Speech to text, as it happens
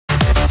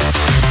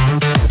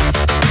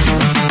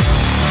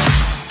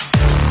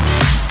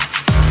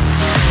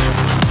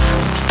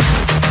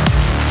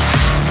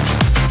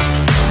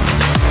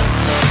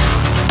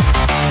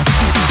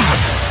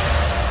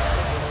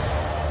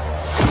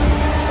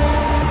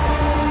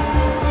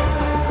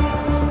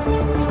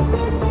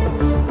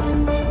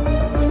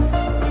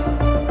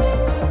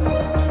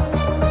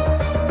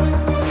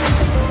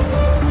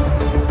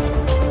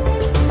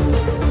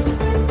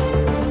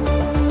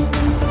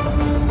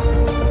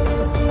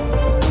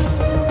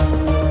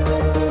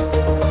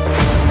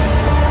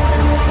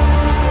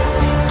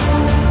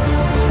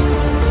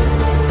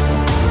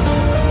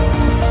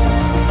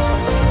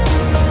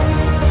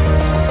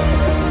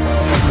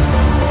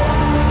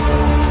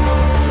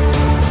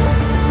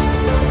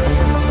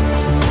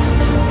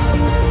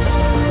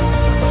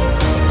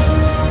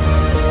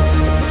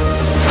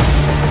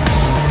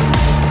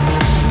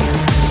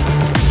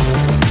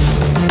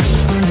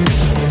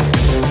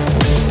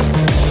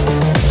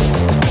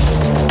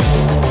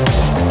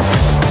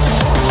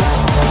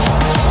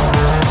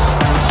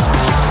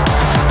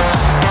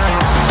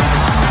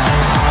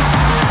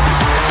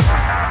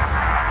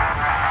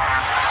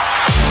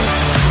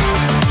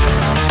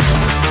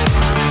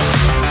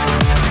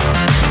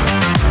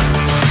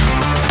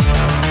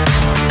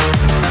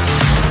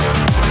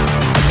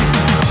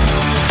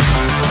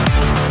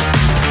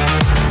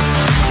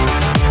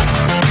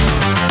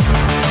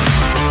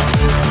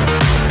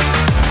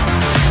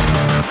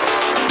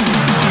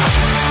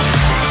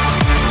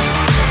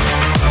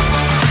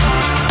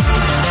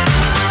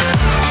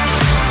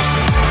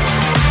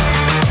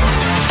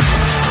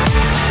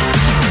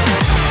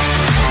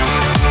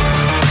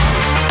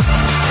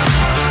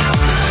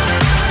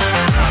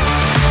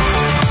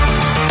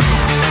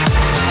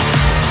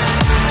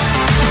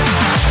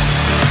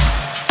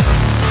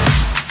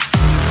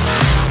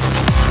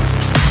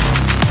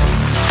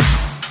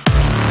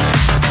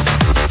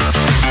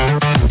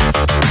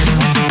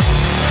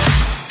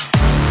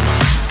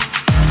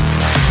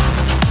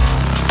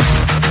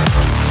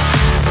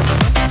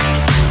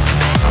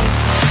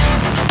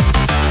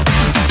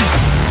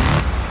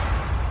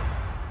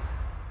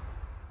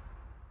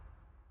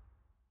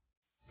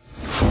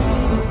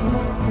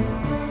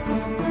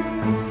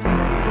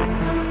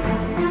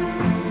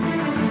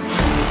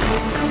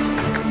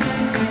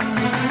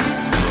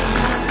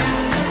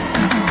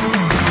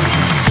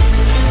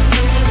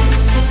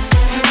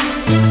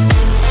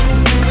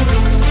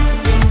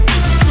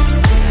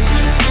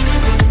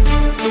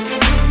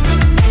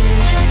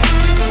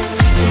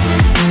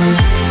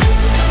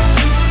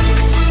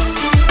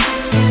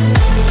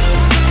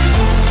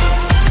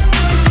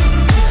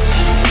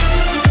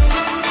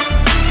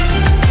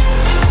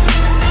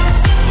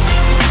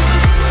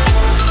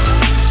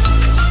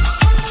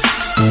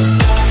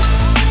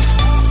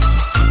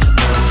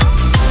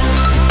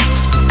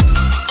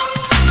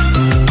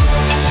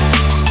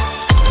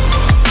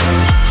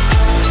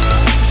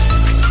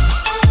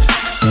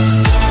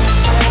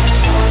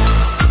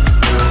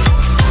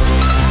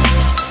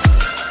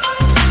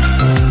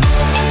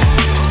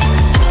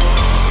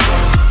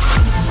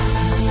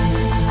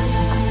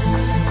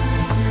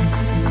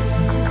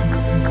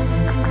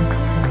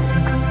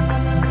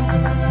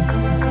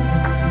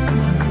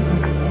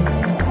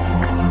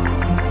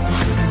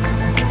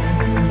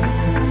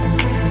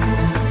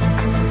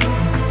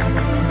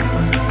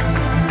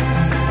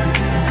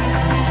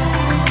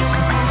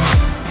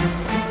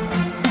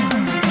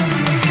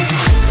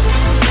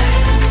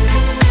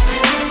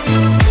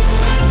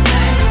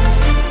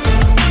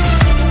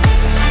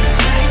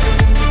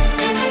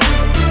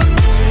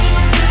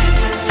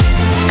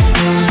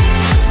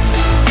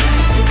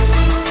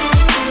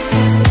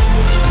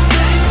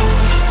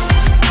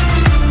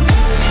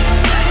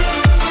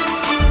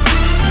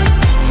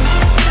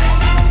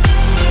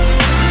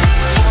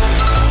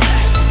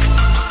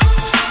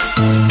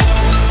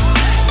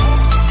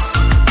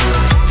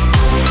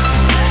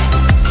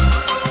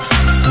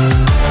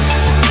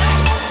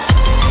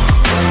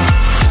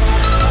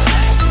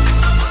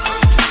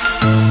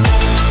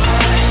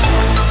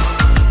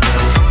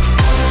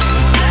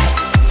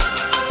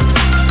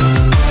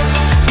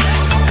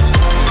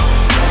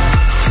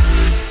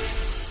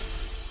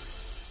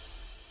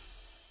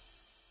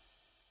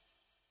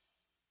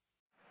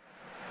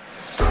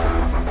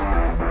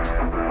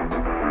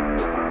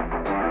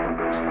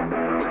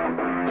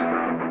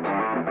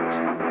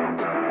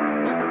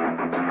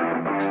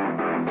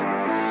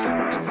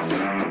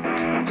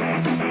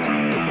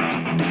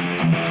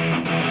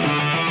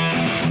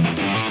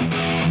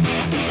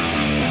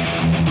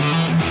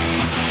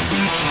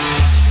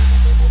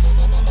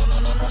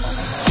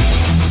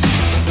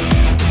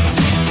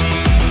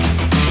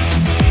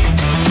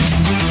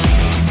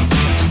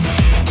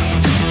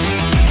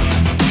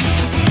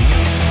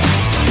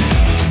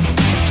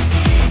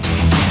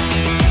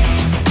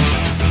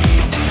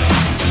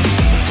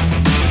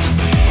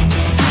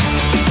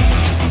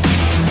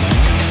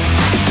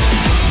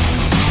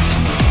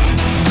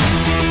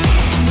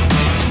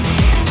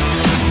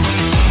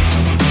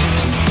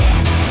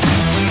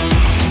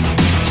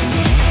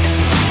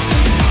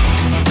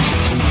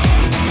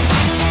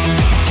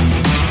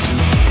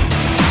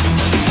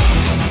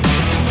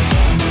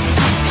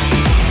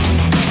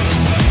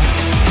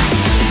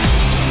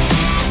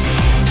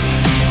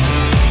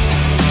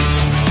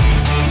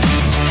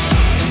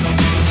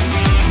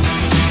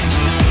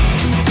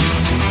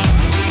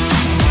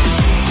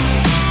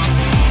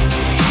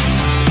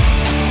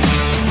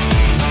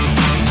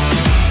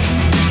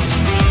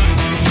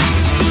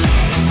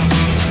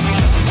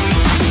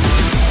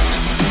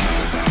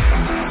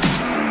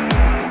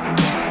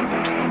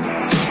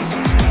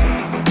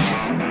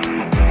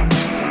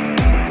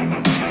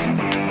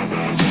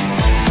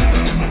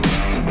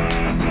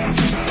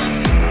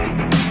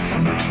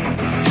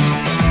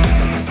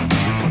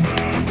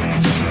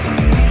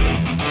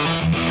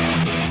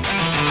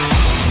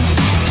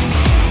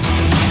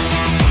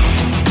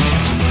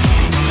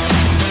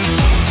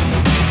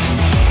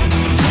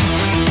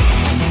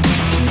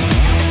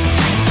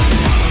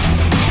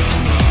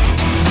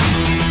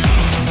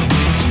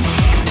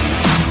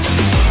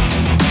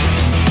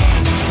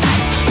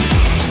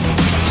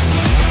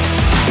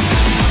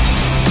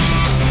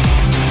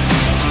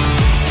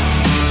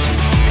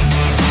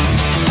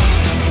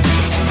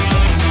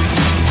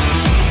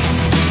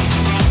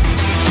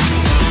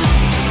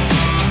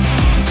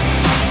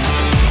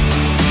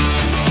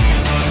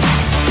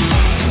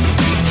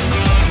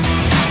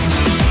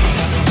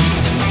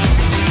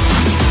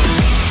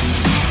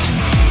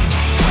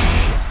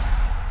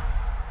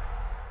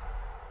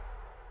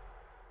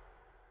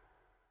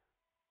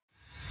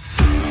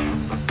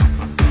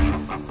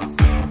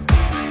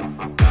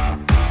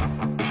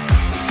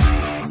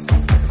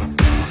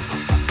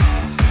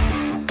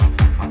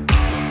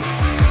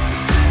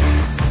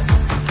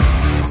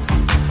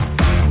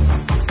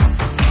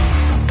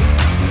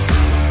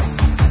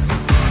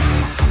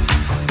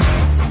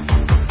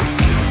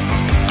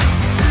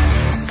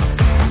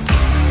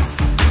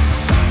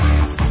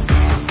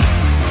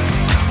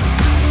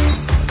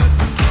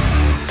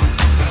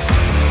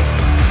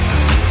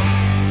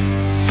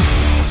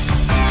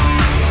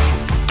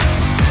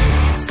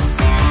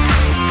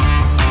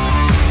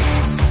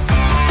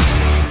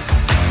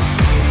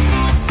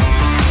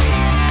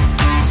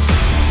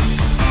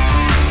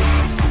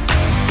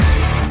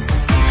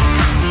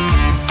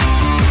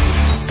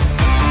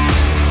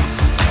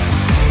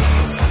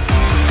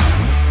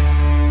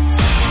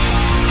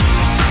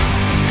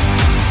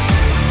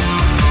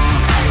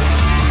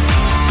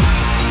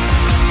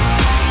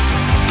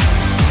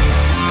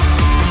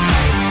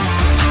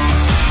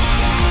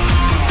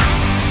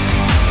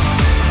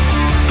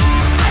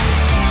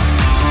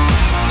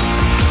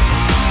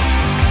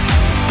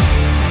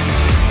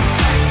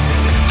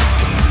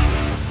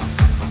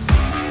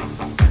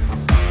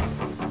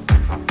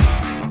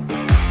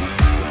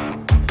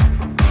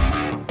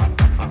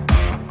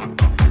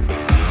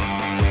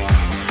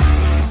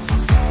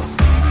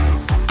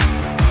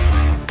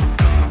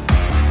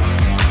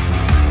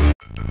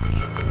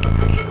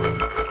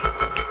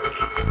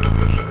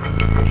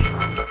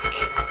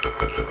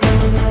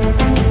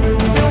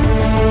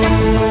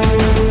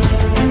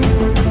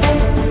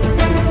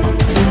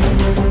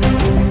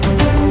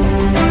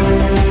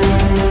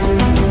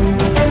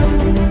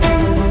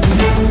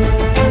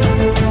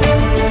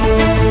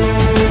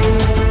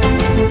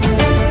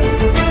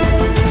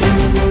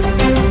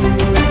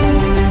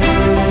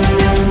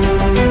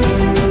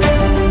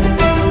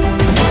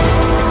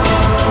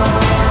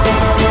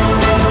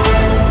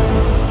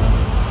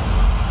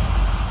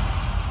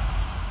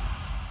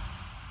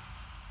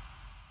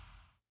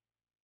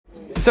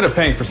Instead of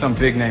paying for some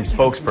big-name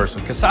spokesperson,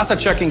 Kasasa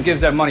Checking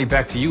gives that money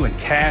back to you in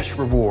cash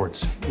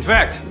rewards. In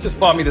fact, you just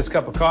bought me this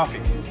cup of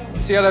coffee.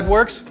 See how that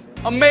works?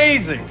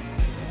 Amazing!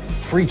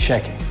 Free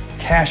checking,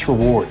 cash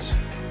rewards.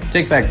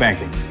 Take back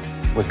banking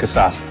with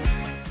Kasasa.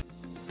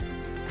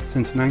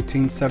 Since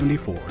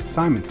 1974,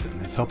 Simonson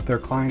has helped their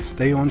clients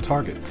stay on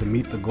target to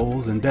meet the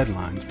goals and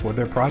deadlines for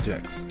their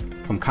projects.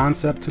 From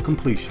concept to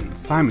completion,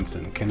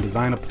 Simonson can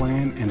design a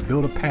plan and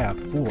build a path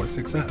for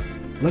success.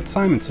 Let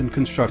Simonson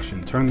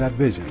Construction turn that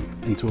vision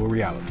into a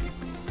reality.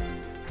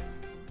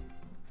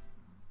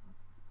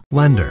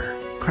 Lender,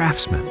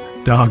 craftsman,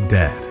 dog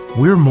dead.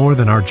 We're more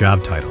than our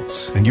job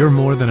titles, and you're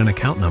more than an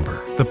account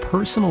number. The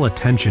personal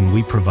attention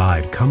we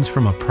provide comes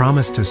from a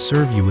promise to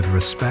serve you with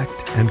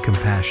respect and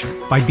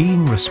compassion. By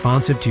being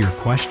responsive to your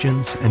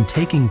questions and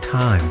taking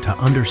time to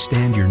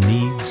understand your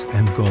needs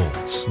and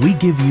goals, we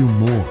give you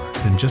more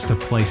than just a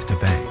place to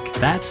bank.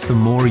 That's the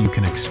more you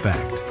can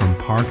expect from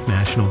Park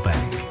National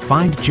Bank.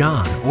 Find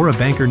John or a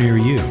banker near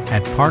you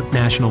at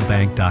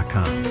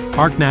parknationalbank.com.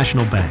 Park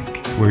National Bank,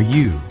 where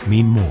you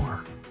mean more.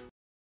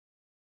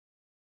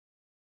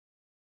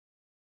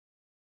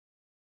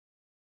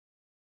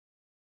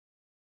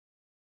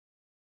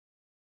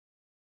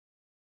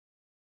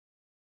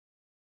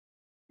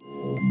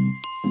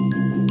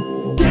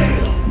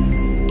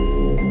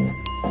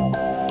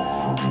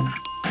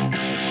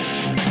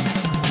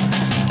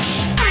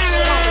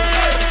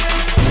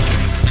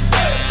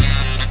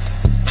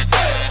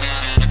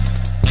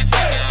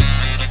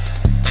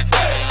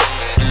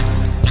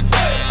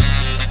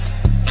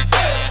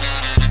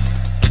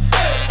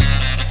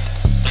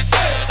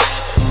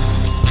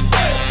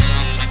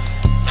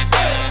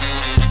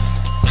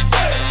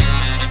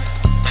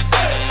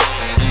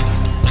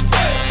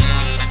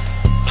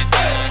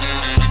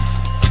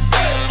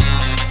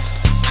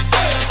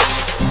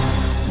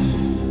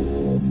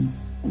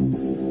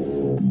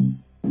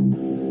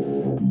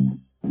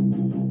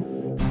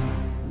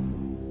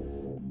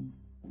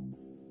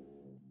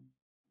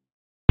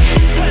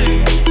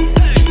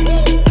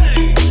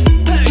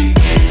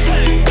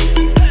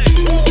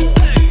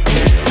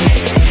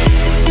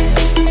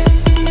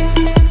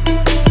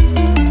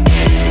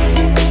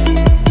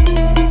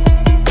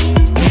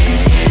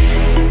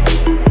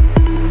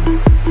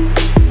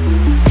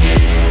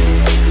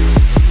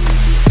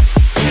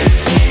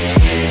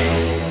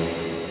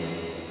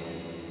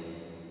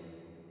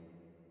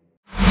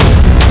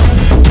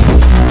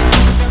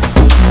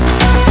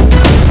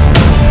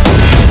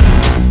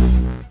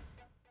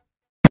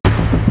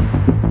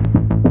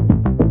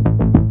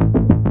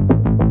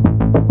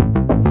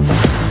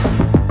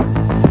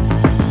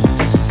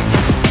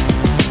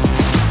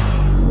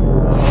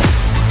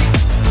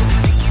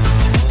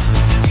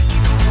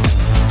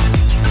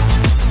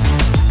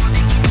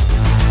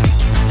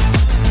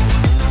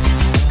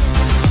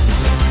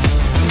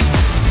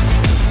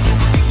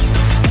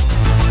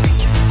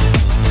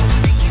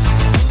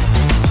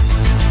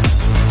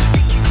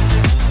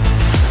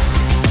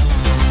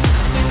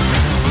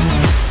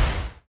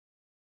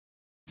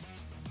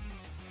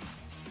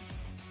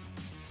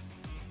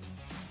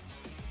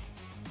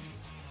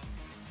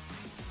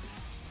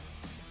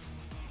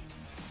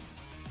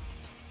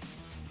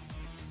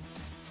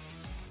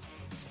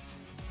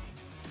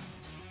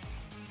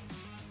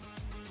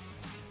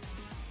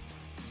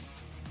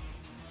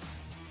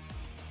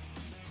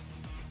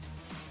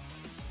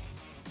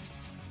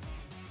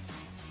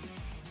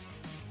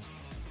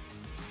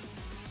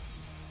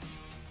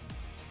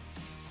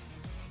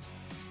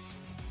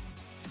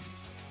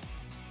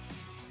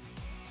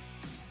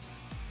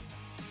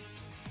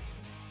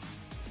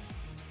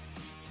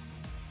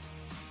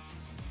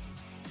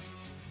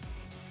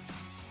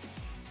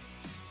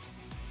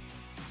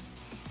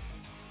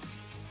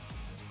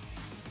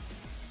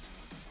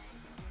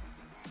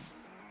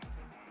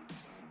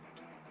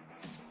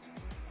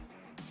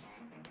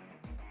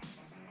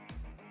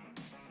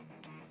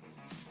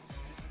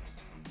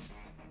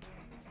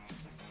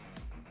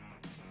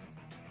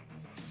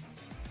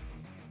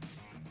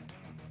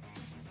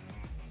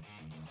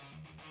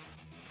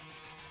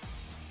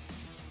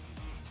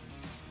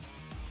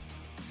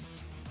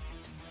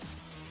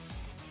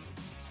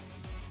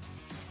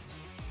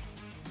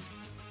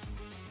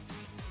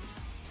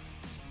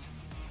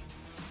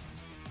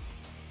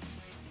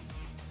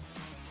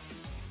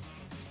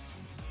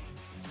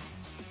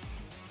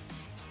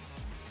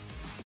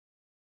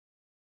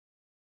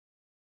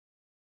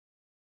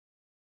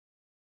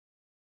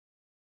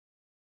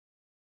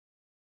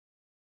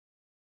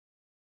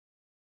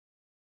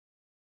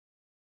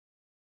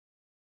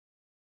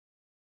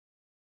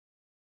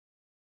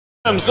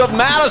 Of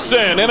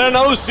Madison in an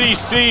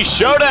OCC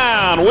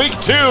showdown. Week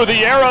 2,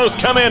 the Arrows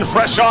come in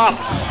fresh off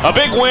a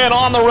big win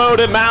on the road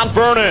at Mount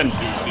Vernon.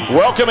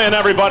 Welcome in,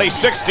 everybody.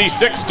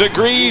 66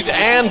 degrees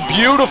and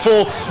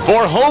beautiful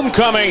for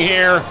homecoming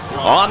here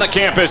on the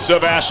campus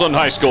of Ashland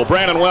High School.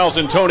 Brandon Wells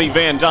and Tony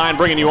Van Dyne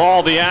bringing you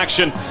all the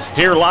action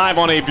here live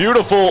on a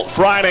beautiful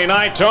Friday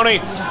night. Tony,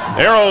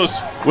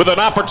 Arrows with an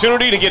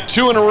opportunity to get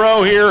 2 in a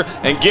row here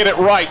and get it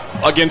right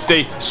against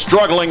a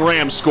struggling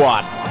Rams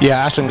squad.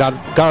 Yeah, Ashland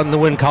got in the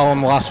win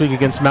column last week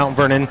against Mount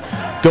Vernon,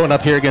 going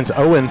up here against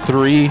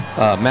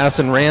 0-3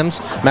 Madison Rams.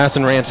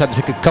 Madison Rams had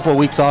to take a couple of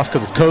weeks off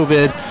because of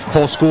COVID,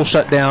 whole school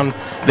shut down.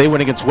 They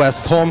went against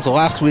West Holmes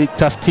last week,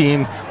 tough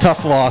team,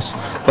 tough loss.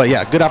 But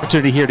yeah, good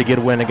opportunity here to get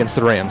a win against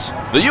the Rams.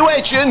 The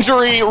UH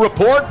Injury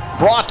Report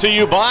brought to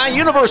you by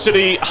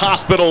University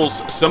Hospitals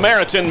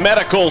Samaritan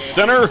Medical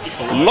Center.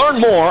 Learn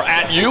more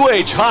at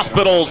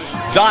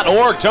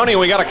uhhospitals.org. Tony,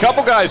 we got a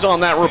couple guys on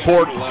that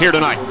report here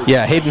tonight.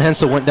 Yeah, Hayden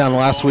Hensel went down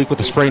last week with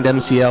a sprained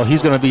MCL.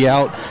 He's going to be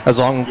out as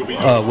long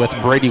with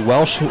Brady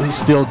Welsh, who's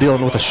still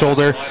dealing with a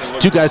shoulder.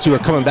 Two guys who are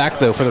coming back,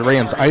 though, for the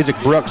Rams. Isaac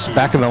Brooks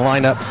back in the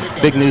lineup.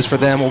 Big news for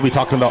them. We'll be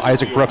talking about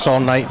Isaac Brooks all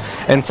night.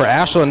 And for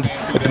Ashland,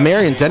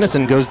 Demarion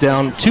Dennison goes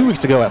down 2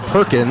 weeks ago at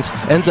Perkins,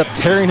 ends up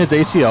tearing his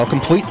ACL,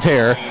 complete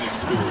tear.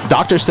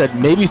 Doctor said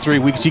maybe 3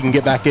 weeks you can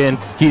get back in.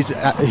 He's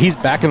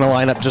back in the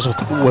lineup just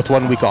with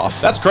 1 week off.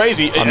 That's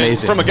crazy.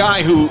 Amazing. From a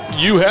guy who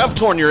you have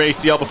torn your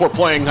ACL before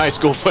playing high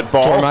school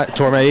football.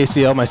 Tore my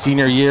ACL my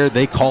senior year.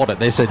 They called it.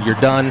 They said, you're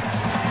done.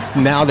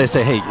 Now they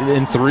say, hey,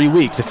 in 3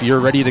 weeks, if you're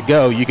ready to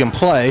go, you can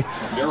play.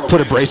 Put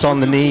a brace on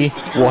the knee.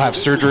 We'll have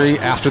surgery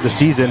after the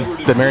season.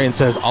 Demarion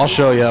says, I'll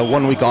show you.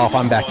 1 week off,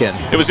 I'm back in.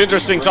 It was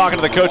interesting talking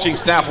to the coaching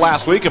staff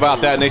last week about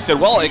that, and they said,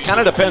 well, it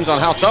kind of depends on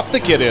how tough the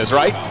kid is,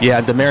 right?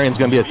 Yeah, Demarion's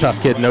going to be a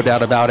tough kid, no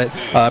doubt about it.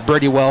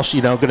 Brady Welsh,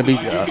 going to be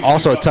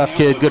also a tough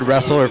kid, good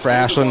wrestler for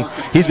Ashland.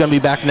 He's going to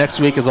be back next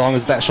week as long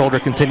as that shoulder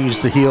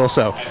continues to heal.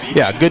 So,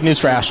 yeah, good news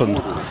for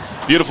Ashland.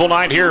 Beautiful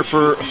night here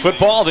for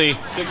football. The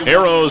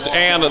Arrows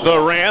and the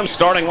Rams.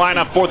 Starting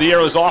lineup for the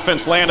Arrows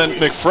offense: Landon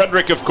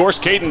McFrederick, of course,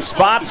 Caden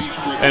Spots,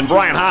 and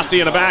Brian Hasse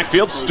in the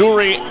backfield.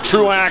 Stoury,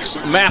 Truax,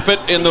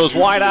 Maffett in those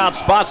wide out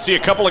spots. See a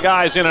couple of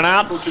guys in and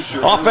out.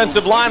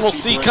 Offensive line, we'll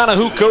see kind of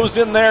who goes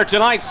in there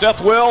tonight.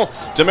 Seth Will,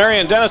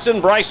 Demarion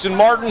Dennison, Bryson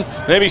Martin.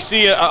 Maybe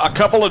see a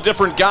couple of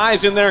different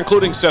guys in there,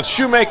 including Seth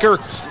Shoemaker.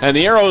 And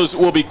the Arrows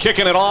will be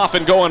kicking it off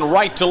and going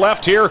right to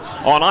left here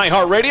on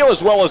iHeartRadio,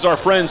 as well as our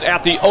friends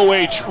at the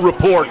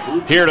OH.REPORT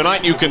here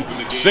tonight. You can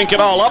sync it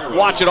all up,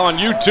 watch it on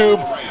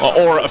YouTube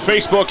or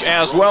Facebook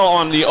as well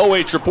on the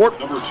OH Report.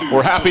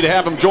 We're happy to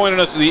have him joining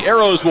us. The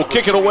Arrows will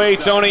kick it away,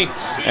 Tony,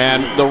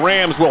 and the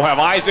Rams will have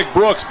Isaac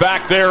Brooks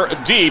back there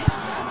deep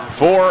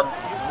for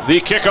the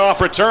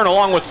kickoff return,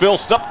 along with Phil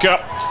Stupka.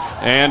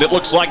 And it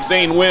looks like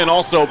Zane Wynn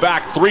also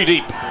back 3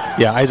 deep.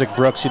 Yeah, Isaac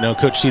Brooks,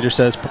 Coach Cedar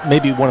says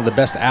maybe one of the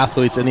best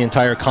athletes in the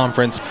entire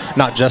conference,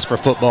 not just for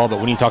football, but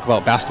when you talk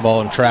about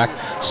basketball and track,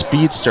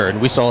 speedster. And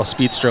we saw a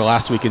speedster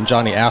last week in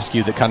Johnny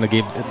Askew that kind of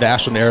gave the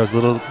Ashland Arrows a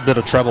little bit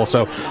of trouble.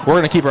 So we're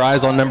going to keep our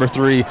eyes on number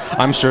 3.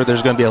 I'm sure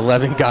there's going to be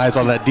 11 guys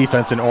on that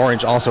defense in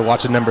orange also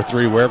watching number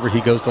 3 wherever he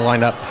goes to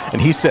line up.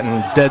 And he's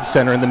sitting dead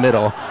center in the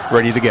middle,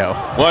 ready to go.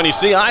 Well, and you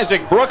see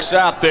Isaac Brooks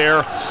out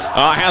there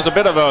has a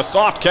bit of a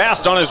soft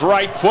cast on his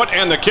right foot,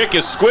 and the kick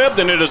is squibbed,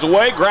 and it is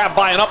away. Grabbed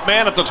by an up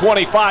man at the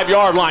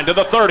 25-yard line to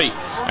the 30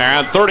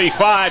 and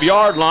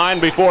 35-yard line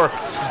before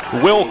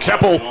Will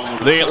Keppel,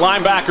 the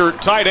linebacker,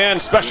 tight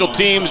end, special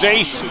teams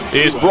ace,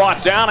 is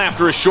brought down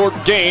after a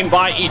short gain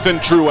by Ethan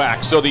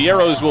Truax. So the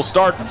Arrows will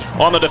start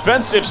on the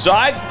defensive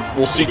side.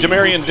 We'll see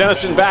Demarion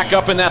Dennison back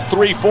up in that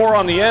 3-4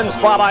 on the end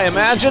spot, I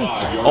imagine.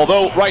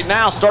 Although right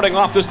now, starting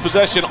off this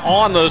possession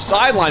on the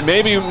sideline,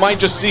 maybe you might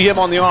just see him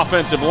on the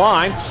offensive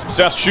line.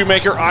 Seth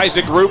Shoemaker,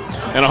 Isaac Roop,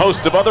 and a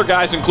host of other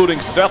guys, including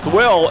Seth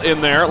Will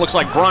in there. It looks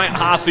like Bryant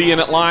Hasse in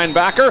at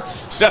linebacker.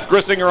 Seth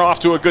Grissinger off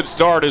to a good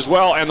start as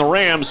well, and the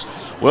Rams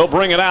will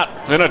bring it out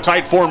in a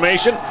tight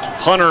formation.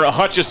 Hunter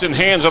Hutchison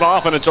hands it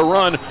off, and it's a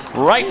run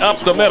right up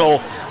the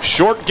middle.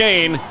 Short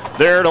gain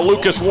there to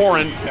Lucas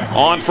Warren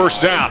on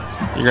first down.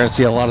 You're going to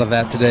see a lot of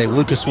that today.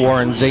 Lucas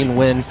Warren, Zane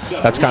Wynn,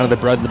 that's kind of the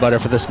bread and the butter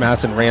for this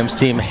Madison Rams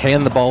team.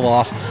 Hand the ball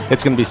off.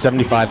 It's going to be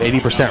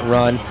 75-80%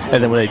 run,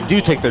 and then when they do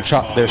take their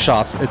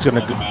shots, it's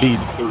going to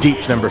be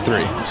deep to number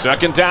 3.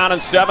 Second down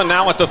and 7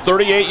 now at the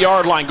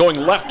 38-yard line, going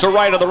left to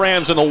right of the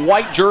Rams in the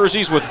white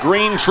jerseys with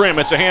green trim.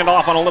 It's a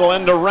handoff on a little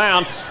end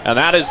around, and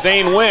that is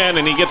Zane Wynn,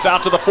 and he gets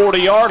out to the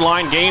 40-yard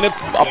line, gain of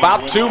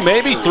about 2,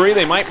 maybe 3.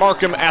 They might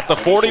mark him at the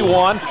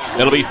 41.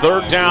 It'll be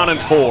 3rd down and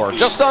 4.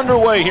 Just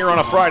underway here on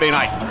a Friday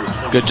night.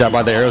 Good job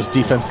by the Arrows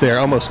defense there,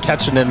 almost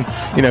catching him.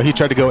 He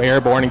tried to go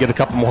airborne and get a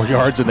couple more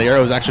yards, and the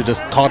Arrows actually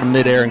just caught him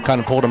midair and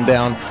kind of pulled him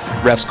down.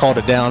 Refs called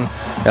it down.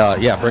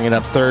 Bringing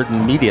up 3rd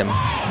and medium.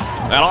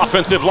 That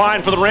offensive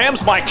line for the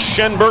Rams: Mike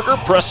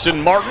Schenberger,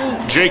 Preston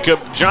Martin,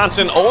 Jacob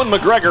Johnson, Owen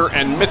McGregor,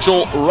 and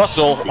Mitchell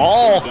Russell,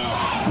 all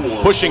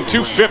pushing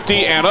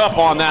 250 and up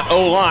on that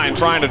O-line,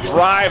 trying to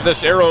drive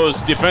this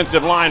Arrows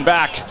defensive line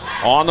back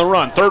on the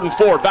run. 3rd and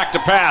 4, back to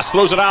pass,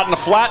 throws it out in the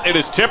flat. It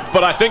is tipped,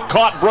 but I think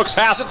caught. Brooks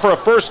has it for a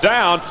first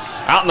down.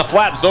 Out in the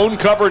flat, zone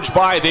coverage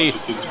by the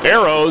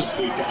Arrows,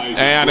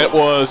 and it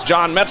was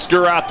John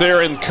Metzger out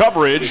there in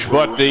coverage,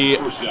 but the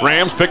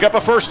Rams pick up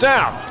a first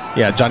down.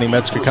 Yeah, Johnny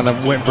Metzger kind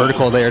of went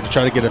vertical there to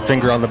try to get a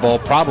finger on the ball,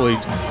 probably,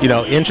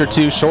 inch or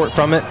 2 short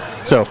from it.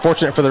 So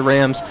fortunate for the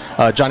Rams.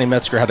 Johnny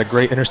Metzger had a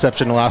great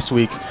interception last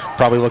week.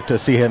 Probably look to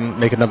see him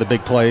make another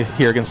big play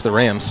here against the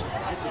Rams.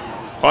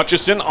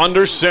 Hutchison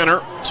under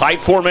center, Tight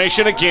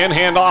formation again,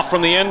 handoff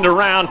from the end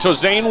around to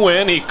Zane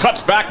Wynn. He cuts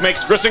back,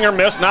 makes Grissinger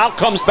miss, now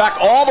comes back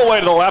all the way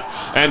to the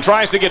left and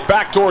tries to get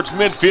back towards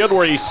midfield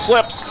where he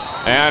slips,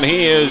 and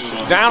he is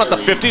down at the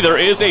 50. There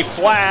is a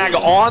flag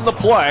on the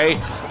play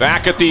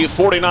back at the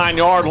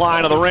 49-yard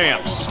line of the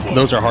Rams.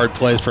 Those are hard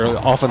plays for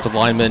offensive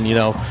linemen. You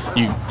know,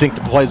 you think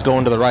the play's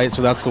going to the right,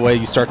 so that's the way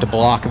you start to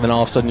block, and then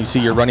all of a sudden you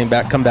see your running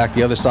back come back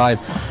the other side,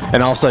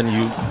 and all of a sudden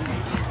you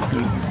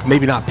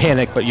maybe not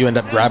panic, but you end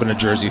up grabbing a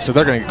jersey. So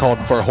they're going to get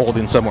called for a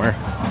holding somewhere.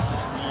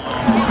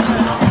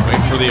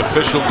 Wait for the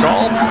official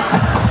call.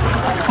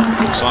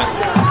 Looks like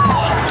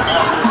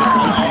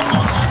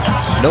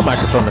no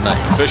microphone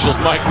tonight. Officials'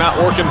 mic not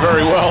working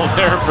very well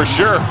there for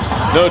sure,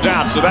 no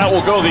doubt. So that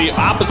will go the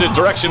opposite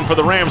direction for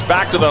the Rams,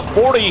 back to the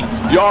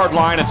 40-yard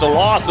line. It's a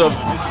loss of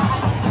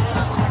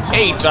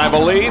 8, I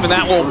believe, and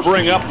that will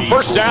bring up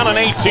first down and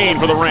 18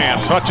 for the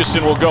Rams.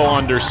 Hutchison will go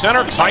under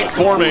center, tight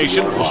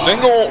formation,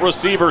 single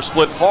receiver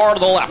split far to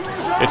the left.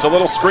 It's a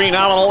little screen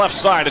out on the left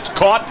side. It's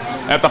caught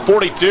at the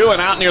 42 and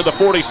out near the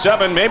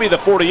 47, maybe the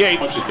 48,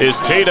 is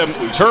Tatum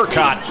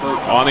Turcotte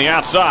on the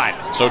outside.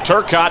 So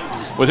Turcotte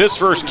with his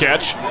first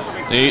catch,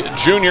 the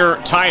junior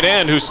tight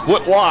end who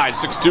split wide,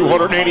 6'2",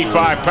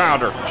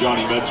 185-pounder.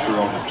 Johnny Metzger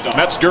on the stop.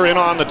 Metzger in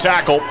on the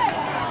tackle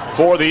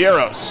for the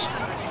Arrows.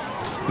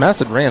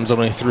 Madison Rams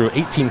only threw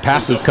 18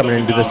 passes coming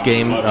into this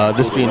game,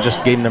 this being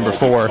just game number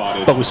 4,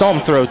 but we saw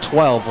them throw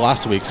 12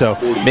 last week, so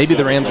maybe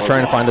the Rams are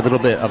trying to find a little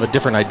bit of a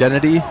different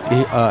identity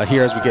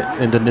here as we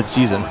get into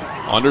midseason.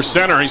 Under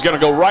center, he's going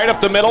to go right up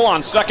the middle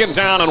on 2nd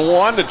down and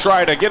 1 to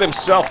try to get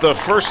himself the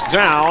first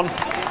down.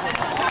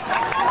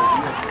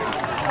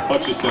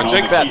 And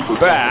take that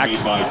back.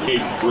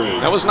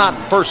 That was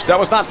not first. That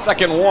was not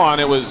 2nd 1.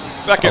 It was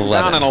 2nd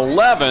down and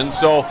 11.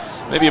 So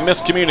maybe a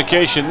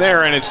miscommunication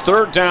there, and it's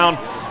 3rd down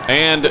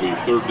and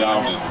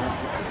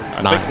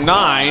I think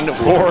 9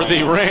 for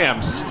the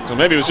Rams. So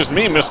maybe it was just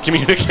me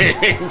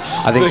miscommunicating.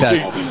 I think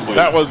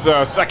that was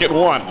 2nd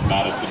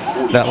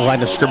 1. That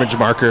line of scrimmage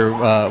marker,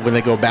 when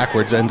they go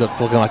backwards, ends up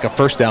looking like a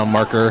first down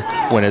marker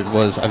when it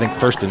was, I think,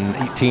 1st and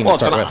 18 well,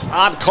 to start with. It's an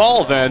odd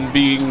call then,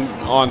 being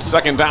on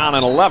 2nd down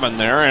and 11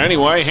 there.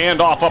 Anyway,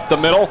 handoff up the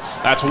middle.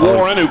 That's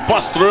Warren who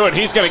busts through, and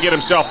he's going to get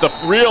himself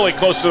really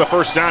close to the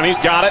first down. He's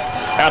got it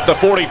at the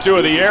 42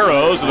 of the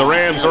Arrows. The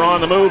Rams are on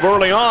the move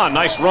early on.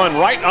 Nice run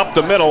right up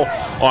the middle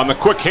on the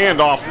quick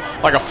handoff,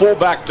 like a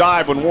fullback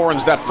dive when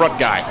Warren's that front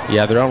guy.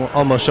 Yeah, they're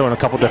almost showing a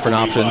couple different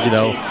options, you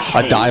know,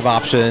 a dive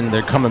option.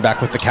 They're coming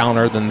back with the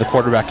counter, then the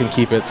quarterback can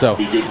keep it. So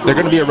they're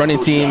going to be a running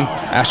team.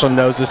 Ashland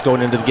knows this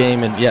going into the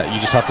game, and yeah, you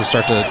just have to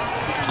start to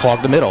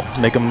clog the middle,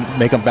 make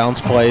them bounce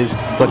plays,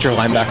 let your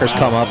linebackers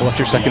come up, let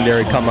your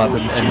secondary come up,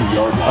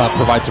 and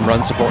provide some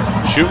run support.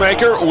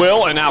 Shoemaker,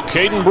 Will, and now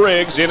Caden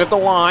Briggs in at the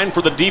line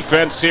for the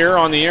defense here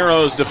on the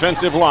Arrows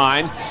defensive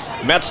line.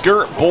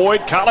 Metzger,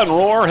 Boyd, Colin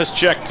Rohr has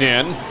checked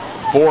in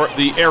for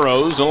the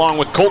Arrows, along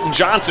with Colton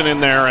Johnson in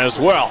there as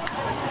well.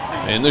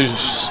 And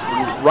there's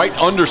right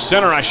under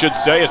center, I should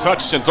say, is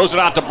Hutchison. Throws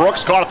it out to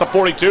Brooks, caught at the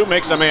 42,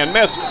 makes a man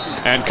miss,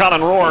 and Colin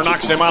Rohr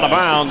knocks him out of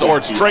bounds, or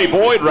it's Trey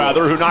Boyd,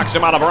 rather, who knocks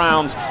him out of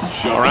bounds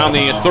around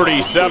the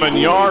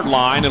 37-yard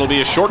line. It'll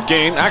be a short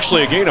gain,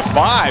 actually a gain of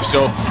 5,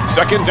 so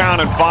 2nd down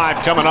and 5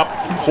 coming up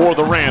for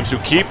the Rams, who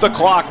keep the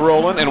clock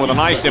rolling, and with a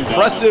nice,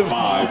 impressive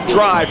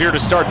drive here to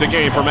start the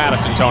game for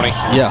Madison, Tony.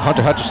 Yeah,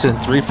 Hunter Hutchison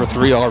 3 for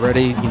 3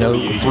 already, you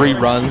know, 3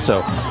 runs, so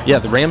yeah,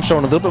 the Rams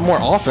showing a little bit more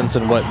offense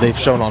than what they've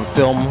shown on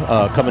film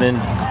coming in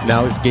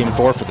now game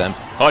 4 for them.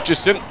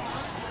 Hutchison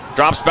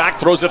drops back,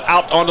 throws it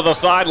out onto the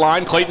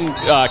sideline.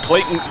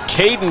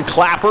 Caden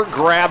Clapper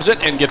grabs it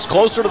and gets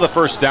closer to the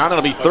first down.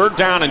 It'll be 3rd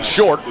down and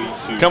short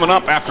coming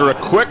up after a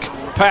quick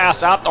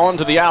pass out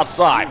onto the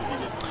outside.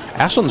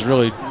 Ashland's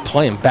really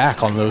playing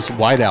back on those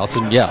wideouts,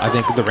 and yeah, I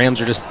think the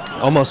Rams are just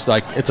almost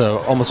like it's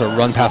almost a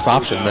run-pass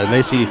option. And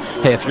they see,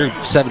 hey, if you're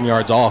 7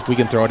 yards off, we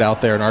can throw it out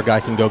there, and our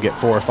guy can go get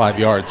 4 or 5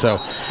 yards. So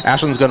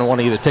Ashland's going to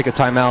want to either take a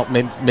timeout,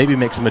 maybe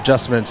make some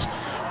adjustments,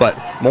 but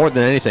more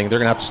than anything, they're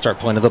going to have to start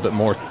playing a little bit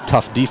more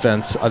tough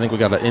defense. I think we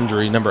got an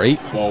injury, number 8.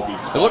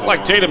 It looked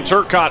like Tatum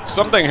Turcotte,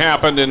 something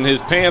happened, and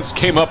his pants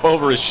came up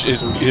over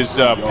his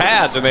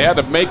pads, and they had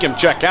to make him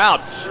check out.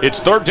 It's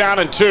 3rd down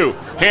and 2.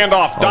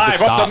 Handoff,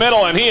 dive up the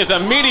middle, and he is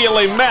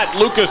immediately met.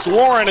 Lucas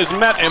Warren is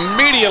met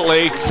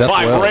immediately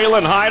by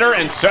Braylon Hyder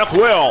and Seth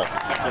Will.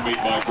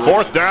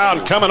 4th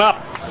down coming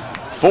up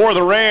for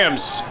the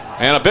Rams.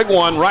 And a big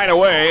one right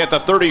away at the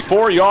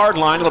 34-yard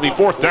line. It'll be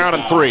 4th down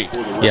and 3.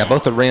 Yeah,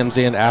 both the Rams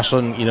and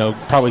Ashland, you know,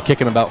 probably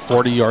kicking about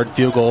 40-yard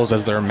field goals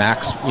as their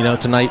max, you know,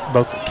 tonight.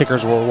 Both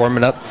kickers were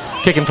warming up,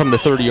 kicking from the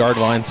 30-yard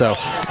line. So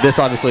this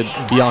obviously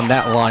beyond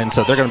that line,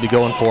 so they're going to be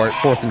going for it,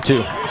 4th and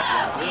 2.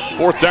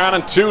 4th down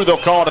and 2, they'll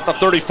call it at the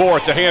 34.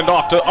 It's a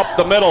handoff to up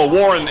the middle.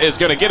 Warren is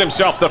going to get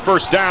himself the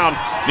first down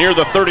near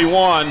the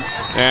 31,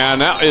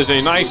 and that is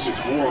a nice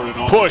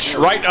push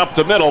right up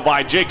the middle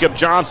by Jacob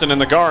Johnson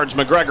and the guards,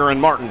 McGregor and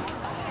Martin.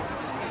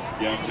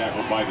 Young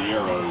tackled by the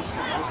Arrows.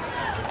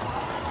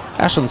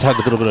 Ashland's had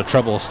a little bit of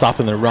trouble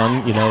stopping their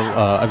run. You know,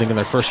 I think in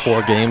their first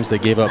 4 games they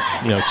gave up,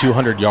 you know,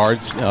 200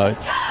 yards.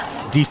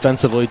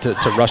 defensively to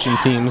rushing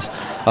teams.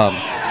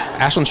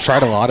 Ashland's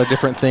tried a lot of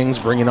different things,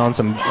 bringing on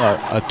some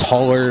a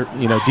taller,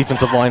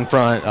 defensive line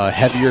front,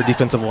 heavier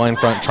defensive line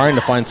front, trying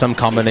to find some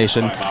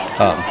combination.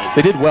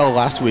 They did well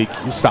last week,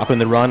 stopping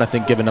the run, I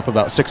think giving up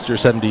about 60 or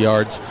 70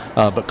 yards,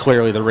 but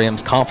clearly the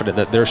Rams confident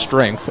that their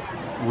strength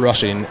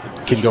rushing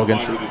can go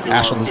against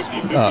Ashland's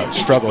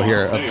struggle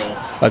here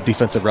of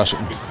defensive rushing.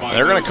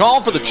 They're going to call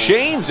for the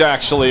chains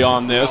actually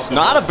on this.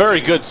 Not a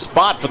very good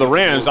spot for the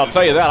Rams, I'll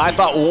tell you that. I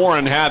thought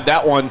Warren had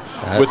that one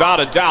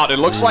without a doubt. It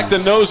looks like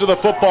the nose of the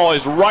football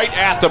is right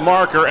at the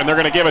marker, and they're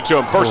going to give it to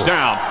him. First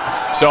down.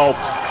 So,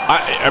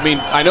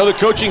 I know the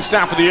coaching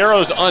staff of the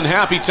Arrows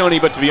unhappy, Tony,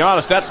 but to be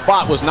honest, that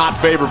spot was not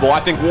favorable. I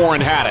think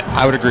Warren had it.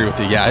 I would agree with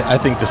you. Yeah, I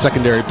think the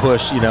secondary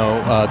push,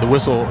 the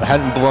whistle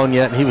hadn't blown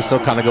yet, and he was still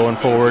kind of going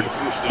forward.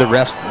 The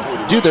refs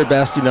do their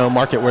best,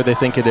 mark it where they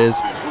think it is.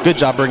 Good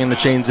job bringing the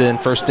chains in.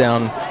 First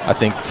down, I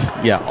think,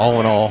 all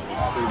in all,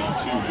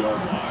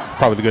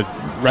 probably the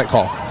right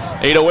call.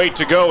 8:08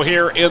 to go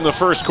here in the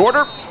first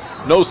quarter.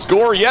 No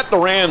score yet. The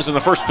Rams in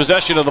the first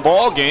possession of the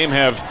ball game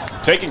have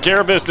taken care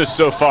of business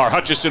so far.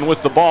 Hutchison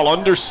with the ball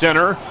under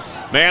center.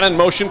 Man in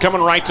motion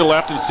coming right to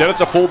left. Instead,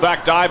 it's a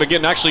fullback dive.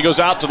 Again, actually goes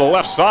out to the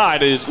left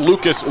side is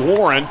Lucas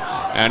Warren.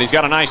 And he's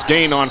got a nice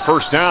gain on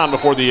first down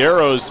before the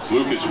Arrows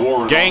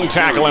gang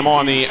tackle him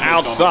on the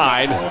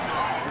outside.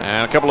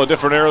 And a couple of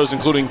different Arrows,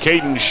 including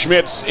Caden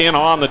Schmitz, in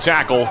on the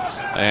tackle.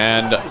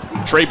 And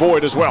Trey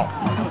Boyd as well.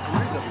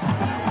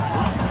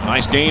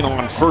 Nice gain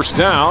on first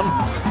down.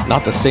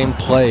 Not the same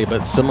play,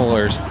 but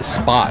similar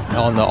spot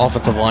on the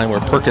offensive line where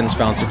Perkins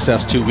found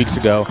success 2 weeks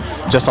ago,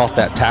 just off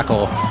that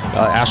tackle.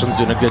 Ashland's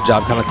doing a good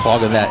job kind of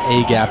clogging that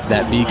A gap,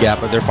 that B gap,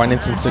 but they're finding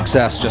some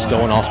success just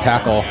going off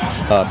tackle,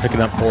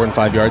 picking up 4 and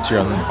 5 yards here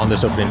on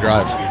this opening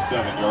drive.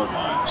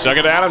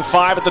 Second down and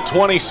 5 at the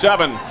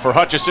 27 for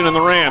Hutchison and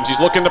the Rams. He's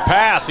looking to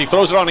pass. He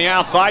throws it on the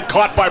outside,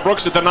 caught by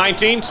Brooks at the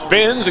 19,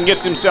 spins and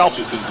gets himself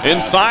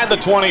inside the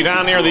 20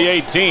 down near the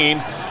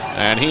 18.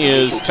 And he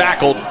is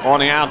tackled on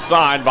the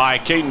outside by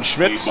Caden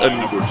Schmitz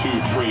and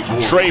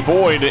Trey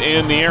Boyd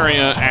in the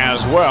area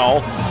as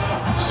well.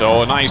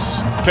 So a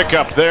nice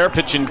pickup there,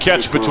 pitch and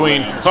catch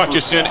between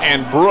Hutchison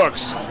and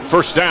Brooks.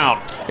 First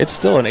down. It's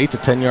still an 8 to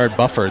 10 yard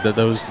buffer that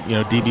those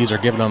DBs are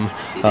giving them.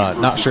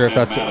 Not sure if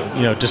that's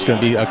just going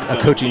to be a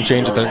coaching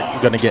change that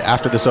they're going to get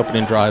after this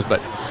opening drive,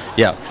 but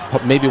yeah,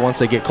 maybe once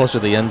they get closer to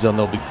the end zone,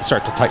 they'll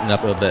start to tighten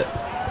up a bit.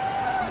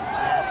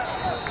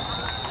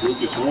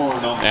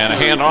 And a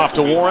handoff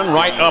to Warren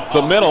right up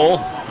the middle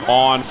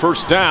on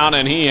first down,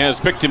 and he has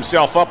picked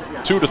himself up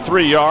 2 to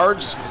 3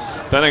 yards.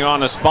 Depending on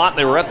the spot,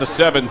 they were at the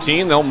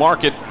 17. They'll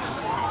mark it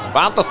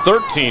about the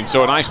 13.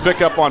 So a nice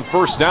pickup on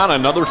first down.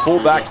 Another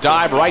fullback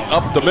dive right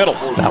up the middle.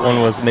 That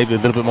one was maybe a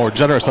little bit more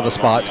generous of a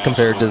spot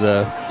compared to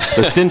the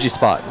stingy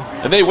spot.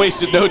 And they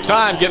wasted no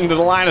time getting to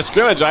the line of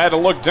scrimmage. I had to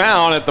look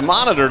down at the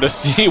monitor to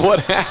see what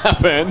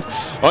happened.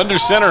 Under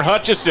center,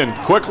 Hutchison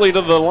quickly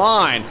to the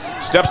line.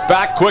 Steps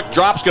back, quick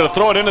drops, going to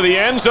throw it into the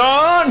end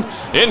zone.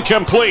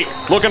 Incomplete.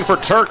 Looking for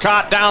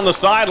Turcotte down the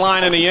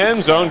sideline in the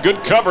end zone.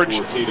 Good coverage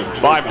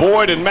by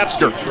Boyd and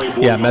Metzger.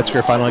 Yeah,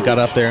 Metzger finally got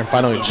up there and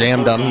finally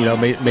jammed him,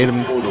 made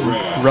him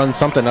run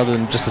something other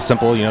than just a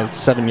simple,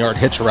 7 yard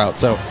hitch route.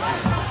 So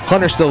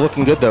Hunter's still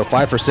looking good though,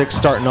 5 for 6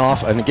 starting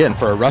off, and again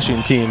for a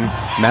rushing team,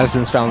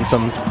 Madison's found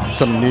some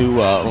new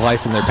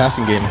life in their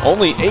passing game.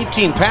 Only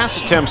 18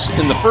 pass attempts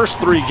in the first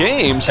 3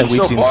 games, and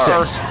we've so seen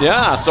far, 6.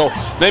 Yeah. So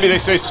maybe they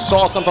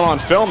saw something on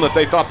film that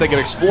they thought they could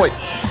exploit.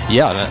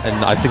 Yeah,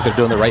 and I think they're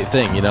doing the right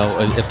thing.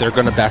 If they're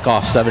going to back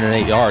off 7 and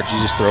 8 yards, you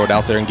just throw it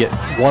out there and get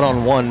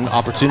one-on-one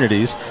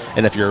opportunities,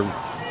 and if your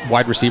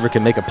wide receiver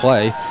can make a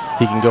play,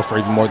 he can go for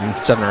even more than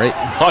 7 or 8.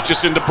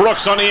 Hutchison to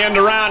Brooks on the end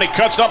around. He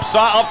cuts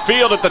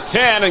upfield at the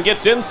 10 and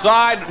gets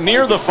inside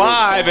near the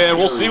 5, and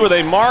we'll see where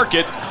they mark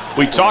it.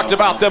 We talked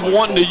about them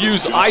wanting to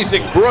use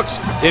Isaac Brooks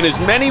in as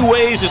many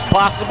ways as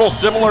possible,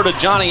 similar to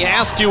Johnny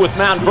Askew with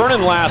Mount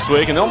Vernon last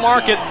week, and they'll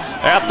mark it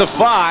at the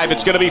 5.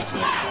 It's going to be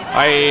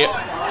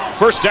a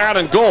first down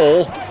and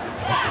goal,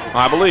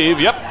 I believe.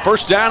 Yep,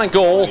 first down and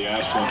goal.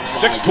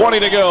 6:20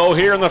 to go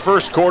here in the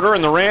first quarter,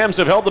 and the Rams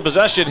have held the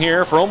possession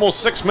here for almost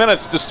 6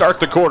 minutes to start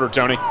the quarter,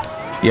 Tony.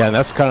 Yeah, and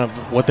that's kind of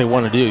what they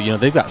want to do.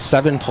 They've got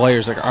 7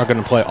 players that are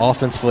going to play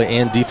offensively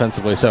and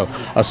defensively, so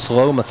a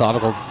slow,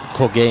 methodical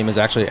game is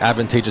actually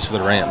advantageous for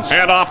the Rams.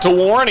 Hand off to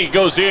Warren. He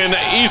goes in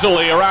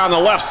easily around the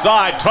left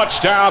side.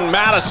 Touchdown,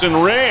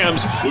 Madison.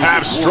 Rams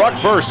have struck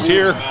first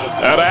here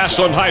at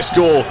Ashland High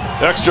School.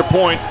 The extra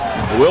point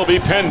will be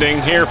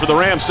pending here for the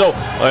Rams. So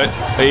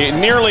a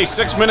nearly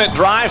 6-minute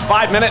drive,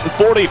 5-minute and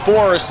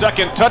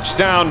 44-second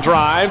touchdown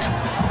drive.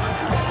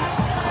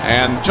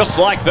 And just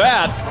like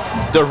that,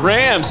 the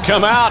Rams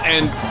come out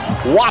and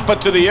whop it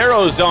to the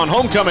Arrows on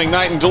homecoming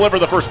night and deliver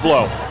the first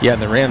blow. Yeah,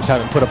 and the Rams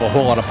haven't put up a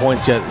whole lot of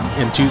points yet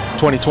in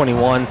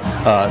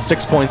 2021.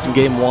 6 points in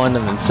game 1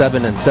 and then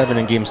 7 and 7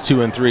 in games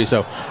 2 and 3.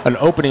 So an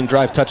opening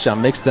drive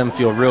touchdown makes them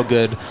feel real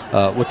good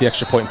with the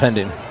extra point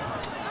pending.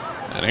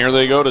 And here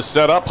they go to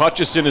set up.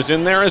 Hutchison is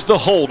in there as the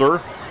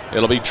holder.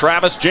 It'll be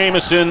Travis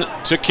Jamison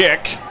to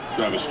kick.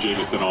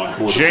 Jamison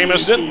on.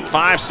 Jamison,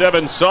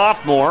 5'7"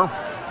 sophomore,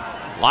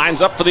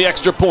 lines up for the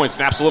extra point.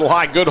 Snaps a little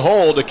high, good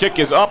hold. The kick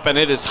is up and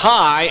it is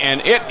high,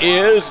 and it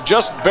is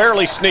just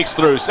barely sneaks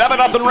through.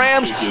 7-0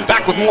 Rams.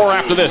 Back with more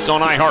after this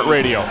on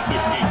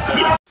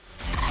iHeartRadio.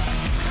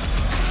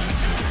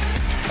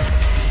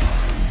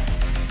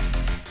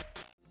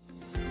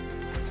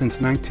 Since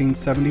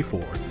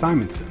 1974,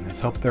 Simonson has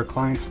helped their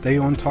clients stay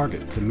on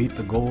target to meet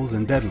the goals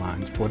and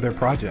deadlines for their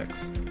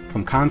projects.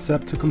 From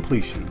concept to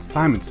completion,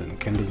 Simonson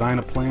can design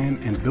a plan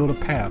and build a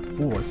path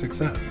for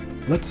success.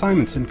 Let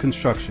Simonson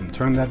Construction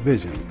turn that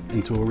vision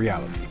into a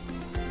reality.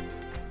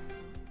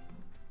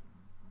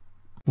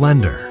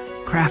 Lender,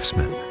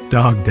 craftsman,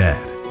 dog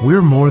dead.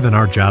 We're more than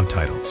our job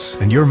titles,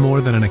 and you're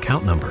more than an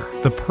account number.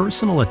 The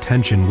personal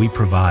attention we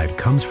provide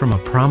comes from a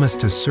promise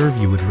to serve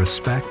you with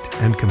respect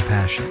and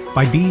compassion.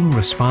 By being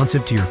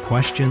responsive to your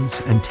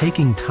questions and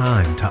taking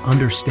time to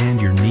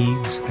understand your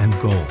needs and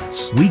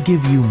goals, we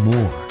give you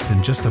more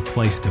than just a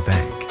place to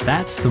bank.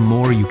 That's the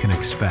more you can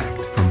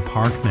expect from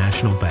Park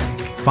National Bank.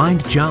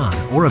 Find John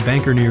or a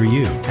banker near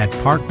you at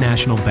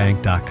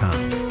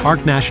parknationalbank.com.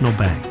 Park National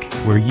Bank,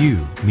 where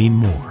you mean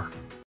more.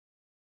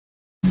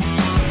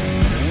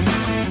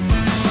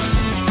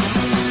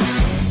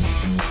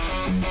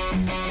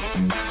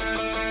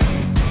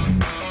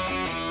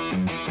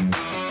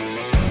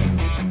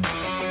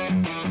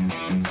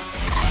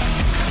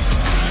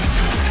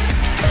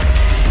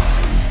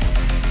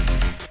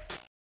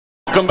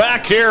 Welcome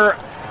back here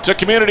to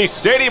Community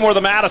Stadium, where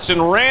the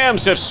Madison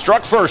Rams have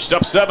struck first,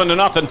 up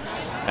 7-0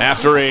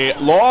 after a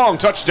long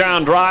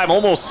touchdown drive,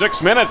 almost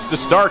 6 minutes to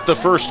start the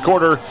first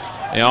quarter.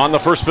 On the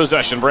first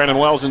possession, Brandon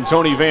Wells and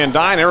Tony Van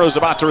Dyne. Arrows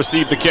about to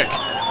receive the kick.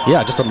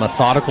 Yeah, just a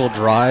methodical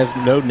drive,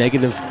 no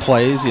negative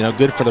plays,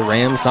 good for the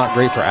Rams, not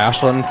great for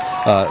Ashland.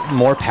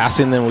 More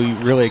passing than we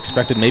really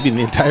expected, maybe in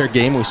the entire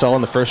game we saw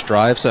in the first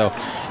drive. So,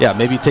 yeah,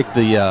 maybe take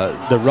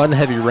the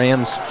run-heavy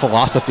Rams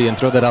philosophy and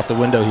throw that out the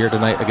window here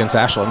tonight against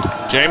Ashland.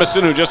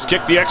 Jamison, who just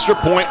kicked the extra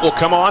point, will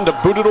come on to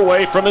boot it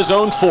away from his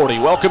own 40.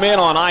 Welcome in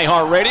on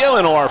iHeartRadio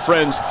and our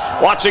friends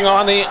watching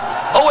on the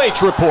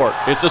OH Report.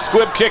 It's a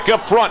squib kick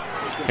up front.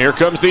 Here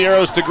comes the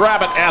Arrows to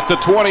grab it at the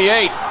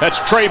 28. That's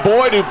Trey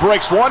Boyd, who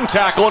breaks one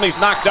tackle, and he's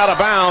knocked out of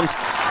bounds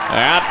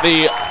at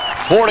the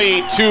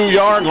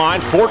 42-yard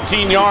line.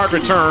 14-yard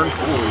return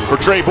for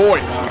Trey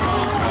Boyd.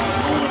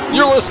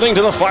 You're listening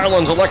to the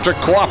Firelands Electric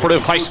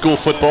Cooperative High School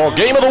Football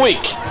Game of the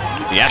Week.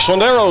 The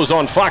Ashland Arrows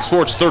on Fox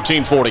Sports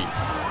 1340.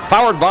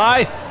 Powered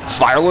by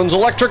Firelands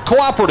Electric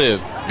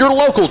Cooperative, your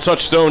local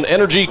Touchstone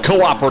Energy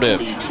Cooperative.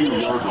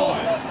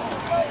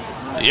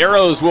 The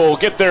Arrows will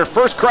get their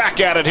first crack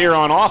at it here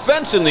on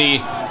offense in the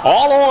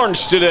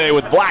all-orange today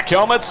with black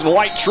helmets and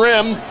white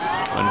trim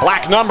and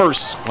black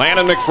numbers.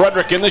 Landon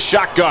McFrederick in the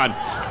shotgun.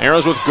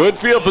 Arrows with good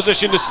field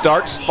position to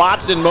start.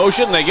 Spots in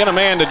motion. They get a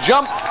man to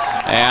jump.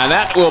 And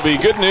that will be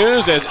good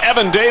news as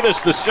Evan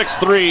Davis, the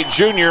 6'3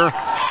 junior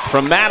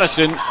from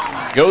Madison,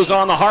 goes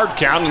on the hard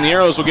count, and the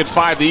Arrows will get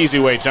 5 the easy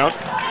way, Tone.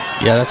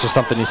 Yeah, that's just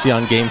something you see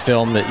on game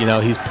film that,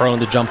 he's prone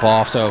to jump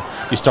off, so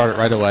you start it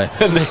right away.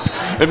 And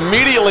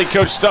immediately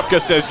Coach Stupka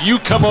says, you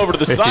come over to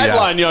the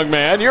sideline, young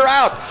man. You're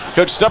out.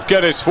 Coach Stupka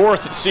in his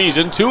 4th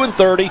season,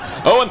 2-30,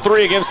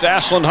 0-3 against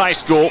Ashland High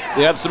School.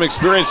 They had some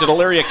experience at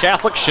Elyria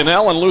Catholic,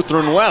 Chanel, and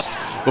Lutheran West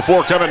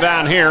before coming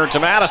down here to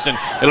Madison.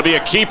 It'll be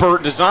a keeper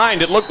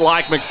designed, it looked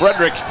like,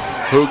 McFrederick,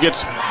 who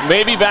gets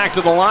maybe back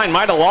to the line.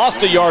 Might have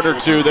lost a yard or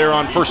two there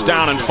on 1st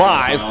down and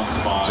 5.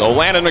 So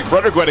Landon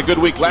McFrederick, who had a good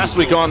week last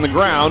week on the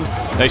ground,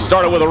 they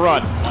started with a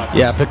run.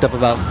 Yeah, picked up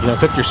about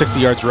 50 or 60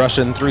 yards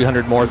rushing,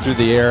 300 more through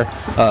the air.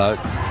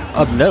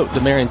 Of note,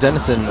 Demarion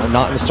Dennison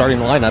not in the starting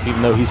lineup,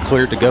 even though he's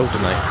cleared to go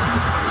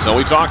tonight. So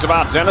we talked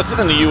about Dennison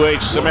in the UH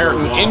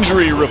Samaritan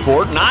injury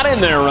report. Not in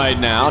there right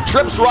now.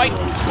 Trips right.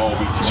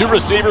 2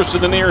 receivers to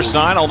the near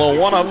side, although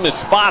one of them is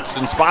Spots,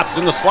 and Spots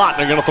in the slot.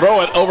 They're going to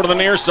throw it over to the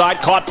near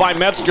side. Caught by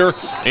Metzger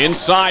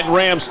inside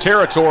Rams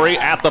territory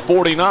at the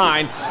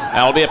 49.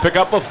 That'll be a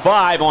pickup of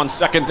 5 on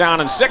 2nd down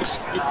and 6.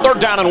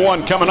 3rd down and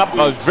 1 coming up.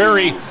 A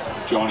very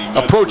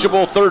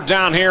approachable 3rd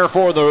down here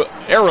for the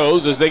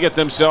Arrows as they get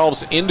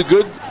themselves into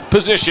good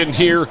position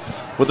here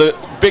with a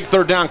big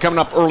 3rd down coming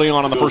up early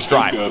on the first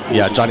drive.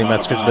 Yeah, Johnny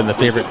Metzger's been the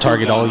favorite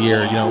target all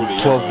year.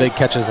 12 big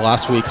catches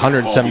last week,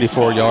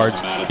 174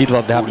 yards. He'd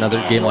love to have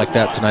another game like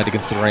that tonight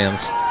against the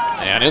Rams.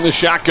 And in the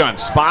shotgun,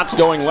 Spots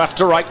going left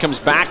to right, comes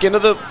back into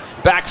the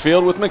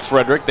backfield with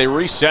McFrederick. They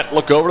reset,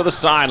 look over to the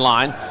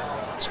sideline.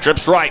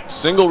 Strips right.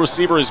 Single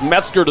receiver is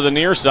Metzger to the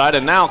near side,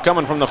 and now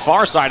coming from the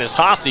far side is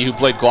Haase, who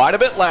played quite a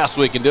bit last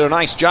week and did a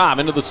nice job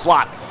into the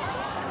slot.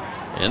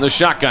 In the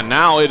shotgun,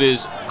 now it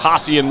is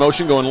Haase in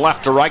motion going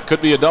left to right. Could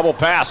be a double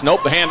pass.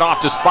 Nope, hand off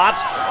to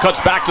Spots. Cuts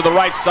back to the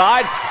right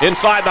side,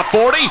 inside the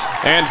 40,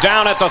 and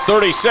down at the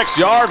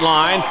 36-yard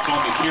line.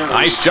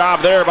 Nice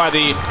job there by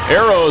the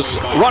Arrows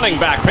running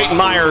back. Peyton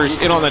Myers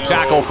in on the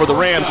tackle for the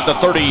Rams at the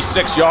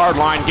 36-yard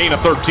line, gain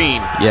of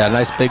 13. Yeah,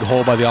 nice big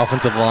hole by the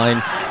offensive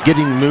line.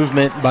 Getting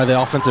movement by the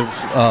offensive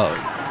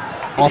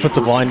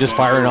offensive line just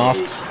firing off,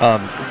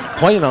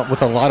 playing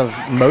with a lot of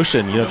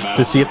motion,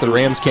 to see if the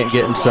Rams can't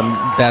get into some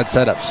bad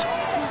setups.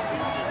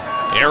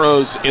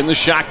 Arrows in the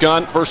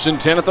shotgun, 1st and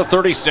 10 at the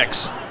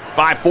 36.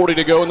 5:40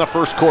 to go in the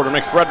first quarter.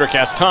 McFrederick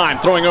has time,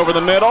 throwing over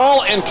the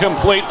middle,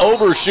 incomplete,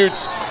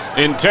 overshoots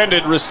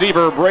intended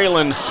receiver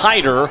Braylon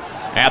Hyder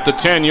at the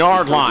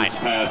 10-yard line.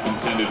 Pass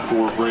intended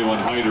for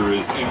Braylon Hyder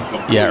is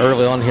incomplete. Yeah,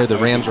 early on here, the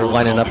Rams were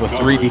lining up with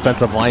 3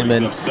 defensive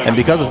linemen, and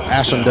because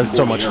Ashland does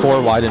so much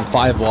 4 wide and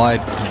 5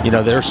 wide,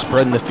 they're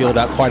spreading the field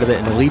out quite a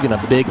bit and leaving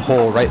a big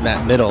hole right in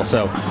that middle.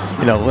 So,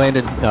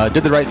 Landon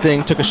did the right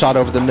thing, took a shot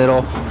over the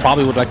middle.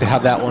 Probably would like to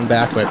have that one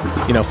back, but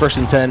 1st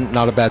and 10,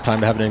 not a bad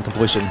time to have an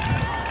incompletion.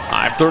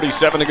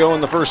 5:37 to go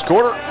in the first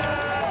quarter.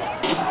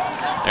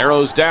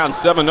 Arrows down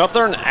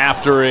 7-0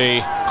 after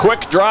a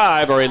quick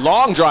drive, or a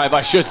long drive,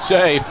 I should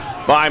say,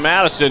 by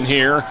Madison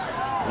here.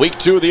 Week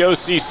 2 of the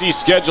OCC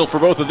schedule for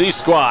both of these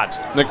squads.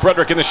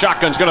 McFrederick in the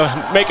shotgun is going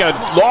to make a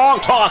long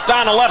toss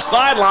down the left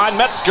sideline.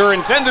 Metzger,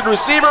 intended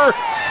receiver,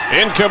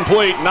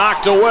 incomplete,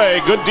 knocked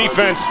away. Good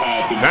defense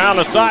down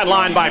the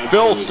sideline by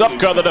Phil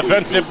Stupka, the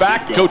defensive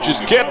back. Coach's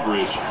kid,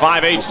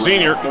 5'8"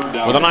 senior,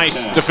 with a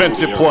nice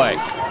defensive play.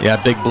 Yeah,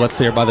 big blitz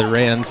there by the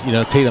Rams.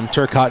 Tatum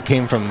Turcotte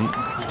came from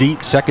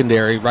deep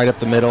secondary right up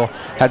the middle,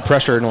 had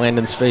pressure in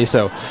Landon's face.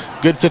 So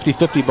good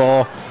 50-50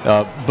 ball.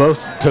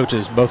 Both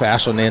coaches, both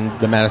Ashland and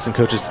the Madison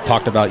coaches,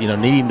 talked about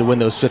needing to win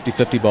those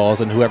 50-50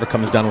 balls, and whoever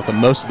comes down with the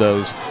most of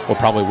those will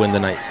probably win the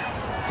night.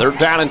 3rd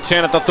down and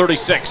 10 at the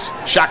 36.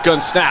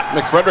 Shotgun snap.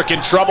 McFrederick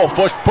in trouble.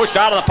 Pushed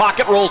out of the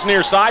pocket. Rolls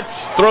near side.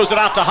 Throws it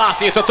out to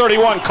Haase at the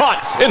 31.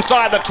 Caught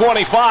inside the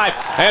 25.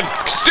 And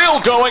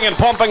still going and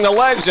pumping the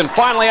legs. And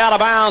finally out of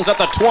bounds at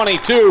the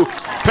 22.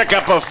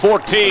 Pickup of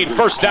 14.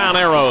 1st down,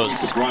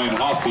 Arrows.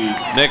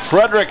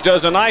 McFrederick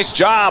does a nice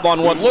job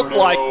on what looked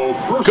like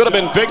could have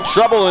been big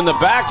trouble in the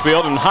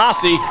backfield. And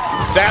Haase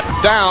sat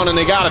down and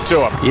they got it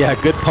to him. Yeah,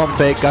 good pump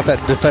fake. Got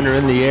that defender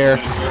in the air.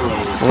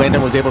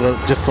 Landon was able to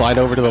just slide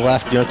over to the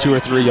left, 2 or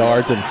 3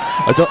 yards, and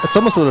it's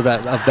almost of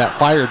that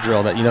fire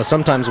drill that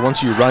sometimes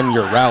once you run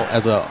your route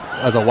as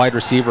a wide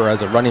receiver,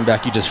 as a running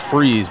back, you just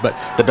freeze. But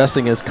the best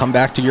thing is come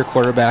back to your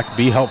quarterback,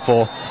 be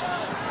helpful,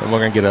 and we're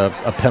going to get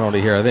a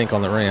penalty here, I think,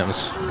 on the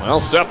Rams. Well,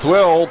 Seth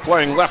Will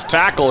playing left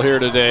tackle here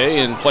today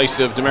in place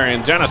of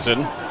Demarion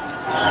Dennison.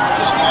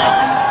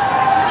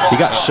 He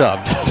got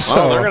shoved. So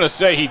well, they're going to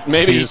say he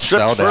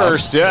tripped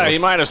first. Yeah, he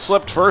might have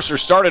slipped first or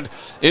started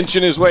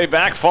inching his way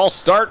back. False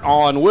start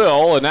on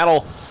Will, and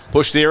that'll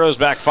push the Arrows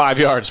back 5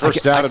 yards.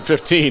 1st down and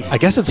 15. I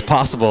guess it's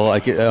possible.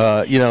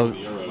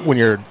 When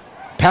you're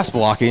pass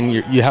blocking,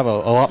 you have a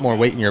lot more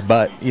weight in your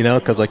butt,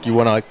 because you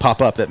want to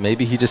pop up. That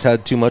maybe he just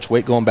had too much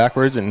weight going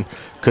backwards and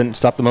couldn't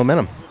stop the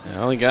momentum.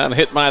 Well, he got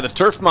hit by the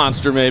turf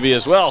monster maybe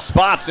as well.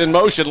 Spots in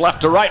motion,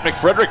 left to right.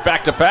 McFrederick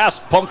back to pass.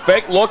 Pump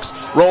fake, looks,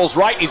 rolls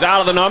right. He's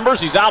out of the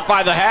numbers. He's out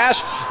by the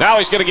hash. Now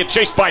he's going to get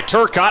chased by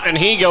Turcotte, and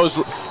he goes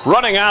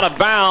running out of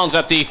bounds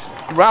at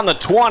around the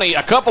 20.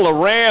 A couple of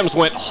Rams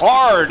went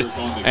hard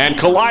and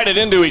collided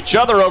into each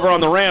other over on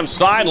the Rams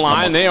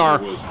sideline. They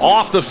are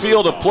off the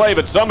field of play,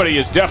 but somebody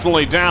is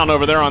definitely down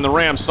over there on the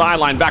Rams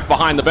sideline back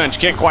behind the bench.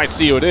 Can't quite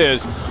see who it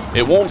is.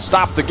 It won't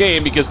stop the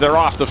game because they're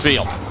off the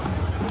field.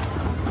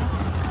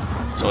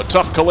 So a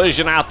tough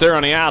collision out there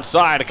on the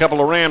outside. A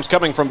couple of Rams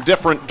coming from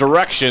different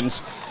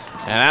directions.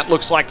 And that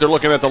looks like they're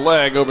looking at the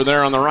leg over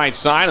there on the right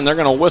side, and they're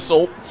going to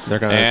whistle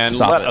and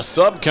let a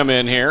sub come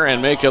in here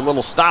and make a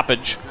little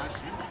stoppage.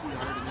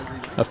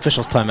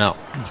 Officials timeout.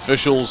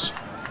 Officials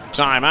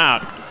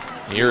timeout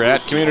here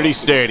at Community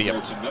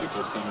Stadium.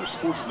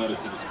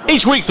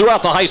 Each week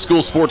throughout the high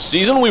school sports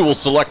season, we will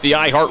select the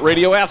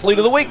iHeartRadio Athlete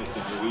of the Week,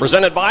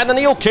 presented by the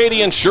Neil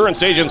Cady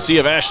Insurance Agency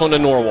of Ashland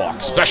and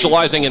Norwalk,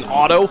 specializing in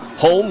auto,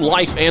 home,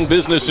 life, and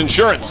business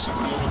insurance.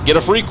 Get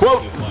a free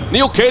quote,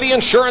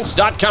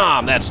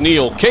 NeilCadyInsurance.com. That's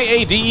Neil,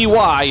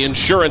 K-A-D-E-Y,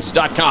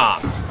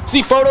 Insurance.com.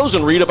 See photos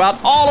and read about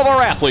all of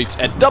our athletes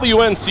at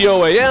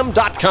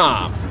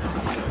WNCOAM.com.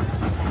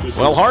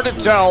 Well, hard to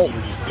tell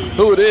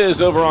who it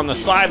is over on the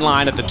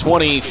sideline at the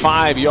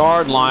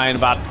 25-yard line,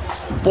 about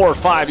 4 or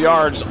 5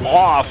 yards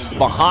off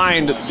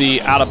behind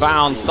the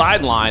out-of-bounds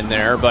sideline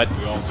there, but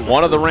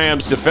one of the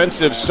Rams'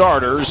 defensive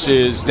starters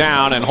is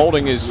down and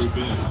holding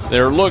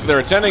they're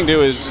attending to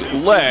his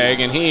leg,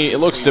 and it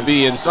looks to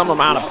be in some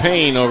amount of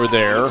pain over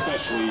there.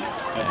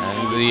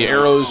 And the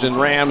Arrows and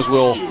Rams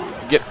will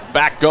get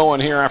back going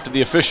here after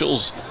the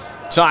officials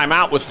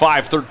timeout with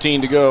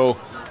 5:13 to go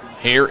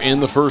here in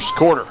the first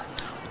quarter.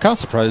 Kind of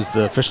surprised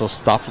the officials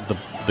stopped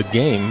the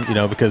game,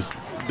 because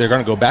they're going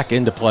to go back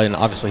into play, and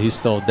obviously he's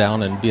still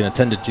down and being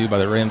attended to by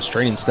the Rams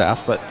training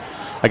staff, but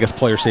I guess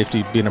player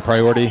safety being a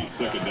priority.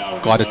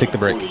 Glad to take the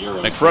break.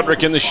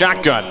 McFrederick in the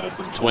shotgun.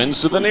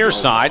 Twins to the near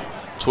side.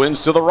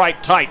 Twins to the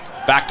right, tight.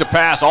 Back to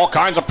pass, all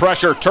kinds of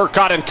pressure.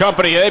 Turcotte and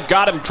company, they've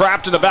got him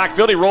trapped in the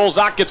backfield. He rolls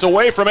out, gets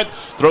away from it,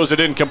 throws it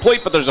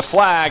incomplete, but there's a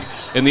flag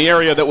in the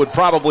area that would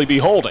probably be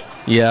holding.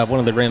 Yeah, one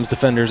of the Rams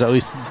defenders at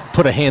least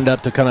put a hand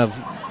up to kind of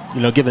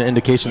give an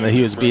indication that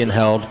he was being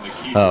held.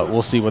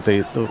 We'll see what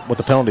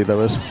the penalty,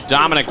 though, is.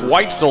 Dominic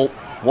Weitzel,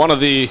 one of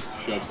the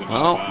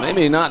Well,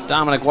 maybe not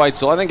Dominic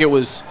Weitzel. I think it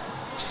was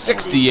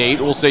 68.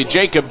 We'll say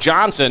Jacob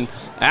Johnson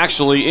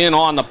actually in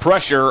on the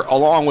pressure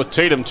along with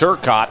Tatum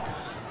Turcotte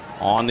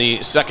on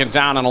the second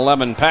down and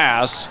 11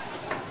 pass.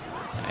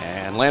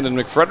 And Landon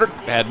McFrederick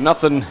had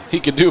nothing he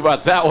could do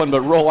about that one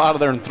but roll out of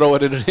there and throw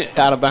it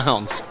out of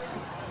bounds.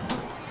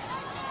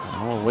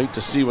 We'll wait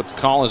to see what the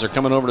call is. They're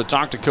coming over to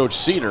talk to Coach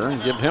Cedar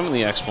and give him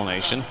the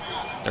explanation.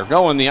 They're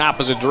going the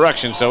opposite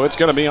direction, so it's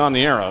going to be on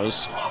the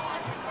Arrows.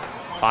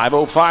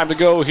 5:05 to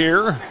go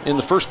here in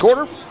the first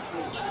quarter.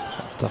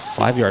 It's a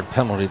 5-yard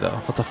penalty,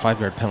 though. What's a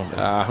 5-yard penalty?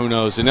 Who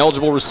knows?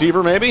 Ineligible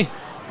receiver, maybe?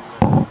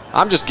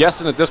 I'm just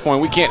guessing at this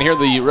point. We can't hear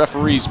the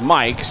referee's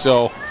mic,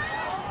 so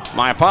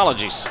my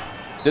apologies.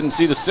 Didn't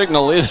see the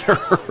signal either.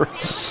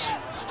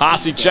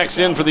 Haase checks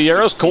in for the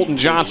Arrows. Colton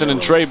Johnson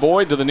and Trey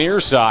Boyd to the near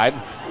side.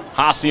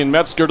 Haase and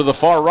Metzger to the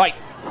far right.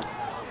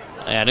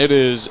 And it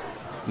is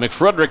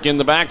McFrederick in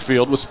the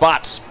backfield with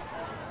Spots.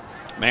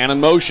 Man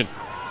in motion.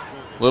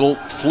 Little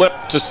flip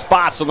to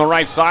Spots on the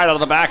right side out of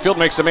the backfield.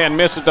 Makes the man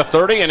miss at the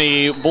 30, and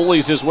he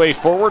bullies his way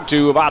forward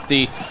to about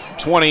the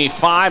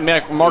 25.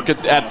 Mark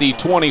it at the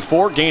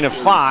 24. Gain of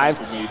 5.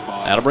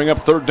 That'll bring up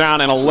third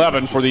down and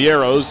 11 for the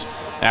Arrows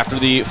after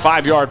the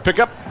 5-yard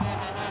pickup.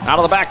 Out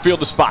of the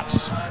backfield to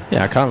Spots.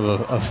 Yeah, kind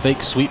of a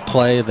fake sweep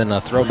play, then a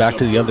throwback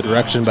to the other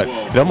direction, but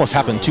it almost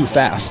happened too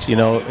fast. You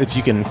know, if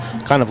you can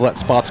kind of let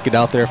Spots get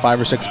out there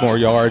 5 or 6 more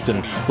yards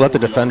and let the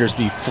defenders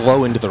be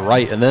flow into the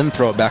right and then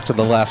throw it back to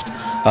the left.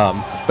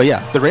 But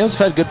yeah, the Rams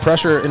have had good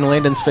pressure in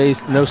Landon's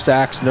face. No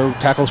sacks, no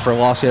tackles for a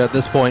loss yet at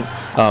this point.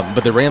 But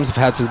the Rams have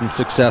had some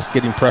success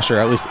getting pressure,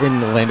 at least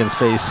in Landon's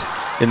face,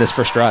 in this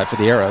first drive for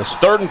the Arrows.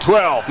 3rd and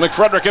 12.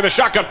 McFrederick in the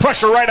shotgun.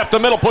 Pressure right up the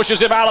middle.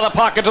 Pushes him out of the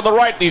pocket to the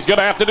right. He's going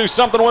to have to do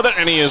something with it,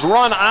 and he is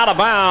run out of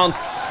bounds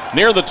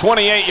near the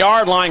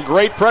 28-yard line.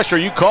 Great pressure.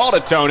 You called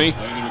it, Tony.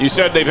 You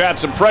said they've had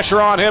some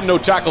pressure on him. No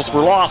tackles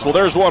for loss. Well,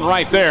 there's one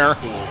right there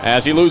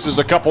as he loses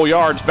a couple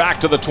yards back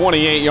to the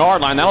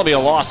 28-yard line. That'll be a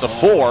loss of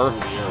 4,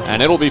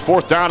 and it'll be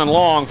 4th down and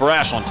long for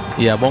Ashland.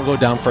 Yeah, won't go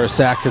down for a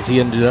sack because he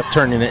ended up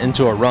turning it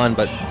into a run,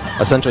 but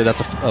essentially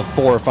that's a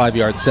 4 or 5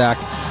 yard sack,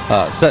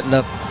 setting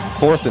up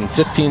 4th and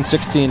 15,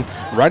 16,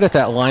 right at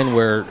that line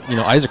where, you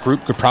know, Isaac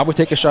Roop could probably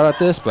take a shot at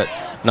this, but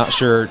not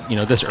sure, you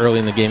know, this early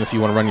in the game if you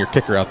want to run your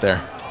kicker out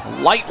there.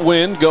 Light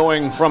wind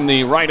going from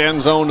the right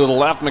end zone to the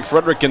left.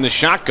 McFrederick in the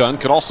shotgun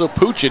could also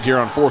pooch it here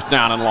on 4th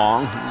down and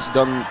long. He's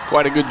done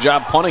quite a good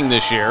job punting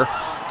this year.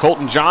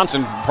 Colton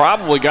Johnson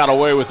probably got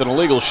away with an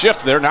illegal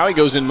shift there. Now he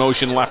goes in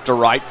motion left to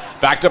right.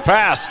 Back to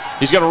pass.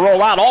 He's going to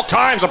roll out. All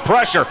kinds of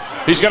pressure.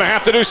 He's going to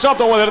have to do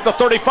something with it at the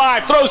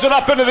 35. Throws it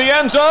up into the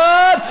end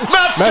zone.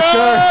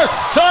 Metzger!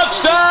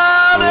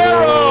 Touchdown,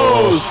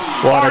 Arrows!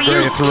 What a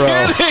great throw.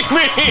 Are you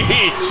kidding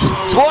me?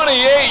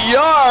 28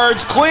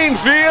 yards, clean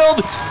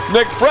field.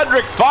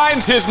 McFrederick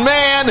finds his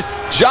man,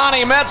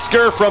 Johnny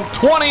Metzger, from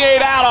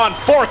 28 out on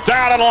 4th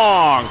down and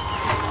long.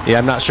 Yeah,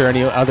 I'm not sure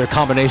any other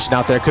combination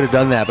out there could have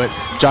done that, but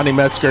Johnny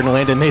Metzger and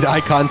Landon made eye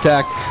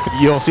contact.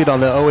 You'll see it on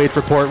the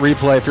OH.REPORT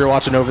replay if you're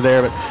watching over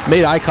there, but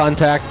made eye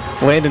contact.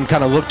 Landon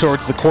kind of looked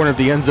towards the corner of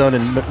the end zone,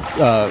 and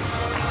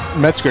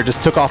Metzger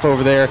just took off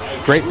over there.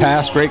 Great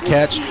pass, great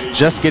catch,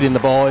 just getting the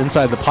ball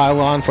inside the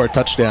pylon for a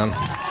touchdown.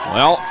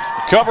 Well,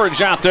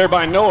 coverage out there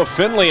by Noah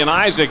Finley and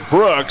Isaac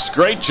Brooks.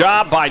 Great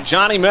job by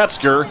Johnny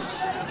Metzger.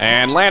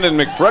 And Landon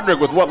McFrederick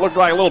with what looked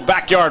like a little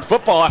backyard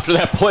football after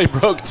that play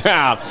broke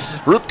down.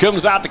 Roop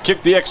comes out to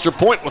kick the extra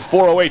point with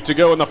 4:08 to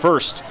go in the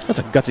first. That's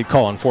a gutsy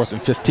call on 4th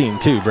and 15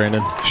 too,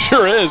 Brandon.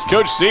 Sure is.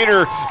 Coach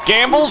Cedar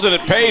gambles and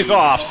it pays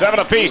off. 7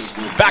 apiece.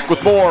 Back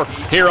with more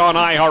here on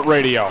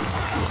iHeartRadio.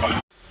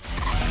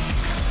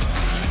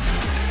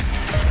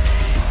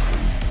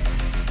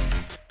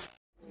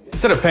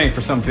 Instead of paying for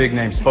some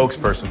big-name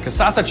spokesperson,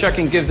 Kasasa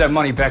Checking gives that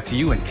money back to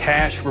you in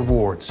cash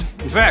rewards.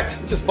 In fact,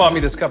 you just bought me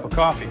this cup of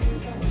coffee.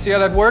 See how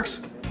that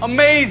works?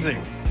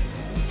 Amazing!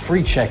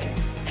 Free checking,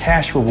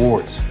 cash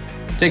rewards.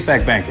 Take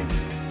back banking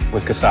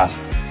with Kasasa.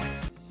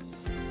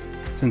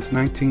 Since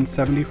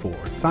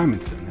 1974,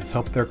 Simonson has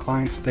helped their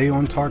clients stay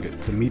on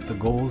target to meet the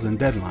goals and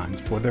deadlines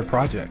for their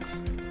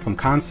projects. From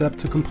concept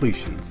to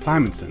completion,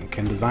 Simonson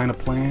can design a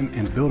plan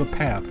and build a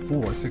path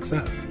for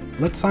success.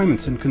 Let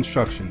Simonson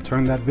Construction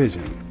turn that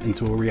vision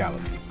into a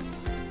reality.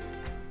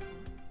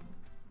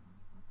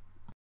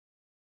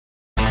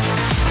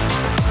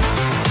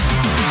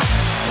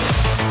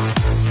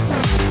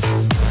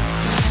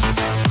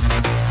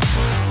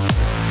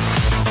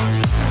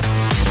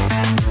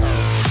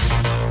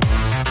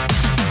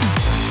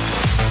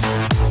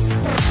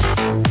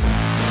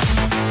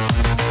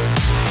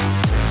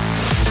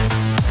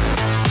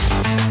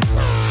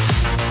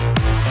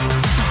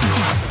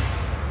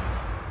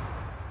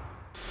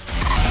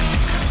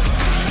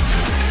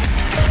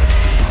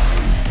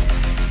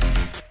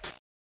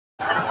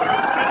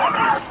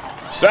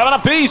 Seven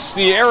apiece,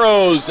 the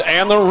Arrows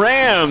and the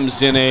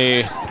Rams in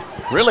a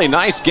Really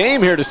nice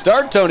game here to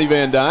start, Tony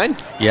Van Dyne.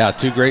 Yeah,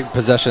 two great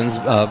possessions,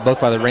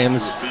 both by the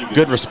Rams.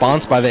 Good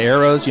response by the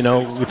Arrows. You know,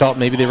 we thought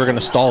maybe they were going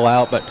to stall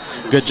out, but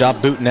good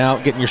job booting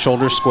out, getting your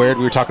shoulders squared.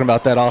 We were talking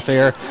about that off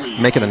air,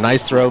 making a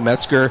nice throw.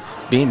 Metzger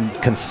being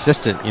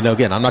consistent. You know,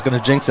 again, I'm not going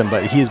to jinx him,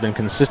 but he has been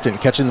consistent,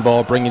 catching the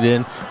ball, bringing it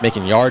in,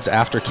 making yards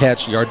after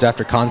catch, yards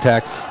after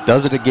contact.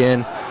 Does it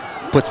again,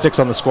 puts 6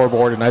 on the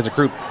scoreboard, and Isaac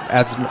Roop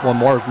adds one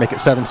more, make it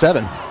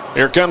 7-7.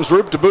 Here comes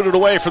Roop to boot it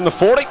away from the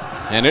 40,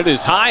 and it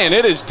is high and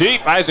it is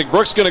deep. Isaac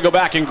Brooks going to go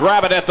back and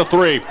grab it at the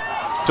 3,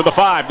 to the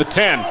 5, the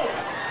 10,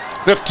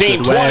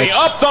 15, 20,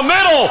 up the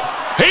middle.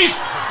 He's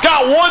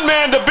got one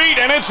man to beat,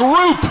 and it's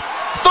Roop,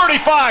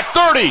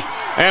 35-30,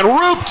 and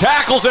Roop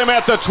tackles him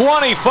at the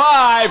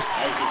 25.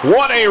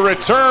 What a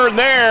return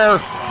there.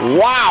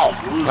 Wow,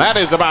 that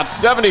is about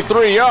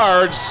 73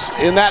 yards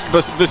in that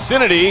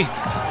vicinity.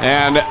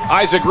 And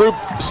Isaac Roop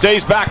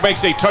stays back,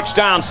 makes a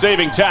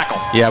touchdown-saving tackle.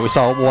 Yeah, we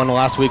saw one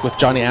last week with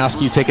Johnny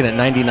Askew taking it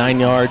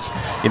 99 yards.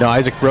 You know,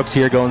 Isaac Brooks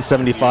here going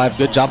 75.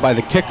 Good job by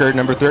the kicker,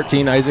 number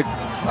 13, Isaac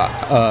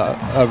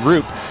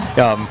Roop.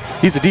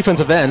 He's a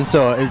defensive end,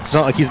 so it's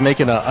not like he's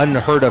making an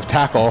unheard-of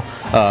tackle.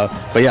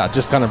 But yeah,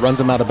 just kind of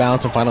runs him out of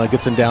bounds and finally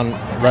gets him down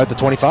right at the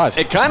 25.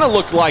 It kind of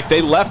looked like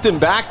they left him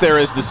back there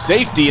as the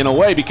safety in a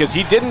way because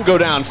he didn't go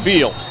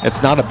downfield.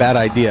 It's not a bad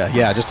idea.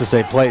 Yeah, just to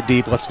say play it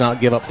deep, let's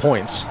not give up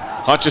points.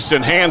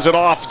 Hutchison hands it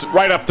off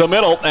right up the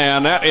middle,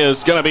 and that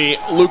is going to be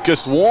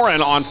Lucas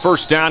Warren on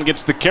first down.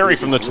 Gets the carry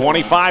from the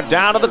 25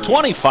 down to the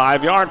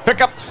 25-yard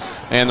pickup,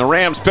 and the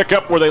Rams pick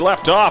up where they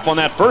left off on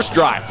that first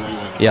drive.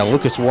 Yeah,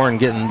 Lucas Warren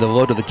getting the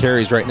load of the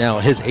carries right now.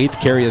 His 8th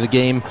carry of the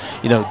game.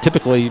 You know,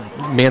 typically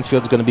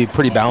Mansfield's going to be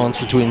pretty balanced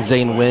between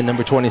Zane Wynn,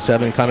 number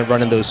 27, kind of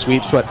running those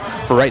sweeps, but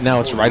for right now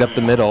it's right up the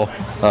middle,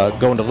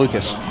 going to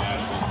Lucas.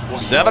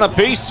 7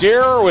 apiece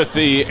here with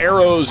the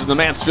Arrows and the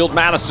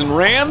Mansfield-Madison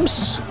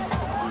Rams.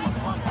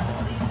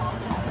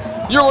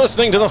 You're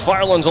listening to the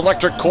Firelands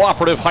Electric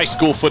Cooperative High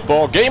School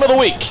Football Game of the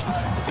Week.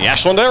 The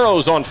Ashland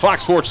Arrows on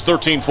Fox Sports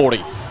 1340.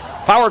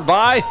 Powered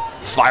by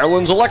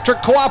Firelands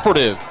Electric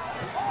Cooperative.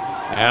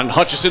 And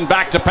Hutchison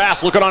back to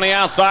pass, looking on the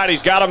outside.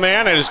 He's got a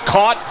man, it is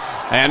caught,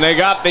 and they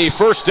got the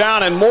first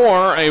down and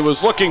more. He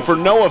was looking for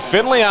Noah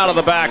Finley out of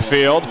the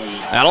backfield.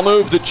 That'll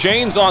move the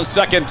chains on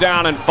 2nd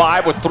down and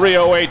 5 with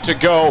 3:08 to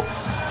go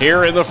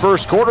here in the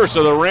first quarter.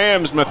 So the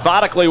Rams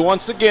methodically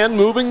once again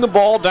moving the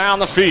ball down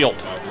the field.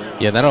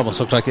 Yeah, that almost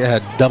looked like it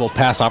had double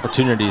pass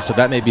opportunities, so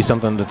that may be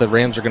something that the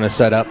Rams are going to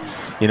set up,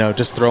 you know,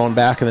 just throwing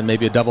back and then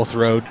maybe a double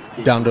throw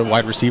down to a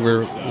wide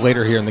receiver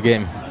later here in the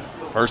game.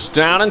 First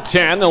down and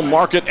 10. They'll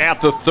mark it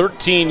at the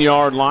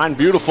 13-yard line.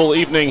 Beautiful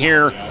evening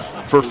here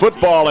for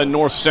football in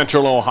north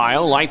central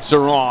Ohio. Lights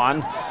are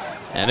on,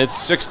 and it's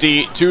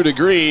 62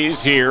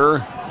 degrees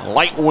here.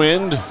 Light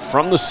wind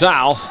from the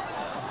south.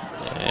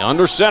 And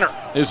under center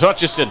is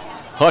Hutchison.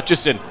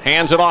 Hutchison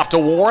hands it off to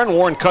Warren.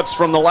 Warren cuts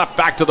from the left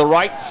back to the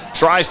right,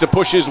 tries to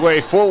push his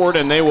way forward,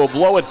 and they will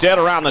blow it dead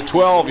around the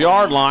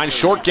 12-yard line.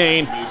 Short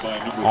gain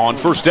on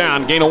first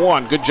down, gain of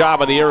 1. Good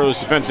job of the Arrows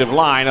defensive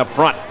line up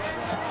front.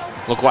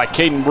 Looked like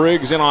Caden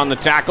Briggs in on the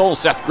tackle.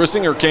 Seth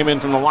Grissinger came in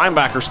from the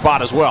linebacker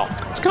spot as well.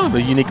 It's kind of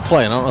a unique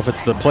play. I don't know if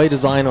it's the play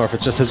design or if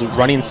it's just his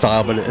running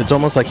style, but it's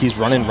almost like he's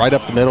running right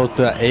up the middle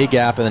to the A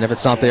gap, and then if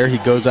it's not there, he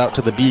goes out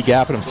to the B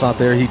gap, and if it's not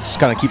there, he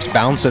just kind of keeps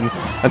bouncing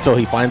until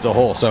he finds a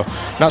hole. So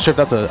not sure if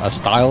that's a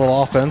style of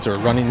offense or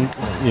running,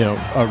 you know,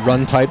 a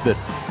run type that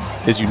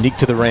is unique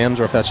to the Rams,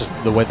 or if that's just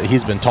the way that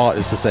he's been taught,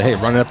 is to say, hey,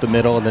 run it up the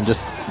middle and then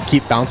just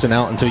keep bouncing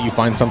out until you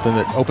find something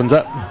that opens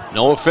up.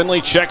 Noah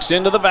Finley checks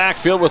into the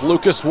backfield with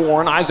Lucas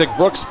Warren. Isaac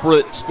Brooks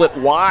split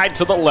wide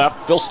to the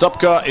left. Phil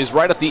Stupka is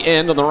right at the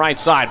end on the right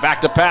side. Back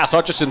to pass.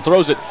 Hutchison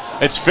throws it.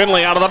 It's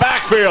Finley out of the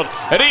backfield,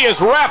 and he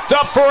is wrapped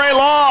up for a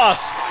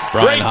loss.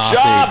 Great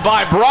job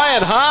by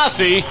Brian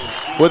Haase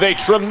with a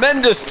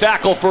tremendous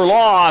tackle for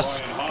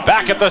loss.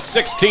 Back at the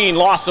 16,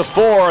 loss of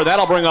 4.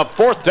 That'll bring up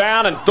 4th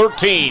down and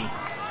 13.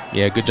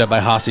 Yeah, good job by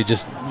Haase,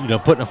 just, you know,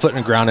 putting a foot in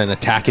the ground and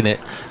attacking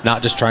it,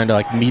 not just trying to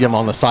like meet him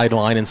on the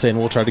sideline and saying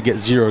we'll try to get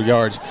 0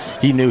 yards.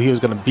 He knew he was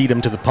going to beat him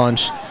to the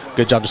punch.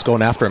 Good job just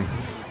going after him.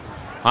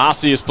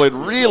 Haase has played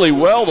really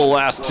well the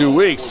last 2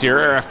 weeks here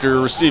after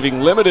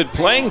receiving limited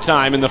playing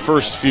time in the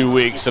first few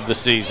weeks of the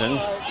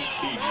season.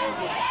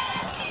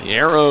 The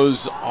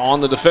Arrows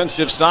on the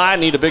defensive side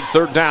need a big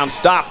 3rd down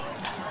stop.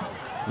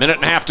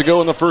 1.5 to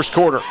go in the first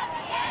quarter.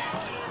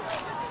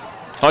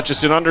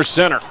 Hutchison under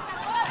center.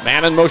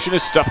 Man in motion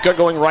is Stupka,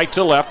 going right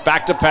to left.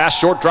 Back to pass,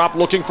 short drop,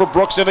 looking for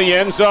Brooks in the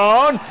end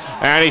zone.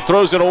 And he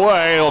throws it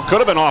away. It could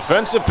have been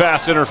offensive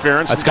pass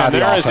interference. That's gotta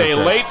be offensive. There is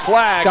a late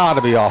flag. It's got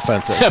to be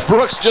offensive.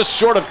 Brooks just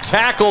short of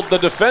tackled the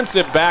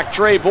defensive back,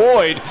 Trey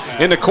Boyd,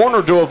 in the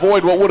corner to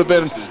avoid what would have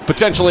been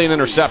potentially an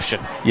interception.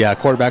 Yeah,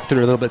 quarterback threw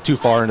a little bit too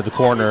far into the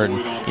corner,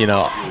 and, you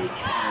know,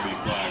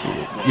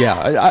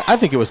 yeah, I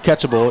think it was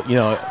catchable, you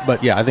know,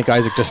 but yeah, I think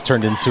Isaac just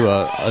turned into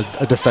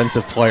a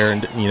defensive player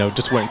and, you know,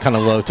 just went kind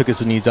of low, took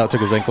his knees out, took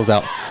his ankles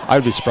out. I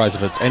would be surprised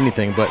if it's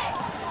anything but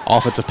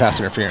offensive pass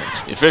interference.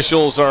 The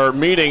officials are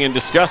meeting and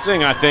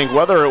discussing, I think,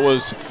 whether it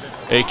was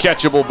a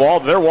catchable ball.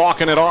 They're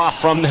walking it off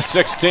from the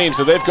 16,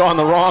 so they've gone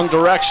the wrong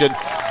direction.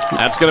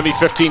 That's going to be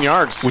 15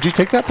 yards. Would you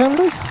take that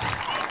penalty?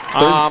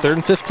 Third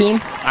and 15?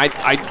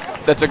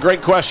 That's a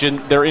great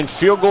question. They're in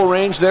field goal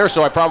range there,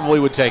 so I probably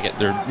would take it.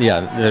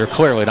 They're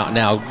clearly not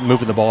now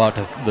moving the ball out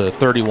to the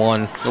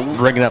 31,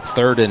 bringing up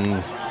 3rd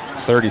and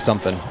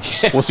 30-something.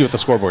 We'll see what the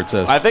scoreboard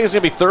says. I think it's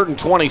going to be 3rd and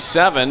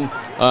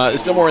 27,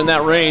 somewhere in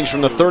that range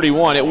from the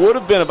 31. It would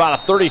have been about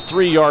a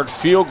 33-yard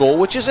field goal,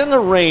 which is in the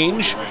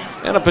range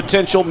and a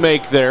potential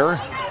make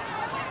there.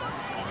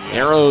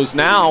 Arrows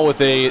now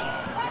with a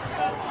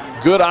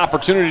good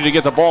opportunity to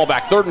get the ball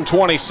back. 3rd and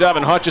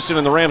 27. Hutchison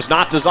and the Rams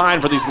not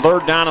designed for these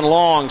 3rd down and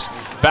longs.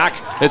 Back,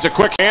 it's a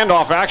quick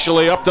handoff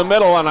actually up the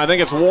middle, and I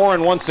think it's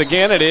Warren once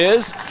again. It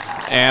is.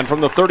 And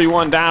from the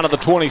 31 down to the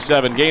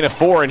 27, gain of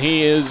 4, and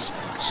he is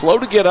slow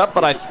to get up,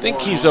 but I think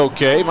he's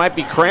okay. Might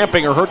be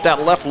cramping or hurt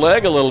that left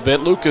leg a little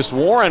bit. Lucas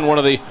Warren, one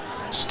of the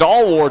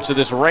stalwarts of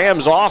this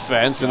Rams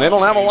offense, and they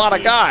don't have a lot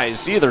of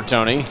guys either,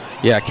 Tony.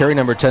 Yeah, carry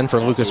number 10 for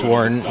Lucas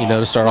Warren,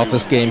 to start off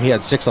this game. He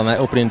had 6 on that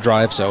opening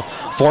drive, so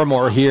 4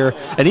 more here.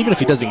 And even if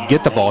he doesn't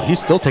get the ball, he's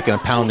still taking a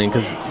pounding,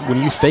 because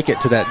when you fake it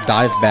to that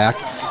dive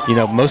back,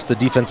 most of the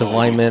defensive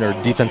linemen or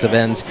defensive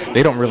ends,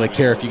 they don't really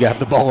care if you have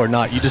the ball or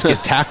not. You just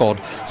get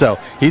tackled. So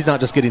he's not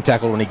just getting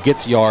tackled when he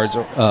gets yards,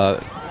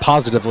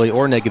 positively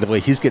or negatively.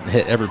 He's getting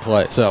hit every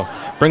play. So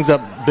brings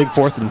up big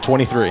 4th and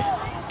 23.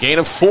 Gain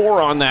of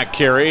 4 on that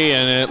carry,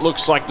 and it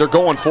looks like they're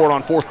going for it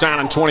on 4th down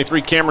and 23.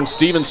 Cameron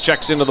Stevens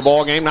checks into the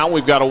ball game. Now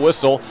we've got a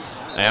whistle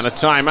and a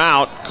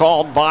timeout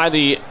called by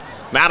the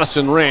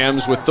Madison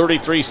Rams with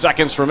 33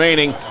 seconds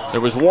remaining.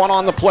 There was 1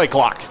 on the play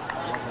clock.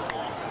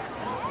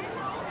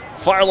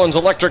 Firelands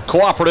Electric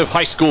Cooperative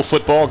High School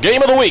Football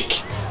Game of the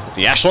Week.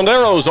 The Ashland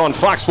Arrows on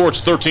Fox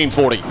Sports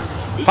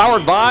 1340.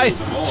 Powered by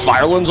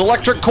Firelands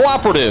Electric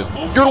Cooperative,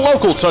 your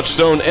local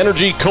Touchstone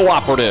Energy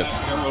Cooperative.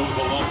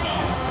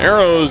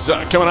 Arrows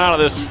coming out of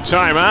this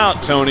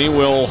timeout, Tony,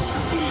 will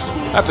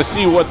have to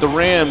see what the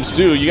Rams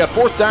do. You got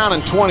 4th down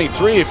and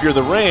 23 if you're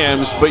the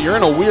Rams, but you're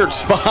in a weird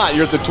spot.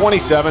 You're at the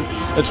 27.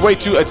 It's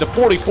a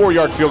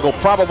 44-yard field goal.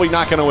 Probably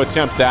not going to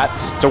attempt that.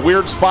 It's a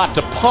weird spot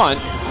to punt.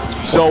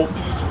 So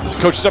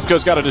Coach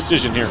Stupko's got a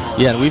decision here.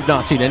 Yeah, and we've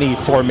not seen any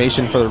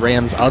formation for the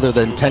Rams other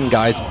than 10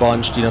 guys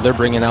bunched. They're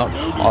bringing out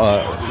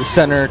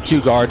center,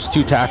 2 guards,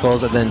 2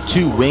 tackles, and then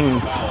 2 wing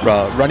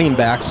running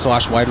backs /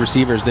 wide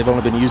receivers. They've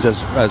only been used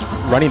as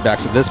running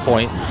backs at this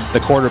point, the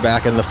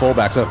quarterback and the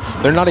fullback. So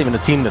they're not even a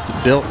team that's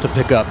built to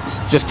pick up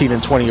 15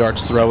 and 20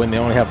 yards throwing. They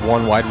only have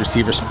 1 wide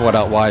receiver split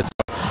out wide.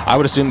 So I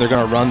would assume they're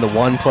going to run the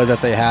one play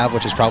that they have,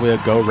 which is probably a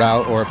go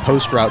route or a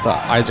post route to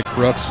Isaac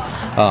Brooks.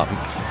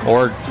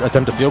 Or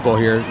attempt a field goal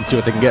here and see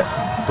what they can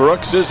get.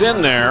 Brooks is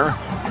in there,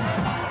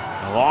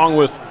 along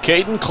with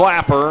Caden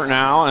Clapper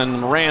now,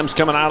 and the Rams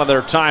coming out of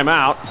their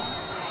timeout.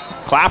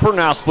 Clapper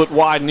now split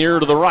wide near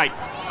to the right.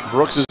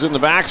 Brooks is in the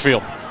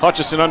backfield.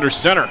 Hutchison under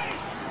center.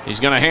 He's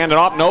going to hand it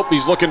off. Nope,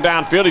 he's looking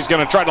downfield. He's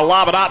going to try to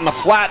lob it out in the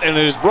flat, and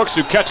it is Brooks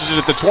who catches it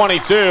at the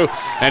 22,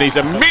 and he's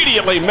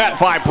immediately met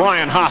by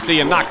Brian Hasse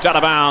and knocked out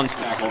of bounds.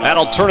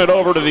 That'll turn it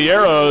over to the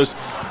Arrows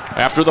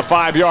after the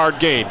 5-yard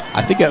gain.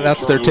 I think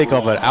that's their take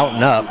of it out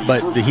and up,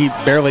 but he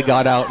barely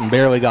got out and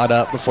barely got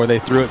up before they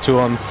threw it to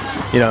him.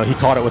 He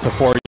caught it with a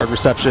 4-yard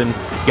reception,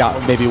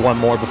 got maybe 1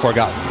 more before it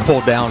got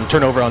pulled down.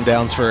 Turnover on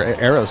downs for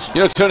Arrows.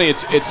 Tony,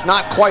 it's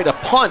not quite a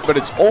punt, but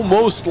it's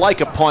almost like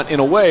a punt in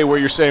a way where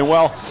you're saying,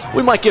 well,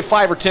 we might get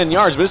 5 or 10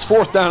 yards, but it's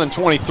 4th down and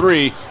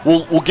 23.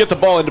 We'll get the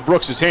ball into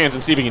Brooks' hands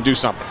and see if he can do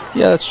something.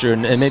 Yeah, that's true,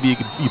 and maybe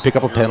you pick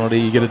up a penalty,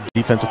 you get a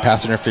defensive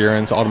pass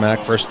interference,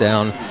 automatic 1st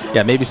down.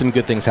 Yeah, maybe some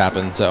good things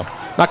happen, so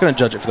not going to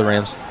judge it for the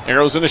Rams.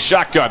 Arrows in the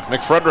shotgun.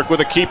 McFrederick with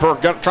a keeper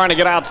trying to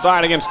get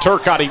outside against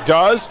Turcotte. He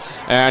does,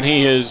 and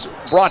he is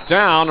brought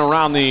down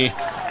around the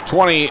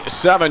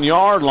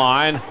 27-yard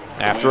line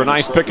after a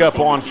nice pickup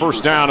on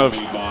 1st down of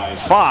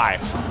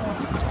 5.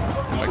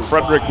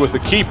 McFrederick with the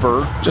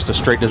keeper. Just a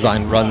straight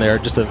design run there,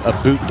 just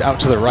a boot out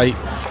to the right,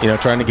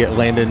 trying to get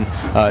Landon.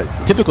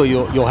 Typically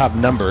you'll have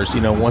numbers,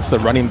 once the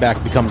running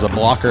back becomes a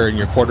blocker and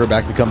your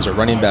quarterback becomes a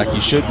running back,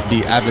 you should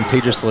be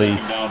advantageously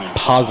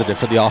positive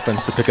for the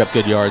offense to pick up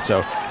good yards.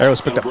 So Arrows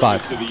picked up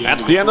 5.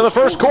 That's the end of the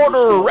first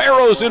quarter.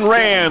 Arrows and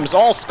Rams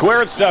all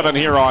square at 7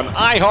 here on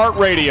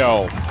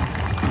iHeartRadio.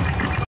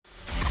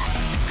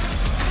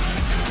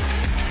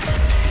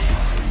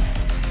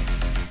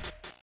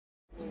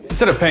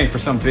 Instead of paying for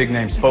some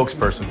big-name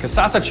spokesperson,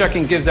 Kasasa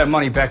Checking gives that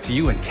money back to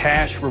you in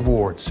cash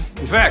rewards.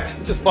 In fact,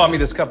 it just bought me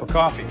this cup of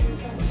coffee.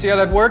 See how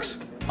that works?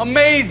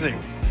 Amazing!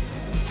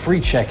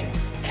 Free checking,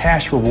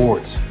 cash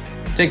rewards.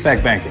 Take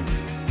back banking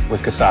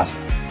with Kasasa.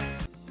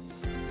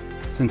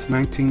 Since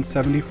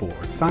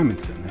 1974,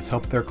 Simonson has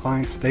helped their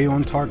clients stay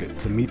on target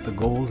to meet the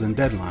goals and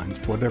deadlines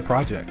for their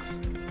projects.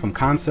 From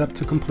concept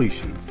to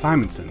completion,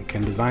 Simonson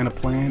can design a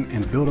plan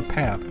and build a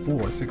path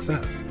for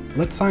success.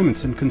 Let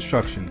Simonson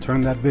Construction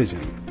turn that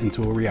vision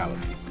into a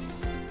reality.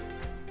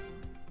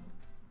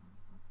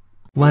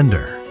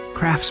 Lender,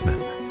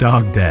 craftsman,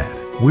 dog dead.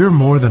 We're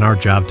more than our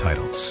job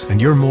titles, and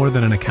you're more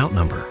than an account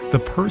number. The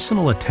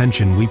personal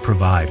attention we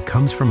provide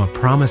comes from a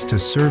promise to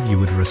serve you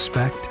with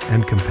respect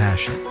and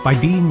compassion. By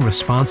being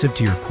responsive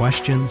to your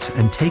questions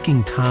and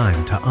taking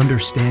time to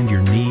understand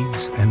your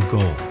needs and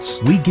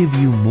goals, we give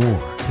you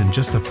more than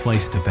just a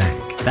place to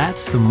bank.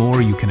 That's the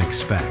more you can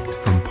expect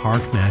from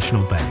Park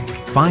National Bank.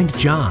 Find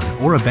John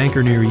or a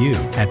banker near you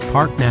at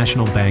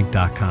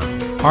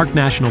parknationalbank.com. Park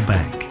National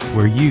Bank,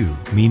 where you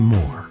mean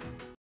more.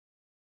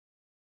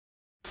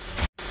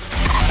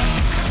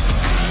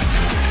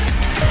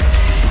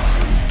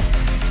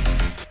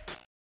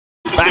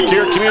 Back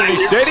here at Community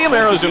Stadium,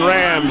 Arrows and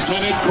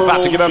Rams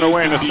about to get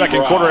underway in the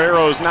second quarter.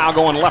 Arrows now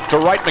going left to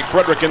right.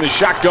 McFrederick in the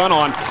shotgun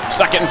on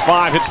 2nd and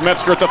 5. Hits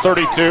Metzger at the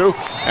 32,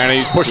 and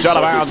he's pushed out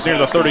of bounds near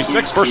the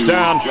 36. First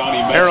down.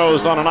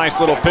 Arrows on a nice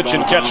little pitch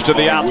and catch to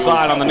the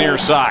outside on the near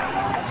side.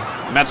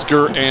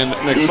 Metzger and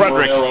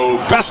McFrederick,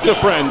 best of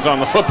friends on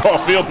the football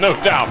field, no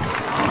doubt.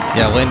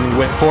 Yeah, Landon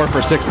went 4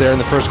 for 6 there in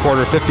the first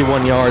quarter,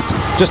 51 yards,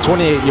 just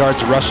 28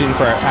 yards rushing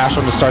for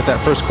Ashland to start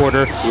that first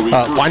quarter.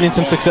 Finding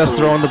some success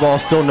throwing the ball,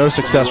 still no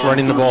success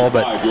running the ball,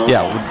 but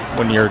yeah,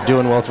 when you're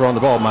doing well throwing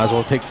the ball, might as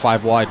well take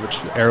 5 wide, which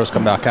Arrows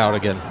come back out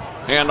again.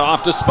 Hand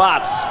off to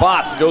Spots.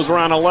 Spots goes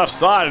around the left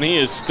side, and he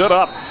is stood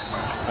up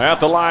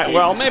at the line.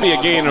 Well, maybe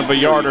a gain of a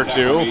yard or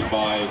two.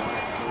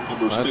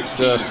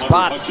 But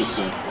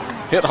Spots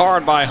hit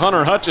hard by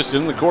Hunter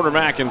Hutchison, the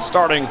quarterback and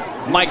starting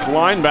Mike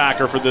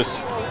linebacker for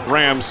this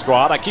Rams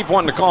squad. I keep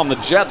wanting to call them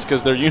the Jets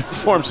because their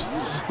uniforms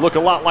look a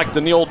lot like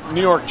the old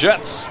New York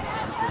Jets.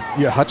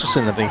 Yeah,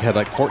 Hutchison, I think, had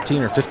like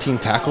 14 or 15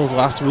 tackles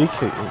last week.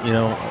 You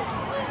know,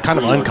 kind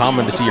of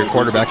uncommon to see your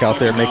quarterback out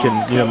there making,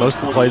 you know, most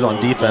of the plays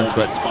on defense.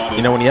 But,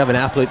 you know, when you have an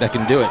athlete that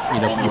can do it, you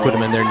know, you put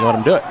him in there and you let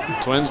him do it.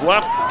 Twins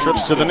left,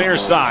 trips to the near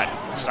side.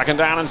 2nd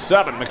down and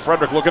 7.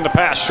 McFrederick looking to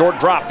pass. Short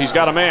drop. He's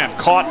got a man.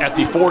 Caught at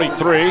the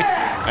 43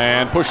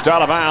 and pushed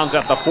out of bounds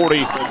at the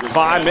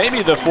 45,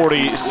 maybe the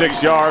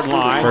 46-yard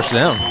line. First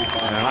down.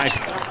 And a nice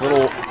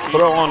little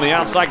throw on the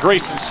outside.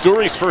 Grayson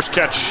Story's first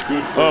catch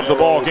of the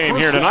ball game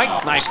here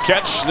tonight. Nice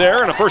catch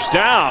there and a first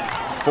down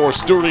for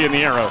Story and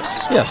the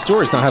Arrows. Yeah,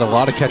 Story's not had a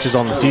lot of catches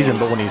on the season,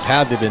 but when he's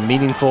had, they've been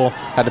meaningful.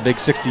 Had a big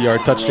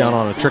 60-yard touchdown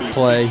on a trick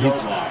play.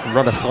 He's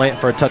run a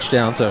slant for a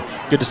touchdown, so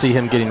good to see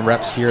him getting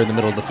reps here in the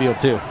middle of the field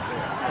too.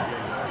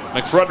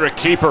 McFrederick,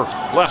 keeper,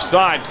 left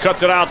side,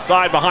 cuts it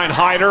outside behind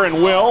Hyder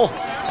and Will,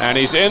 and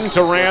he's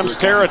into Rams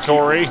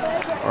territory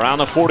around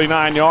the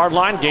 49-yard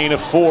line. Gain of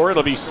 4.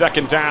 It'll be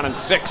 2nd down and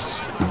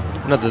 6.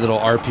 Another little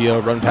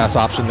RPO run pass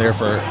option there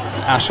for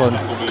Ashland.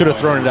 Could have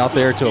thrown it out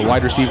there to a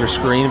wide receiver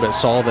screen, but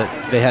saw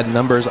that they had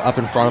numbers up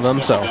in front of them.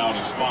 So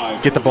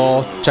get the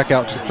ball, check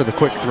out for the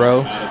quick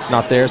throw.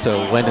 Not there,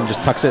 so Landon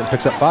just tucks it and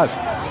picks up 5.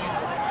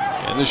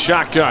 In the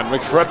shotgun,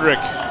 McFrederick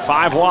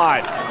 5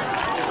 wide.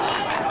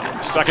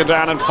 2nd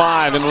down and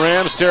 5 in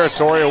Rams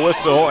territory. A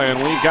whistle, and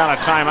we've got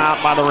a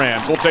timeout by the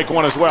Rams. We'll take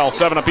one as well.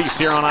 7 apiece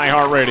here on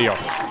iHeartRadio.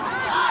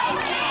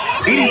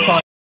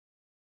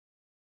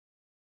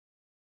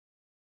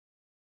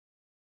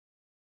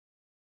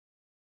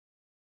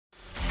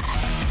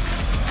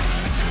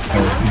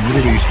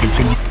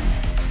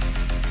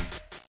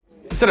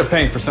 Instead of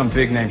paying for some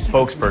big-name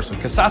spokesperson,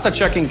 Kasasa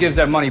Checking gives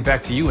that money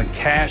back to you in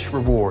cash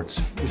rewards.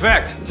 In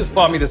fact, you just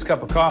bought me this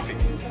cup of coffee.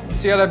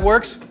 See how that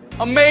works?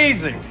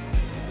 Amazing!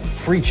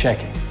 Free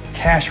checking,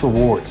 cash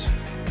rewards.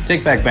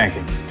 Take back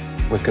banking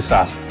with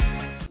Kasasa.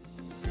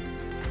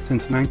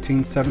 Since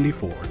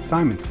 1974,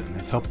 Simonson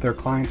has helped their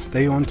clients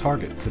stay on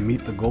target to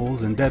meet the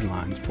goals and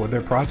deadlines for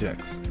their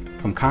projects.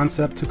 From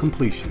concept to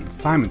completion,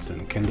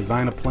 Simonson can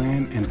design a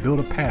plan and build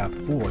a path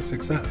for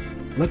success.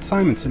 Let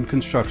Simonson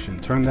Construction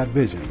turn that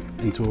vision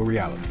into a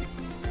reality.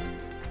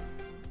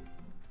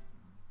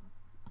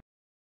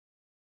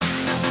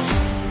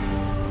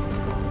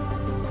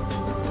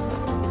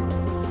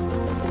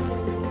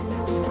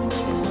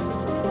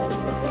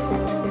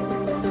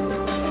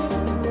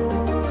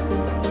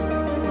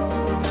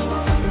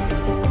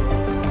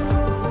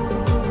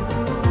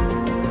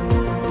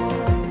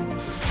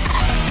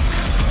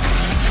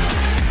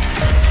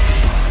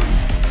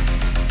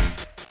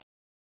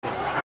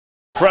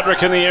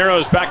 Frederick and the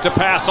Arrows back to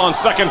pass on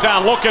 2nd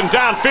down, looking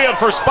downfield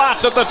for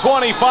Spots at the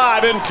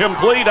 25,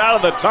 incomplete out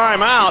of the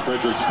timeout.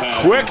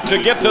 Quick to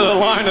get to the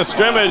line of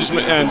scrimmage,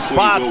 and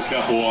Spots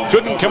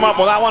couldn't come up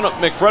with that one.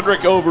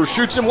 McFrederick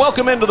overshoots him.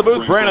 Welcome into the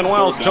booth, Brandon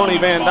Wells, Tony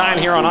Van Dyne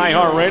here on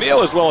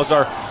iHeartRadio, as well as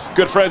our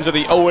good friends of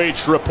the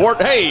OH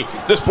Report. Hey,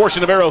 this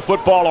portion of Arrow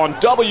football on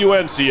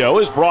WNCO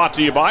is brought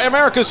to you by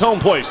America's Home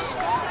Place.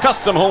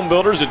 Custom home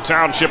builders at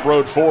Township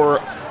Road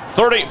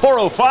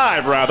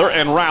 405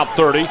 and Route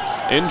 30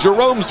 in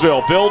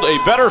Jeromesville. Build a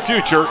better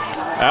future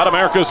at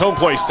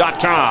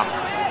americashomeplace.com.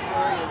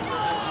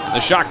 The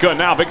shotgun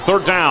now, big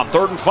 3rd down,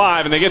 3rd and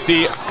 5, and they get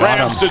the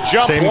Rams to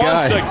jump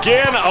once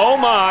again. Oh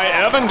my,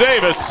 Evan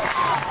Davis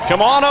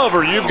Come on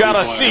over. You've got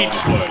a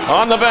seat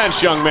on the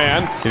bench, young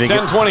man.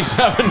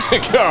 10:27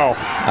 to go.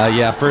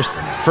 Yeah,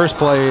 first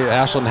play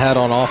Ashland had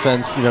on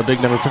offense,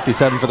 big number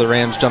 57 for the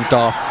Rams jumped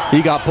off.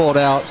 He got pulled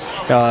out.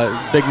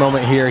 Big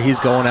moment here. He's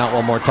going out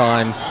one more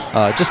time.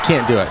 Just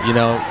can't do it.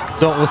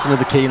 Don't listen to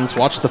the cadence.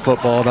 Watch the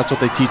football. That's what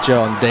they teach you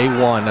on day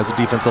one as a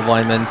defensive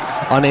lineman.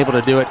 Unable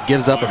to do it,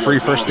 gives up a free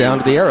first down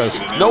to the Arrows.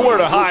 Nowhere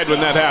to hide when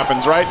that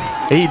happens, right?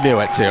 He knew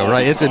it too,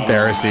 right? It's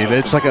embarrassing.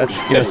 It's like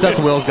Seth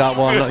Wills got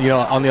one,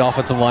 on the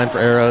offensive line for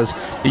Arrows.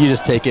 You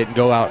just take it and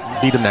go out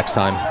and beat him next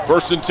time.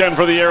 1st and 10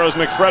 for the Arrows.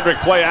 McFrederick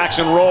play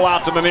action, roll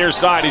out to the near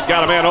side. He's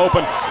got a man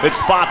open. It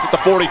spots at the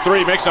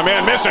 43, makes a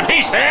man miss, and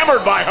he's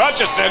hammered by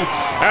Hutchison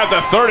at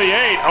the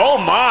 38. Oh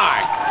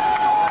my!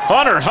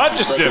 Hunter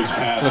Hutchison,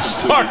 the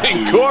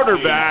starting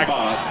quarterback,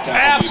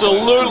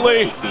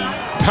 absolutely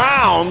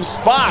pounds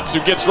Spots,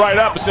 who gets right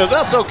up and says,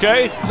 "That's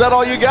okay. Is that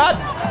all you got?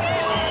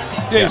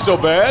 It ain't so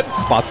bad."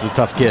 Spots is a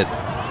tough kid.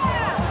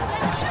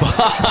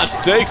 Spots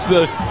takes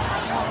the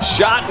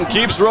shot and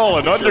keeps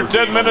rolling. Under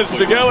 10 minutes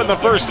to go in the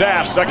first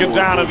half. 2nd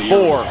down and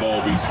 4.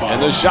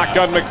 And the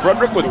shotgun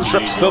McFrederick with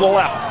trips to the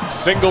left.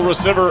 Single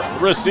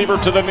receiver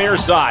to the near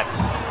side.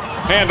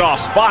 Handoff.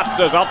 Spots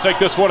says, "I'll take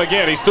this one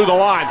again." He's through the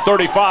line,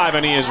 35,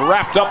 and he is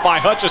wrapped up by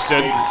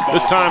Hutchison,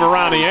 this time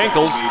around the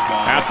ankles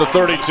at the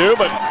 32,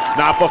 but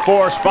not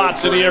before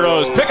Spots and the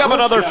Arrows pick up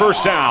another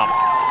first down.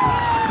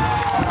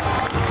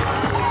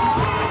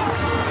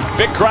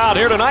 Big crowd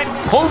here tonight.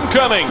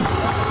 Homecoming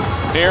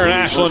here in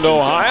Ashland,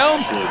 Ohio.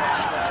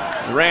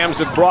 The Rams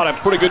have brought a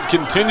pretty good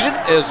contingent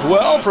as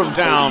well from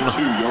down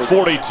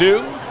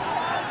 42,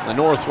 the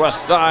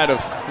northeast side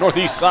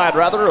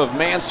of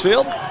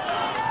Mansfield.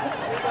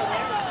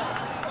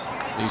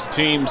 These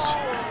teams,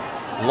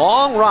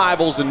 long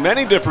rivals in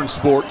many different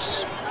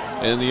sports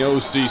in the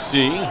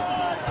OCC.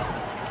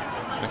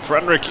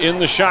 McFrederick in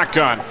the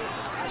shotgun.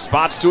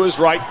 Spots to his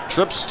right,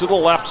 trips to the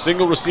left,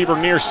 single receiver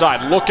near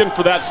side. Looking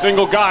for that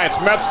single guy. It's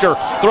Metzger.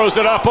 Throws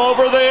it up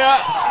over the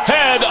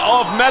head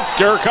of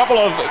Metzger. A couple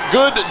of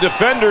good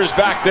defenders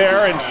back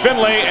there in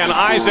Finley and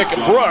Isaac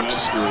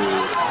Brooks.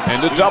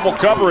 Into double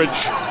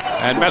coverage.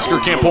 And Metzger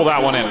can't pull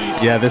that one in.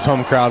 Yeah, this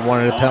home crowd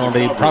wanted a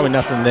penalty. Probably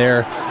nothing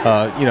there.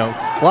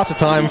 Lots of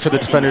time for the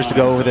defenders to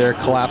go over there,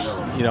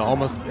 collapse.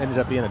 Almost ended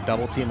up being a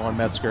double team on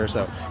Metzger.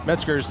 So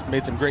Metzger's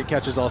made some great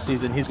catches all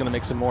season. He's going to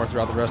make some more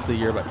throughout the rest of the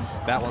year, but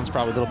that one's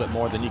probably a little bit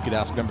more than you could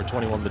ask number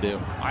 21 to do.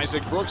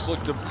 Isaac Brooks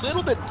looked a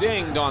little bit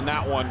dinged on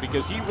that one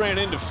because he ran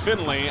into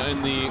Finley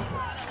in the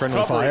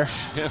friendly fire.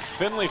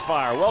 Finley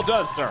fire. Well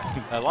done, sir.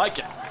 I like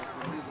it.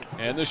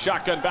 And the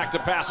shotgun back to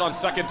pass on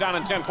 2nd down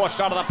and 10. Flushed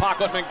out of the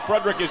pocket.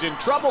 McFrederick is in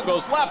trouble,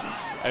 goes left,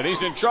 and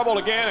he's in trouble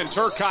again. And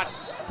Turcotte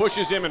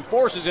pushes him and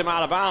forces him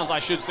out of bounds, I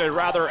should say,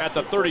 rather, at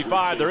the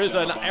 35. There is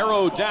an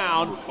arrow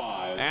down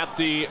at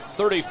the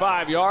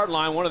 35-yard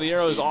line. One of the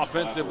Arrows'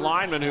 offensive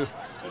linemen who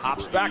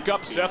hops back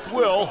up, Seth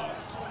Will,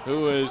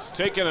 who is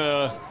taking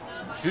a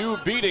few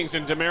beatings,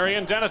 and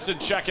Demarion Dennison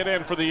checking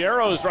in for the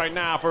Arrows right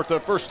now for the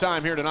first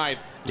time here tonight.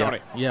 Tony.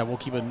 Yeah, we'll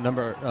keep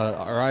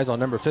our eyes on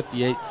number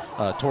 58,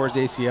 towards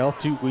ACL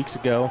 2 weeks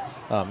ago.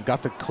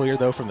 Got the clear,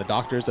 though, from the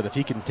doctors that if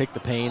he can take the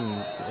pain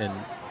and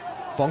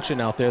function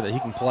out there, that he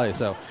can play.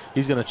 So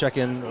he's going to check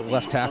in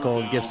left tackle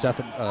and give Seth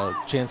a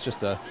chance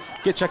just to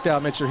get checked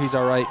out, make sure he's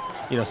all right.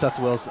 Seth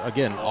Wills,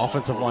 again,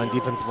 offensive line,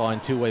 defensive line,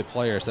 two-way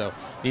player. So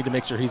need to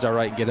make sure he's all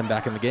right and get him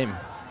back in the game.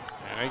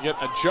 They get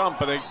a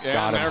jump, and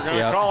they're going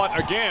to call it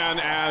again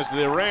as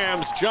the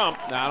Rams jump.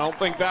 Now, I don't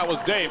think that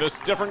was Davis.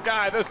 Different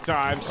guy this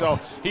time. So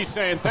he's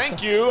saying,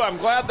 "Thank you. I'm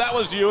glad that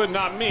was you and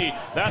not me."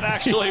 That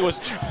actually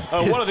was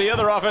one of the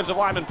other offensive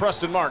linemen,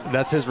 Preston Martin.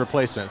 That's his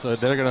replacement. So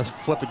they're going to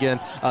flip again.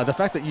 The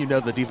fact that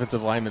the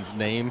defensive lineman's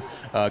name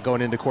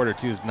going into quarter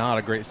 2 is not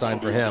a great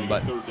sign for him,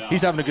 but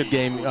he's having a good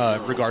game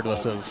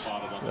regardless of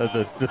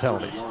the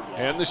penalties.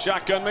 And the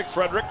shotgun,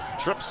 McFrederick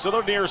trips to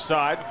the near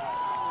side.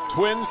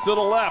 Twins to the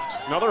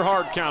left. Another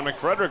hard count.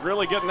 McFrederick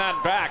really getting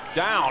that back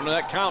down,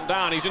 that count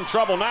down. He's in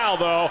trouble now,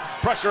 though.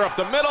 Pressure up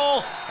the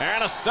middle,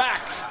 and a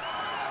sack.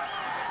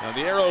 Now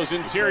the Arrows'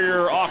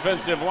 interior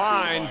offensive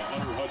line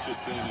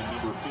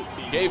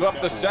gave up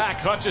the sack.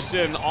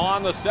 Hutchison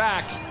on the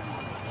sack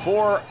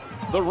for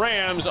the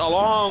Rams,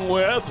 along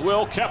with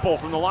Will Keppel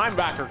from the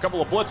linebacker. A couple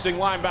of blitzing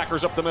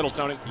linebackers up the middle,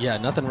 Tony. Yeah,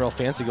 nothing real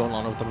fancy going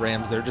on with the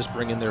Rams. They're just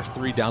bringing their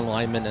 3 down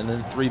linemen and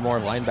then 3 more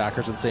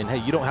linebackers and saying, "Hey,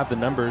 you don't have the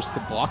numbers to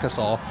block us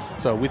all,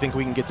 so we think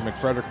we can get to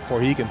McFrederick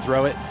before he can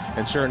throw it."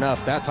 And sure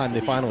enough, that time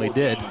they finally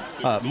did.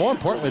 More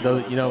importantly,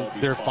 though,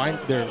 they're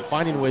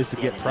finding ways to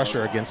get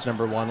pressure against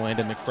number 1,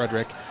 Landon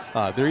McFrederick.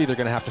 They're either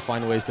going to have to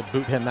find ways to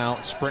boot him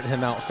out, sprint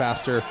him out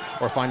faster,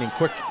 or finding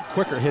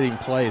quicker hitting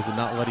plays and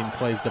not letting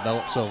plays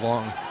develop so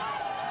long.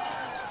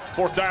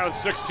 4th down and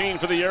 16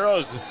 for the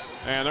Arrows,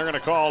 and they're going to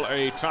call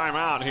a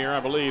timeout here. I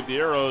believe the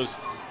Arrows,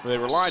 they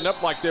were lined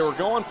up like they were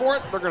going for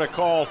it. They're going to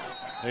call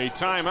a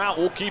timeout.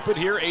 We'll keep it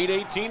here,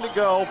 8:18 to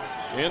go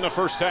in the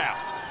first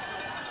half.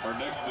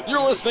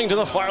 You're listening to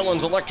the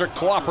Firelands Electric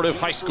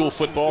Cooperative High School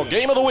Football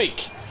Game of the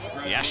Week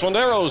The Ashland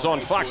Arrows on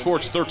Fox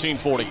Sports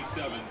 1340.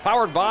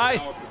 Powered by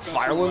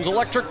Firelands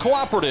Electric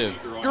Cooperative,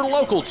 your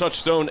local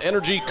Touchstone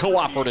Energy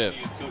Cooperative.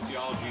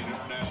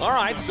 All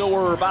right, so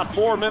we're about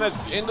 4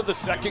 minutes into the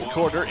second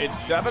quarter. It's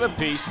 7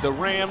 apiece. The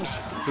Rams,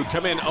 who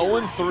come in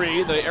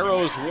 0-3, the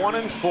Arrows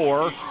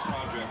 1-4.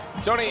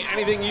 Tony,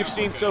 anything you've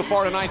seen so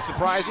far tonight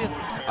surprise you?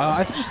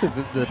 I think just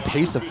the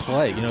pace of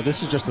play. You know,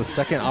 this is just the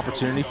second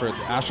opportunity for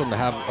Ashland to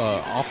have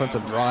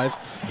offensive drive.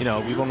 You know,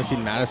 we've only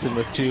seen Madison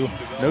with 2.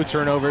 No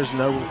turnovers,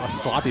 no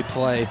sloppy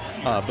play,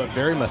 but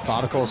very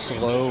methodical,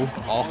 slow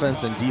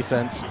offense and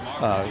defense.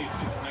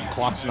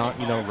 Clock's not,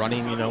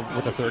 running,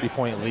 with a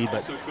 30-point lead,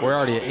 but we're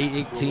already at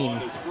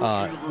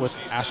 8:18 with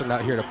Ashland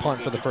out here to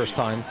punt for the first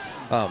time.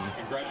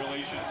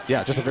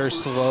 Yeah, just a very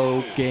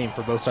slow game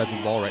for both sides of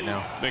the ball right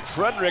now.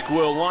 McFrederick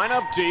will line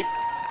up deep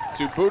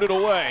to boot it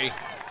away.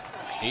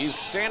 He's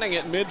standing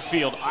at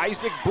midfield.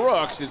 Isaac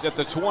Brooks is at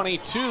the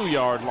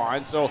 22-yard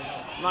line, so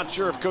I'm not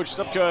sure if Coach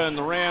Supka and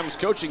the Rams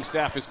coaching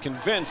staff is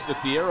convinced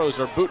that the Arrows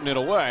are booting it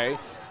away.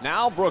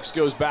 Now Brooks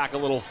goes back a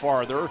little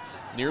farther,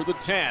 near the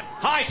 10.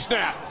 High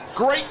snap!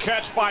 Great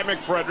catch by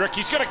McFrederick.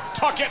 He's going to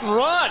tuck it and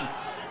run.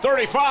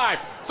 35,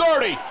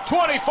 30,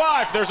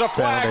 25. There's a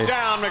flag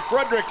down.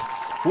 McFrederick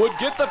would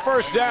get the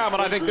first down, but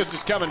I think this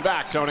is coming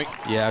back, Tony.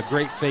 Yeah,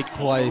 great fake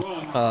play,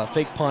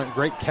 fake punt,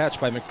 great catch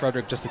by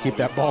McFrederick just to keep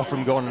that ball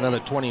from going another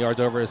 20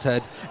 yards over his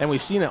head. And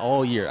we've seen it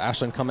all year.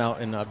 Ashland come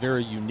out in a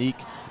very unique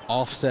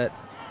offset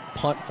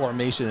punt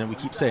formation, and we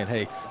keep saying,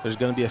 hey, there's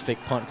going to be a fake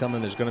punt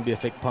coming, there's going to be a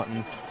fake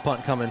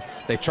punt coming.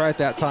 They tried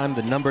that time,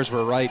 the numbers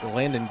were right.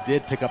 Landon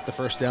did pick up the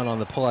first down on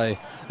the play,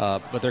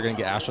 but they're going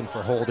to get Ashland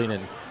for holding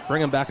and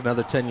bring him back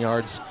another 10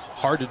 yards.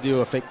 Hard to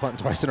do a fake punt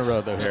twice in a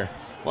row, though, here.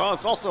 Well,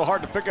 it's also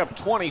hard to pick up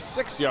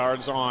 26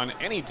 yards on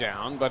any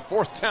down, but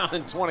 4th down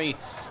and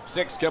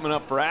 26 coming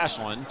up for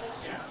Ashland.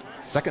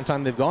 Second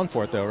time they've gone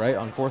for it, though, right?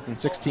 On 4th and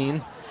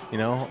 16,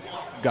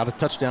 got a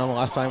touchdown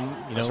last time.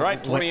 That's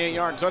right,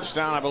 28-yard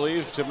touchdown, I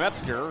believe, to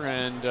Metzger,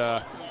 and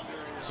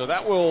so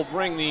that will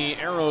bring the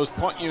Arrows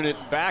punt unit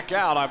back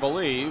out, I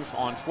believe,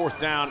 on 4th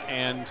down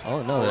and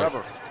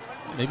forever.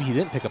 Maybe he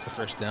didn't pick up the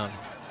first down.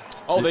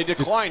 Oh, they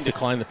declined it.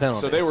 Declined the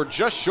penalty. So they were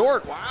just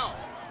short. Wow.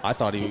 I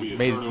thought he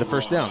made the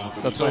first down.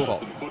 That's my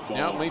fault.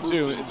 Yeah, me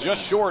too.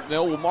 Just short.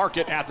 They'll mark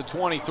it at the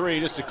 23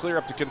 just to clear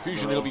up the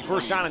confusion. It'll be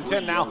 1st down and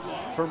 10 now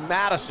for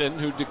Madison,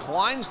 who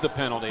declines the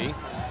penalty,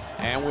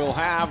 and will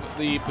have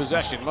the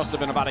possession. Must have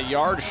been about a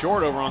yard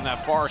short over on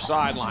that far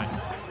sideline.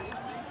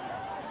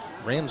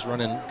 Rams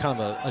running kind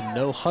of a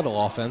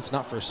no-huddle offense,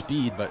 not for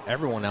speed, but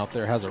everyone out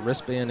there has a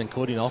wristband,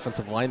 including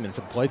offensive linemen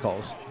for the play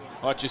calls.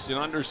 Hutchison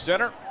under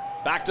center.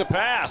 Back to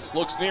pass,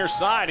 looks near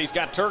side. He's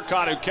got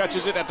Turcotte who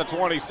catches it at the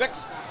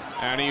 26,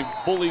 and he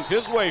bullies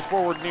his way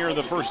forward near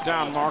the 1st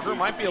down marker.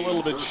 Might be a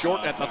little bit short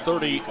at the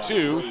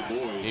 32.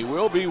 He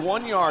will be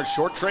 1 yard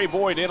short. Trey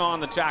Boyd in on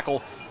the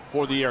tackle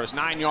for the Arrows.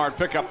 9-yard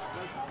pickup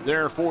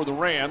there for the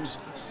Rams.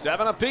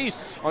 7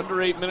 apiece,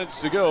 under 8 minutes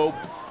to go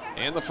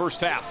in the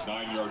first half.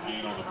 9-yard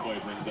gain on the play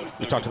brings up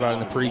We talked about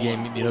it in the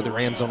pregame. The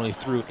Rams only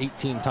threw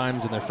 18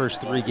 times in their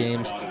first 3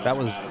 games. That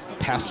was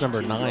pass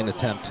number 9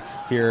 attempt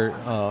here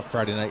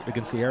Friday night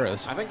against the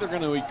Arrows. I think they're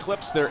going to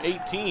eclipse their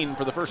 18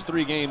 for the first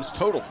 3 games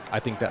total. I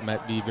think that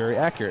might be very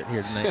accurate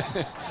here tonight.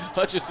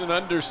 Hutchison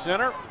under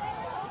center,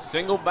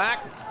 single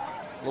back,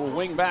 little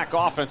wing back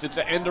offense. It's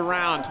an end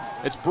around.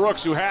 It's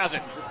Brooks who has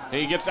it.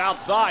 He gets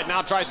outside,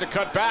 now tries to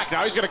cut back.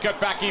 Now he's going to cut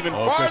back even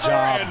farther,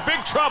 and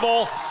big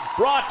trouble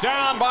brought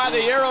down by the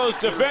Arrows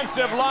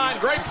defensive line.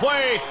 Great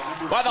play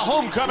by the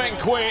homecoming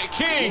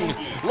king,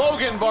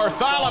 Logan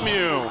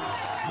Bartholomew.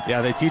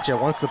 Yeah, they teach you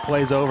once the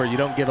play's over, you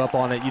don't give up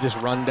on it. You just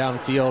run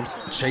downfield,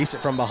 chase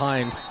it from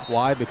behind.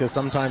 Why? Because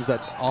sometimes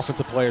that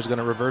offensive player is going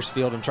to reverse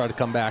field and try to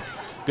come back.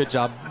 Good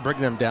job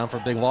bringing them down for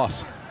a big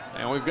loss.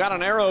 And we've got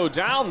an arrow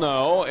down,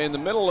 though, in the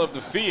middle of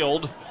the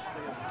field.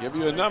 Give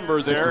you a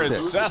number there. 66.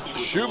 It's Seth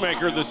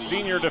Shoemaker, the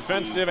senior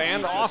defensive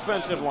and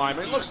offensive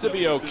lineman. Looks to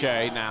be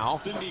okay now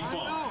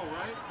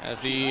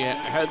as he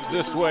heads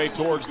this way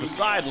towards the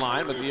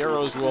sideline, but the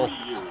Arrows will,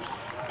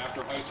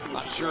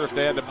 not sure if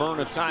they had to burn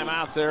a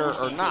timeout there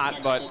or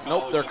not, but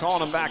nope, they're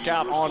calling him back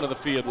out onto the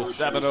field with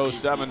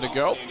 7:07 to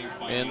go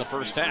in the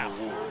first half.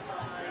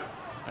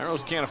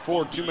 Arrows can't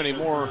afford too many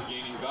more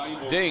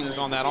dings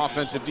on that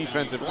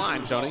offensive-defensive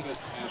line, Tony.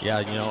 Yeah,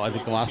 I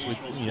think last week,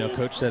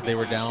 Coach said they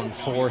were down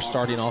 4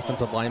 starting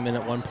offensive linemen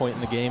at one point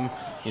in the game,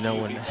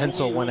 when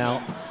Hensel went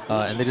out,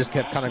 and they just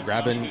kept kind of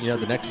grabbing,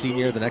 the next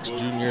senior, the next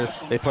junior.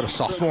 They put a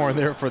sophomore in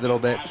there for a little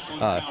bit.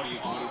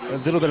 A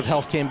little bit of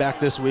health came back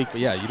this week, but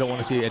yeah, you don't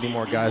want to see any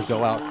more guys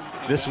go out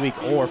this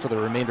week or for the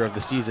remainder of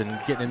the season,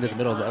 getting into the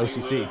middle of the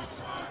OCC.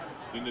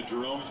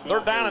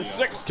 3rd down and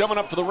 6 coming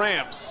up for the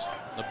Rams.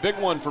 A big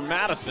one for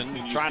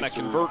Madison, trying to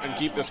convert and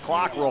keep this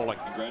clock rolling.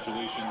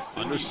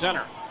 Under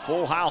center,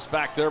 full house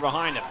back there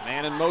behind him.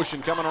 Man in motion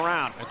coming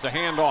around. It's a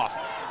handoff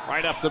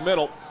right up the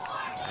middle.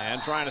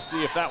 And trying to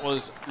see if that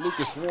was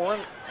Lucas Warren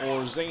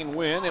or Zane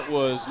Wynn. It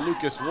was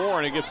Lucas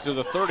Warren. It gets to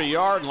the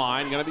 30-yard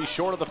line. Going to be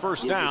short of the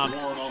first down.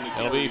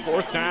 It'll be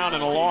 4th down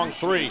and a long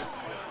 3.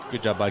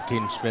 Good job by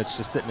Caden Schmitz,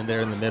 just sitting in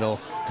there in the middle.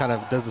 Kind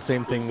of does the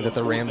same thing that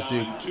the Rams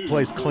do.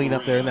 Plays clean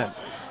up there, and that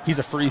he's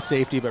a free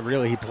safety, but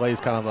really he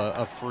plays kind of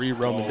a free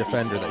roaming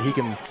defender that he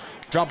can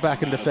drop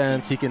back in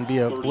defense. He can be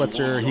a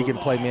blitzer. He can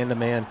play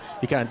man-to-man.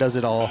 He kind of does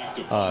it all.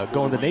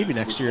 Going to Navy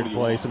next year to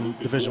play some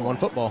Division I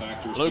football.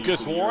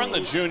 Lucas Warren,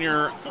 the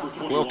junior,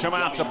 will come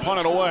out to punt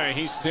it away.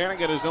 He's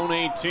standing at his own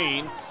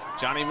 18.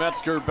 Johnny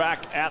Metzger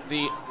back at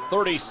the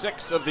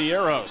 36 of the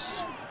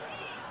Arrows.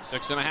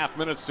 6.5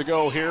 minutes to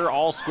go here,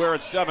 all square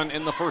at 7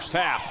 in the first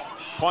half.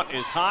 Punt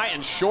is high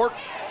and short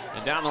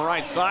and down the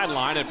right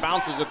sideline. It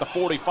bounces at the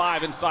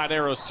 45 inside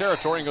Arrows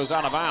territory and goes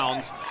out of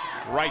bounds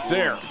right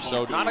there.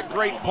 So not a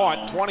great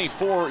punt,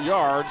 24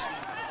 yards.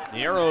 The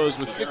Arrows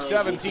with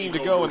 6:17 to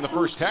go in the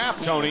first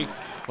half, Tony,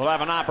 will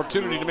have an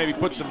opportunity to maybe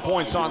put some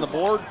points on the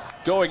board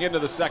going into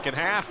the second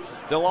half.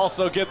 They'll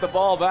also get the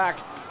ball back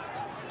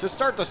to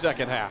start the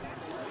second half.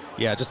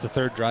 Yeah, just the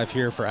third drive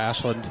here for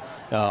Ashland.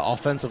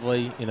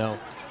 Offensively,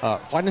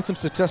 finding some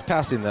success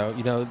passing, though.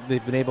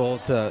 They've been able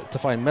to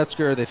find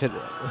Metzger. They've hit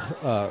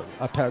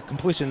a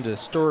completion to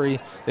Story.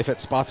 They've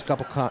hit spots a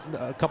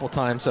couple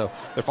times, so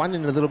they're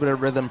finding a little bit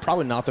of rhythm.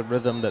 Probably not the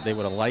rhythm that they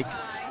would have liked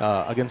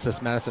against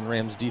this Madison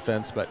Rams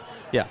defense, but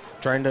yeah,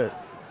 trying to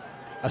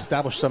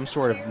establish some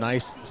sort of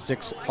nice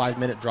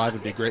 5-minute drive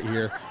would be great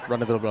here.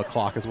 Run a little bit of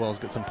clock as well as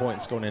get some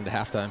points going into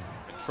halftime.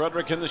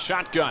 Frederick in the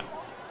shotgun.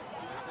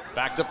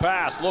 Back to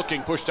pass,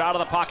 looking, pushed out of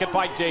the pocket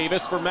by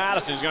Davis for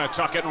Madison. He's going to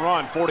tuck it and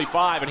run,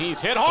 45, and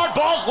he's hit hard.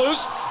 Ball's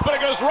loose, but it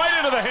goes right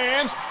into the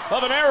hands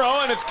of an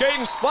Arrow, and it's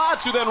Caden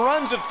Spots who then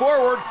runs it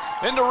forward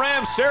into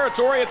Rams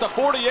territory at the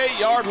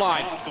 48-yard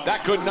line.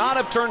 That could not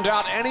have turned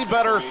out any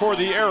better for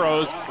the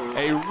Arrows.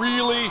 A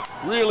really,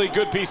 really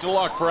good piece of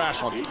luck for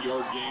Ashland.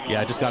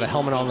 Yeah, just got a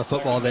helmet on the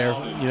football there.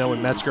 When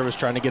Metzger was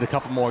trying to get a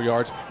couple more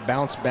yards,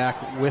 bounced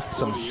back with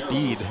some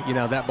speed.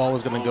 That ball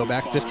was going to go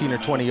back 15 or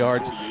 20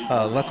 yards.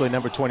 Luckily,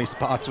 number 20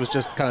 Spots was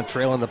just kind of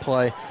trailing the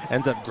play,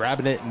 ends up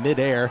grabbing it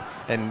midair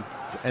and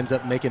ends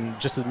up making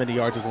just as many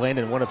yards as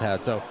Landon would have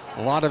had. So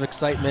a lot of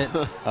excitement.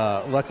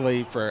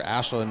 Luckily for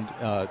Ashland,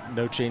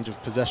 no change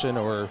of possession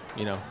or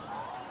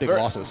big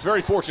losses.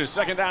 Very fortunate.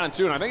 2nd down and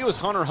 2, and I think it was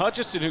Hunter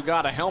Hutchison who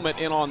got a helmet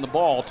in on the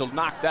ball to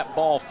knock that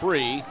ball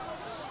free.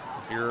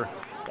 If you're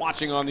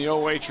watching on the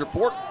OH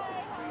Report,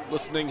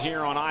 listening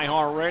here on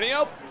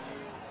iHeartRadio,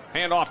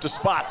 hand off to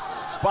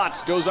Spots.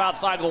 Spots goes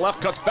outside to the left,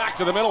 cuts back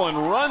to the middle,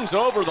 and runs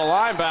over the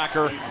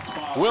linebacker,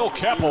 Will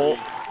Keppel.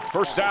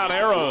 First down,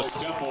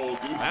 Arrows.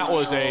 That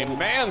was a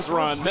man's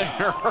run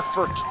there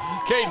for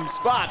Caden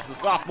Spots, the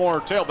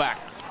sophomore tailback.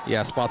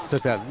 Yeah, Spots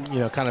took that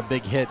kind of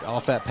big hit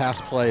off that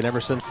pass play, and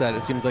ever since that,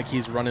 it seems like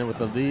he's running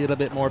with a little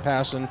bit more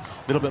passion,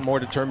 a little bit more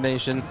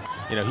determination.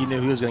 He knew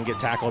he was going to get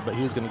tackled, but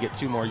he was going to get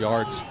 2 more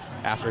yards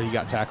after he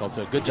got tackled.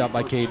 So good job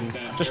by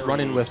Caden, just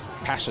running with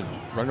passion,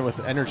 running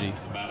with energy.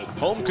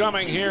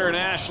 Homecoming here in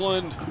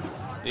Ashland.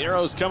 The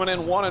Arrows coming in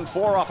 1-4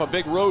 off a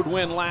big road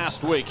win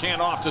last week.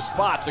 Hand off to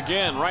Spots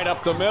again, right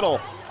up the middle.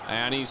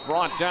 And he's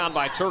brought down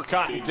by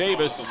Turcotte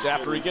Davis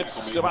after he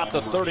gets to about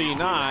the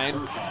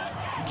 39.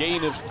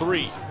 Gain of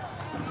 3.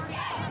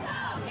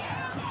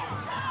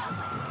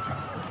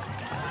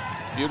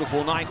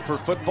 Beautiful night for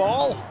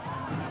football.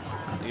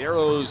 The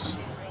Arrows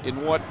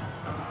in what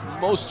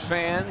most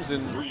fans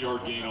and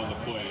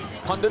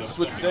pundits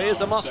would say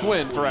is a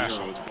must-win for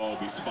Ashland.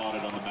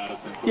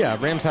 Yeah,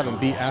 Rams haven't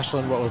beat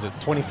Ashland,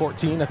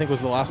 2014 I think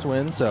was the last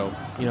win. So,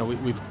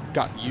 we've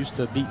got used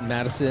to beating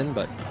Madison,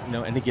 but,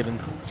 any given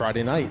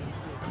Friday night,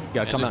 you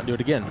got to come out and do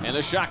it again. And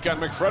the shotgun,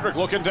 McFrederick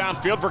looking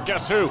downfield for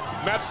guess who?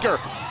 Metzger,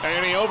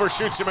 and he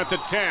overshoots him at the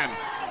 10.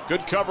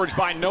 Good coverage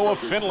by Noah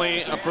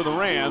Finley for the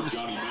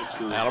Rams.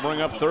 That'll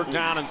bring up 3rd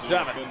down and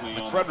 7.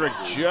 McFrederick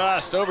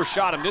just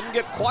overshot him. Didn't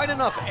get quite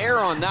enough air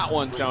on that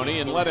one, Tony,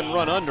 and let him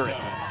run under it.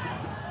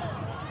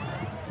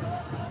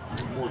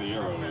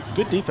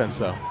 Good defense,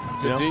 though.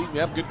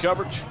 Yep, good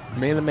coverage.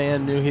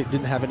 Man-to-man, knew he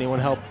didn't have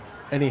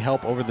any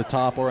help over the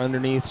top or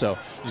underneath, so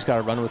you just got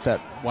to run with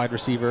that wide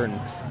receiver and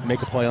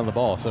make a play on the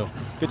ball. So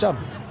good job.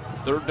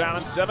 3rd down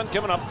and 7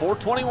 coming up.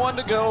 4:21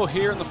 to go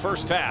here in the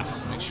first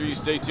half. Make sure you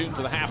stay tuned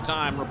for the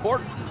halftime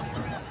report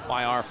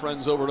by our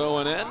friends over at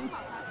ONN.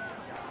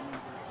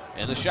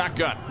 And the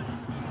shotgun.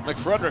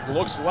 McFrederick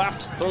looks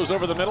left, throws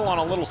over the middle on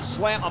a little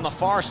slant on the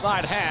far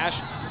side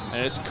hash,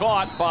 and it's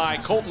caught by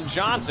Colton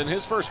Johnson,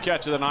 his first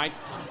catch of the night.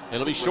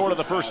 It'll be short of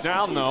the first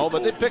down, though,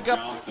 but they pick up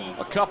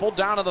a couple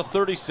down to the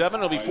 37.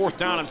 It'll be 4th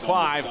down and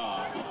 5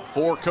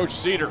 for Coach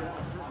Cedar.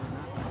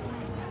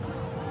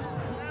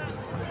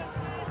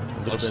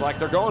 Looks like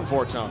they're going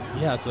for it, Tony.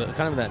 Yeah, it's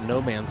kind of that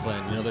no man's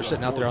land. They're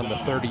sitting out there on the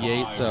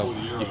 38, so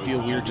you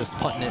feel weird just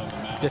punting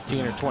it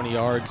 15 or 20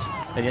 yards,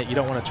 and yet you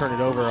don't want to turn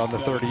it over on the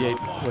 38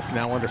 with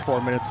now under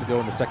 4 minutes to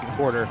go in the second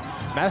quarter.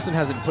 Madison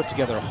hasn't put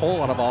together a whole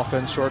lot of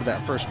offense short of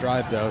that first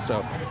drive, though,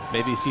 so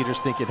maybe Cedar's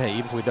thinking, hey,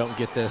 even if we don't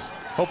get this,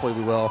 hopefully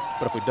we will,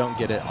 but if we don't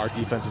get it, our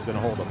defense is going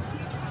to hold them.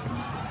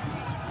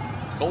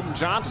 Colton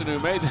Johnson, who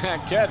made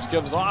that catch,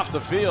 comes off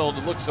the field.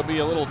 It looks to be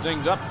a little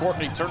dinged up.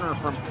 Courtney Turner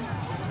from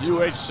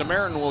UH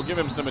Samaritan will give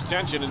him some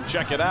attention and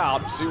check it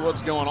out, see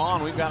what's going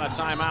on. We've got a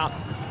timeout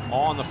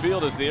on the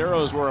field as the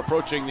Arrows were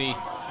approaching the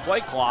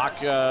play clock,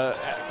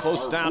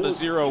 close down to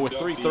 0 with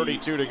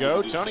 3:32 to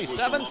go. Tony,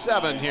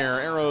 7-7 here,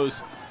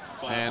 Arrows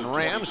and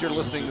Rams. You're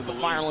listening to the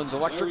Firelands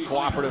Electric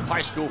Cooperative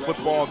High School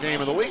Football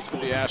Game of the Week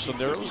with the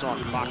Ashland Arrows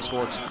on Fox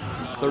Sports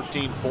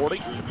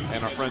 1340.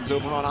 And our friends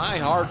over on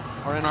iHeart,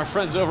 and our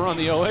friends over on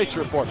the OH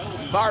Report.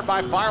 Powered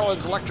by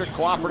Firelands Electric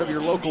Cooperative,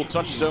 your local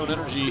Touchstone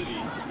Energy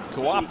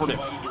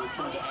cooperative.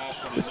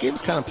 This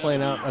game's kind of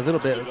playing out a little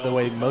bit the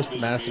way most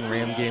Madison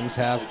Ram games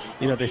have.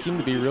 You know, they seem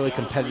to be really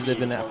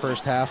competitive in that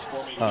first half.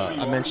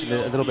 I mentioned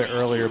it a little bit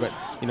earlier, but,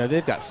 you know,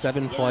 they've got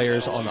 7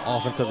 players on the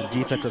offensive and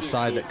defensive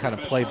side that kind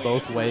of play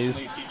both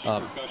ways.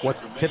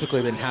 What's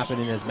typically been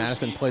happening is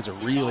Madison plays a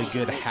really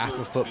good half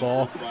of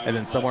football, and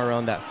then somewhere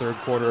around that third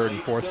quarter and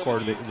fourth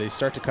quarter, they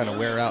start to kind of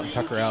wear out and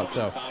tucker out.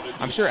 So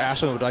I'm sure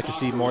Ashland would like to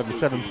see more than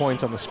 7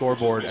 points on the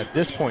scoreboard at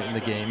this point in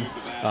the game.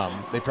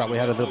 They probably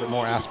had a little bit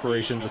more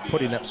aspirations of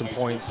putting up some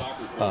points.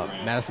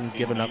 Madison's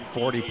given up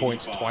 40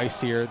 points twice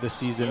here this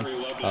season.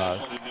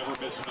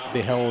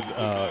 They held,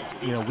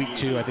 week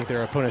 2, I think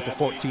their opponent to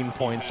 14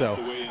 points. So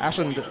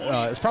Ashland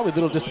is probably a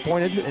little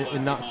disappointed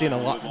in not seeing a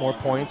lot more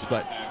points,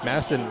 but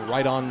Madison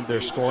right on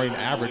their scoring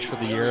average for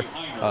the year.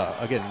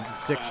 Again,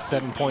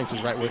 6-7 points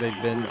is right where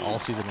they've been all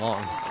season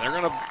long. They're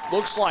going to,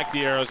 looks like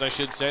the Arrows, I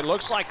should say,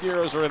 looks like the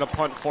Arrows are in a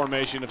punt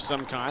formation of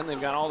some kind.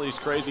 They've got all these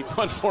crazy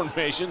punt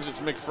formations. It's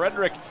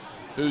McFrederick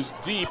who's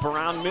deep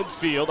around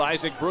midfield.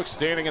 Isaac Brooks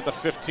standing at the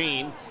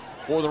 15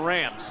 for the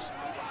Rams.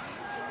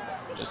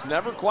 Just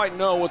never quite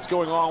know what's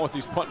going on with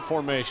these punt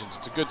formations.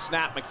 It's a good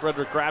snap.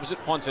 McFrederick grabs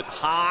it, punts it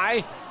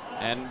high,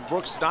 and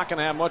Brooks not going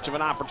to have much of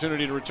an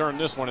opportunity to return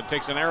this one. It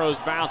takes an Arrows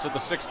bounce at the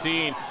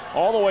 16,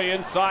 all the way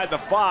inside the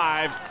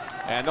 5,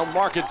 and they'll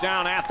mark it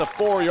down at the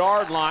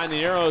 4-yard line.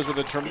 The Arrows with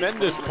a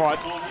tremendous punt.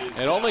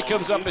 It only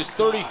comes up as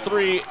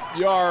 33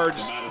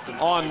 yards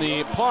on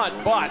the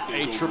punt, but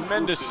a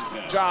tremendous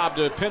job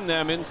to pin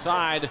them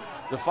inside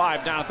the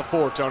 5 down at the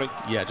 4, Tony.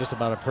 Yeah, just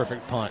about a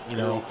perfect punt. You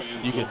know,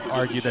 you could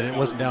argue that it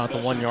wasn't down at the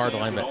 1-yard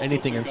line, but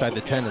anything inside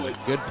the 10 is a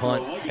good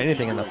punt.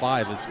 Anything in the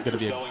 5 is going to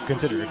be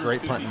considered a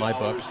great punt in my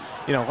book.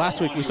 You know, last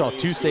week we saw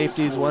 2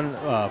 safeties, one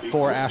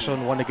for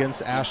Ashland, one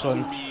against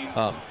Ashland.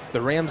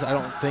 The Rams, I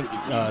don't think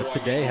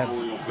today have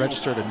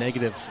registered a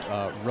negative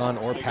run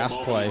or pass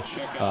play.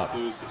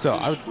 So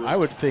I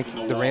would think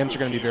the Rams are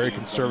going to be very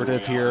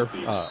conservative here.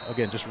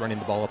 Again, just running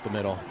the ball up the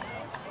middle.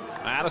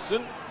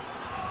 Madison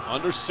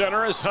under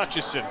center is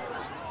Hutchison.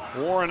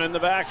 Warren in the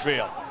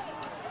backfield.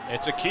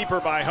 It's a keeper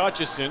by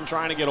Hutchison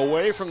trying to get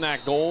away from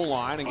that goal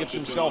line and gets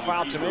himself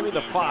out to maybe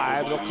the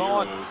 5. They'll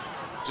call it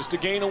just a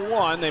gain of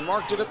 1. They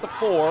marked it at the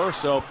 4,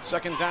 so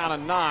second down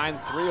and 9,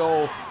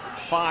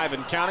 3:05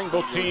 and counting.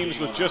 Both teams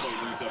with just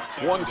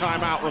 1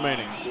 timeout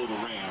remaining.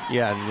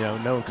 Yeah, and, you know,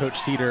 knowing Coach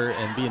Cedar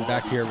and being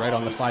back here right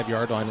on the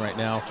 5-yard line right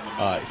now,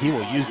 he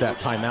will use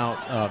that timeout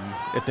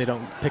if they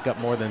don't pick up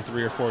more than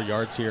 3 or 4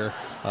 yards here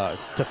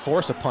to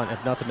force a punt,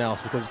 if nothing else.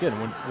 Because,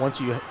 again,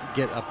 once you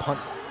get a punt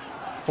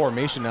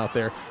formation out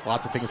there,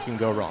 lots of things can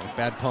go wrong.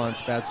 Bad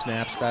punts, bad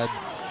snaps, bad...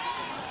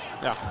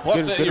 Yeah,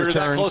 plus good you're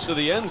returns. that close to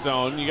the end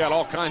zone, you got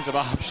all kinds of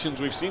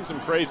options. We've seen some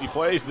crazy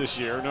plays this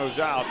year, no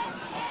doubt.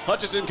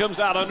 Hutchison comes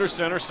out under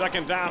center,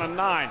 second down and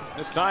 9.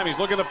 This time he's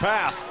looking to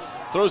pass.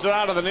 Throws it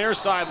out of the near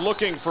side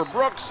looking for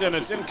Brooks, and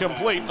it's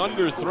incomplete,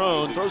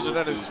 underthrown. Throws it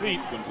at his feet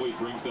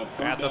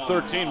at the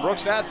 13.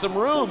 Brooks had some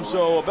room,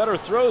 so a better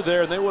throw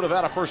there, and they would have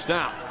had a first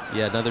down.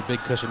 Yeah, another big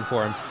cushion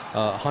for him.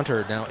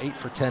 Hunter now 8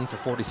 for 10 for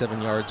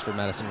 47 yards for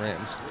Madison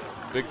Rams.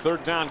 Big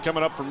third down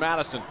coming up for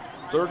Madison.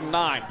 3rd and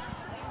 9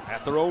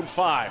 at their own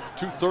 5.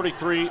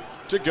 2:33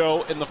 to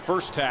go in the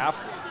first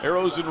half.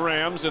 Arrows and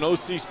Rams in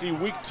OCC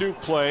Week 2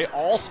 play,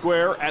 all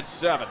square at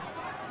 7.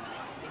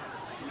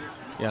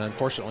 Yeah, and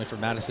unfortunately for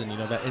Madison, you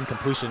know, that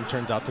incompletion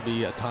turns out to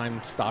be a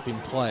time-stopping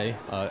play,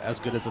 as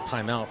good as a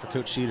timeout for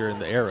Coach Cedar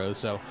and the Arrows.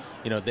 So,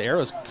 you know, the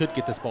Arrows could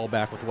get this ball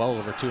back with well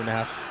over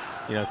 2.5,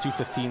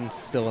 2:15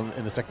 still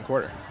in the second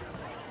quarter.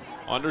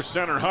 Under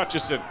center,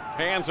 Hutchison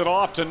hands it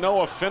off to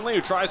Noah Finley,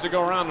 who tries to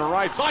go around the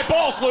right side.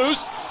 Ball's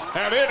loose,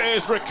 and it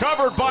is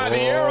recovered by the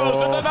Arrows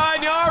at the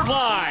 9-yard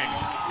line.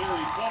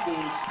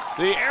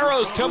 The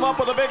Arrows come up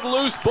with a big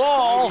loose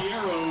ball.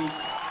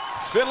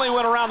 Finley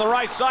went around the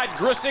right side.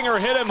 Grissinger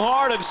hit him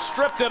hard and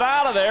stripped it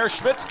out of there.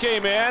 Schmitz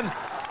came in,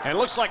 and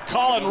looks like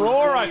Colin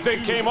Rohr, I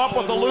think, came up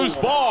with the loose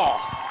ball.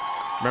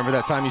 Remember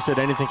that time you said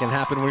anything can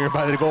happen when you're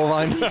by the goal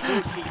line?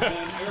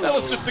 That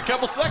was just a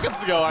couple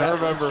seconds ago, I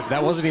remember.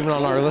 That wasn't even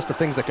on our list of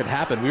things that could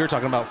happen. We were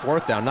talking about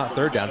 4th down, not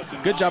 3rd down.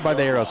 Good job by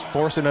the Arrows,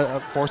 forcing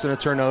a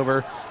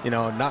turnover,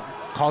 not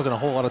causing a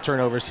whole lot of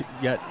turnovers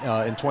yet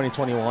in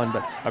 2021,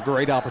 but a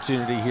great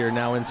opportunity here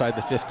now inside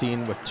the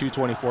 15 with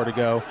 2:24 to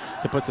go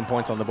to put some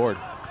points on the board.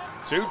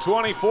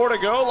 2:24 to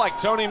go, like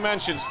Tony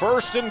mentions.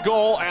 1st and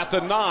goal at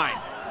the 9.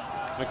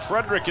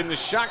 McFrederick in the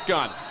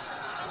shotgun.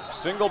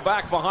 Single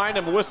back behind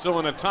him,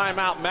 whistling a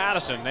timeout,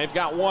 Madison. They've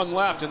got 1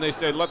 left, and they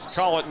say, let's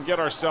call it and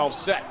get ourselves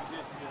set.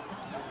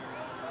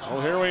 Oh,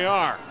 here we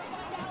are.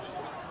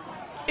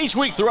 Each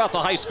week throughout the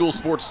high school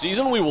sports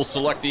season, we will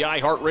select the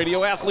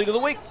iHeartRadio Athlete of the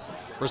Week.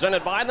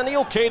 Presented by the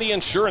Neil Cady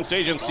Insurance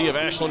Agency of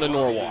Ashland and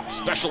Norwalk,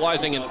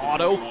 specializing in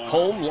auto,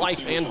 home,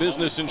 life, and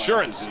business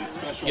insurance.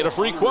 Get a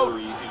free quote,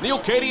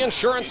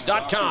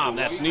 NeilCadyInsurance.com.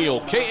 That's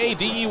Neil,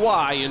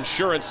 K-A-D-E-Y,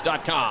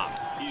 insurance.com.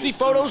 See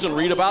photos and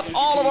read about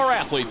all of our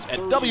athletes at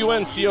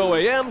WNCOAM.com.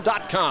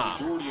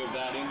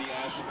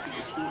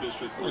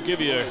 We'll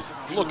give you a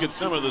look at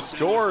some of the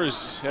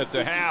scores at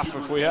the half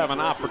if we have an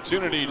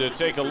opportunity to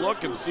take a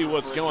look and see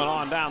what's going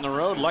on down the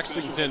road.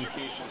 Lexington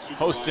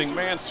hosting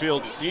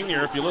Mansfield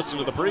Senior. If you listen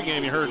to the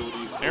pregame, you heard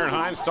Aaron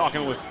Hines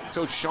talking with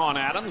Coach Sean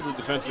Adams, the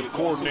defensive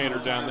coordinator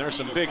down there.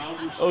 Some big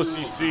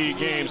OCC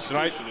games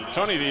tonight.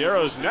 Tony, the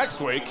Arrows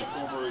next week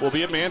will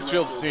be at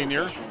Mansfield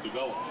Senior,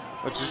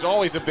 which is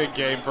always a big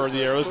game for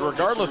the Arrows,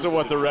 regardless of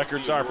what the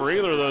records are for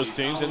either of those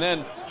teams, and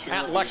then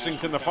at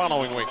Lexington the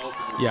following week.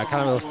 Yeah,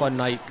 kind of a fun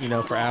night,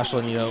 for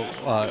Ashland,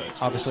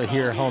 obviously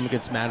here at home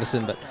against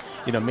Madison, but,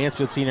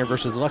 Mansfield Senior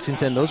versus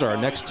Lexington, those are our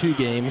next two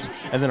games,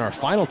 and then our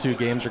final two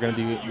games are going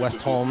to be West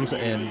Holmes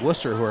and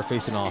Worcester, who are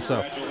facing off.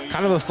 So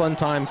kind of a fun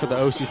time for the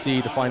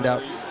OCC to find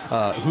out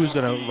who's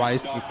going to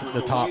rise to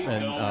the top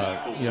and,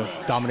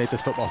 dominate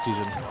this football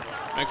season.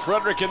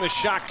 McFrederick in the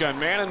shotgun,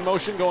 man in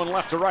motion going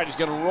left to right. He's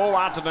going to roll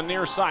out to the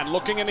near side,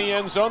 looking in the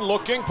end zone,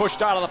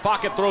 pushed out of the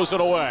pocket, throws it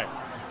away.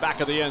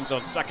 Back of the end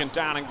zone, second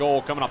down and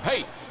goal coming up.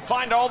 Hey,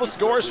 find all the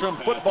scores from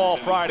Football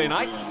Friday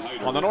night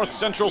on the North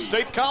Central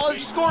State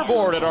College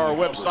scoreboard at our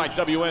website,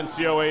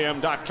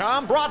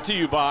 WNCOAM.com. Brought to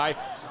you by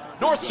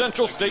North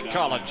Central State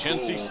College.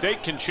 NC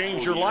State can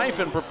change your life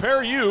and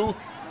prepare you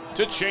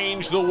to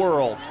change the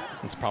world.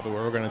 That's probably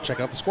where we're going to check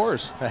out the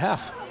scores at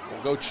half.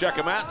 We'll go check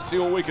them out and see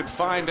what we can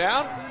find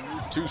out.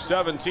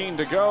 2:17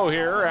 to go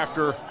here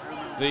after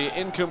the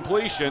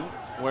incompletion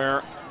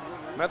where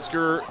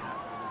Metzger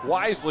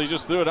wisely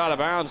just threw it out of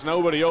bounds.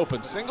 Nobody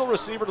open. Single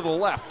receiver to the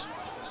left.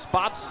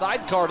 Spots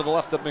sidecar to the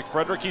left of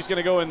McFrederick. He's going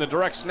to go in the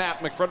direct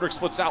snap. McFrederick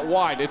splits out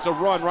wide. It's a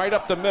run right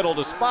up the middle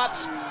to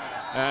Spots,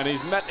 and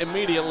he's met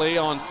immediately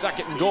on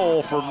second and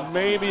goal for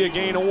maybe a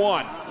gain of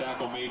 1.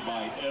 Tackle made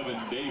by Evan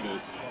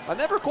Davis. I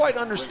never quite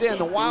understand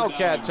the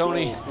Wildcat,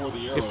 Tony,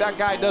 if that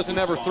guy doesn't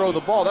ever throw the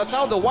ball. That's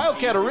how the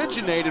Wildcat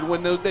originated,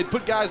 when they'd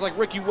put guys like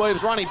Ricky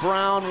Williams, Ronnie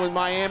Brown with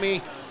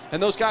Miami,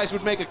 and those guys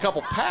would make a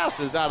couple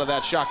passes out of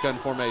that shotgun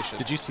formation.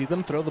 Did you see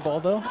them throw the ball,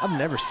 though? I've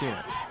never seen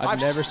it.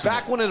 I've never seen it.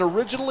 Back when it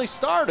originally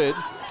started,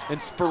 and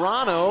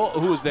Sperano,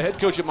 who was the head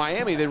coach at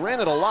Miami, they ran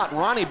it a lot.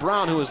 Ronnie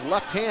Brown, who was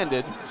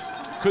left-handed,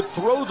 could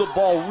throw the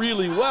ball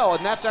really well,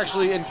 and that's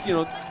actually, and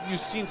you've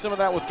seen some of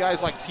that with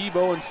guys like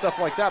Tebow and stuff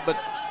like that, but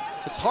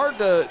it's hard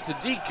to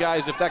deke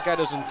guys if that guy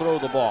doesn't throw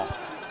the ball.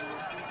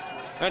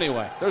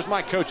 Anyway, there's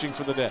my coaching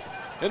for the day.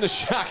 In the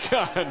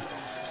shotgun,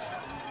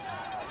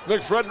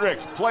 McFrederick,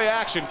 play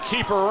action,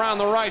 keeper around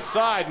the right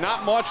side.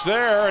 Not much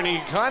there, and he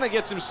kind of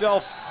gets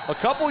himself a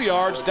couple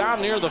yards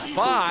down near the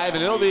 5,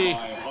 and it'll be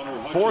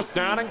fourth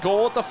down and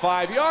goal at the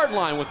 5-yard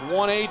line with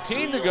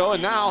 1:18 to go.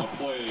 And now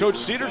Coach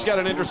Cedar's got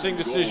an interesting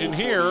decision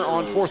here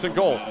on 4th and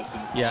goal.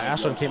 Yeah,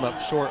 Ashland came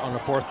up short on the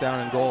 4th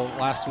down and goal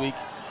last week,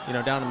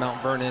 down in Mount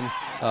Vernon.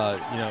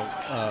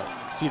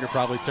 Cedar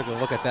probably took a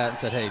look at that and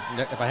said, hey,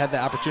 if I had the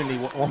opportunity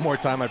one more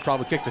time, I'd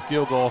probably kick the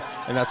field goal,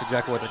 and that's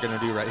exactly what they're going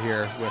to do right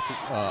here with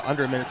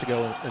under a minute to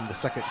go in the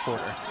second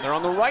quarter. They're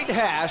on the right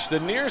hash, the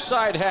near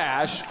side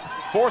hash,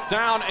 4th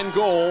down and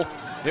goal.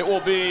 It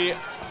will be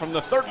from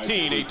the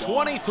 13, a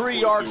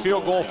 23-yard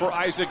field goal for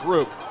Isaac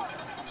Roop.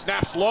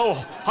 Snaps low,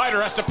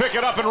 Hyder has to pick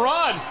it up and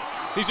run.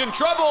 He's in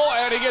trouble,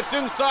 and he gets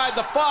inside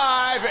the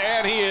 5,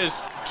 and he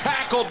is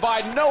tackled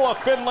by Noah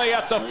Finley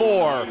at the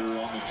 4.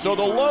 So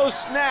the low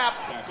snap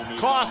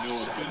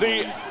costs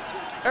the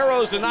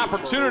Arrows an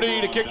opportunity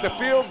to kick the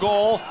field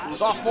goal.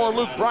 Sophomore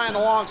Luke Bryan, the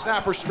long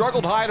snapper,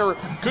 struggled. Hyder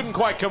couldn't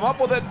quite come up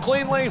with it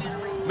cleanly.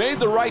 Made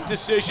the right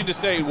decision to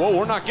say, whoa,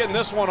 we're not getting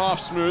this one off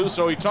smooth,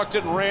 so he tucked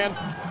it and ran.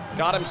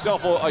 Got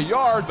himself a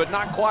yard, but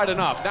not quite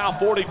enough. Now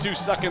 42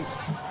 seconds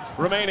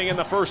remaining in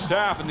the first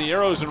half, and the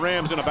Arrows and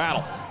Rams in a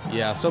battle.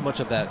 Yeah, so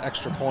much of that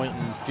extra point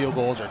and field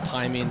goals are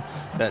timing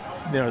that,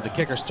 the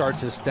kicker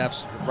starts his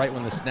steps right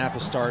when the snap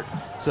will start.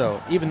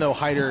 So even though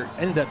Hyder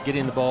ended up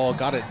getting the ball,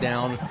 got it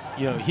down,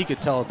 he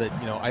could tell that,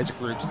 Isaac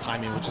Roop's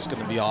timing was just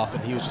going to be off,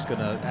 and he was just going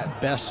to, at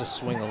best, just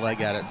swing a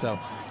leg at it. So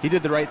he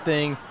did the right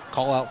thing,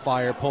 call out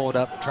fire, pull it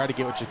up, try to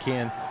get what you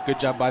can. Good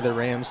job by the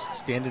Rams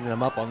standing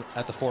them up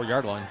at the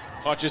 4-yard line.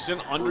 Hutchison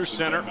under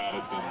center.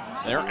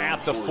 They're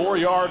at the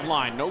 4-yard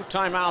line. No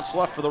timeouts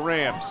left for the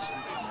Rams.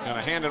 Going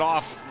to hand it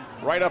off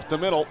right up the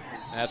middle.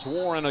 That's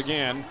Warren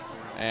again,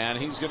 and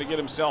he's going to get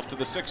himself to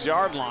the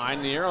 6-yard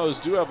line. The Arrows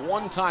do have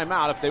one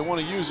timeout if they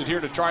want to use it here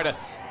to try to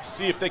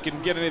see if they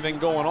can get anything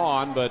going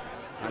on, but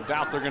I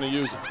doubt they're going to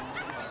use it.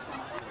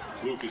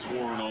 Lucas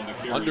Warren on the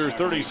carry. Under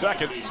 30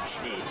 seconds.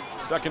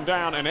 2nd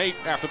down and 8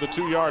 after the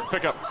 2-yard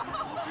pickup.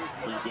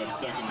 Brings up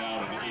 2nd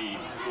down and 8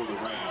 for the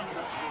Rams.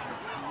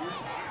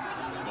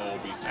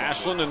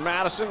 Ashland and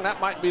Madison, that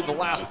might be the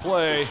last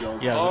play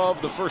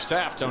of the first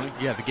half, Tony.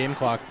 Yeah, the game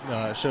clock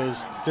shows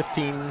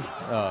 15.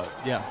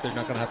 Yeah, they're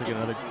not going to have to get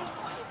another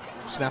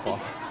snap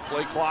off.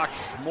 Play clock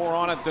more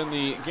on it than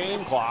the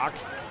game clock.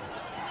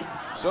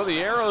 So the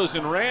Arrows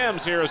and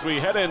Rams here as we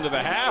head into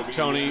the half,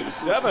 Tony,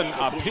 7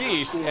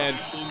 apiece, and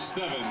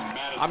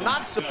I'm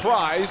not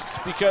surprised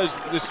because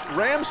this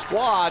Rams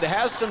squad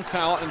has some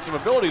talent and some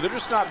ability. They're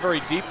just not very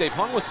deep. They've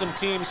hung with some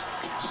teams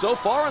so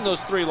far in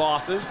those 3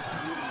 losses,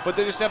 but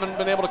they just haven't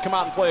been able to come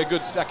out and play a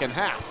good second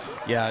half.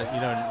 Yeah,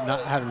 you know,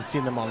 not having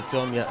seen them on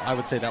film yet, I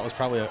would say that was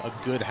probably a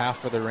good half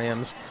for the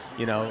Rams.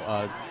 You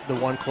know, the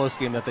one close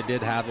game that they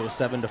did have, it was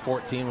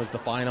 7-14 was the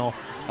final.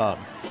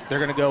 They're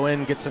going to go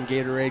in, get some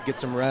Gatorade, get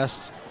some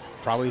rest,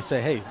 probably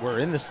say, hey, we're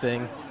in this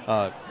thing.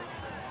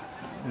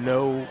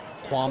 No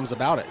qualms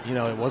about it. You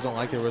know, it wasn't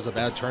like there was a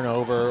bad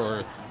turnover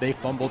or they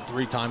fumbled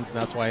 3 times and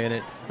that's why in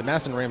it. The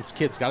Madison Rams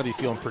kids got to be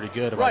feeling pretty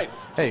good about,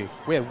 hey,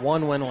 we had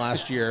 1 win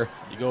last year.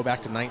 You go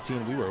back to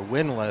 19, we were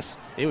winless.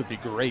 It would be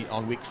great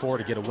on week 4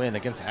 to get a win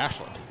against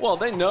Ashland. Well,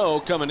 they know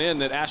coming in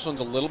that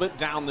Ashland's a little bit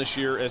down this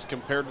year as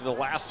compared to the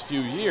last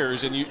few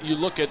years, and you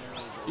look at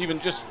even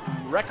just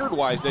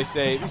record-wise, they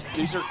say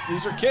these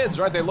are kids,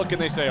 right? They look and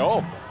they say,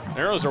 oh,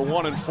 Arrows are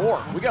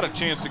 1-4. We got a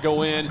chance to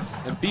go in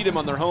and beat them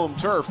on their home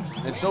turf.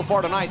 And so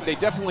far tonight, they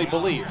definitely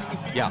believe.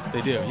 Yeah,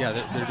 they do. Yeah,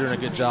 they're doing a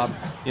good job.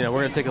 You know, we're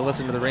going to take a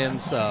listen to the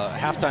Rams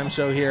halftime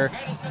show here.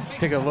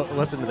 Take a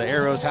listen to the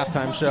Arrows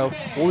halftime show.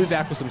 We'll be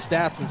back with some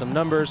stats and some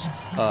numbers,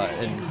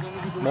 and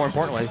more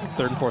importantly,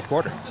 3rd and 4th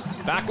quarter.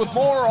 Back with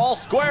more All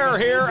Square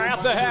here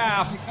at the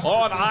half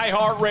on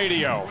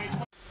iHeartRadio.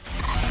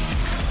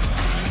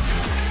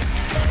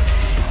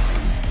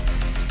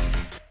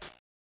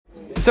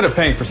 Instead of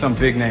paying for some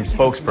big-name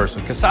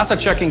spokesperson, Kasasa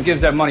Checking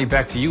gives that money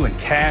back to you in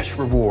cash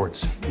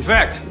rewards. In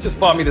fact, you just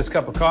bought me this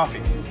cup of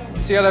coffee.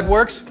 See how that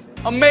works?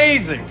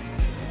 Amazing!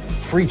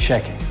 Free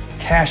checking,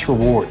 cash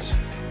rewards.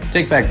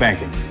 Take back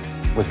banking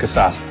with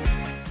Kasasa.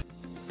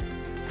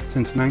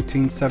 Since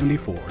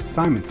 1974,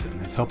 Simonson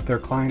has helped their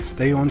clients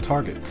stay on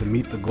target to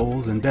meet the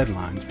goals and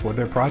deadlines for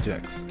their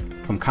projects.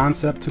 From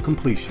concept to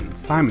completion,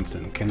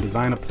 Simonson can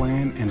design a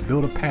plan and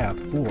build a path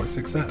for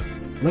success.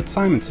 Let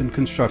Simonson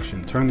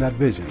Construction turn that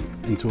vision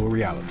into a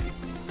reality.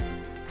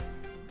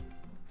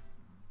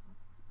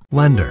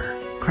 Lender,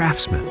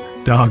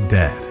 craftsman, dog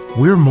dead.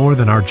 We're more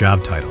than our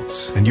job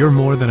titles, and you're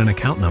more than an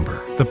account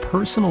number. The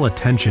personal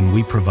attention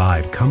we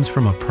provide comes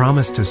from a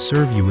promise to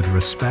serve you with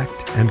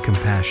respect and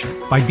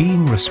compassion. By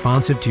being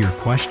responsive to your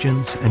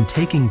questions and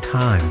taking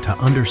time to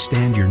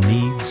understand your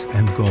needs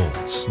and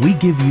goals, we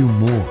give you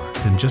more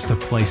than just a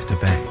place to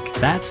bank.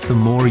 That's the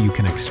more you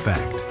can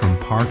expect from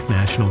Park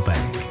National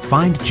Bank.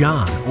 Find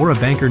John or a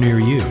banker near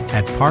you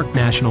at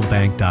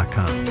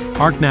parknationalbank.com.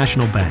 Park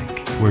National Bank,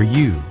 where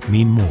you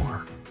mean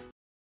more.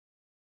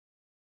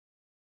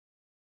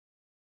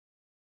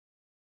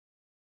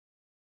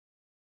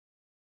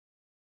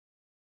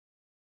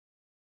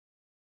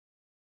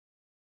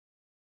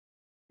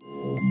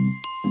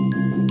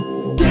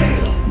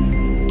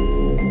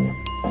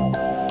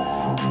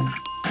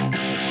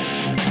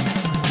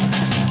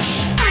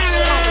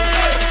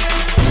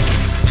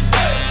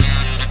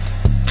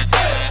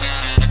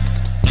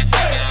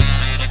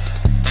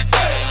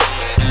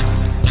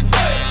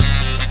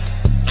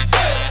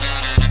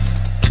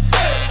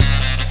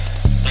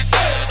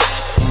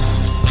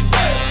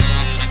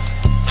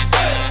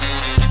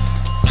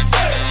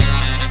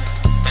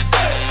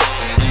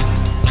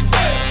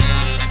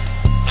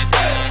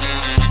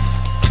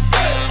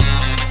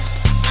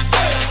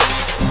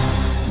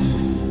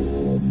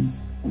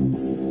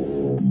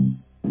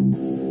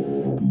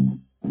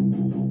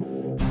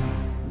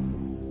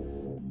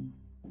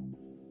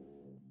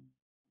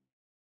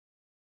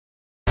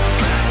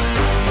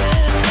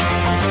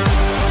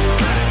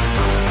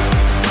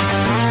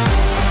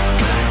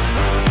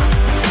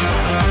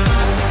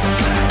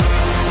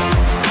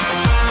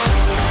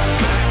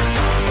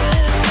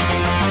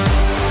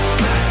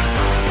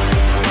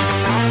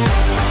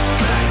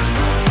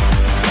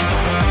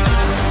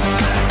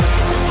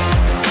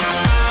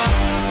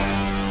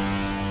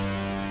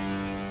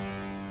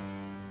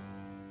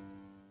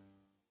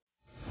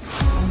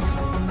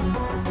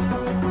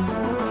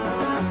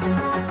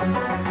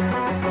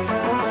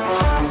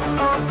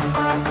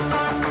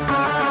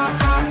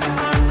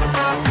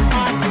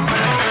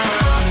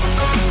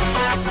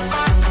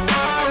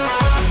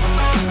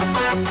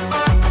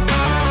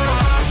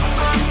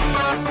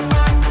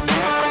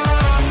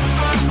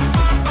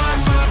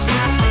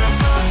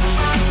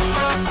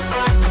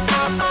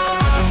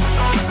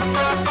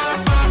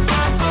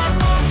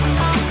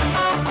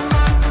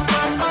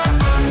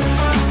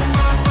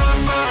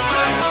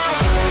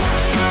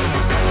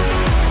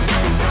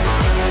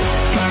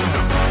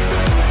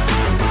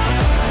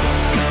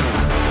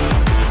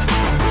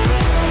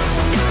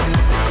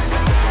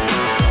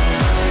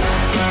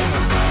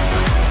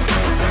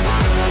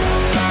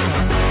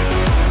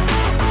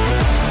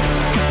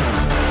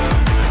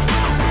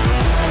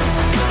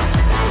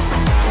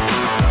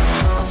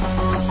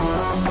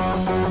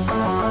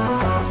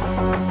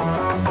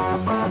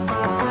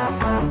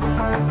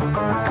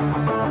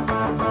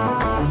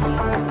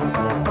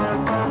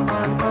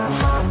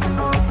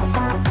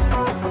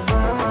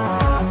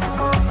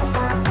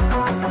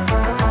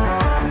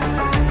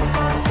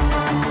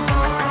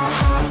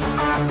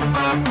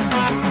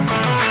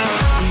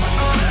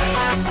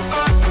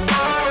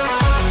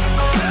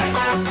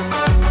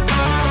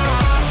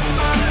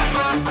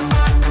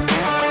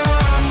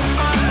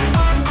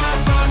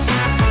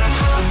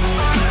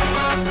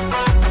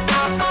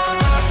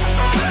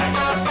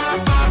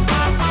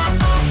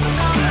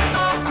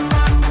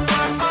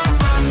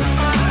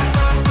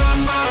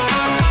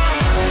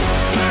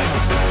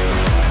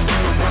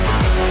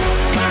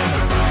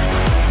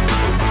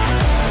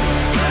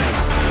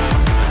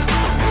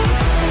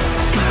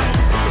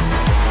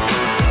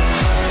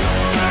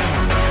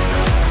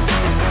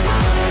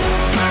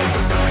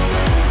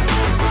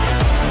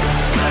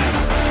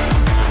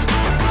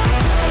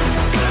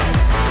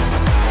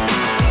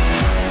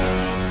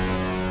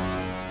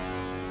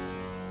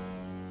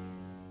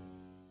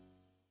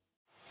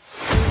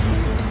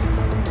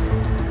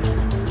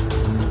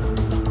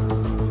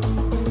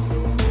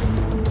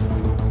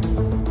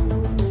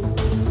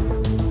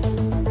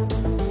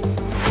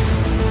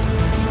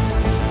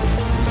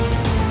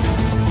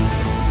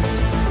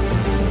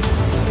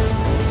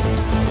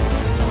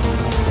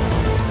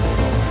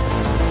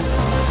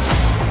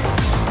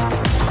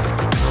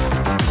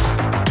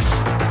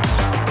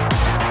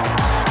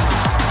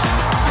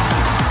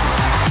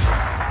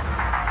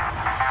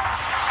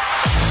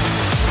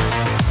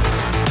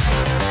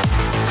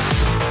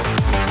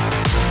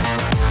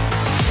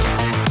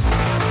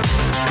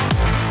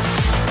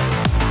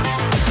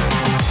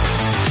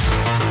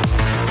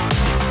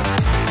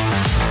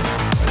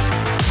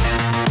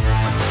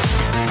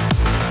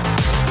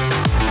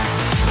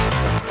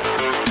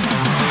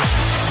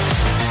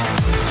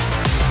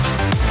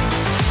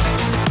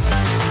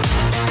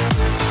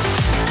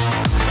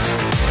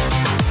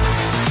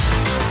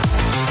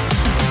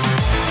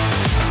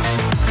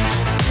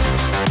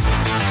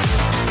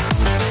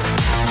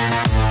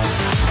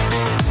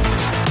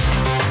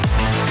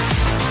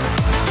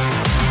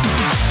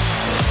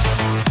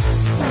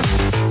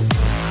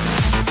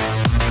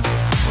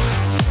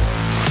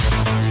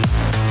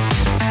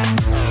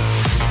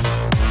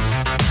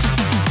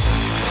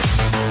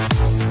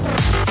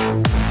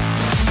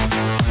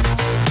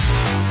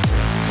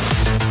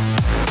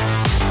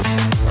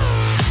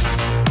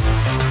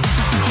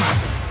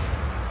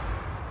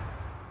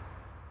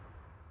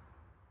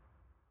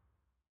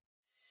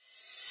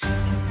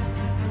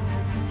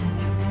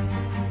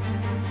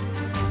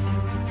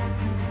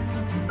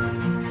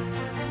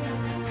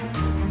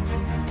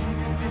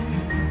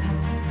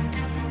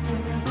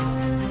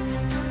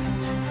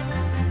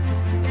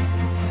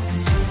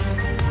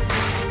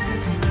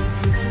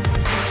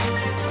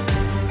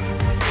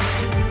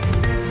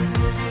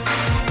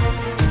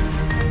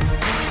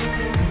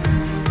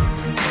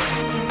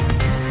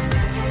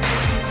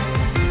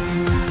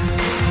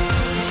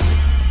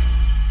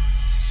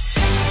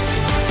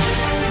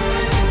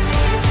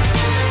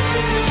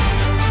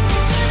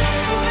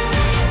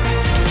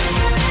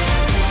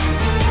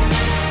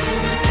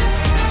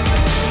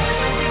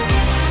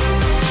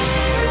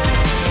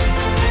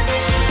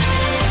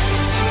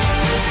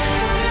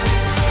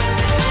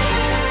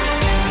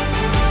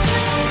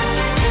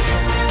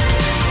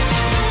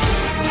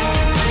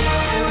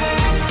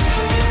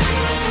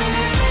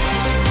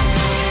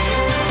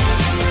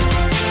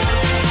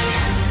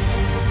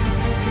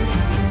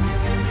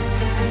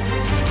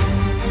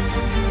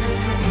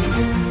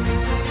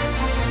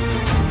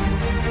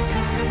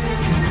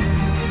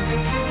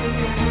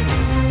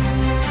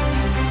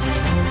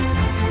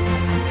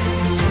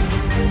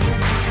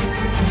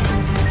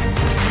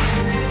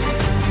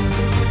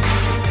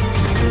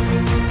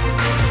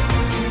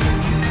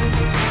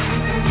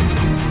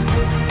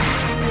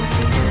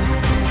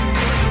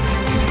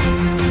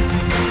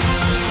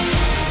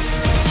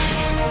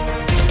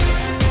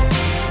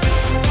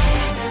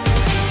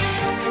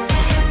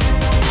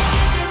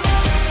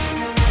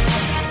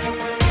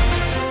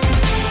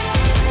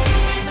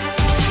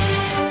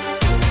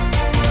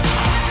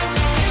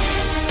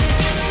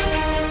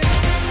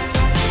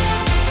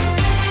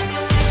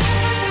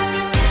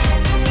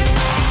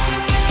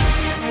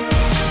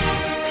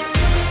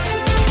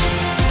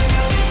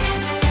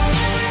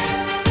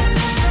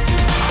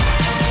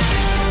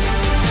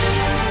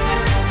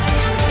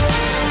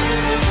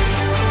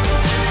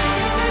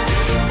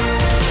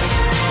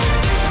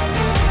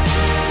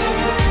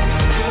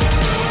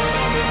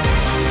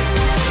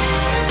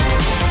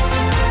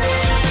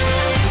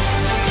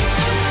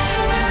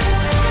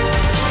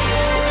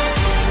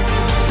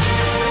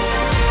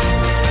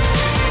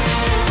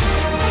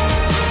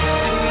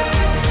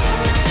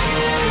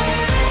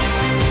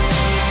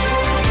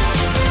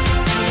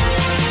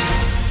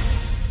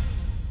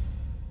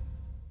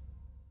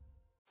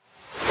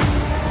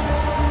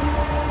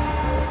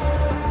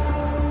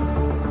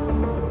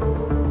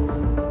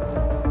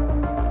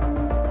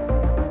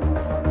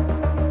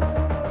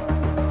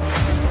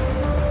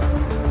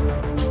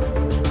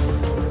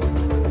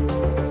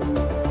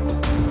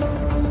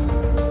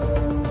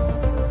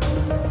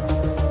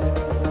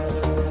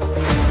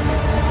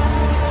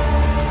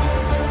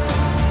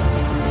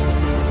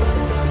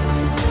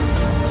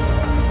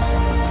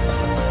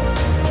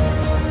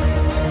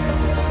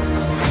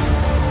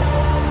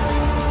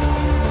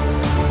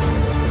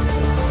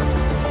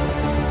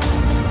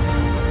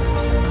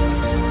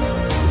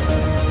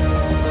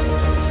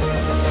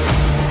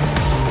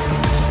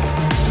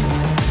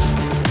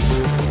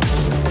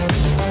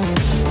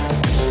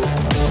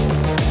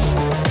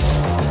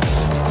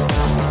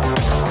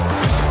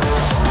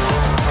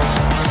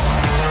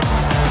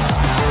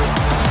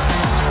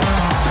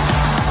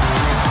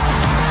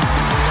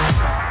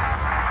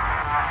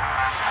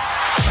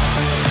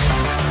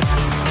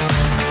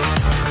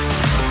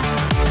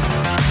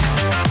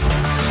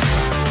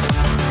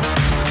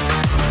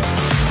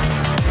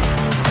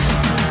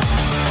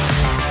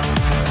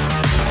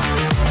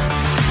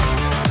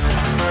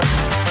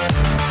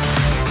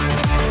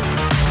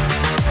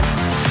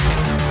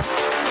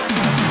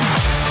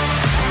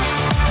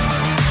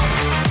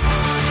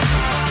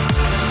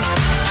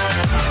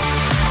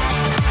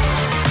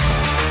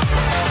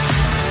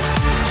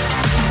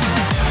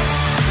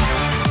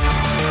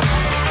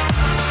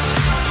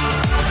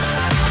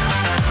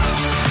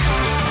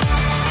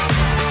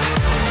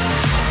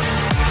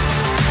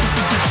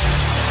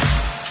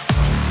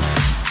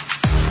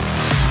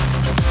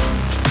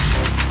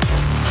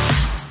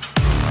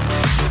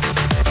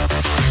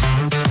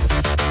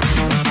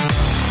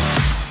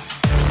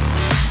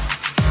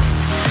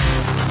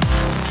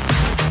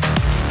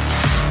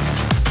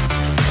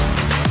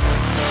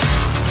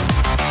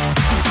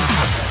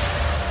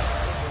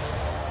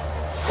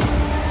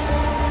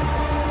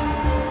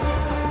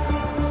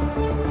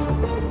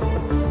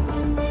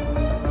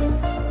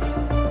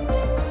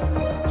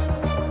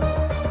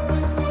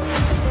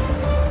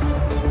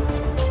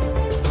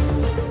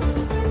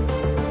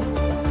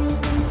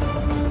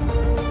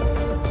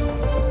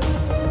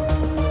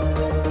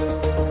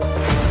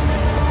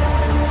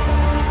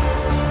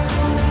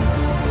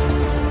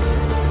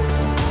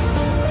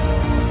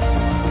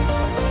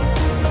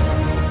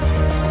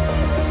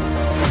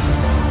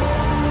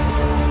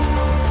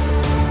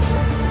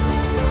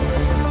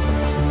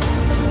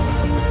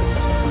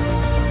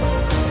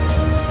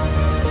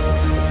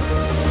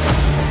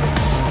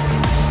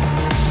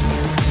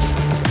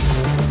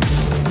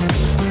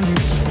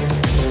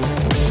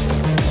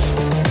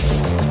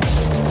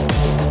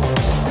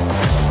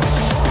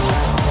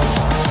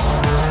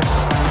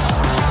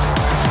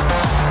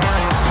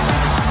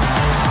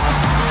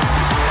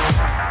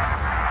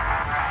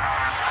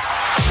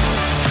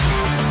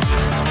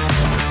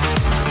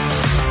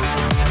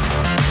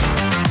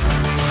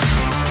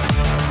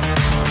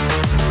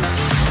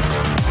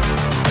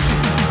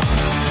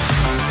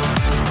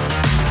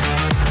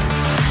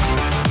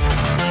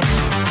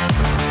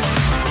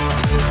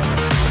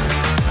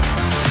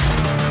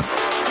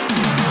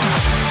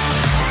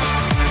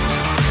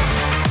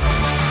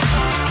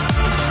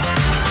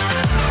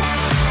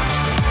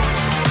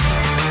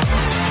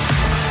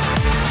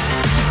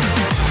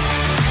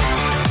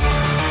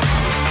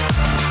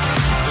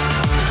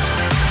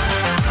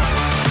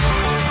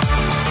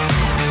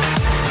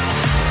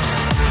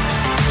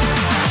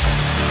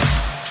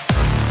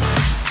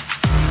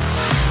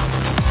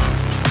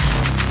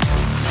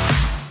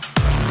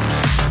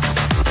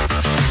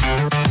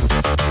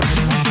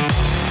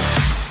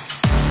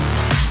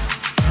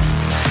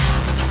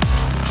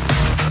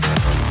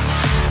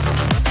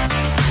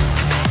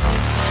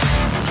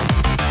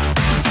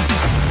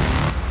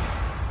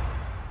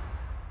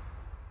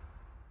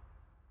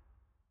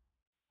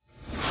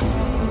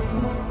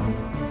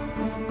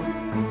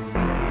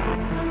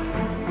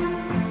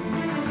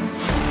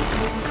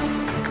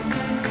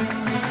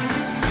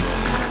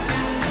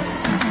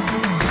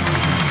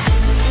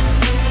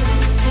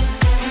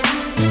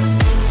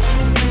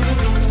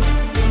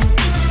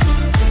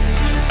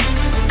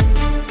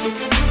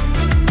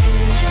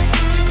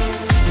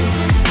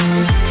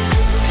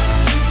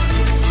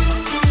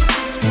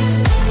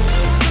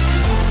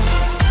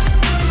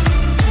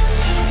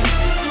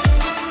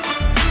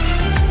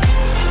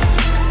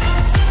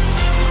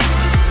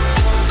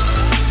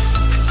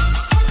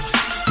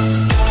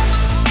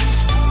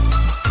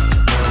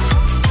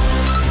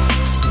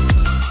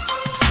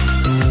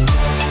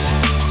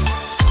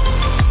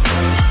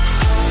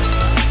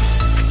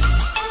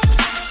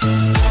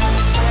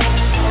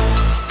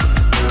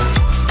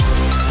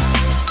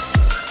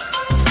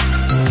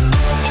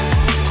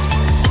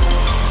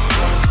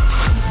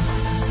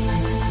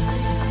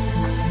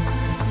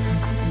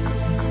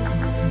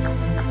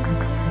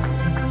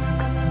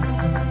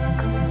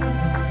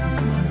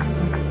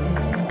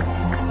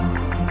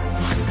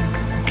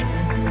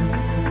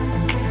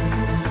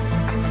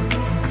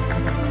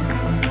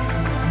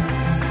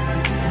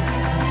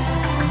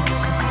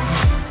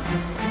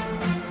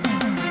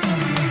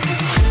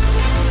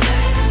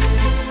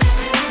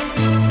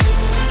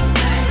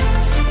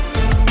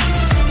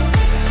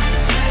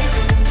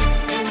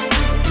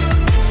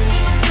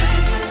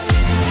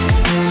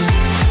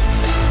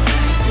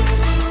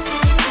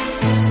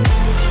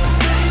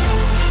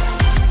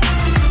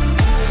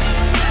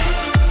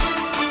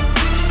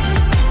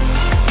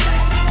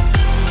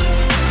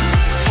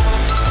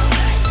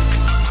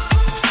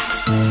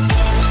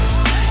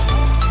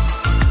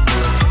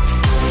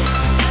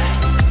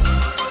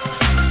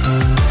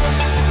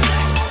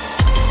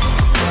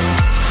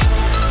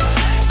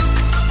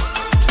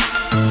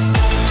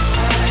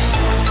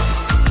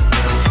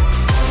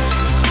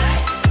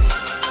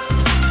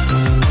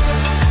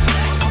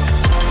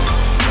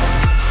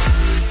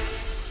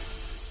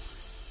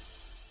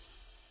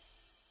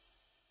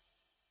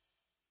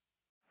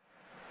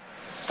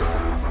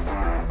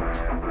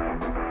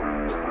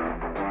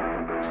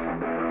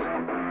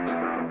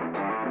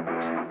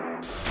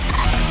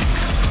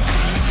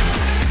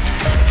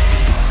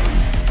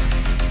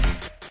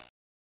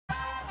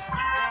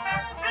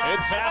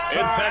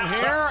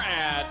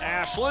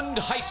 Ashland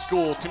High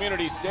School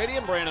Community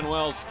Stadium. Brandon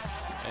Wells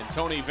and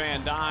Tony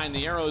Van Dyne,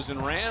 the Arrows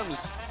and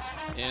Rams,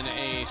 in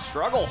a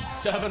struggle,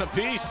 7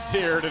 apiece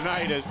here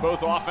tonight as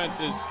both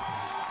offenses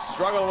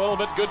struggle a little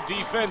bit. Good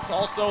defense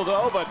also,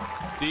 though, but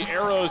the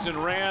Arrows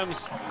and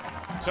Rams,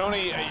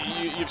 Tony,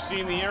 you've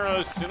seen the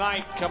Arrows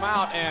tonight come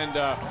out and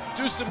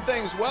do some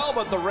things well,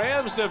 but the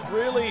Rams have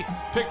really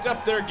picked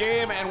up their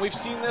game, and we've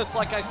seen this,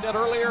 like I said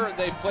earlier,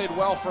 they've played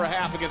well for a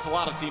half against a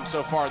lot of teams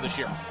so far this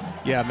year.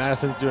 Yeah,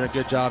 Madison's doing a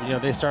good job. You know,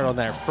 they started on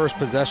their first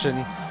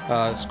possession,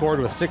 scored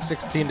with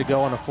 6:16 to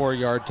go on a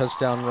 4-yard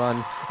touchdown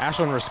run.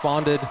 Ashland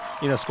responded,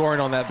 you know, scoring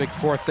on that big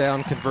 4th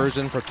down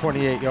conversion for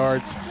 28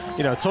 yards.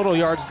 You know, total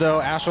yards, though,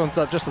 Ashland's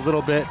up just a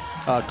little bit,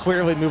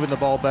 clearly moving the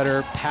ball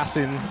better,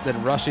 passing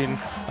than rushing.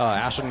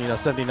 Ashland, you know,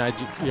 79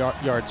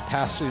 yards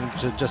passing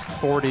to just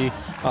 40.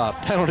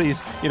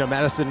 Penalties, you know,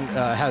 Madison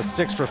has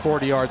 6 for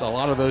 40 yards, a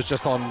lot of those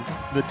just on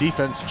the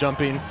defense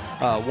jumping.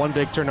 One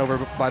big turnover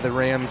by the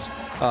Rams,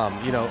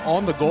 you know,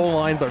 on the goal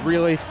line, but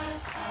really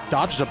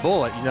dodged a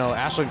bullet. You know,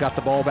 Ashland got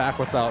the ball back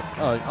with about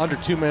under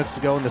 2 minutes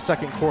to go in the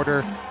second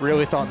quarter.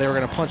 Really thought they were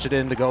going to punch it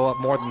in to go up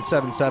more than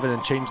 7-7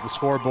 and change the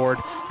scoreboard.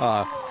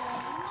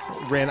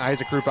 Ran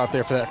Isaac Group out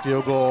there for that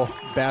field goal.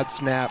 Bad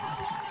snap.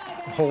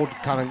 Hold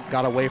kind of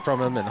got away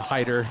from him, and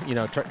Hyder, you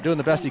know, doing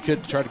the best he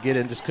could to try to get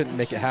in, just couldn't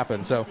make it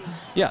happen. So,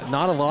 yeah,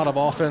 not a lot of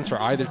offense for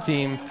either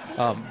team.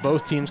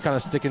 Both teams kind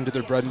of sticking to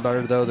their bread and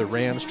butter, though. The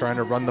Rams trying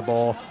to run the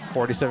ball,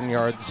 47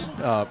 yards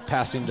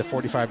passing to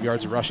 45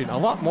 yards rushing. A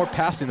lot more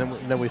passing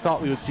than we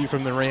thought we would see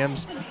from the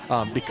Rams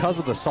because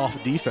of the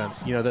soft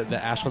defense, you know, that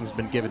Ashland's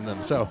been giving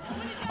them. So,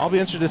 I'll be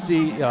interested to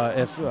see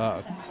if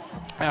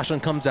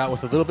Ashland comes out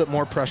with a little bit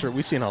more pressure.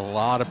 We've seen a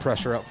lot of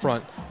pressure up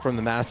front from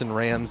the Madison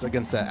Rams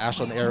against that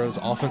Ashland Arrows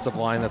offensive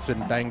line that's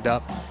been banged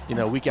up, you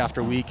know, week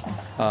after week,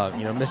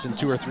 you know, missing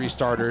 2 or 3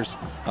 starters.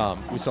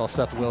 We saw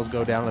Seth Wills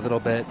go down a little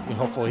bit.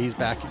 Hopefully he's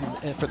back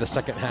for the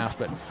second half.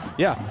 But,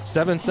 yeah,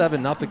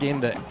 7-7, not the game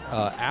that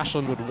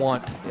Ashland would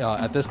want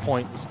at this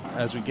point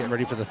as we get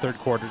ready for the third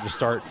quarter to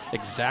start.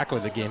 Exactly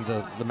the game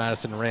the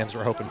Madison Rams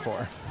were hoping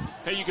for.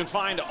 Hey, you can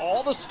find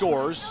all the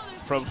scores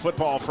from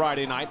Football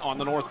Friday night on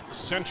the North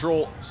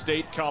Central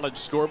State College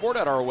scoreboard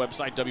at our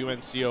website,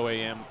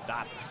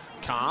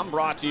 WNCOAM.com.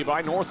 Brought to you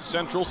by North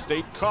Central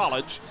State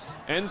College.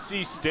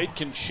 NC State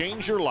can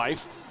change your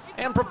life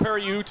and prepare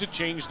you to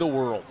change the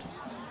world.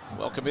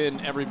 Welcome in,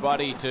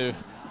 everybody, to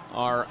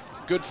our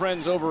good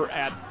friends over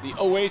at the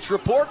OH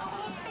Report.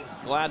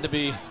 Glad to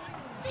be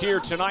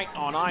here tonight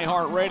on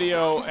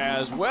iHeartRadio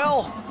as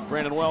well.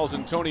 Brandon Wells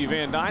and Tony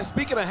Van Dyne.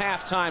 Speaking of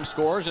halftime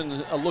scores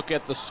and a look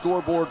at the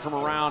scoreboard from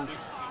around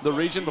the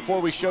region, before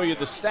we show you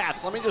the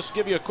stats, let me just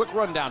give you a quick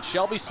rundown.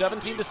 Shelby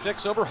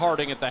 17-6 over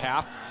Harding at the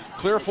half.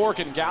 Clear Fork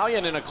and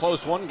Gallion in a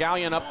close one.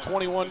 Gallion up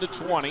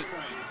 21-20.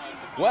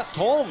 West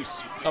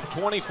Holmes up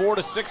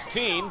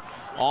 24-16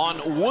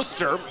 on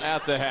Worcester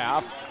at the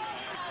half.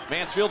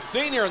 Mansfield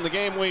Senior in the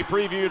game we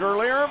previewed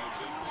earlier,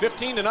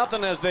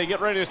 15-0 as they get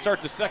ready to start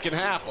the second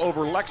half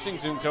over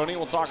Lexington, Tony.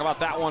 We'll talk about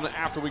that one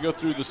after we go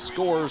through the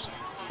scores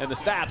and the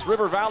stats.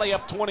 River Valley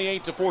up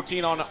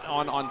 28-14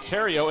 on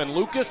Ontario, and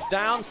Lucas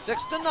down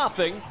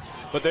 6-0,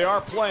 but they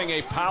are playing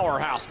a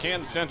powerhouse.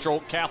 Kansas Central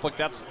Catholic,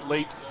 that's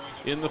late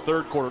in the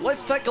third quarter.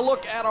 Let's take a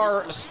look at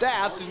our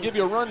stats and give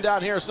you a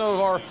rundown here of some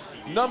of our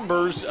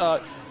numbers.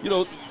 You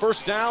know,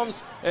 first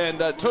downs and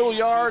total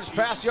yards,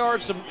 pass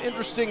yards, some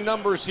interesting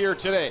numbers here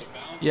today.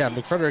 Yeah,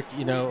 McFrederick,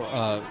 you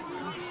know,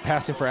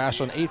 passing for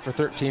Ashland, 8 for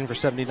 13 for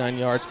 79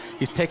 yards.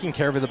 He's taking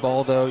care of the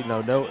ball, though. You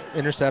know, no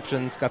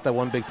interceptions. Got that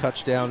one big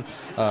touchdown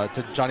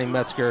to Johnny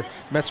Metzger.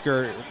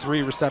 Metzger,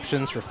 3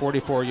 receptions for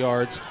 44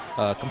 yards.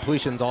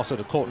 Completions also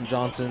to Colton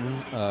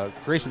Johnson.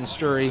 Grayson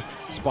Sturry,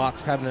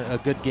 spots having a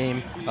good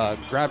game.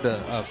 Grabbed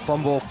a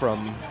fumble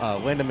from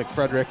Landon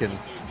McFrederick and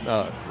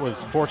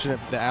was fortunate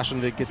that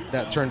Ashland did get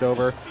that turned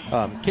over.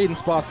 Caden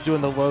Spots doing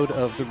the load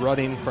of the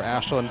running for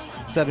Ashland,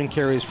 7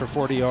 carries for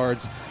 40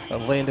 yards.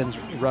 Landon's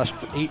rushed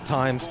 8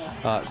 times.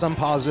 Some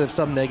positives,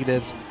 some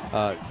negatives.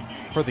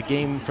 For the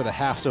game, for the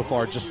half so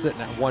far, just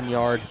sitting at 1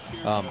 yard.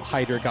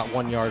 Hyder got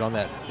 1 yard on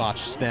that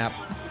botched snap,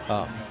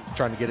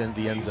 trying to get into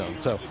the end zone.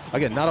 So,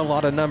 again, not a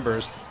lot of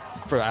numbers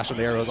for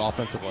Ashland Arrows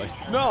offensively.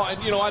 No,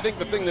 and you know, I think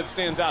the thing that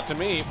stands out to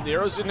me, the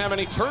Arrows didn't have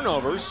any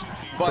turnovers,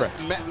 but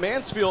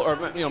Madison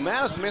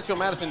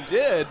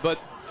did,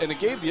 and it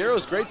gave the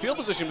Arrows great field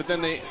position, but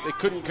then they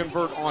couldn't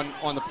convert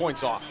on the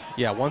points off.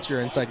 Yeah, once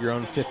you're inside your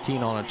own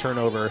 15 on a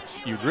turnover,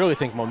 you really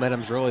think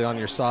momentum's really on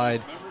your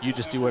side. You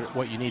just do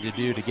what you need to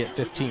do to get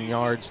 15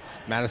 yards.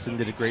 Madison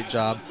did a great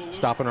job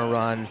stopping a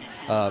run,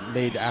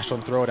 made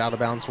Ashland throw it out of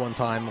bounds one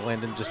time.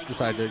 Landon just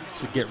decided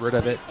to get rid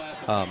of it.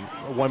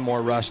 One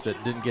more rush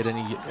that didn't get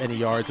any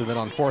yards, and then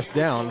on 4th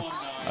down,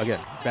 again,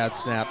 bad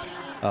snap,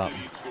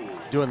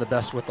 doing the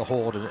best with the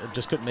hold, and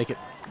just couldn't make it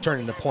turn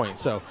into points.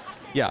 So,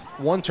 yeah,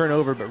 1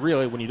 turnover, but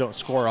really when you don't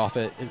score off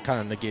it, it kind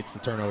of negates the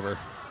turnover.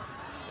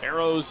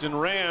 Arrows and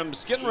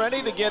Rams getting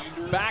ready to get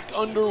back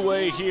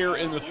underway here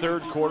in the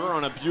third quarter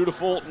on a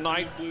beautiful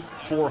night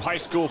for high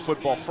school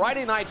football.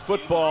 Friday night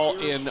football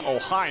in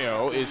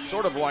Ohio is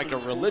sort of like a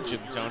religion,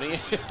 Tony.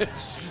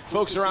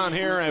 Folks around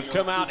here have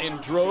come out in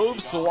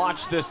droves to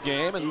watch this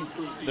game, and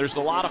there's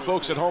a lot of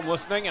folks at home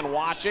listening and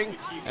watching,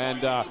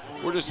 and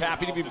we're just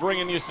happy to be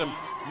bringing you some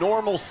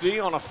normalcy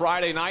on a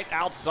Friday night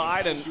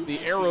outside, and the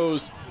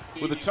Arrows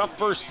with a tough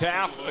first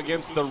half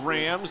against the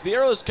Rams. The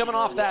Arrows coming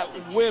off that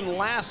win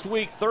last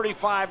week,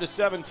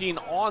 35-17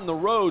 on the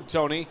road,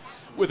 Tony,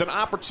 with an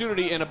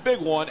opportunity and a big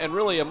one and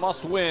really a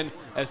must-win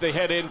as they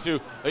head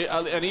into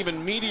an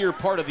even meatier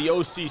part of the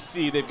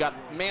OCC. They've got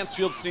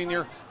Mansfield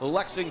Senior,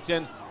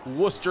 Lexington,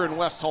 Worcester, and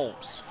West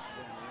Holmes.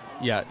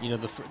 Yeah, you know,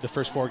 the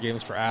first 4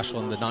 games for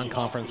Ashland, the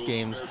non-conference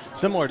games,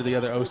 similar to the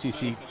other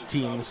OCC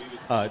teams,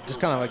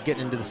 just kind of like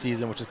getting into the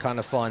season, which is kind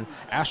of fun.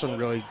 Ashland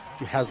really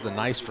has the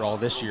nice draw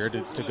this year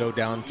to go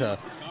down to,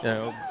 you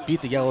know,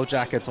 beat the Yellow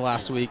Jackets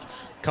last week,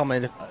 come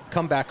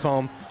back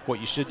home. What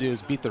you should do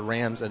is beat the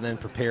Rams and then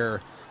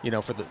prepare, you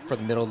know, for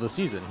the middle of the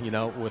season, you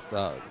know, with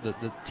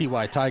the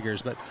TY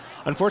Tigers. But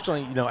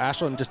unfortunately, you know,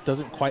 Ashland just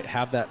doesn't quite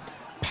have that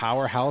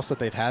powerhouse that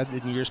they've had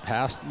in years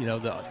past. You know,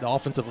 the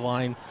offensive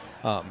line.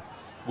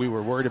 We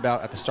were worried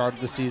about at the start of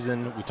the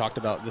season. We talked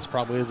about this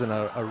probably isn't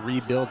a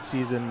rebuild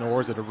season,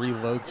 nor is it a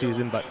reload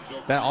season, but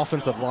that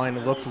offensive line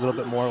looks a little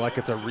bit more like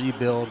it's a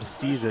rebuild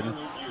season,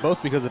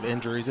 both because of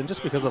injuries and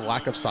just because of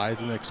lack of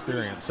size and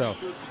experience. So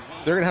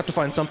they're going to have to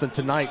find something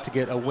tonight to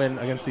get a win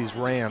against these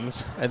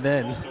Rams, and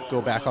then go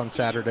back on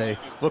Saturday,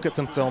 look at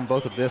some film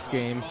both of this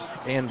game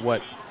and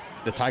what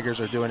the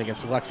Tigers are doing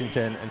against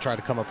Lexington, and try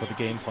to come up with a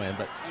game plan.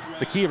 But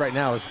the key right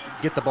now is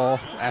get the ball.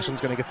 Ashland's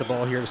going to get the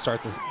ball here to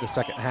start the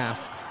second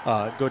half.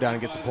 Go down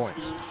and get some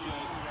points.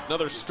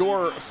 Another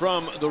score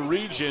from the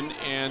region,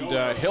 and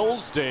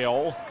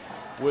Hillsdale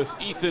with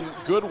Ethan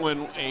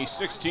Goodwin, a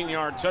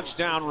 16-yard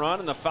touchdown run,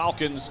 and the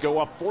Falcons go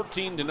up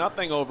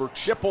 14-0 over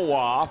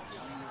Chippewa.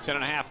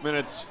 10.5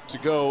 minutes to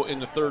go in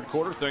the third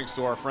quarter, thanks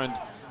to our friend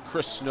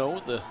Chris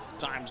Snow, the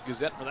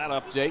Times-Gazette, for that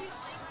update.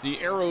 The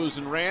Arrows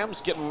and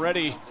Rams getting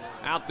ready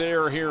out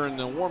there here in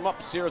the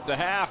warm-ups here at the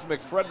half.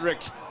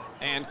 McFrederick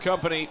and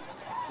company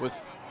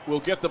will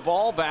get the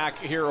ball back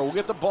here, or will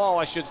get the ball,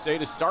 I should say,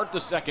 to start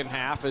the second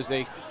half as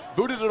they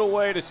booted it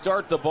away to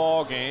start the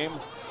ball game.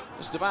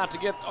 Just about to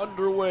get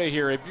underway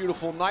here. A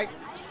beautiful night.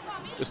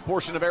 This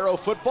portion of Arrow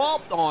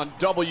football on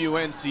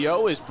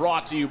WNCO is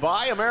brought to you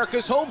by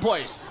America's Home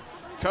Place.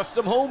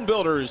 Custom home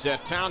builders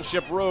at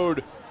Township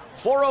Road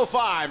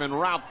 405 and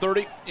Route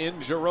 30 in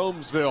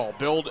Jeromesville.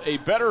 Build a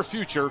better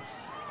future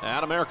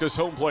at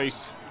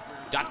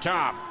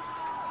americashomeplace.com.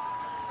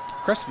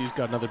 Crestview's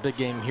got another big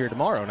game here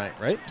tomorrow night,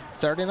 right?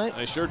 Saturday night?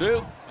 They sure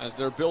do, as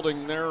they're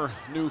building their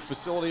new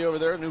facility over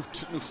there, new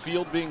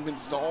field being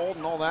installed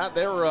and all that.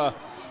 They're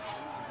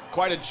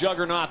quite a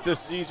juggernaut this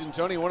season,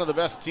 Tony, one of the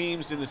best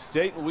teams in the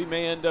state. We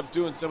may end up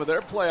doing some of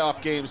their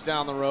playoff games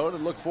down the road,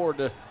 and look forward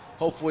to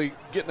hopefully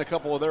getting a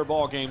couple of their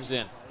ball games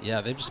in. Yeah,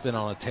 they've just been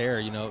on a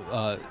tear. You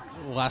know,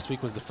 last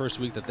week was the first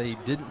week that they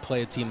didn't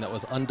play a team that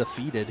was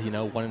undefeated. You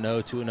know, 1-0,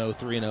 2-0, 3-0,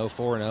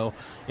 4-0.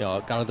 You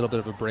know, got a little bit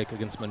of a break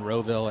against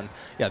Monroeville, and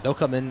yeah, they'll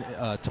come in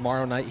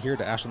tomorrow night here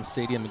to Ashland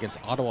Stadium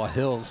against Ottawa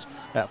Hills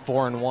at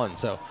 4-1.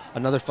 So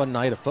another fun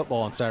night of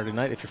football on Saturday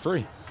night if you're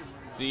free.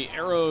 The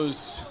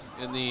Arrows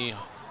in the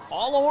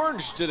all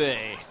orange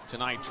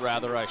tonight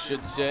rather, I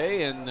should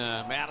say, and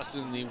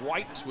Madison the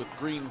white with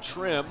green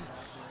trim.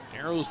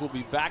 Arrows will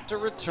be back to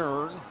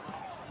return.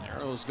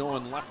 Arrows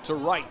going left to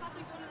right.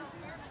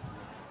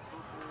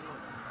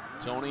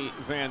 Tony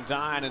Van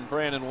Dyne and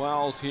Brandon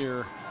Wells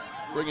here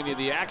bringing you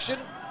the action.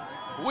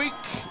 Week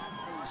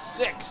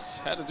 6,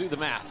 had to do the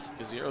math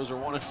because the Arrows are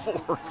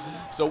 1-4.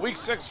 So week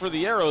 6 for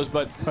the Arrows,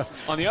 but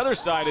on the other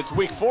side, it's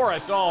week 4. I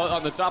saw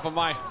on the top of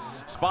my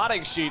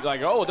spotting sheet,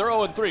 like, oh, they're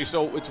 0-3.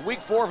 So it's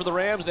week 4 for the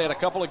Rams. They had a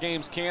couple of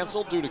games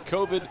canceled due to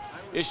COVID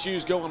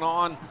issues going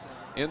on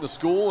in the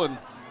school, and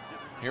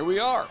here we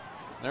are.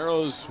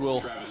 Arrows will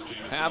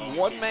have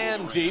one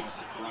man deep.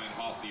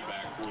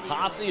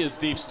 Hasse is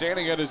deep,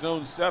 standing at his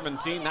own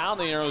 17. Now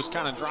the Arrows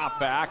kind of drop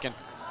back, and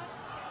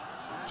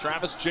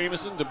Travis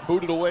Jamison to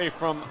boot it away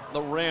from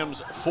the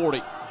Rams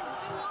 40.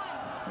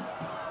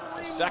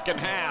 The second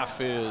half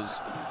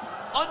is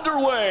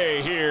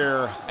underway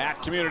here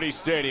at Community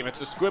Stadium.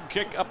 It's a squib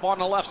kick up on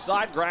the left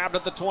side, grabbed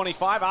at the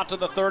 25, out to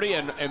the 30,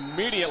 and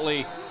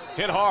immediately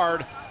hit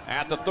hard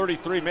at the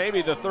 33,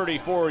 maybe the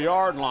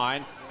 34-yard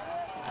line.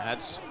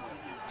 That's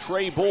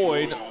Trey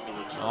Boyd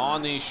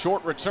on the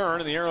short return,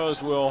 and the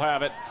Arrows will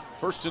have it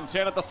 1st and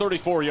 10 at the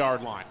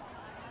 34-yard line.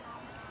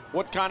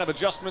 What kind of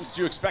adjustments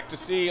do you expect to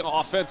see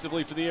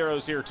offensively for the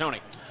Arrows here, Tony?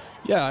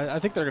 Yeah, I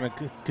think they're going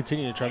to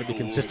continue to try to be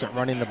consistent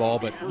running the ball,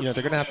 but you know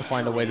they're going to have to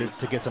find a way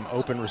to get some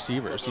open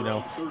receivers. You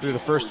know, through the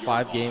first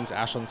 5 games,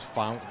 Ashland's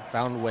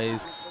found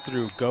ways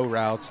through go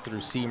routes, through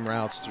seam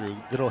routes, through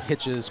little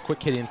hitches,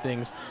 quick hitting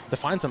things to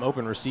find some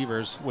open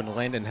receivers when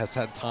Landon has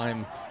had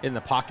time in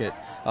the pocket.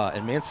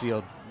 And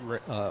Mansfield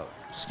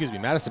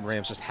Madison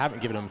Rams just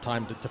haven't given them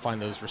time to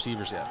find those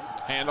receivers yet.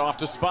 Hand off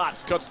to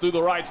Spots, cuts through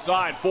the right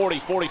side, 40,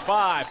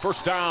 45,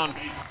 first down,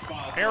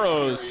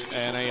 Arrows,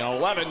 and an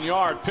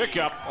 11-yard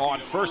pickup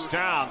on first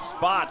down.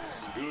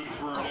 Spots,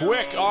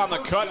 quick on the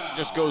cut,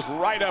 just goes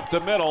right up the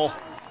middle.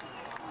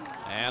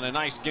 And a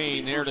nice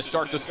gain there to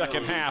start the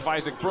second half.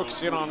 Isaac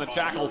Brooks in on the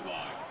tackle,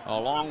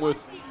 along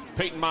with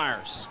Peyton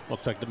Myers.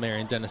 Looks like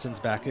Demarion Dennison's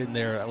back in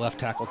there at left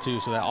tackle too,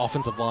 so that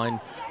offensive line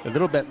a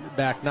little bit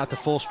back, not to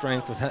full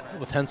strength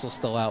with Hensel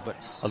still out, but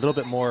a little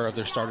bit more of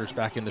their starters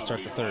back in to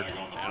start the third.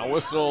 And a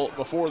whistle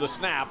before the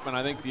snap, and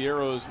I think the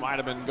Arrows might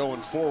have been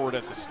going forward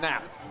at the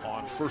snap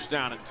on first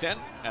down and 10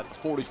 at the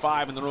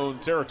 45 in their own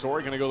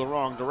territory. Going to go the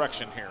wrong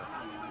direction here.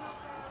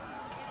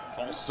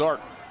 False start.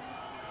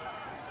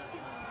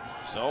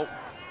 So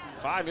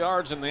 5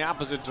 yards in the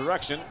opposite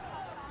direction.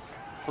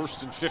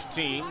 First and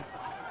 15.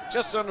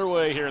 Just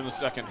underway here in the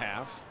second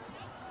half.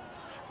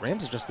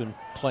 Rams have just been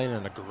playing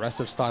an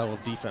aggressive style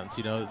of defense.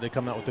 You know, they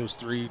come out with those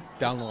 3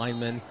 down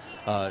linemen.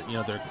 You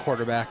know, their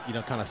quarterback, you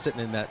know, kind of sitting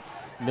in that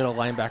middle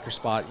linebacker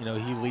spot. You know,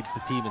 he leads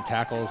the team in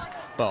tackles,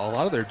 but a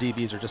lot of their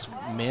DBs are just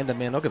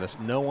man-to-man. Look at this.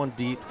 No one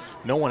deep,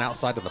 no one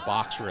outside of the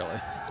box, really.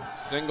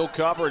 Single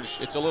coverage.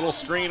 It's a little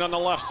screen on the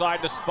left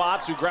side to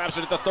Spots, who grabs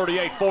it at the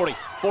 38, 40,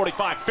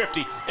 45,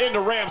 50,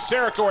 into Rams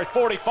territory,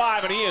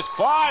 45, and he is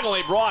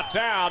finally brought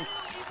down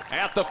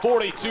at the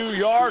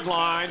 42-yard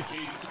line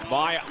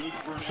by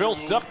Phil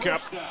Stupcup.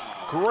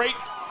 Great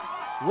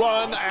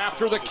run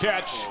after the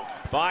catch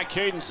by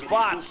Caden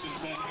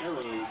Spots.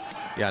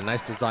 Yeah,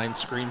 nice design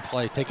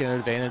screenplay, taking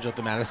advantage of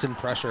the Madison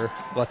pressure.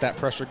 Let that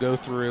pressure go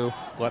through.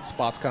 Let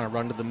Spots kind of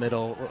run to the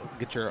middle.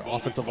 Get your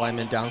offensive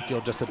lineman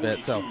downfield just a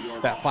bit. So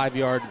that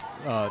 5-yard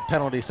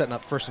penalty setting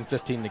up first and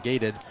 15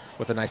 negated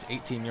with a nice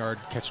 18-yard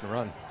catch and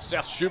run.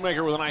 Seth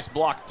Shoemaker with a nice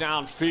block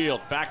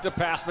downfield. Back to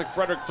pass.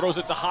 McFrederick throws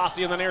it to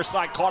Haase on the near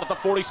side. Caught at the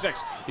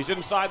 46. He's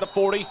inside the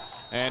 40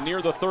 and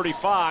near the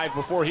 35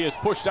 before he is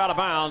pushed out of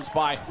bounds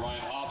by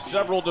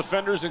several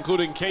defenders,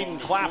 including Caden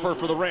Clapper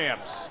for the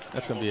Rams.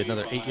 That's going to be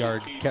another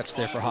 8-yard catch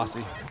there for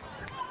Haase.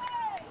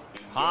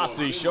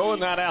 Haase showing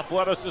that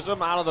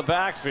athleticism out of the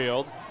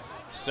backfield.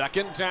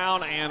 Second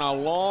down and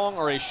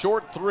a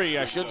short 3,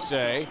 I should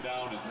say,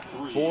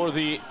 for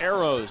the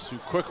Arrows, who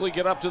quickly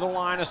get up to the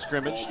line of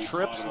scrimmage.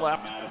 Trips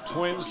left,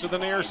 Twins to the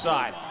near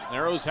side. The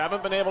Arrows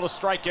haven't been able to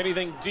strike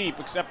anything deep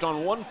except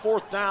on 1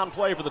 4th down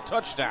play for the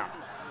touchdown.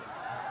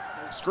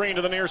 Screen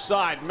to the near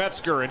side,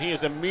 Metzger, and he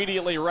is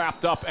immediately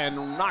wrapped up and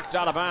knocked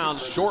out of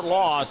bounds. Short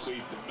loss.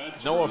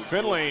 Noah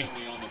Finley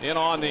in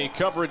on the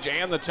coverage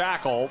and the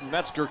tackle.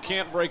 Metzger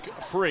can't break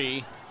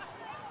free,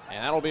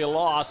 and that'll be a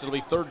loss. It'll be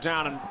 3rd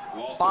down and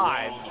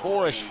 5,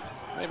 4-ish,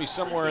 maybe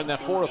somewhere in that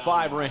 4 to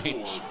 5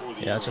 range.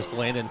 Yeah, it's just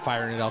Landon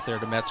firing it out there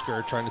to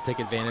Metzger, trying to take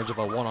advantage of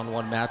a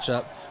one-on-one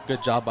matchup.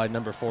 Good job by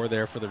number 4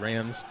 there for the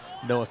Rams.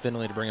 Noah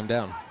Finley to bring him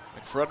down.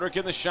 Frederick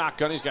in the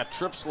shotgun. He's got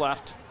trips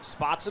left.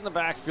 Spots in the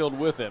backfield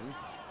with him.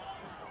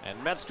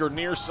 And Metzger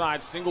near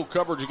side, single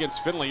coverage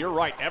against Finley. You're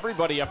right,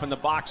 everybody up in the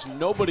box,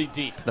 nobody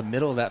deep. The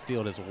middle of that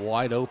field is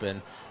wide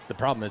open. The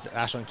problem is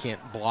Ashland can't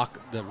block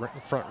the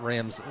front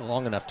Rams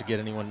long enough to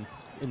get anyone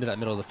into that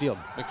middle of the field.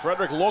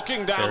 McFrederick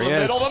looking down the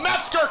middle. The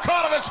Metzger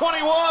caught at the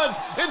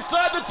 21,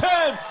 inside the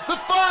 10, the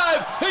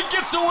 5. He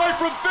gets away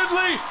from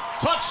Finley.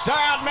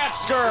 Touchdown,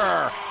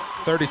 Metzger.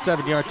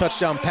 37-yard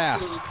touchdown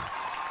pass.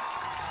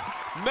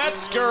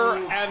 Metzger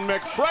and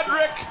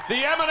McFrederick, the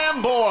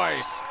M&M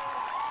boys.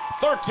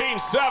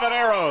 13-7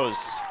 Arrows.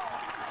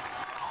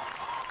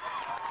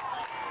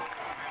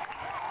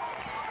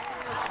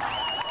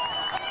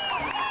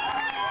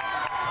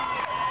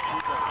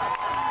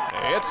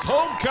 It's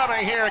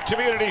homecoming here at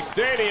Community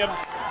Stadium,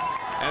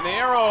 and the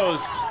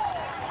Arrows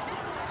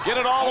get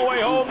it all the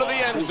way home to the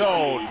end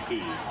zone.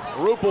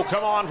 Roop will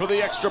come on for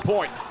the extra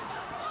point.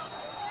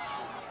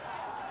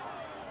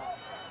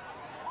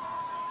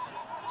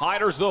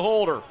 Hyder's the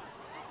holder.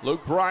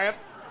 Luke Bryant,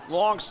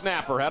 long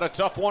snapper, had a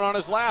tough one on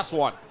his last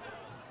one.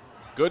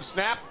 Good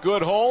snap,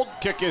 good hold,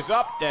 kick is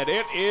up, and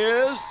it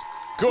is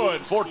good.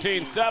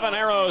 14-7,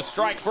 Arrows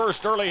strike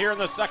first early here in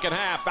the second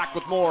half. Back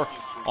with more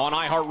on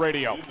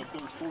iHeartRadio.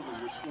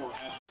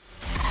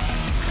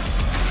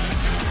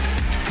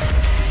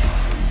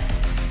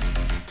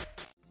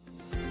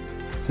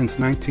 Since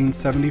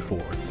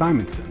 1974,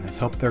 Simonson has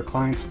helped their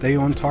clients stay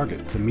on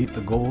target to meet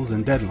the goals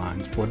and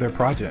deadlines for their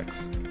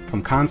projects.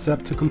 From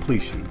concept to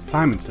completion,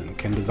 Simonson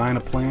can design a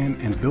plan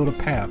and build a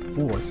path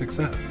for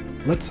success.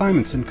 Let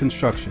Simonson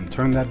Construction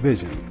turn that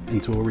vision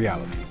into a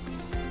reality.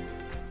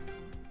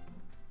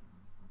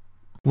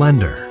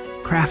 Lender,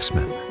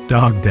 craftsman,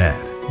 dog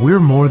dead.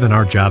 We're more than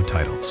our job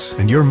titles,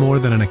 and you're more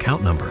than an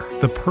account number.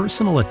 The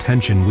personal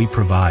attention we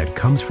provide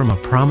comes from a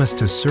promise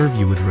to serve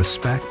you with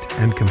respect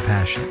and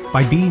compassion.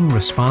 By being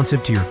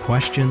responsive to your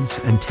questions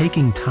and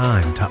taking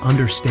time to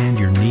understand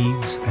your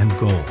needs and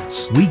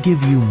goals, we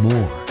give you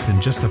more than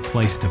just a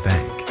place to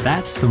bank.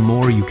 That's the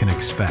more you can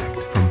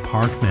expect from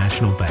Park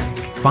National Bank.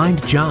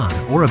 Find John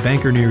or a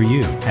banker near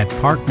you at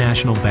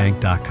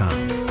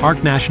parknationalbank.com.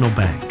 Park National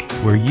Bank,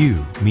 where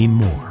you mean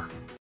more.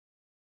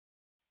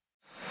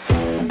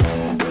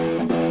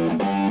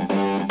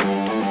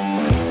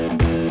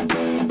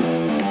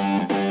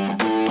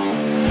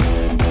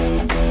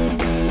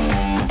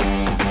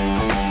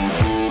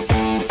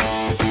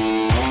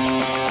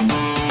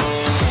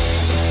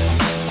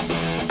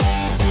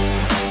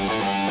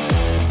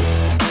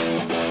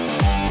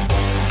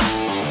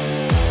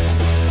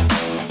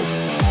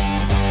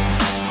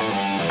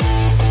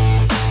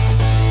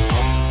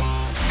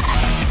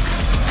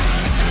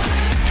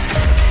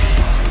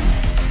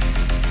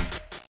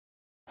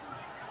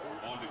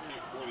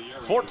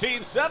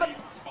 14-7.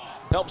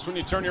 Helps when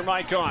you turn your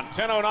mic on.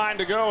 10:09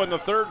 to go in the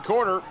third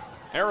quarter.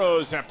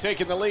 Arrows have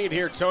taken the lead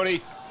here,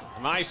 Tony.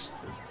 Nice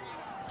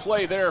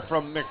play there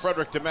from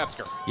McFrederick to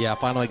Metzger. Yeah,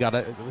 finally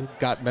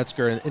got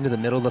Metzger into the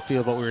middle of the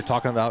field, what we were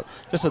talking about.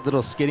 Just a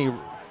little skinny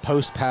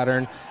post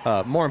pattern.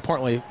 More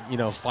importantly,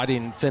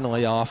 fighting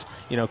Finley off.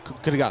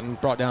 Could have gotten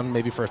brought down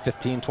maybe for a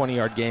 15,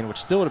 20-yard gain, which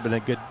still would have been a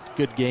good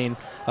gain.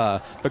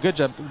 But good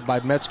job by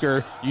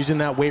Metzger using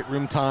that weight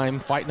room time,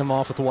 fighting him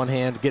off with one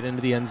hand, getting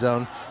into the end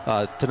zone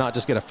to not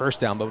just get a first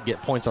down, but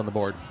get points on the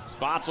board.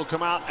 Spots will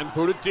come out and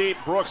boot it deep.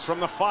 Brooks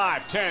from the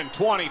 5, 10,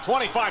 20,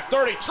 25,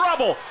 30.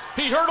 Trouble.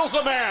 He hurdles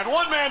a man.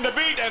 One man to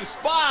beat, and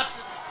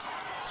Spots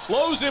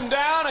slows him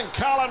down, and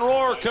Colin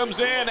Rohr comes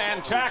in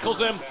and tackles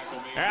him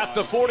at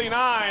the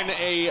 49.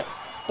 A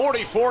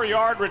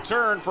 44-yard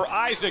return for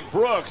Isaac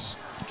Brooks.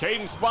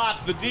 Caden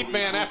Spots, the deep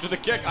man after the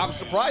kick. I'm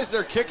surprised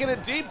they're kicking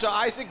it deep to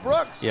Isaac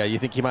Brooks. Yeah, you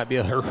think he might be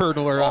a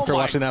hurdler after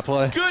watching that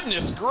play?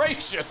 Goodness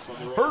gracious.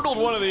 Hurdled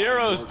one of the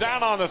Arrows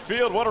down on the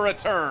field. What a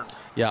return.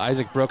 Yeah,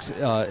 Isaac Brooks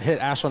hit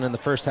Ashland in the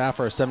first half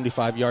for a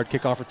 75-yard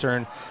kickoff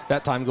return,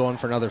 that time going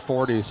for another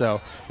 40.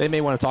 So they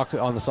may want to talk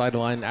on the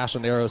sideline,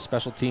 Ashland Arrows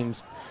special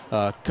teams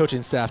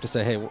coaching staff, to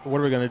say, hey, what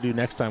are we going to do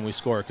next time we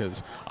score?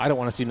 Because I don't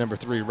want to see number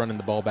 3 running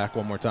the ball back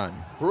one more time.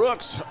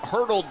 Brooks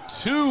hurdled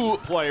 2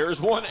 players,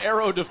 one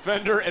Arrow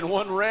defender and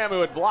one Ram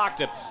who had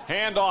blocked it.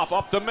 Handoff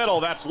up the middle.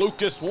 That's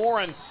Lucas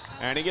Warren.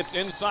 And he gets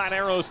inside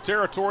Arrows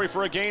territory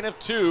for a gain of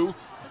 2.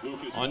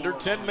 Under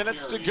 10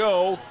 minutes to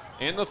go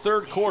in the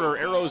third quarter.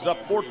 Arrows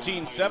up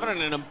 14-7,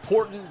 and an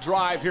important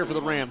drive here for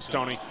the Rams,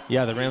 Tony.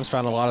 Yeah, the Rams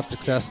found a lot of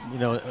success,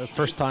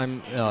 first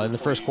time in the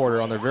first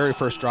quarter on their very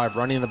first drive,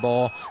 running the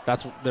ball.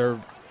 That's their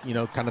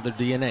kind of their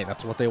DNA.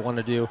 That's what they want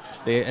to do.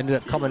 They ended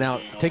up coming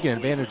out, taking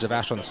advantage of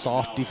Ashland's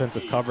soft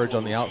defensive coverage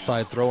on the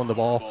outside, throwing the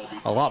ball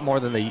a lot more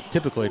than they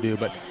typically do.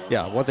 But,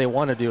 yeah, what they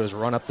want to do is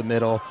run up the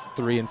middle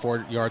 3 and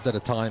 4 yards at a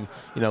time.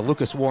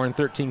 Lucas Warren,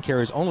 13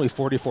 carries, only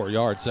 44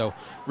 yards. So,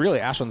 really,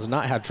 Ashland's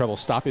not had trouble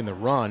stopping the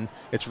run.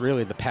 It's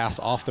really the pass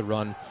off the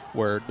run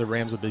where the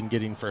Rams have been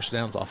getting first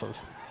downs off of.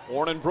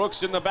 Warren and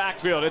Brooks in the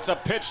backfield. It's a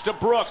pitch to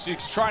Brooks.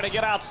 He's trying to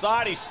get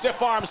outside. He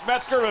stiff arms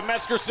Metzger, but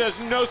Metzger says,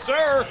 no,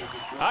 sir,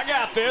 I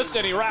got this,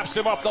 and he wraps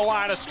him up the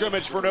line of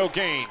scrimmage for no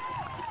gain.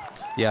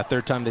 Yeah,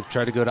 third time they've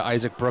tried to go to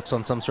Isaac Brooks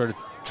on some sort of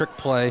trick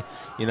play.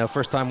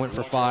 First time went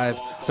for 5.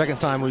 Second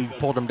time we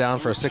pulled him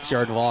down for a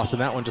 6-yard loss,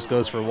 and that one just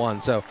goes for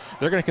 1. So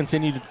they're going to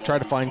continue to try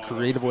to find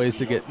creative ways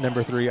to get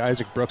number 3,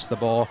 Isaac Brooks, the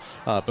ball.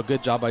 But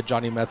good job by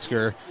Johnny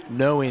Metzger,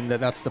 knowing that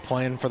that's the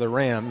plan for the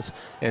Rams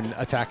and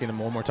attacking him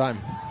one more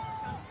time.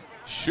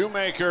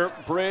 Shoemaker,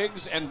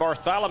 Briggs, and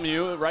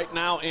Bartholomew right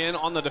now in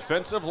on the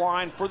defensive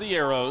line for the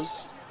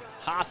Arrows.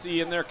 Hasse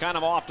in there kind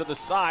of off to the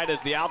side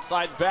as the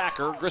outside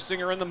backer.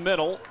 Grissinger in the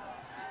middle.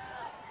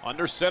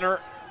 Under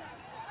center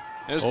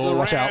is the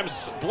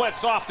Rams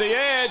blitz off the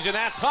edge, and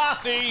that's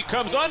Hasse.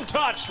 Comes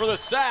untouched for the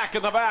sack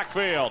in the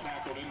backfield.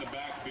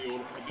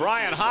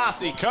 Brian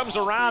Hasse comes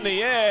around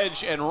the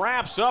edge and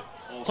wraps up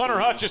Hunter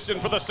Hutchison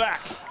for the sack.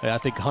 Yeah, I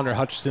think Hunter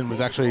Hutchison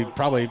was actually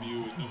probably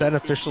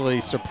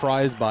beneficially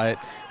surprised by it.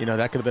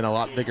 That could have been a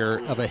lot bigger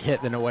of a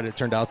hit than what it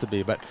turned out to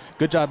be. But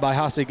good job by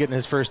Hasse getting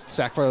his first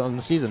sack on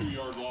the season.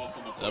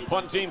 The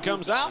punt team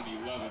comes out.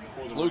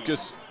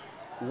 Lucas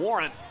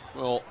Warren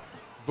will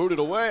boot it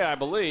away, I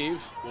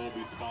believe.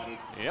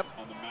 Yep.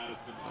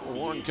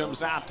 Warren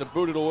comes out to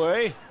boot it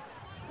away.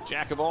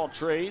 Jack of all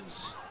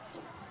trades.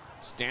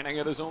 Standing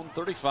at his own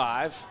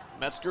 35.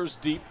 Metzger's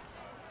deep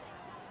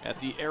at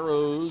the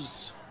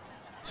Arrows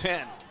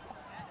 10.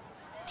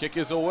 Kick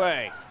is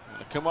away.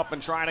 Gonna come up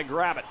and try to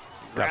grab it.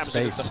 Grabs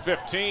it at the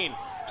 15,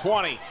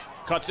 20.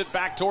 Cuts it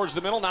back towards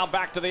the middle. Now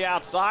back to the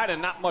outside,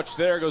 and not much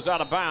there. Goes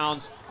out of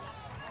bounds.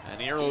 And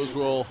the Arrows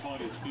will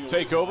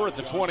take over at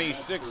the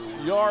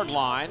 26-yard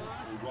line.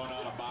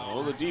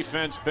 Oh, the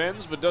defense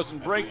bends but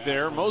doesn't break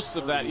there. Most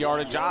of that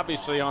yardage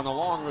obviously on the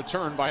long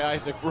return by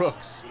Isaac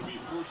Brooks.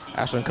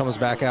 Ashland comes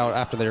back out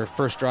after their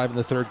first drive in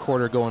the third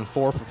quarter, going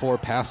 4 for 4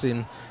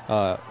 passing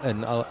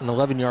and an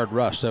 11-yard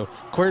rush. So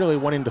clearly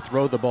wanting to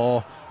throw the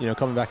ball,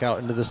 coming back out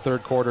into this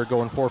third quarter,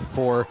 going 4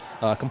 for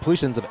 4,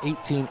 completions of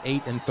 18,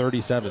 8, and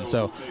 37.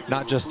 So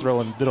not just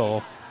throwing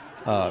little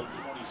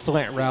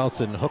slant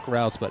routes and hook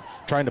routes, but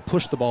trying to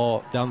push the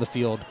ball down the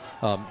field,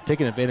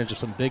 taking advantage of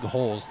some big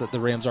holes that the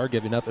Rams are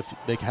giving up if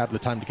they have the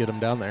time to get them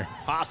down there.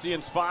 Hasse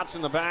and Spots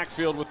in the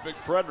backfield with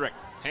McFrederick.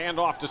 Hand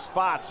off to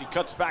Spots. He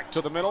cuts back to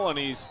the middle, and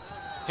he's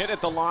hit at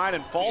the line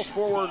and falls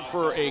forward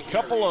for a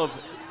couple of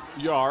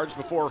yards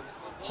before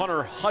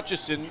Hunter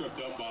Hutchison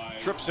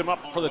trips him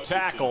up for the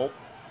tackle.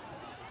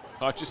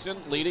 Hutchison,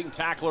 leading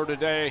tackler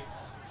today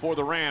for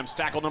the Rams.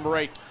 Tackle number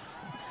 8.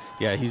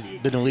 Yeah, he's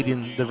been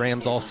leading the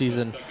Rams all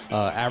season,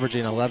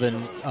 averaging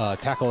 11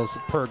 tackles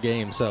per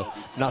game. So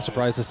not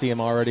surprised to see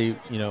him already,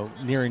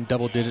 nearing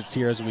double digits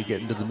here as we get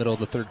into the middle of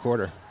the third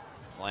quarter.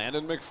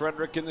 Landon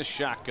McFrederick in the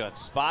shotgun.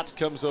 Spots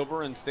comes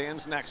over and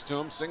stands next to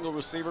him. Single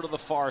receiver to the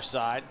far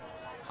side.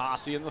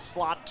 Hasse in the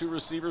slot, 2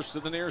 receivers to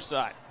the near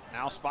side.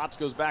 Now Spots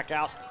goes back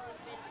out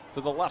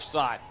to the left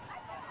side.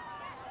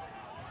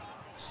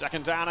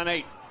 2nd down and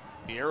 8.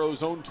 The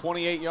Arrows' own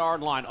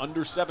 28-yard line,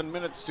 under 7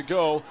 minutes to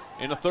go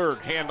in the third.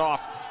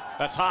 Handoff,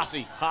 that's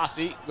Haase.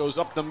 Haase goes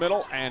up the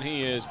middle, and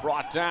he is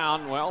brought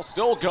down. Well,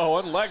 still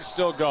going, legs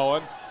still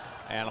going.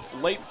 And a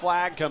late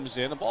flag comes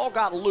in. The ball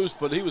got loose,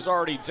 but he was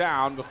already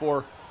down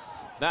before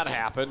that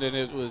happened. And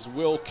it was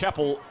Will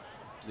Keppel,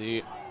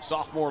 the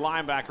sophomore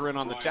linebacker, in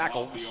on the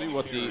tackle. We'll see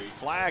what the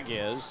flag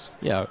is.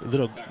 Yeah, a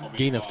little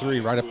gain of 3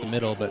 right up the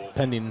middle, but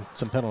pending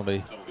some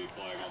penalty.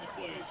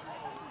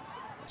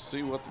 Let's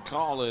see what the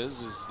call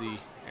is as the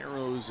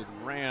Arrows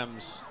and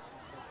Rams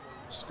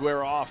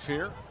square off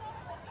here.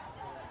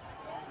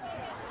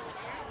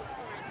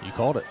 You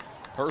called it.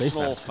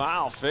 Personal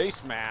foul,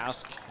 face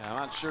mask. I'm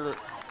not sure.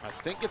 I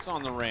think it's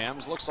on the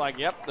Rams. Looks like,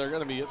 yep,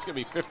 it's going to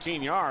be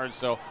 15 yards,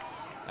 so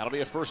that'll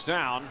be a first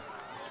down.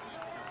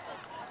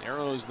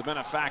 Arrows the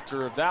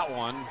benefactor of that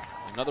one.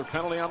 Another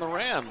penalty on the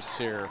Rams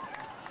here,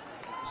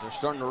 so they're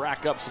starting to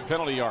rack up some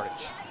penalty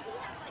yardage.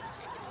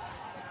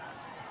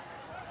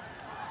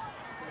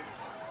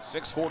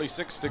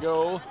 6:46 to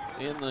go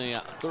in the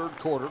third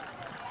quarter.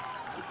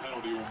 The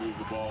penalty will move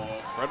the ball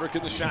up. Frederick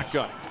in the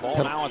shotgun.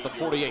 Ball now at the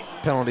 48.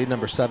 Penalty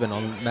number 7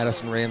 on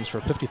Madison Rams for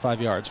 55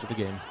 yards for the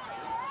game.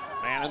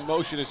 Man in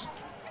motion is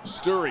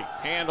Sturry.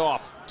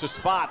 Handoff to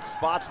Spots.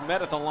 Spots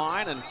met at the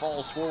line and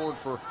falls forward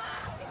for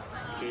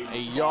a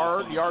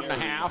yard and a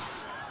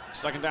half.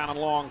 Second down and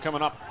long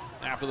coming up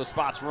after the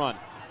Spots run.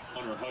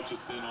 Hunter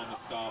Hutchison on the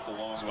stop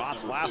along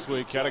Spots last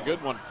week had a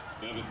good one.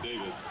 Devin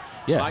Davis.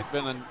 Tonight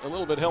been a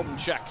little bit held in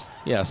check.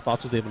 Yeah,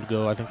 Spots was able to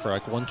go, I think, for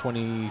like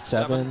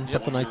 127,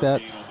 something like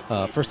that.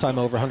 First time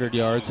over 100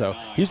 yards, so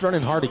he's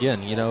running hard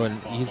again, you know, and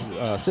he's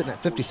sitting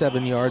at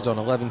 57 yards on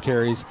 11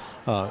 carries,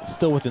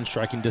 still within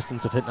striking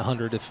distance of hitting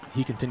 100 if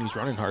he continues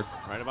running hard.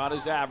 Right about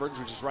his average,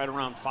 which is right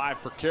around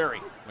 5 per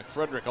carry.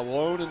 McFrederick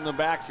alone in the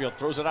backfield,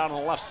 throws it out on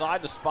the left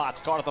side to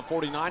Spots, caught at the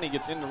 49. He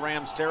gets into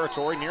Rams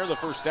territory near the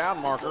first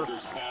down marker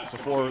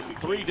before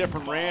 3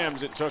 different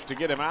Rams it took to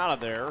get him out of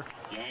there,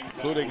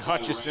 including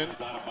Hutchison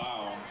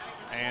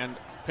and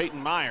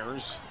Peyton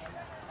Myers,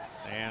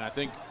 and I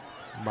think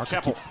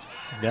Keppel.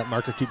 That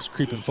marker keeps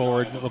creeping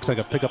forward. It looks like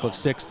a pickup of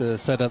 6 to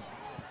set up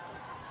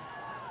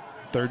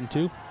 3rd and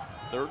 2.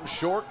 3rd and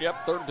short,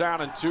 yep, 3rd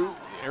down and 2.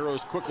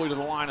 Arrows quickly to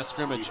the line of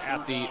scrimmage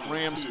at the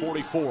Rams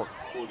 44.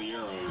 For the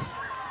Arrows.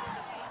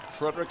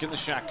 Frederick in the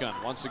shotgun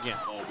once again.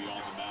 Ball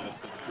beyond the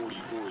Madison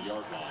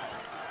 44-yard line.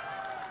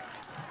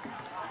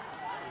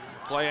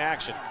 Play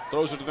action,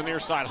 throws it to the near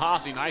side.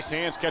 Haase, nice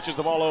hands, catches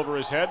the ball over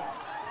his head.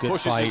 Good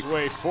pushes fight. his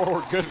way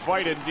forward. Good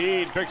fight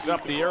indeed. Picks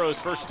up the Arrows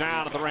first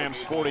down at the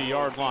Rams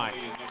 40-yard line.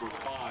 Number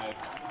 5,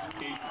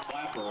 Kate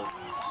Clapper.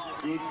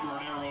 Good for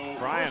an Arrow.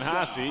 Brian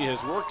Haase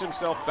has worked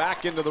himself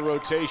back into the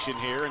rotation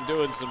here and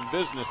doing some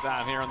business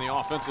out here on the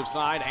offensive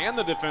side and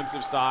the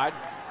defensive side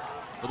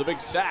with a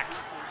big sack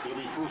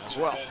as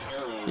well.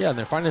 Yeah, and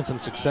they're finding some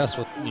success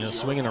with, you know,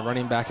 swinging a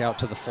running back out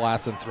to the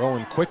flats and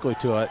throwing quickly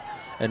to it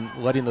and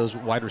letting those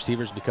wide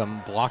receivers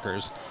become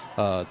blockers.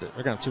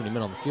 They're going to tune him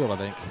in on the field, I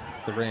think,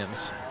 the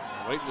Rams.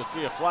 Waiting to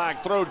see a flag.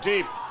 Throw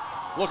deep.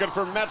 Looking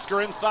for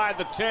Metzger inside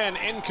the 10.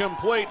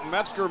 Incomplete.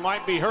 Metzger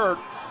might be hurt.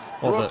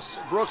 Well,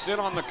 Brooks in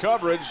on the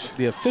coverage.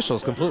 The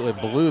officials completely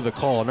blew the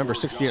call. Number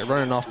 68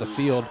 running off the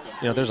field.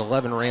 You know, there's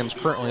 11 Rams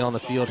currently on the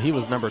field. He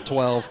was number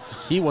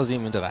 12. He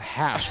wasn't even to the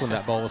hash when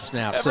that ball was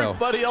snapped.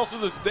 Everybody else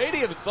in the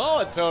stadium saw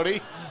it, Tony.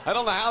 I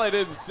don't know how they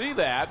didn't see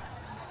that.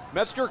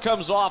 Metzger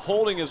comes off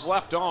holding his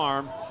left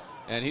arm,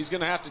 and he's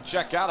going to have to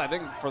check out, I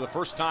think, for the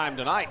first time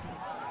tonight.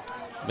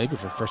 Maybe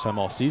for the first time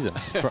all season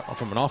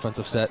from an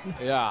offensive set.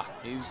 Yeah,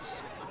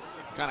 he's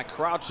kind of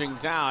crouching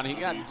down. He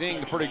got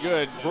dinged pretty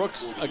good.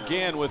 Brooks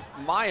again with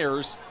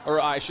Myers, or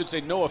I should say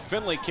Noah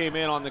Finley came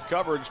in on the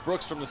coverage.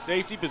 Brooks from the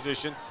safety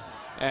position,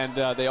 and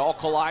they all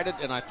collided,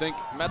 and I think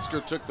Metzger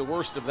took the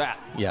worst of that.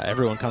 Yeah,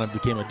 everyone kind of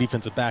became a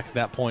defensive back at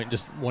that point,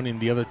 just wanting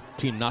the other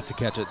team not to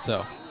catch it.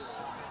 So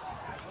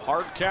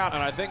hard count,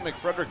 and I think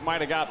McFrederick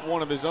might have got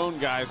one of his own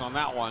guys on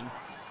that one.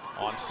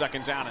 On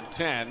 2nd down and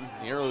 10,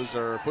 the Arrows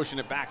are pushing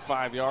it back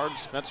 5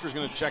 yards. Metzger's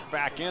going to check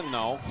back in,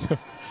 though.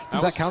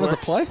 Does that count as a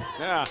play?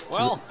 Yeah,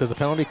 well. Does a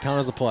penalty count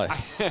as a play?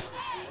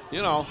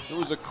 You know, it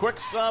was a quick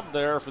sub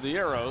there for the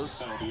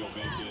Arrows. Penalty will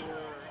make it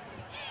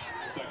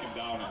 2nd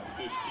down and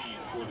 15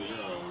 for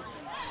the Arrows.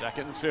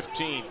 2nd and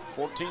 15.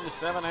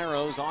 14-7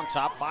 Arrows on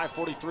top.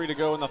 5:43 to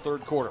go in the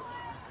 3rd quarter.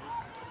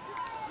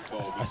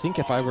 I think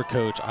if I were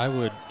coach, I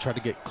would try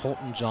to get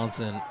Colton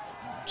Johnson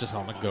just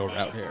on the go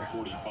route here.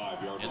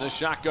 In the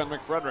shotgun,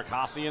 McFrederick.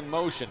 Haase in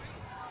motion.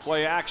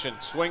 Play action.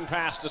 Swing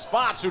pass to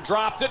Spots, who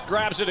dropped it.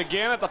 Grabs it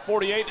again at the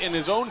 48 in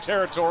his own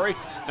territory.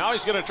 Now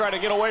he's going to try to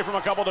get away from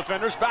a couple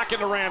defenders. Back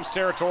into Rams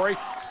territory.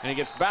 And he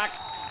gets back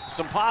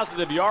some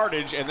positive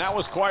yardage. And that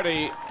was quite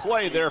a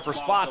play there for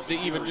Spots to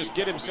even just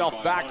get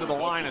himself back to the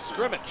line of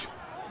scrimmage.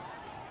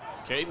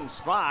 Caden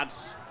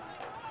Spots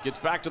gets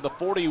back to the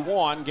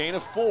 41. Gain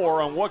of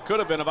 4 on what could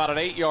have been about an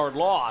 8-yard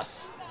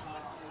loss.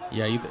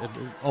 Yeah, it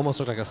almost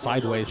looked like a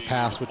sideways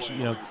pass, which,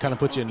 you know, kind of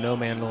puts you in no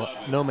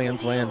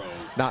man's land,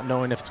 not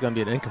knowing if it's going to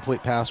be an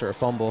incomplete pass or a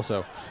fumble.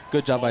 So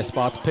good job by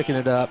Spots picking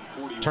it up,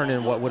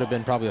 turning what would have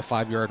been probably a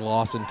 5-yard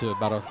loss into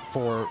about a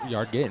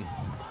 4-yard gain.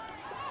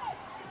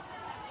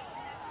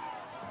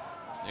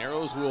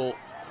 Arrows will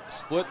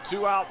split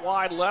 2 out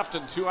wide left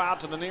and 2 out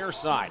to the near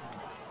side.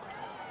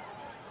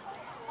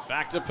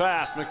 Back to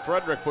pass.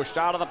 McFrederick pushed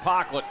out of the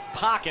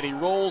pocket. He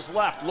rolls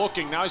left,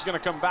 looking. Now he's going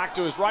to come back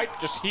to his right.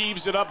 Just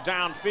heaves it up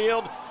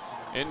downfield.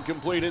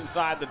 Incomplete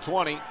inside the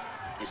 20.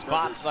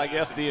 Spots, I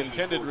guess, the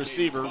intended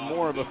receiver.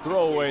 More of a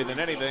throwaway than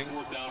anything.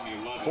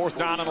 4th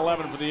down and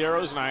 11 for the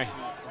Arrows, and I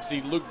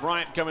see Luke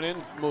Bryant coming in,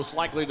 most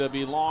likely to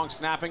be long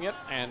snapping it,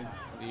 and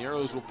the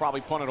Arrows will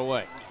probably punt it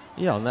away.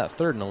 Yeah, on that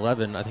 3rd and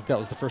 11, I think that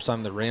was the first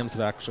time the Rams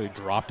have actually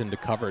dropped into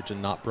coverage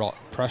and not brought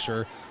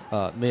pressure.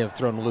 May have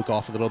thrown Luke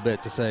off a little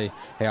bit to say,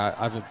 hey,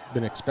 I've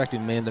been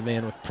expecting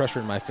man-to-man with pressure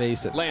in my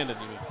face. Landon,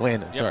 you mean.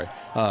 Landon, yep.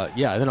 Sorry.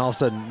 Yeah, and then all of a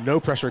sudden, no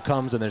pressure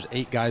comes, and there's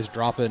 8 guys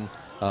dropping,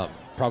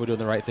 probably doing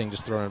the right thing,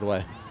 just throwing it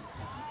away.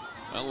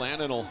 Well,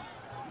 Landon will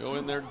go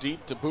in there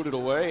deep to boot it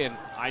away, and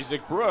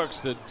Isaac Brooks,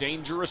 the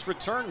dangerous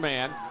return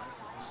man,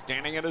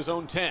 standing at his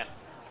own 10.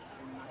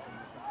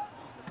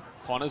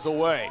 Punt is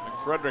away.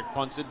 McFrederick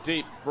punts it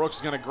deep. Brooks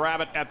is going to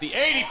grab it at the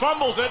 8. He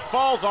fumbles it,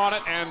 falls on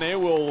it, and they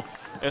will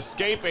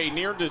escape a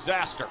near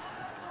disaster.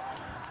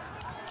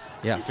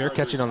 Yeah, fair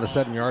catching on the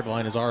 7-yard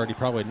line is already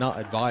probably not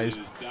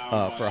advised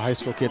for a high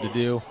school kid to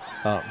do.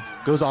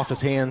 Goes off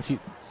his hands. He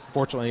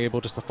fortunately able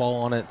just to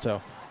fall on it.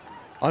 So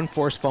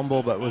unforced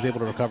fumble, but was able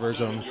to recover his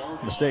own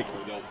mistake.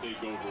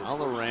 Well,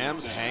 the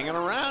Rams hanging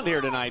around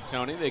here tonight,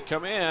 Tony. They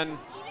come in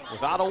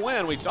without a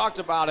win. We talked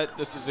about it.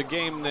 This is a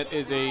game that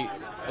is a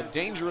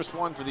dangerous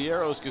one for the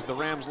Arrows because the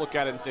Rams look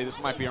at it and say this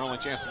might be our only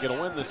chance to get a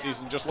win this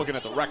season, just looking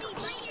at the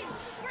records.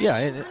 Yeah,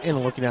 and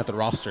looking at the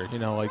roster, you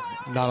know, like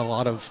not a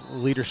lot of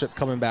leadership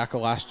coming back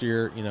last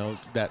year. You know,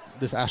 that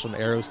this Ashland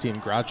Arrows team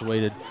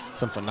graduated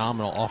some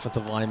phenomenal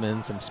offensive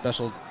linemen, some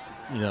special,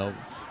 you know,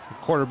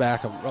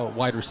 quarterback, a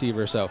wide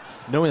receiver. So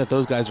knowing that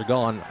those guys are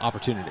gone,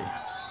 opportunity.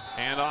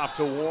 And off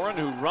to Warren,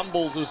 who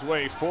rumbles his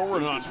way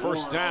forward on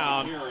 1st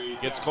down.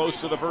 Gets close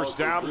to the 1st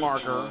down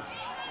marker.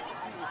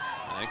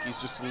 I think he's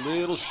just a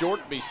little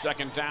short, be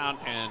 2nd down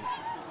and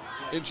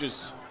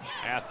inches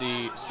at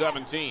the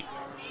 17.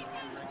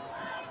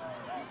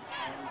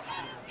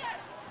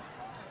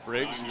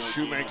 Briggs,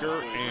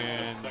 Shoemaker,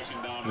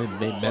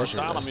 and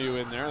Bartholomew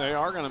in there. They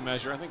are going to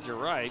measure. I think you're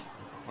right.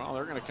 Well,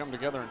 they're going to come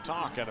together and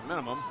talk at a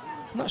minimum.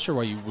 I'm not sure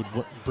why you would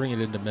bring it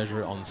in to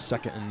measure it on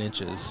 2nd and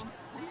inches.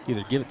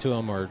 Either give it to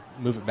him or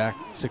move it back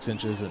 6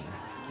 inches and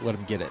let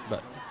him get it.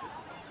 But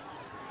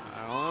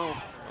I don't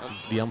know.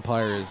 The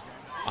umpire is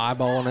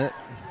eyeballing it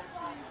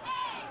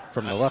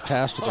from the left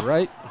hash to the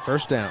right.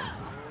 1st down.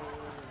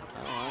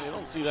 You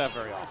don't see that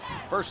very often.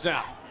 1st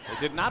down. They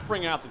did not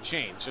bring out the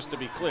chains, just to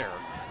be clear.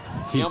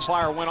 The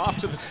umpire went off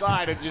to the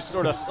side and just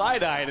sort of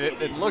side-eyed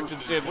it and looked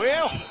and said,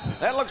 well,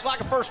 that looks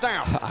like a 1st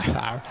down.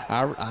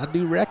 I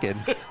do reckon.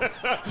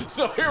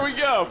 So here we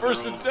go.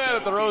 1st and 10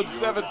 at their own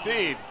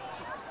 17.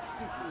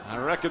 I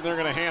reckon they're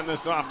going to hand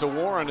this off to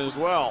Warren as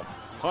well.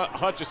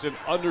 Hutchison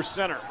under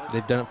center.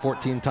 They've done it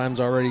 14 times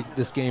already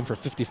this game for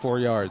 54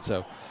 yards,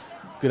 so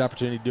good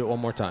opportunity to do it one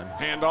more time.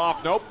 Hand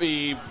off. Nope.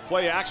 The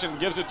play action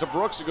gives it to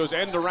Brooks. It goes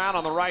end around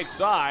on the right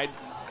side,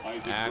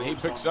 and he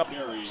picks up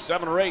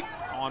 7 or 8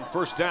 on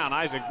 1st down.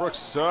 Isaac Brooks,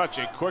 such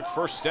a quick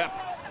 1st step.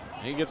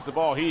 He gets the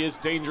ball. He is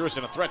dangerous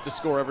and a threat to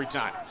score every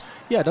time.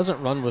 Yeah, it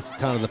doesn't run with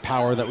kind of the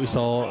power that we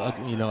saw,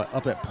 you know,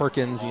 up at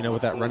Perkins, you know,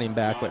 with that running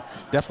back, but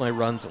definitely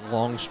runs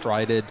long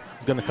strided.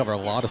 He's going to cover a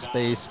lot of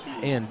space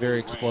and very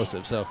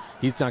explosive. So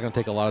he's not going to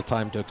take a lot of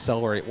time to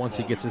accelerate once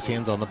he gets his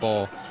hands on the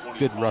ball.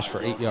 Good rush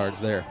for 8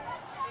 yards there.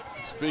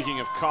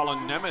 Speaking of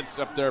Colin Nemitz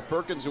up there,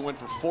 Perkins, who went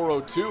for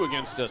 402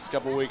 against us a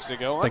couple weeks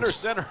ago. Under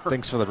center.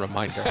 Thanks for the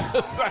reminder.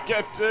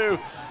 2nd 2.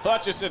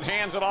 Hutchison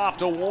hands it off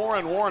to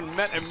Warren. Warren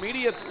met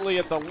immediately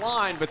at the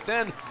line, but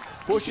then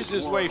pushes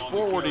his way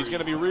forward. He's going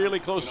to be really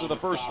close to the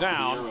 1st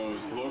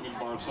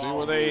down. See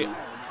where they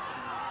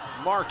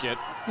mark it.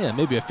 Yeah,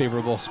 maybe a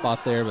favorable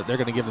spot there, but they're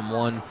going to give him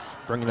one,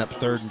 bringing up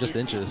 3rd and just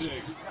inches.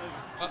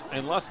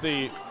 Unless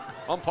the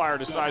umpire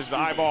decides to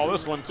eyeball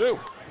this one too.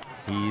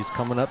 He's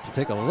coming up to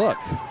take a look.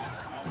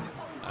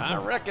 I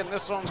reckon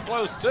this one's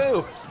close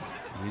too.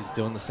 He's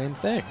doing the same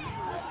thing.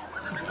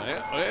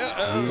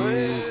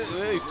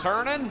 He's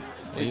turning.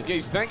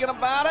 He's thinking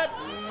about it.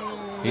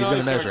 He's going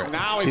to measure it.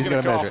 Now he's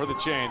going to call for the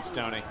chains,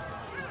 Tony.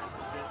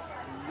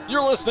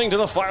 You're listening to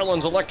the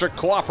Firelands Electric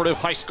Cooperative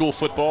High School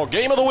Football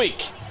Game of the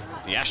Week.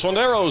 The Ashland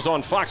Arrows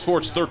on Fox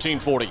Sports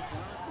 1340.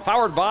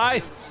 Powered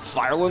by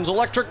Firelands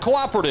Electric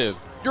Cooperative,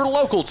 your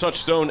local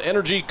Touchstone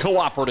Energy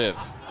Cooperative.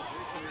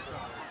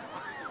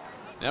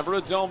 Never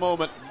a dull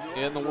moment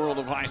in the world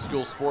of high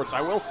school sports.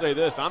 I will say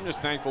this, I'm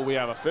just thankful we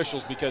have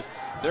officials because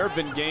there have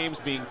been games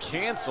being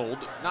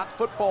canceled, not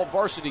football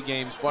varsity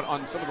games, but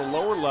on some of the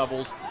lower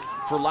levels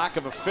for lack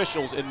of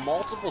officials in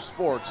multiple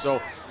sports.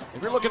 So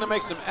if you're looking to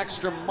make some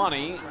extra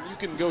money, you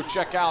can go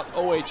check out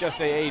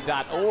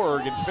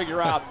OH.REPORT and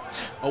figure out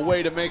a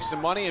way to make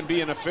some money and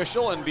be an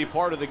official and be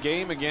part of the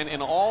game again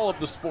in all of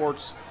the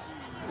sports,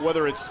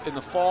 whether it's in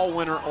the fall,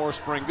 winter, or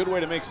spring. Good way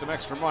to make some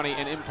extra money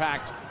and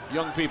impact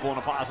young people in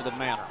a positive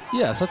manner.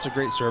 Yeah, such a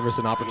great service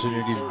and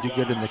opportunity to do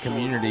good in the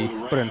community.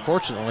 But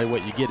unfortunately,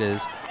 what you get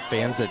is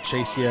fans that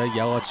chase you,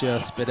 yell at you,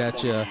 spit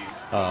at you,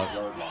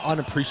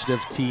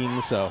 unappreciative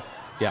teams. So,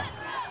 yeah,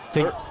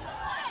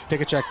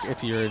 take a check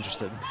if you're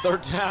interested.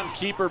 Third down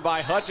keeper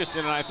by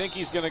Hutchison, and I think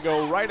he's going to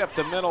go right up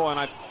the middle, and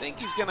I think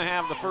he's going to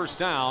have the first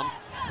down,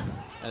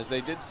 as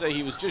they did say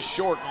he was just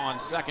short on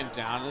second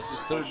down. This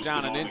is third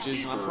down in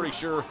inches, and I'm pretty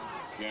sure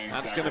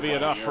that's going to be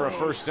enough for a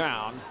first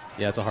down.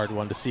 Yeah, it's a hard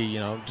one to see, you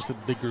know, just a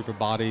big group of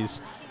bodies.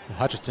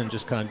 Hutchinson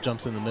just kind of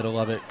jumps in the middle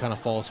of it, kind of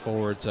falls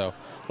forward. So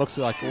looks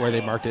like where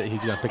they marked it,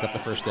 he's going to pick up the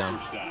first down.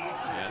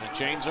 And the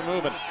chains are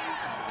moving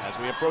as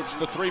we approach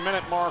the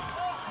 3-minute mark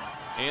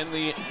in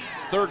the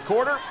third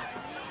quarter.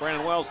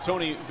 Brandon Wells,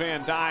 Tony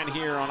Van Dyne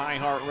here on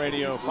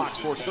iHeartRadio, Fox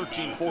Sports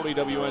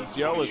 1340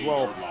 WNCO, as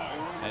well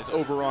as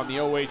over on the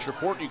OH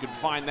Report. You can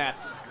find that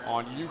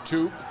on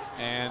YouTube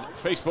and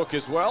Facebook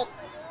as well.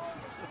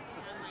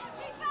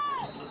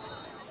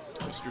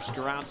 Mr.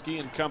 Skoronsky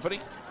and company.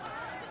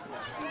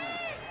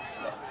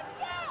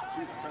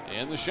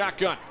 And the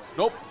shotgun.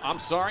 Nope, I'm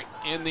sorry.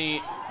 In the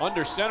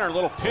under center,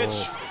 little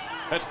pitch.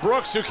 That's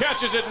Brooks who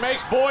catches it,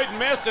 makes Boyd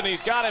miss, and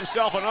he's got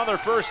himself another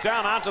first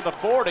down out to the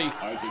 40.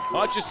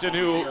 Hutchison,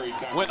 who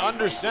went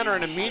under center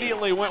and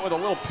immediately went with a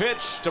little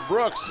pitch to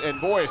Brooks,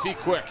 and boy, is he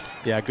quick.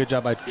 Yeah, good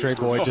job by Trey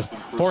Boyd. Just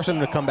force him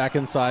to come back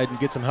inside and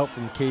get some help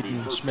from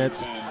Caden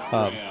Schmitz.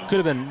 Could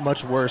have been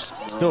much worse.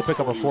 Still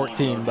pick up a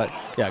 14, but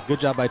yeah, good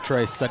job by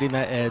Trey setting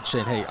that edge,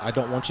 saying, hey, I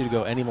don't want you to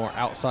go any more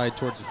outside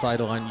towards the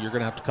sideline. You're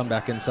going to have to come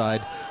back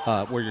inside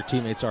where your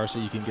teammates are so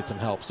you can get some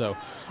help. So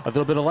a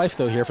little bit of life,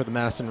 though, here for the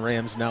Madison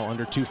Rams, now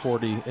under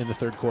 2:40 in the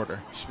third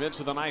quarter. Schmitz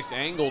with a nice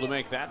angle to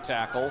make that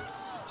tackle.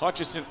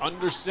 Hutchison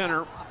under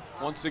center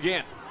once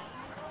again.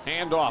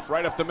 Handoff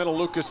right up the middle.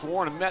 Lucas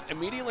Warren met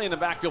immediately in the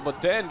backfield, but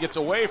then gets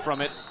away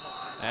from it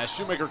as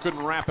Shoemaker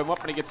couldn't wrap him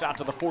up, and he gets out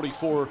to the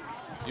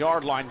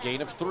 44-yard line,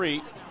 gain of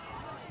 3.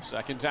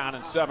 Second down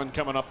and 7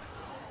 coming up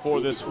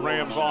for this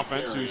Rams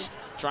offense, who's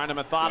trying to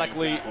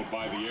methodically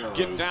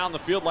get down the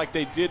field like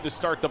they did to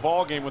start the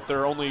ball game with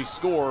their only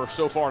score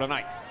so far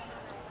tonight.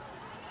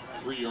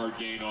 3-yard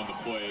gain on the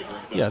play.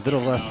 Yeah, a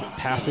little less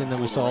passing than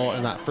we saw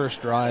in that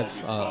first drive,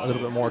 a little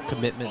bit more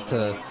commitment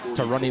to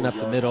running up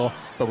the middle,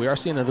 but we are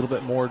seeing a little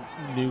bit more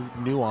new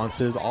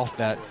nuances off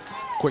that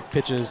quick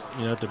pitches,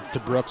 you know, to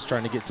Brooks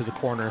trying to get to the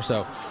corner.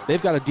 So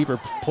they've got a deeper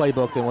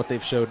playbook than what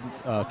they've showed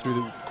through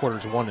the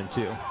quarters 1 and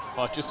 2.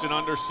 Hutchison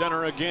under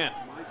center again.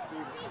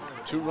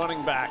 2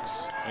 running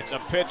backs. It's a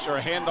pitch or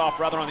a handoff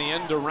rather on the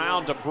end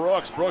around to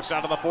Brooks. Brooks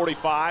out to the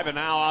 45 and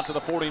now out to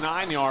the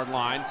 49-yard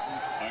line.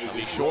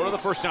 Be short of the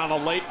first down. A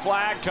late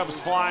flag comes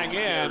flying in,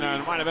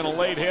 and it might have been a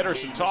late hit or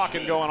some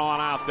talking going on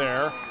out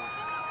there.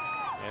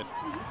 It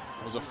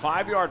was a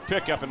 5-yard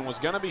pickup and was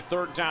going to be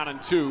third down and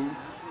 2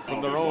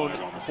 from their own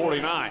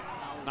 49.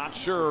 Not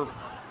sure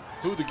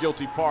who the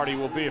guilty party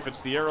will be, if it's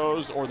the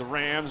Arrows or the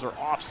Rams or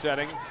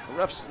offsetting.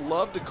 The refs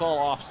love to call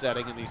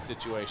offsetting in these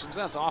situations.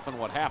 That's often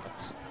what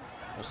happens.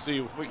 We'll see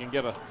if we can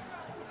get a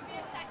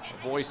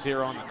voice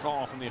here on the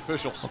call from the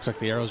officials. Looks like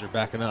the Arrows are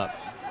backing up.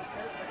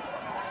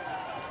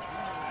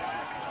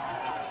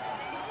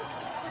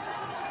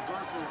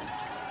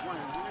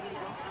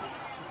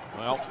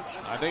 Well,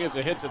 I think it's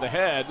a hit to the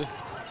head.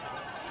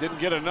 Didn't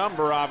get a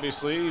number,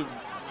 obviously.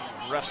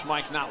 Ref's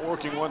mic not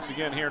working once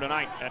again here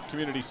tonight at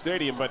Community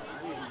Stadium, but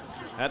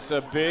that's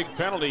a big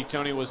penalty,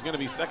 Tony. Was going to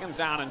be second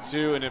down and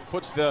 2, and it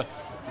puts the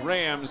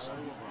Rams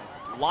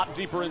a lot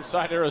deeper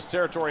inside Arrows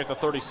territory at the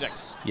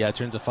 36. Yeah, it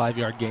turns a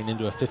 5-yard gain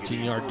into a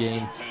 15-yard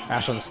gain.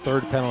 Ashland's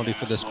third penalty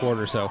for this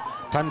quarter, so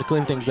time to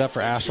clean things up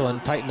for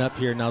Ashland. Tighten up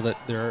here now that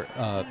they're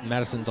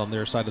Madison's on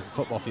their side of the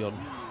football field.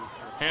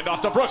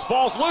 Handoff to Brooks.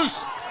 Ball's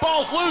loose.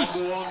 Ball's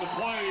loose.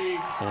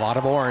 A lot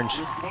of orange.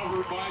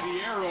 By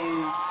the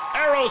Arrows.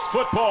 Arrows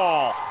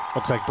football.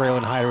 Looks like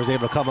Braylon Hyder was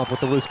able to come up with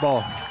the loose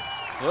ball.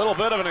 A little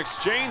bit of an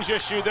exchange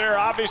issue there,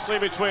 obviously,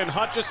 between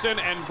Hutchison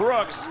and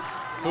Brooks,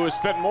 who has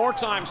spent more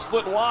time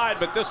split wide,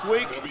 but this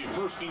week It'll be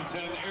first and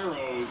 10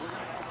 Arrows.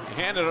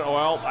 he handed it,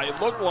 well,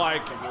 it looked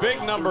like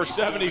big number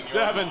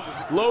 77,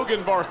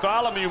 Logan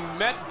Bartholomew,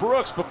 met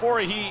Brooks before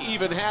he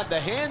even had the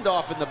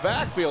handoff in the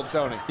backfield,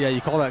 Tony. Yeah,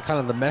 you call that kind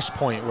of the mesh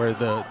point where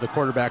the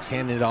quarterback's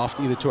handing it off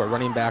either to a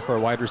running back or a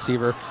wide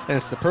receiver, and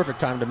it's the perfect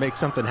time to make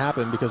something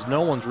happen because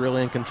no one's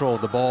really in control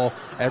of the ball.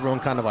 Everyone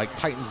kind of like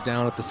tightens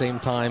down at the same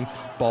time.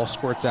 Ball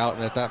squirts out,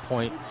 and at that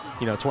point,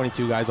 you know,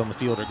 22 guys on the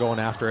field are going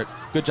after it.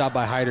 Good job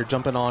by Hyder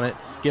jumping on it,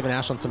 giving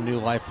Ashland some new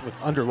life with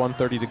under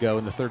 1:30 to go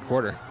in the third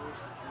quarter.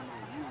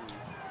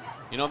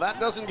 You know, that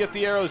doesn't get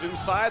the Arrows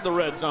inside the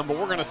red zone, but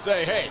we're going to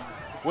say, hey,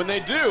 When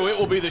they do, it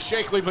will be the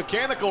Shakely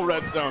Mechanical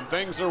red zone.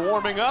 Things are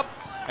warming up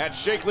at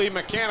Shakely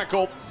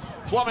Mechanical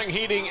Plumbing,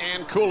 Heating,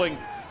 and Cooling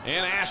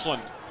in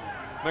Ashland.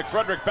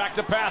 McFrederick back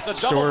to pass, a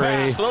double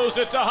pass, throws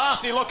it to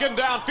Haase, looking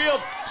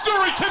downfield.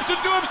 Story tips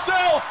it to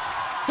himself.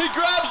 He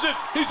grabs it,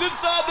 he's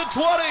inside the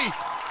 20.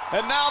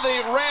 And now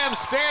the Rams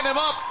stand him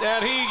up,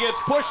 and he gets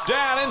pushed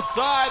down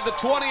inside the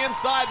 20,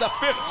 inside the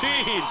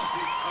 15.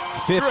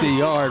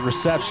 50-yard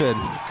reception.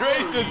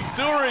 Grayson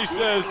Story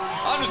says,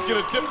 I'm just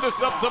going to tip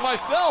this up to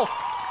myself.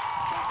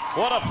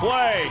 What a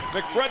play.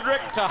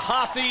 McFrederick to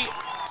Haase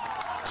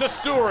to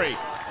Story.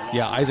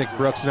 Yeah, Isaac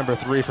Brooks, number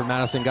 3 for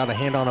Madison, got a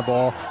hand on a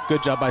ball.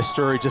 Good job by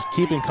Story, just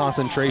keeping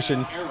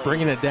concentration,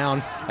 bringing it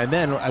down. And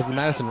then as the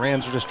Madison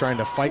Rams are just trying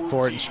to fight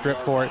for it and strip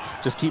for it,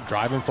 just keep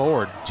driving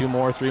forward. 2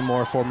 more, 3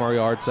 more, 4 more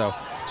yards. So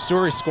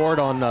Story scored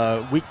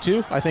on week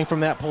 2, I think, from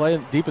that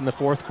play, deep in the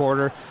 4th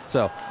quarter.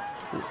 So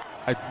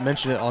I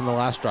mentioned it on the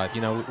last drive.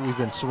 You know, we've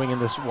been swinging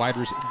this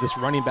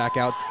running back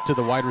out to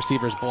the wide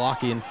receivers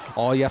blocking.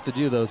 All you have to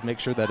do, though, is make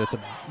sure that it's a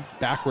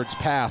backwards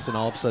pass, and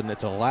all of a sudden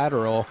it's a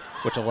lateral,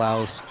 which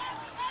allows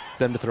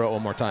them to throw it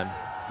one more time.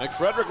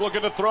 McFrederick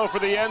looking to throw for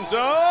the end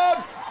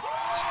zone.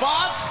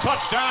 Spots,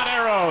 touchdown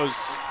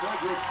Arrows.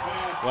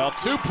 Well,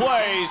 2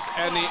 plays,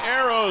 and the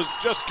Arrows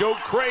just go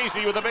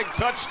crazy with a big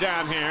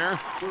touchdown here.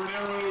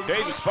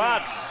 Caden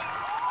Spots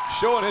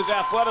showing his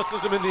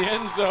athleticism in the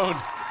end zone,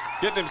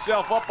 getting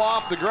himself up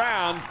off the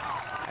ground.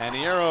 And the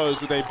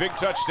Arrows with a big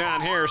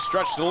touchdown here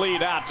stretch the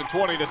lead out to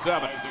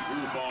 20-7.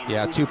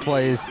 Yeah, 2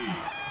 plays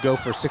go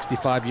for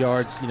 65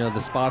 yards. You know, the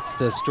Spots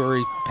to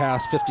Story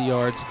pass 50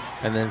 yards,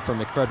 and then from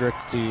McFrederick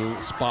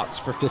to Spots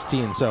for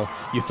 15. So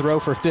you throw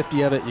for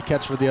 50 of it, you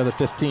catch for the other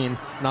 15.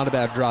 Not a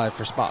bad drive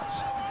for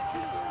Spots.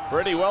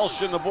 Brady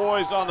Welsh and the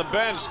boys on the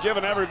bench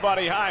giving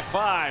everybody high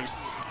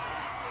fives.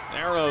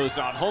 Arrows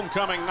on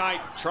homecoming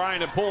night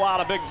trying to pull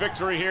out a big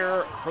victory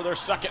here for their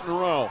 2nd in a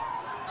row.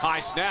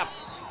 High snap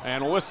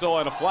and a whistle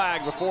and a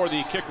flag before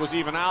the kick was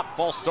even out.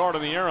 False start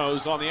on the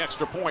Arrows on the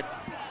extra point.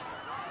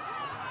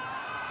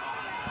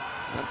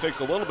 That takes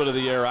a little bit of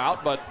the air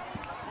out, but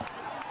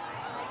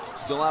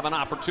still have an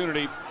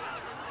opportunity,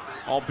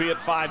 albeit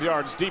 5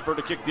 yards deeper,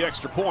 to kick the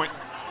extra point.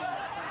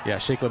 Yeah,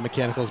 Shakely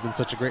Mechanical has been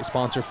such a great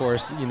sponsor for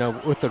us, you know,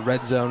 with the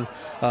red zone.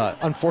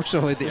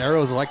 Unfortunately, the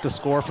Arrows like to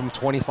score from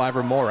 25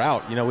 or more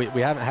out. You know,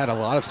 we haven't had a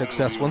lot of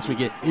success once we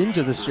get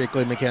into the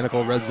Shakely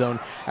Mechanical red zone,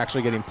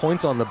 actually getting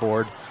points on the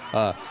board.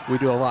 We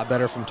do a lot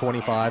better from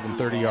 25 and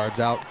 30 yards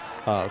out,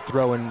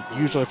 throwing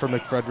usually from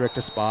McFrederick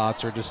to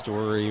Spots or to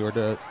Story or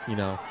to, you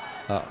know,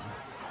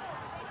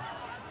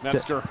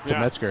 Metzger. To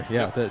Metzger,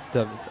 yeah.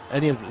 To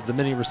any of the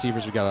many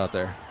receivers we got out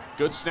there.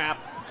 Good snap,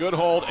 good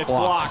hold. It's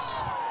blocked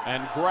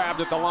and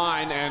grabbed at the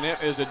line, and it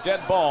is a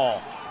dead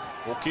ball.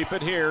 We'll keep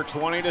it here,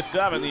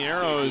 20-7. The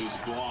Arrows,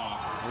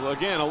 well,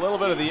 again, a little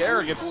bit of the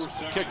air gets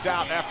kicked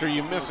out after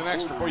you miss an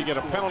extra point. You get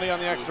a penalty on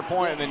the extra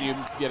point, and then you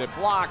get it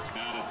blocked.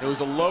 It was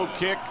a low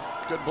kick.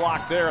 Good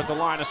block there at the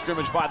line of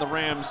scrimmage by the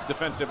Rams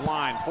defensive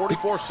line.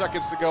 44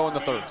 seconds to go in the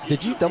 3rd.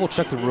 Did you double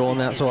check the rule on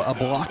that? So a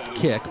blocked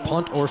kick,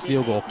 punt or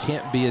field goal,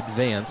 can't be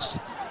advanced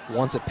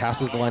once it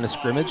passes the line of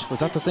scrimmage. Was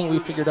that the thing we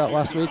figured out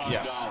last week?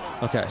 Yes.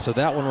 Okay, so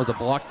that one was a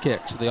blocked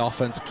kick, so the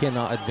offense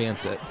cannot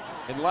advance it.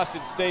 Unless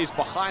it stays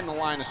behind the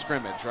line of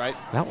scrimmage, right?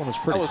 That one was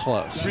pretty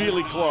close.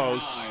 Really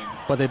close.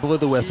 But they blew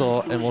the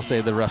whistle, and we'll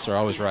say the refs are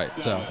always right.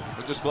 So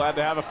we're just glad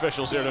to have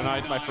officials here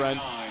tonight, my friend.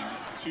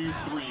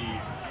 2-3.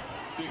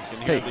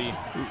 Hey,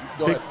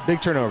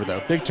 big turnover,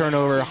 though. Big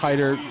turnover.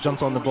 Hyder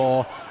jumps on the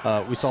ball.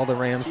 We saw the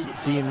Rams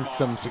seeing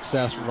some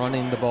success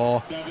running the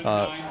ball,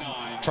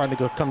 trying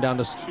to come down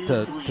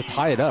to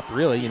tie it up,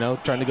 really, you know,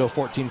 trying to go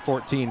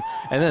 14-14.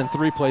 And then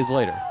 3 plays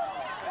later,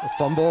 a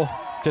fumble,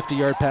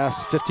 50-yard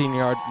pass,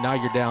 15-yard, now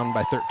you're down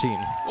by 13.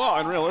 Well,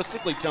 and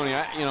realistically, Tony,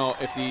 you know,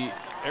 if the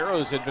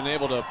Arrows had been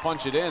able to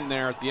punch it in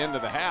there at the end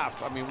of the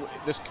half, I mean,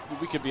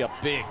 we could be up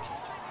big.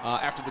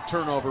 After the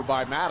turnover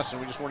by Madison,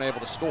 we just weren't able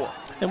to score.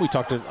 And we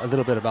talked a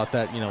little bit about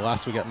that, you know,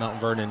 last week at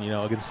Mount Vernon, you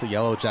know, against the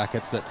Yellow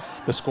Jackets, that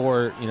the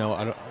score, you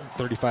know,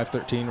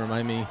 35-13,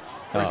 remind me.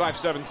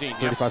 35-17.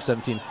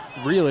 35-17.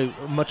 Really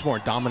much more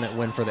dominant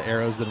win for the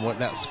Arrows than what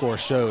that score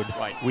showed.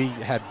 Right. We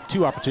had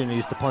 2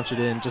 opportunities to punch it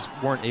in, just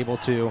weren't able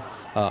to.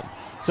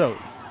 So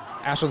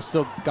Ashland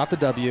still got the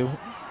W.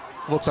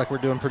 Looks like we're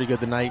doing pretty good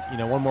tonight. You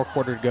know, 1 more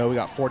quarter to go. We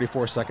got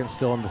 44 seconds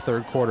still in the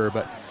 3rd quarter.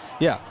 But,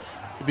 yeah.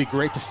 It'd be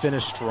great to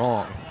finish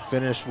strong,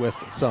 finish with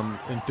some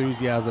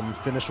enthusiasm,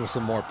 finish with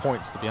some more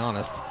points, to be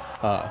honest,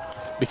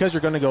 because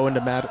you're going to go into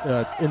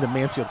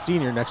Mansfield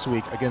Senior next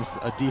week against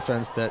a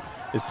defense that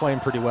is playing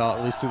pretty well,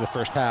 at least through the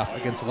first half,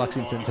 against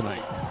Lexington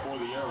tonight.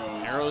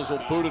 Arrows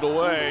will boot it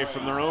away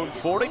from their own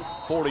 40.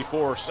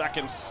 44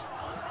 seconds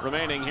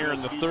remaining here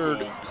in the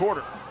 3rd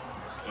quarter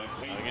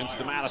against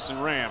the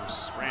Madison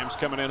Rams. Rams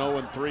coming in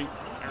 0-3,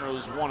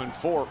 Arrows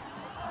 1-4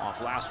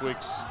 off last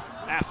week's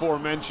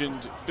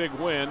aforementioned big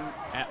win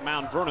at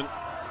Mount Vernon.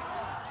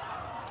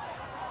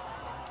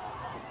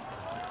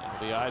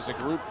 It'll be Isaac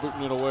Root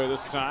booting it away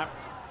this time.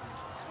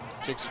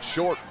 Kicks it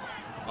short.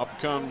 Up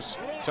comes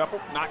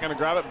Teppel. Not going to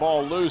grab it.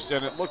 Ball loose,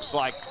 and it looks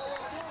like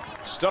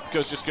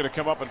Stupka's just going to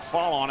come up and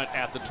fall on it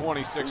at the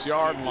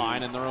 26-yard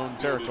line in their own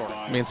territory.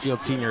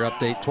 Mansfield senior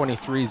update,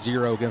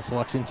 23-0 against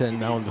Lexington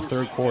now in the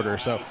third quarter.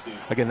 So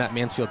again, that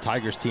Mansfield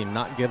Tigers team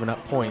not giving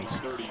up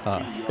points.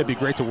 It'd be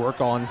great to work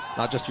on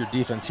not just your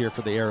defense here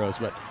for the Arrows,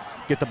 but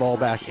get the ball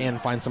back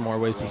and find some more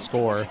ways to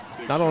score,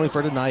 not only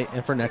for tonight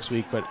and for next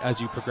week, but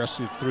as you progress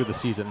through the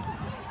season.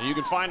 You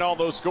can find all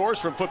those scores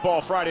from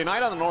Football Friday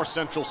night on the North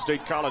Central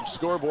State College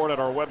scoreboard at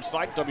our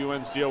website,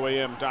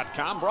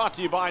 WNCOAM.com. Brought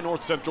to you by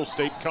North Central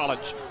State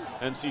College.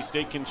 NC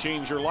State can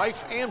change your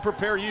life and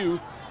prepare you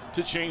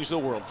to change the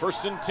world.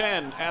 1st and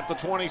 10 at the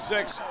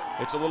 26.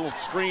 It's a little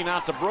screen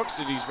out to Brooks,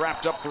 and he's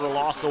wrapped up for a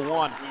loss of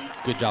 1.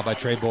 Good job by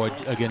Trey Boyd,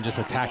 again, just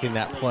attacking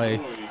that play,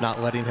 not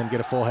letting him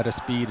get a full head of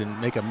speed and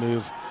make a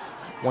move.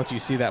 Once you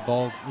see that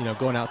ball,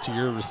 going out to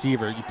your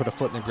receiver, you put a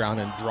foot in the ground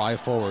and drive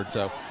forward.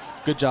 So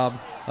good job.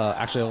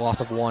 Actually a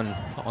loss of 1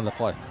 on the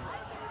play.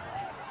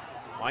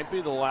 Might be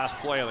the last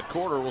play of the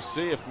quarter. We'll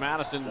see if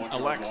Madison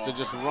elects to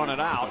just run it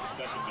out.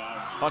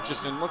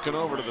 Hutchison looking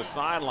over to the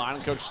sideline.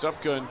 Coach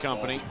Stupka and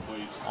company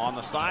on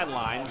the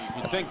sideline.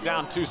 You'd think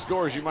down 2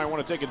 scores, you might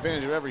want to take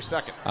advantage of every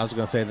second. I was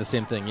going to say the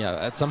same thing.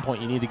 Yeah, at some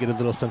point you need to get a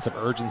little sense of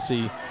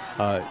urgency.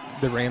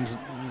 The Rams,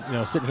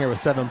 sitting here with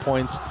 7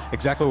 points,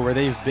 exactly where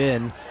they've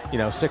been.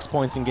 6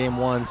 points in game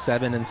 1,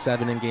 7 and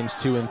 7 in games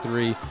 2 and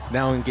 3.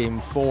 Now in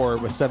game 4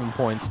 with 7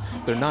 points.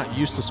 They're not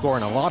used to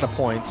scoring a lot of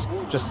points,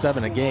 just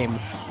 7 a game.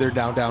 They're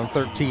down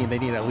 13. They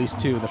need at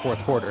least 2 in the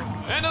fourth quarter.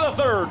 End of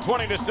the third,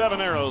 20-7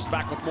 Arrows.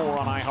 Back with more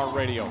on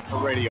iHeartRadio.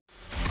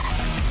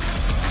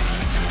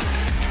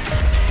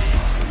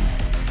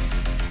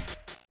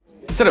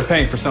 Instead of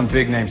paying for some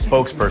big-name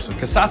spokesperson,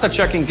 Kasasa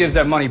Checking gives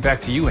that money back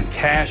to you in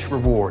cash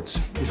rewards.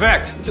 In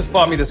fact, you just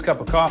bought me this cup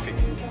of coffee.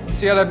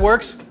 See how that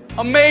works?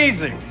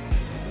 Amazing!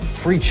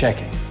 Free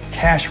checking,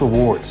 cash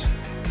rewards.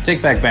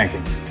 Take back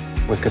banking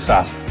with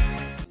Kasasa.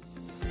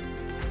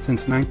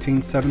 Since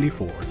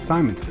 1974,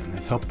 Simonson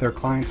has helped their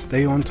clients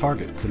stay on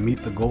target to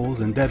meet the goals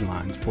and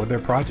deadlines for their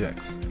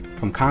projects.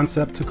 From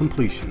concept to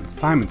completion,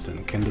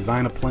 Simonson can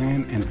design a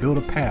plan and build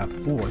a path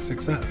for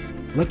success.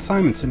 Let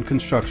Simonson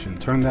Construction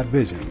turn that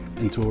vision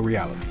into a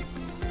reality.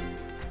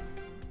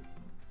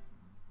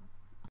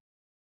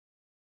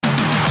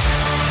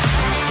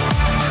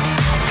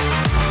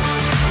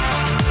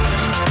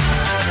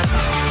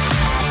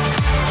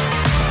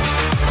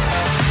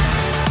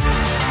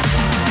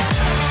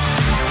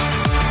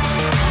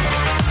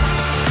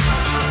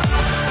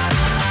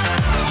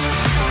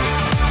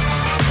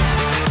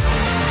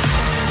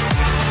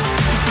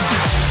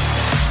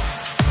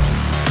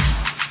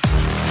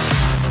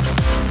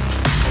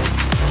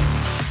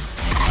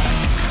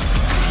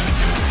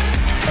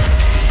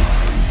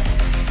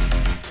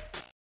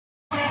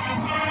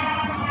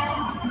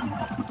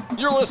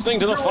 You're listening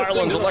to the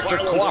Firelands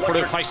Electric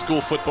Cooperative High School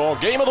Football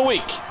Game of the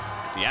Week.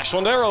 The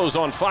Ashland Arrows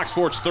on Fox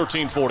Sports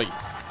 1340.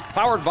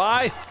 Powered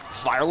by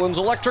Firelands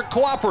Electric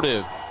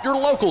Cooperative, your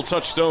local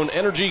Touchstone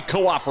Energy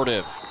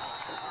cooperative.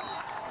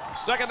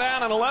 2nd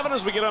down and 11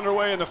 as we get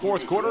underway in the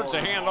fourth quarter. It's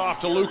a handoff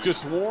to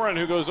Lucas Warren,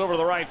 who goes over to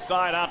the right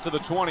side out to the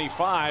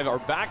 25, or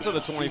back to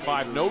the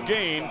 25, no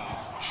gain.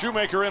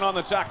 Shoemaker in on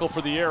the tackle for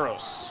the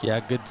Arrows.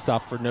 Yeah, good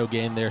stop for no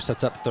gain there.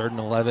 Sets up 3rd and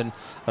 11.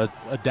 A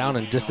down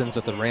and distance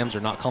that the Rams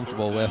are not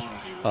comfortable with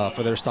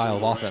for their style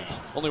of offense.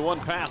 Only 1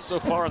 pass so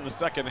far in the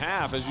second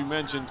half, as you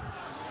mentioned,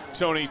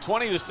 Tony.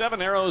 20-7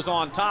 Arrows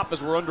on top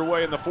as we're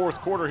underway in the fourth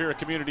quarter here at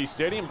Community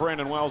Stadium.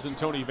 Brandon Wells and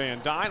Tony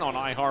Van Dyne on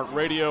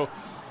iHeartRadio,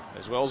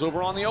 as well as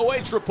over on the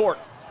OH Report.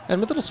 And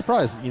I'm a little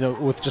surprised,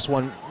 with just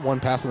one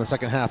pass in the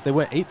second half. They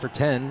went 8 for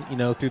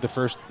 10, through the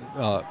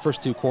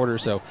first 2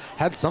 quarters. So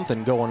had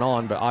something going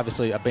on, but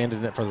obviously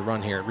abandoned it for the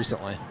run here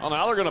recently. Well,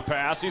 now they're going to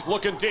pass. He's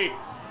looking deep.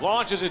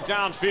 Launches it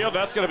downfield.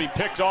 That's going to be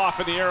picked off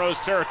in the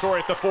Arrows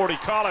territory at the 40.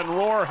 Colin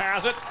Rohr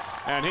has it,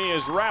 and he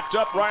is wrapped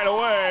up right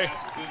away.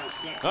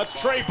 That's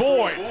Trey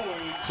Boyd.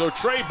 So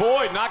Trey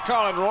Boyd, not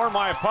Colin Rohr.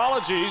 My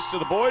apologies to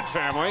the Boyd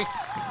family.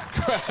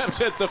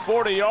 Grabbed at the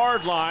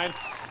 40-yard line.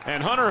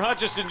 And Hunter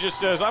Hutchison just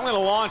says, I'm going to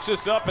launch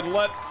this up and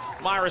let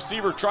my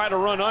receiver try to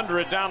run under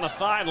it down the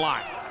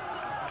sideline.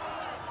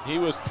 He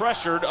was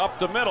pressured up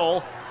the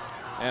middle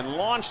and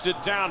launched it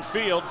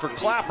downfield for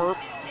Clapper,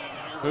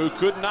 who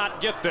could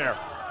not get there.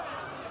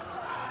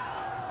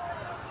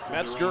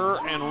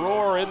 Metzger and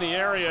Rohr in the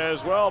area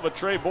as well, but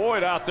Trey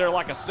Boyd out there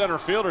like a center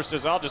fielder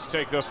says, I'll just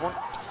take this one.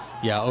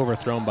 Yeah,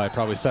 overthrown by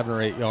probably 7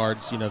 or 8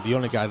 yards. The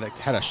only guy that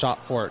had a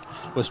shot for it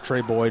was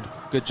Trey Boyd.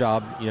 Good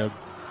job,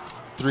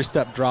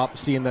 3-step drop,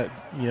 seeing that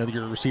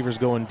your receiver's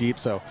going deep,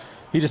 so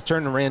he just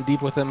turned and ran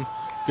deep with him.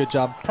 Good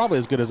job. Probably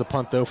as good as a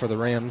punt though for the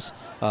Rams,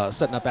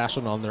 setting up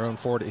Ashland on their own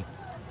 40.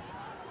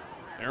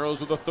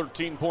 Arrows with a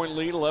 13-point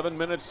lead, 11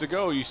 minutes to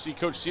go. You see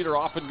Coach Cedar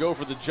often go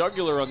for the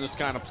jugular on this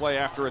kind of play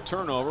after a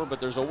turnover, but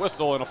there's a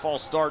whistle and a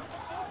false start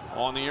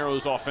on the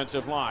Arrows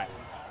offensive line.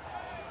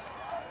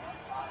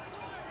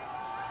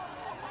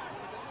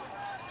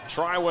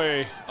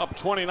 Triway up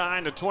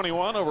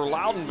 29-21 over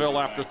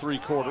Loudonville after 3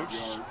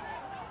 quarters.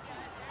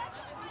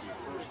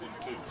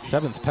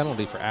 7th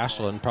penalty for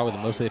Ashland, probably the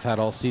most they've had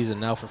all season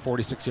now for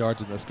 46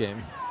 yards in this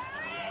game.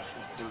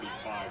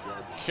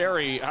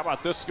 carry. How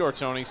about this score,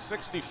 Tony?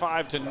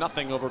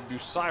 65-0 over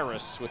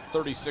Bucyrus with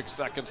 36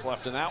 seconds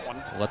left in that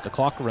one. Let the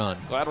clock run.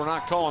 Glad we're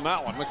not calling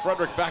that one.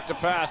 McFrederick back to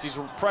pass. He's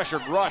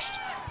pressured, rushed,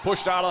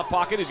 pushed out of the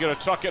pocket. He's going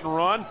to tuck it and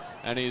run,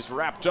 and he's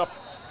wrapped up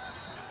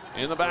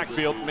in the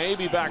backfield,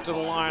 maybe back to the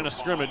line of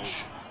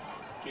scrimmage.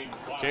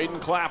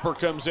 Caden Clapper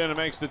comes in and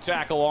makes the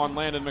tackle on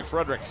Landon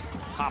McFrederick.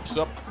 Hops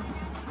up.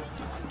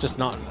 Just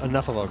not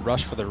enough of a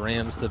rush for the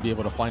Rams to be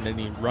able to find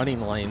any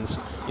running lanes.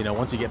 You know,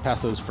 once you get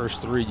past those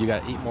first three, you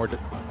got 8 more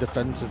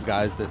defensive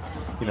guys that,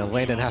 you know,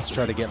 Landon has to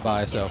try to get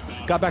by. So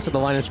got back to the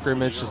line of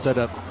scrimmage to set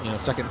up, you know,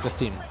 2nd and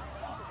 15.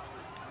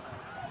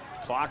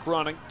 Clock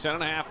running,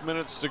 10.5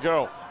 minutes to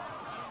go.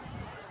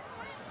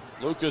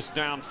 Lucas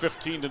down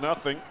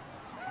 15-0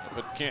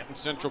 at Canton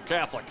Central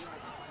Catholic.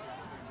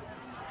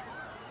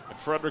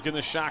 McFrederick in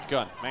the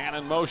shotgun, man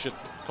in motion.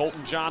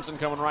 Colton Johnson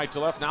coming right to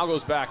left, now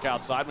goes back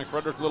outside.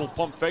 McFrederick, little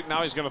pump fake,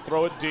 now he's going to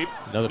throw it deep.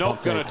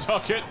 Nope, going to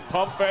tuck it,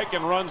 pump fake,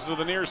 and runs to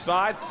the near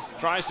side.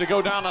 Tries to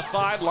go down the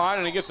sideline,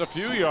 and he gets a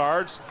few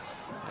yards.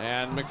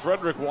 And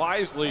McFrederick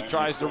wisely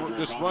tries to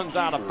just runs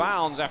out of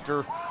bounds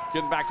after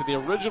getting back to the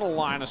original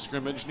line of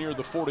scrimmage near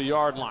the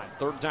 40-yard line.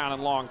 3rd down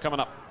and long coming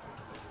up.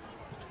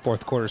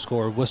 4th quarter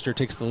score, Worcester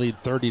takes the lead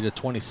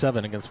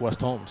 30-27 against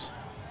West Holmes.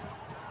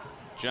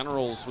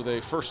 Generals with a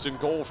 1st and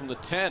goal from the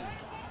 10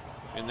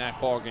 in that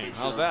ball game.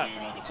 How's that?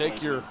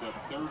 Take your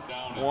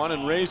one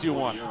and raise you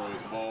one.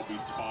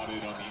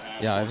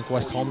 Yeah, I think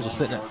West Holmes was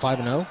sitting at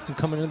 5-0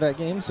 coming into that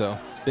game, so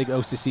big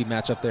OCC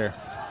matchup there.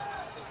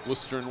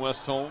 Worcester and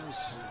West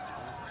Holmes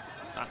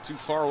not too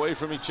far away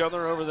from each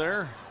other over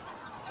there.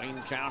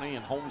 Wayne County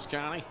and Holmes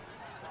County.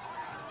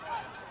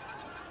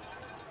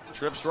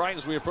 Trips right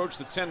as we approach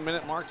the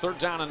 10-minute mark. 3rd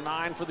down and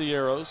 9 for the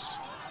Arrows.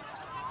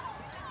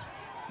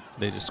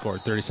 They just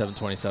scored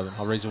 37-27.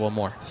 I'll raise you one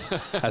more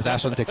as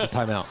Ashland takes a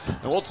timeout.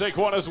 And we'll take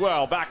one as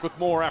well. Back with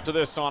more after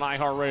this on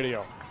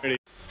iHeartRadio.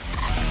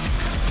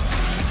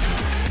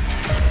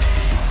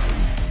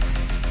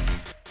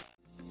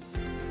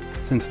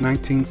 Since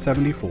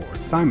 1974,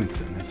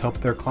 Simonson has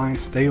helped their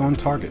clients stay on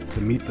target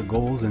to meet the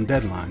goals and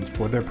deadlines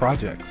for their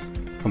projects.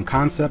 From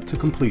concept to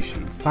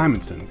completion,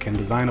 Simonson can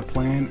design a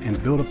plan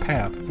and build a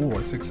path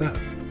for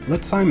success.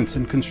 Let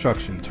Simonson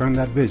Construction turn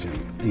that vision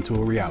into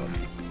a reality.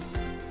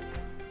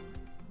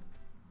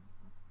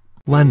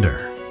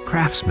 Lender,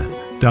 craftsman,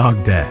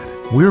 dog dead.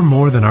 We're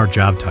more than our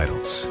job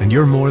titles, and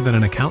you're more than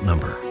an account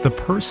number. The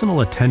personal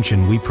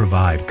attention we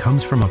provide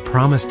comes from a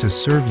promise to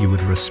serve you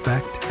with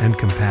respect and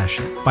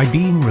compassion. By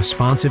being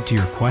responsive to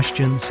your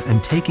questions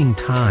and taking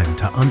time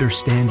to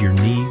understand your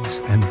needs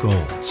and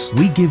goals,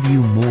 we give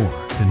you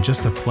more than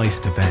just a place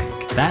to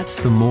bank. That's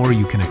the more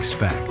you can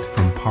expect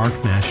from Park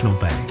National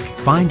Bank.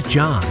 Find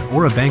John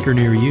or a banker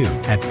near you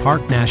at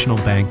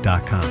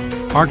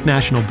parknationalbank.com. Park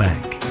National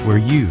Bank, where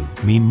you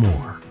mean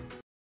more.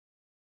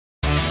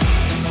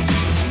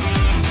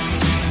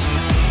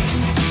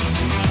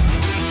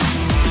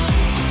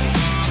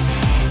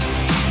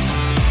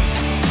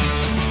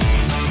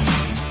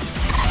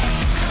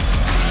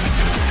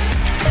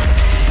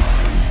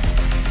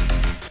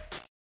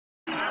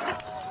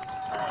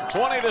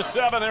 To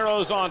 7,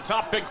 Arrows on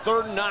top. Big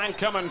 3rd and 9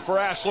 coming for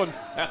Ashland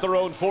at their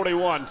own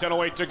 41.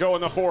 10:08 to go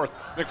in the 4th.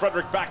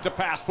 McFrederick back to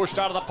pass, pushed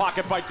out of the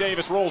pocket by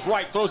Davis. Rolls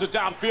right, throws it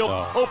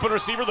downfield. Open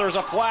receiver. There's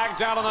a flag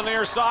down on the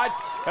near side.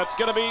 That's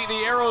going to be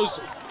the Arrows'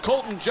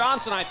 Colton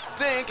Johnson, I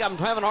think. I'm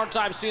having a hard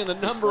time seeing the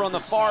number on the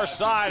far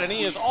side, and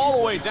he is all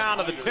the way down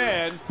to the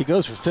 10. He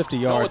goes for 50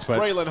 yards, it's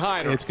Braylon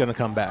Hyder. It's going to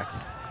come back.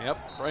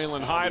 Yep,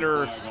 Braylon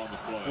Hyder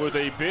with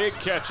a big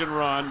catch and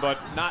run, but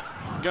not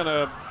going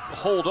to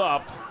hold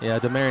up. Yeah,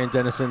 Demarion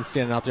Dennison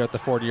standing out there at the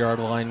 40-yard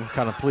line,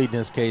 kind of pleading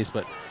his case,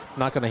 but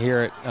not going to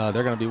hear it. They're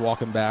going to be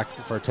walking back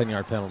for a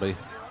 10-yard penalty.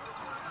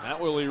 That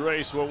will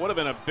erase what would have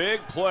been a big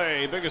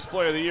play, biggest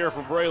play of the year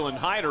for Braylon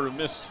Hyder, who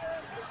missed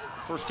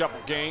first couple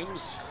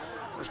games,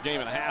 first game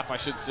and a half, I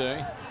should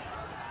say.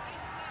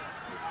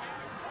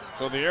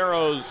 So the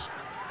Arrows'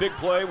 big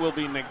play will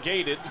be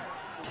negated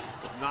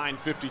with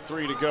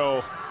 9:53 to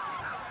go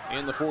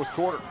in the 4th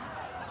quarter.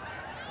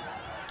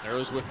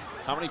 Arrows with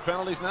how many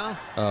penalties now?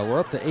 We're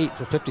up to 8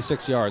 for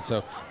 56 yards,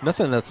 so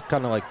nothing that's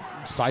kind of like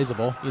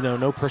sizable. You know,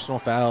 no personal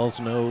fouls,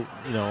 no,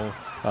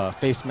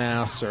 face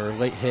masks or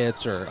late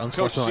hits or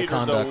unsportsmanlike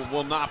conduct. Coach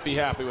will not be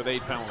happy with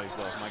 8 penalties,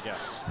 though, is my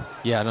guess.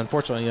 Yeah, and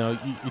unfortunately,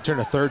 you turn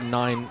a 3rd and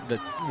 9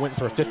 that went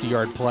for a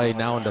 50-yard play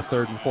now into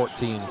 3rd and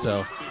 14.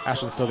 So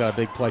Ashland's still got a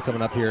big play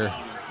coming up here.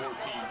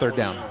 3rd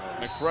down.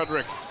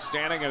 McFrederick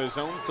standing at his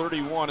own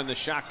 31 in the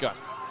shotgun.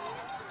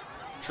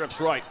 Trips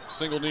right,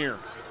 single near.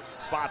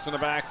 Spots in the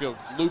backfield,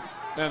 loop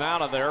and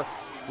out of there.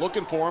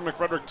 looking for him.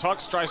 McFrederick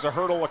tucks, tries to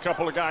hurdle a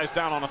couple of guys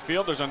down on the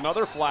field. There's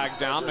another flag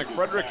down.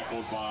 McFrederick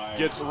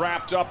gets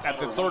wrapped up at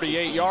the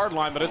 38-yard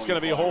line, but it's going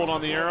to be a hold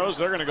on the Arrows.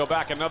 They're going to go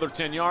back another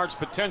 10 yards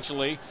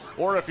potentially.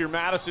 Or if you're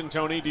Madison,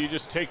 Tony, do you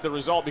just take the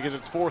result because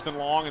it's 4th and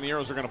long and the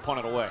Arrows are going to punt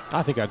it away?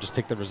 I think I'd just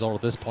take the result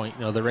at this point.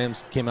 You know, the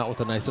Rams came out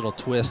with a nice little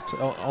twist.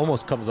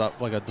 Almost comes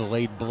up like a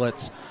delayed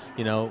blitz.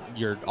 You know,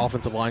 your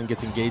offensive line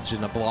gets engaged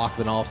in a block,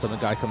 then all of a sudden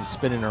a guy comes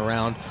spinning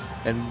around,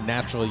 and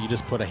naturally you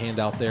just put a hand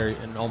out there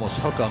and almost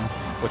hook them,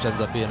 which ends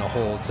up being a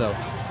hold. So,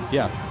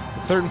 yeah,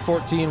 3rd and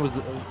 14 was,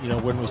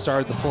 when we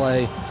started the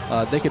play.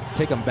 They could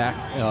take them back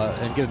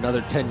and get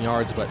another 10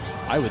 yards, but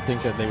I would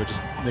think that they would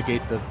just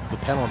negate the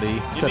penalty,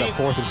 set up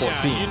 4th and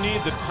 14. Yeah, you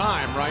need the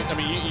time, right? I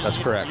mean, that's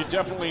correct. You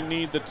definitely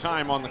need the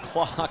time on the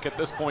clock. At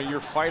this point, you're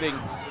fighting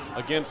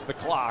against the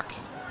clock.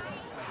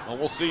 Well,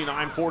 we'll see,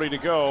 9:40 to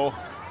go.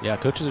 Yeah,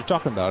 coaches are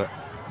talking about it.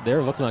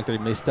 They're looking like they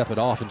may step it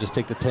off and just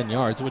take the 10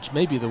 yards, which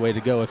may be the way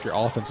to go if your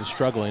offense is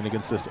struggling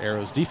against this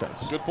Arrows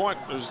defense. Good point.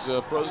 There's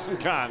pros and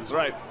cons,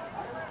 right?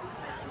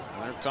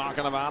 They're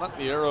talking about it.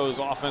 The Arrows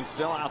offense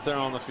still out there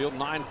on the field.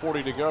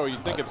 9:40 to go.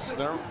 You'd think it's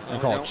there. They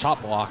call it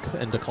chop block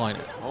and decline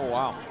it. Oh,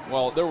 wow.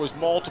 Well, there was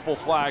multiple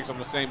flags on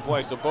the same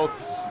play, so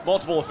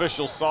multiple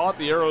officials saw it.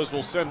 The Arrows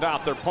will send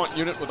out their punt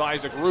unit with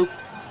Isaac Roop.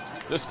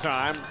 This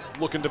time,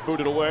 looking to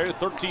boot it away.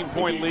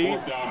 13-point lead.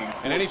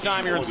 And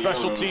anytime you're in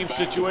special team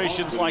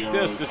situations like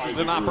this is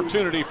an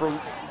opportunity for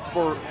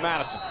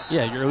Madison.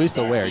 Yeah, you're at least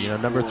aware.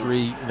 Number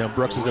 3,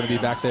 Brooks is going to be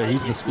back there.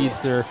 He's the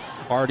speedster,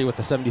 already with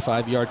a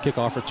 75-yard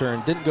kickoff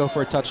return. Didn't go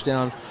for a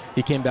touchdown.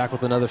 He came back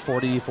with another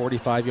 40,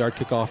 45-yard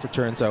kickoff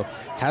return. So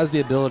has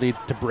the ability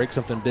to break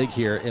something big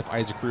here if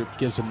Isaac Roop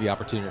gives him the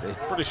opportunity.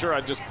 Pretty sure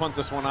I'd just punt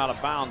this one out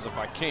of bounds if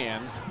I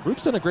can.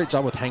 Roop's done a great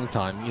job with hang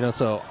time,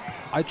 so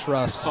I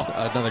trust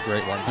another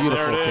great one.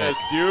 Beautiful kick. There it is.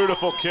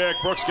 Beautiful kick.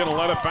 Brooks going to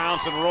let it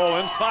bounce and roll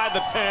inside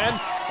the 10,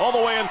 all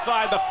the way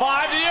inside the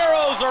 5. The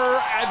Arrows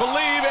are, I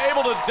believe,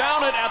 able to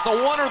down it at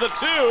the 1 or the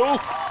 2.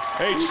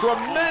 A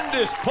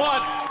tremendous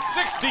punt,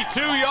 62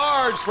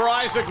 yards for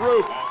Isaac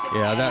Roop.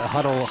 Yeah, that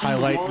huddle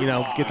highlight,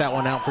 get that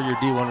one out for your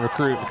D1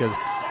 recruit, because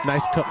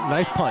nice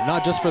punt,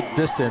 not just for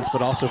distance,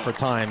 but also for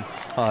time.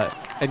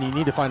 And you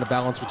need to find a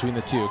balance between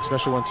the two,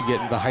 especially once you get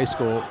into the high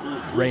school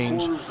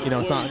range.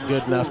 It's not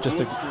good enough just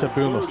to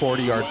boom a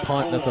 40-yard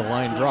punt that's a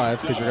line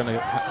drive, because you're going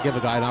to give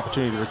a guy an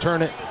opportunity to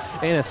return it.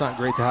 And it's not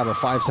great to have a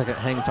 5-second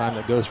hang time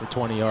that goes for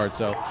 20 yards.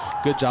 So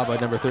good job by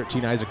number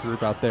 13, Isaac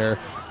Roop, out there.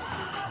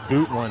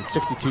 Boot one,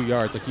 62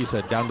 yards, like you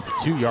said, down to the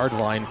 2-yard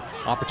line.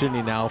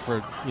 Opportunity now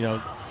for,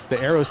 the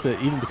Arrows to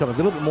even become a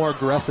little bit more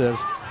aggressive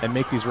and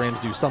make these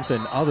Rams do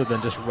something other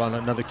than just run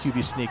another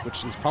QB sneak,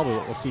 which is probably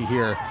what we'll see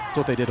here. It's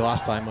what they did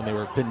last time when they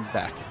were pinned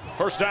back.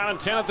 1st down and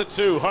 10 at the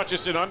 2.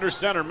 Hutchison under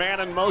center, man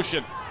in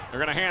motion. They're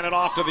going to hand it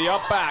off to the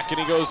up back, and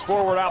he goes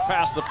forward out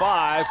past the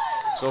 5.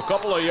 So a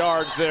couple of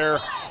yards there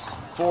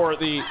for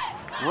the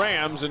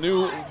Rams. A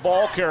new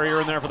ball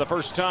carrier in there for the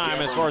first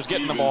time as far as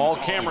getting the ball.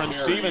 Cameron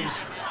Stevens,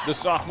 the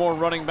sophomore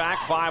running back,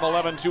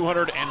 5'11",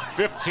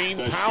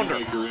 215-pounder.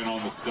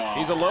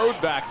 He's a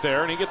load back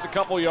there, and he gets a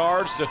couple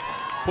yards to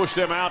push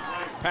them out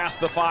past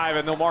the 5,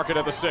 and they'll mark it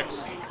at the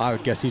 6. I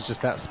would guess he's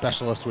just that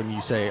specialist when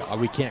you say,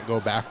 we can't go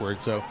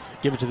backwards. So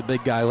give it to the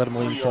big guy, let him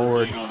lean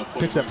forward,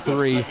 picks up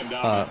 3.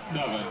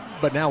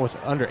 But now with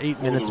under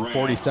 8 minutes and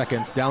 40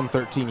 seconds, down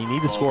 13, you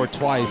need to score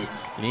twice.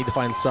 You need to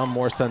find some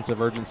more sense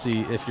of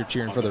urgency if you're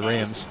cheering for the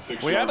Rams.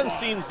 We haven't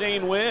seen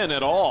Zane win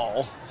at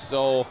all,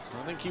 so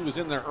I think he was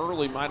in there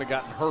early, might have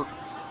gotten hurt.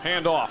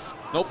 Hand off.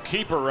 Nope,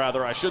 keeper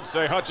rather, I should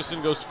say.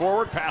 Hutchison goes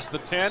forward past the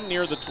 10,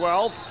 near the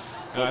 12.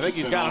 And I think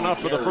he's got enough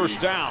for the first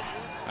down.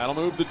 That'll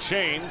move the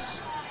chains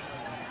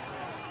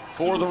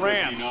for the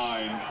Rams.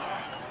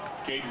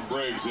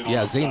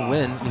 Yeah, Zane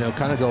Wynn,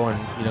 kind of going,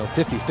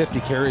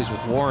 50-50 carries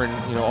with Warren,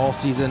 all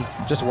season.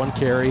 Just 1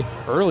 carry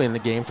early in the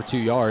game for 2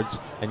 yards.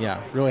 And yeah,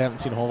 really haven't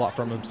seen a whole lot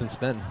from him since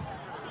then.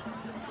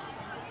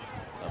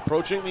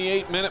 Approaching the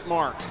 8-minute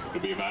mark. It'll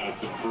be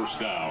Madison 1st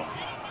down.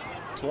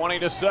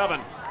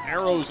 20-7.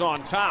 Arrows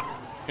on top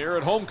here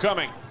at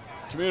Homecoming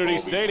Community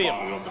Stadium.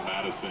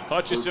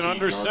 Hutchison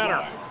under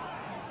center.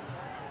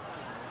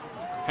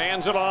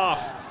 Hands it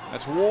off.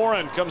 That's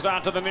Warren. Comes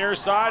out to the near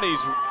side.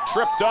 He's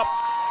tripped up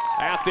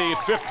at the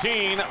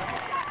 15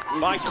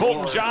 by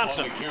Colton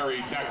Johnson.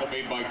 Tackle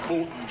made by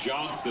Colton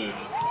Johnson.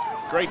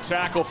 Great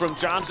tackle from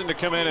Johnson to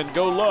come in and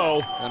go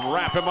low and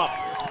wrap him up.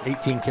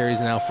 18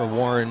 carries now for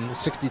Warren,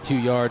 62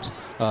 yards.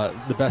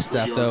 The best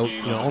stat, though,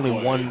 only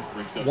one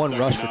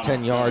rush for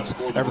 10 yards.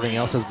 Everything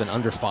else has been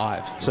under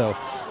 5. So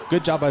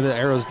good job by the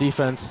Arrows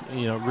defense,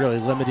 really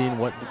limiting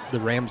what the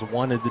Rams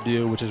wanted to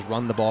do, which is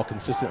run the ball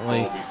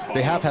consistently.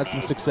 They have had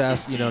some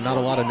success, not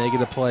a lot of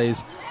negative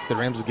plays. The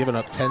Rams have given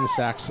up 10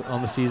 sacks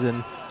on the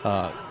season,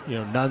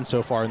 none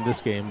so far in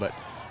this game, but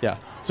yeah,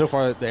 so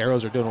far the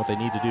Arrows are doing what they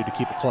need to do to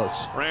keep it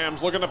close.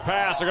 Rams looking to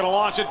pass. They're going to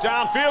launch it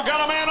downfield.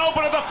 Got a man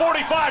open at the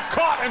 45.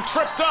 Caught and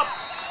tripped up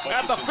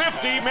at the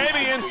 50.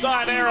 Maybe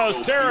inside Arrows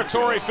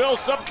territory. Phil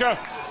Stupka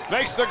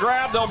makes the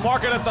grab. They'll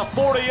mark it at the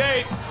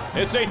 48.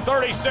 It's a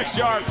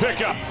 36-yard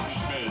pickup.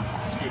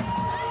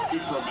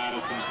 from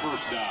Madison,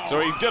 first down. So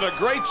he did a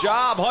great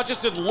job.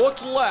 Hutchison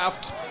looked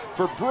left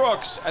for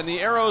Brooks, and the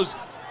Arrows'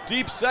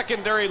 deep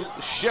secondary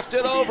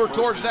shifted over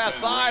towards that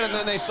side, and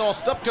then they saw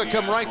Stupka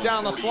come right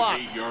down the slot.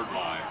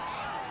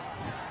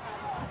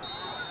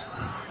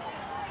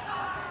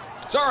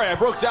 Sorry, I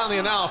broke down the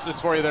analysis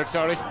for you there,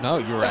 Tony. No,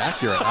 you were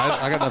accurate.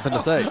 I got nothing to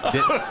say.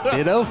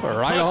 Ditto or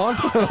right on?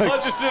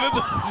 Hutchison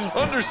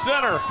under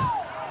center.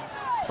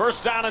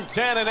 First down and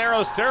 10 in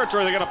Arrows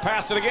territory. They're going to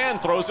pass it again.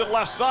 Throws it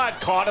left side.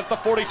 Caught at the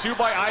 42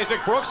 by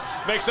Isaac Brooks.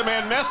 Makes a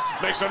man miss.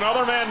 Makes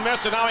another man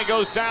miss. And now he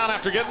goes down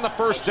after getting the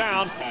first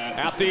down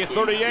at the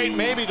 38,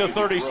 maybe the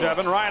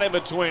 37, right in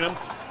between them.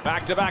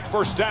 Back-to-back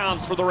first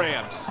downs for the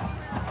Rams.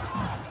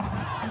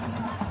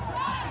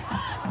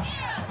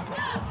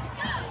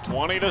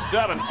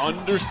 20-7.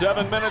 Under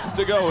 7 minutes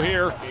to go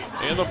here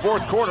in the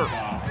fourth quarter.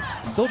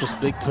 Still just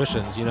big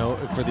cushions, you know,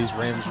 for these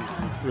Rams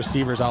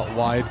receivers out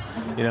wide.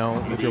 You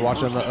know, if you're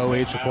watching the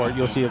OH report,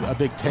 you'll see a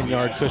big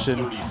 10-yard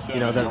cushion, you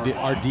know, that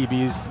our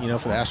DBs, you know,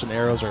 for the Ashland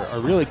Arrows are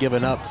really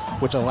giving up,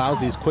 which allows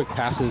these quick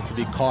passes to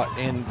be caught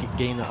and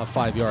gain a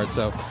 5 yards.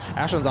 So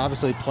Ashland's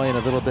obviously playing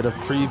a little bit of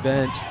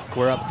prevent.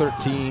 We're up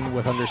 13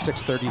 with under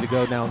 6:30 to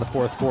go now in the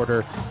fourth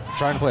quarter,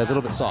 trying to play a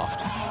little bit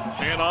soft.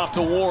 Hand off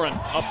to Warren,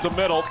 up the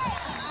middle.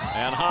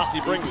 And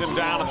Haase brings him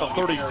down at the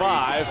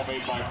 35.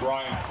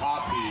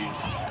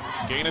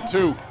 Gain of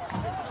 2.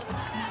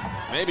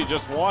 Maybe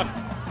just 1.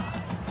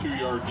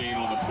 2-yard gain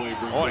on the play.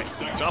 Boy,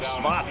 tough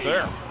spot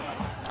there.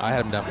 I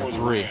had him down for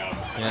 3.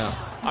 Yeah.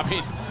 I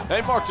mean,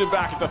 they marked him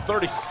back at the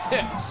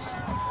 36.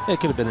 It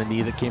could have been a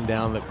knee that came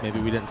down that maybe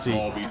we didn't see.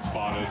 Ball be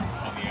spotted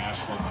on the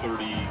Ashland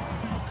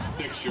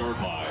 36-yard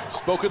line.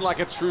 Spoken like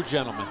a true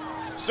gentleman.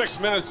 6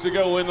 minutes to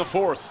go in the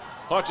fourth.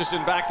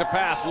 Hutchison back to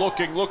pass,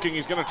 looking.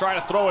 He's going to try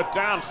to throw it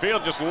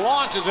downfield, just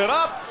launches it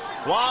up.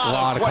 A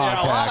lot of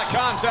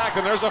contact,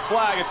 and there's a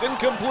flag. It's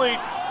incomplete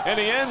in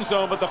the end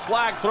zone, but the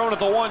flag thrown at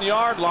the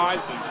 1-yard line,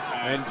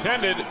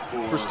 intended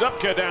for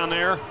Stupka down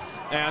there,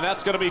 and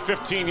that's going to be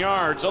 15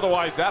 yards.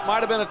 Otherwise, that might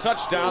have been a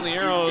touchdown. The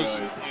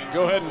Arrows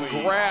go ahead and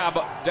grab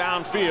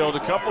downfield.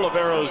 A couple of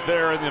Arrows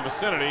there in the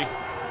vicinity.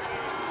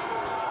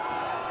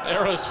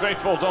 Arrows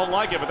faithful don't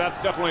like it, but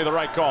that's definitely the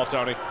right call,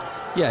 Tony.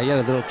 Yeah, he had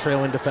a little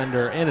trailing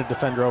defender and a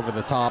defender over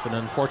the top, and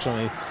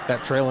unfortunately,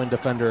 that trailing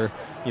defender,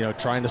 you know,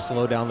 trying to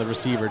slow down the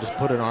receiver, just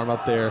put an arm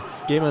up there,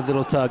 gave him a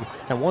little tug,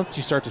 and once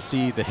you start to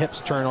see the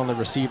hips turn on the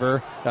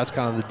receiver, that's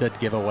kind of the dead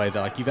giveaway that,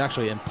 like, you've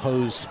actually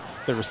imposed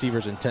the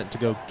receiver's intent to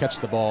go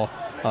catch the ball.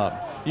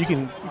 You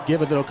can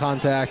give a little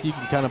contact, you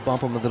can kind of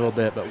bump them a little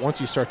bit, but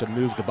once you start to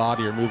move the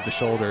body or move the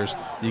shoulders,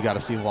 you got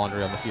to see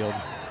laundry on the field.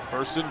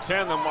 First and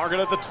 10, they'll mark it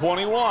at the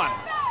 21.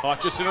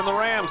 Hutchison and the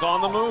Rams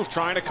on the move,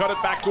 trying to cut it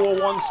back to a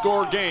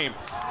 1-score game.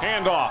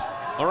 Handoff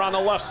around the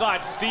left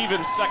side.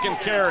 Stevens,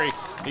 second carry.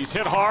 He's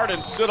hit hard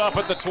and stood up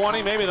at the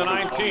 20, maybe the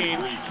 19.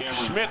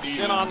 Schmitz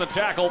in on the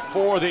tackle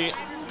for the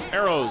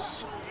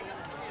Arrows.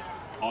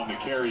 On the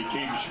carry,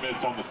 Caden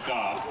Schmitz on the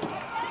stop.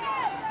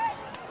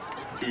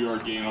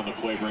 2-yard gain on the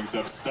play brings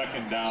up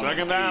second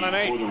down and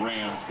 8 for the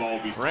Rams. Ball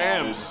will be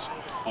Rams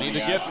need to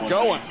get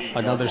going.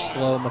 Another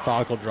slow,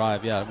 methodical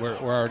drive. Yeah, we're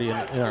already in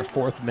our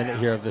 4th minute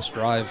here of this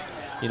drive.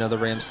 You know, the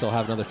Rams still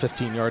have another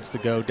 15 yards to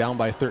go, down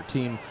by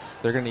 13.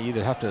 They're going to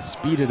either have to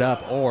speed it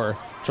up or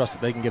trust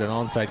that they can get an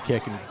onside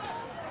kick and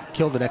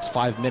kill the next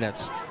 5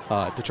 minutes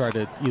to try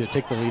to either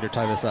take the lead or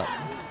tie this up.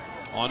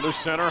 Under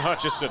center,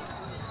 Hutchison.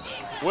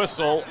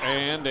 Whistle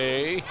and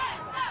a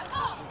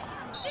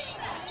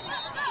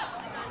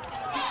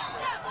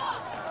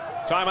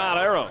timeout,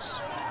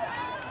 Arrows.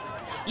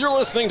 You're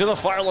listening to the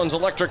Firelands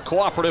Electric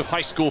Cooperative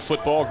High School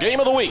Football Game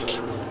of the Week.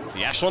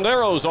 The Ashland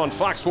Arrows on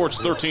Fox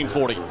Sports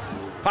 1340.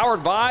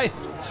 Powered by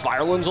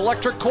Firelands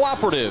Electric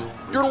Cooperative,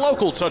 your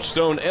local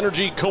Touchstone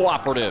Energy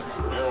Cooperative.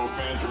 Arrow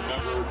fans,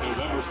 remember,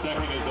 November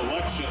 2nd is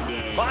Election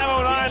Day.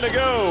 5:09 to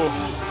go.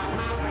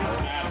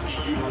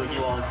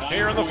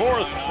 Here in the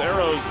fourth,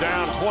 Arrows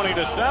down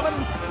 20-7.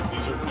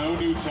 These are no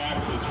new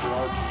taxes for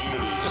our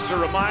community. Just a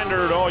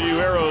reminder to all you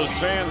Arrows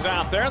fans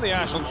out there, the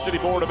Ashland City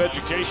Board of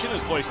Education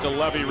has placed a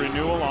levy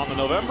renewal on the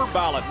November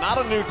ballot. Not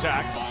a new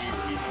tax.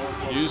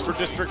 Used for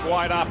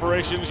district-wide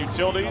operations,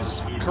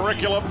 utilities,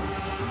 curriculum,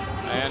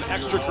 and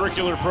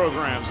extracurricular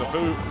programs. A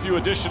few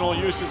additional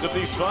uses of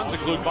these funds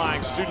include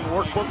buying student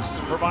workbooks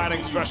and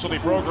providing specialty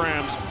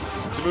programs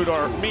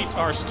to meet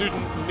our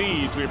student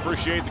needs. We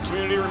appreciate the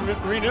community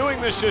renewing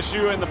this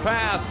issue in the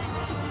past.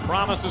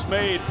 Promises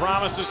made,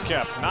 promises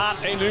kept. Not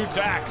a new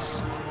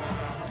tax.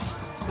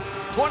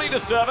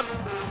 20-7,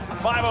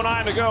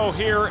 5:09 to go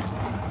here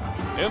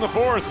in the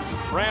fourth.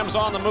 Rams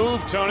on the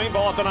move. Tony,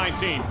 ball at the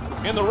 19.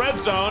 In the red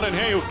zone, and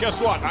hey,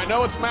 guess what? I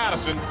know it's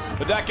Madison,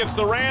 but that gets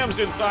the Rams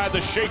inside the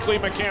Shakely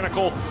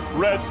Mechanical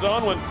red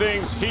zone. When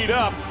things heat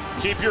up,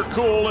 keep your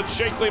cool at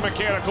Shakely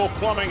Mechanical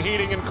Plumbing,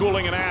 Heating, and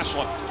Cooling in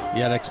Ashland.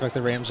 Yeah, I'd expect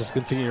the Rams just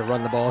continue to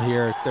run the ball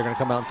here. They're going to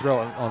come out and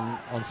throw it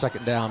on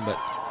second down, but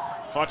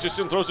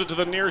Hutchison throws it to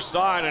the near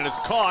side, and it's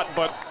caught,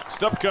 but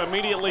Stupka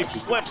immediately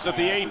slips at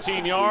the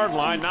 18-yard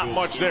line. Not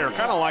much there,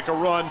 kind of like a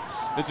run.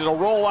 This is a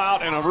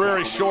rollout and a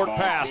very short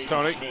pass,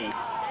 Tony.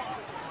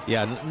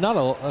 Yeah, not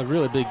a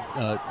really big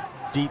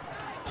deep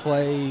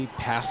play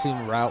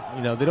passing route.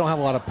 You know, they don't have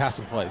a lot of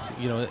passing plays,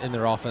 you know, in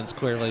their offense.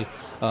 Clearly,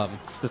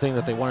 the thing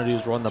that they want to do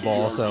is run the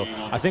ball. So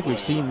I think we've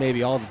seen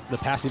maybe all the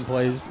passing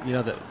plays, you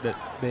know, that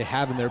they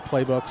have in their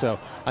playbook. So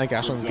I think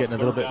Ashland's getting a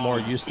little bit more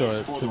used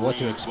to what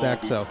to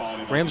expect. So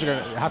Rams are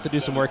going to have to do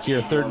some work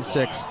here. 3rd and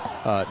 6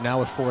 now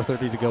with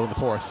 4:30 to go in the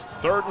 4th.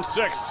 3rd and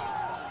 6.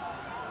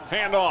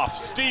 Handoff.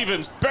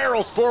 Stevens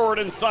barrels forward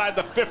inside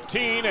the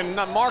 15 and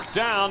marked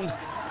down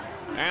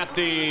at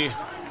the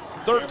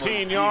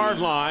 13-yard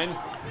line.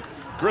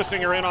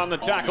 Grissinger in on the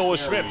tackle with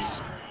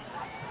Schmitz.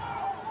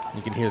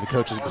 You can hear the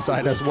coaches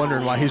beside us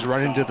wondering why he's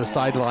running to the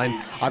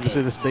sideline.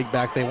 Obviously, this big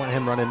back, they want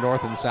him running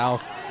north and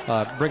south,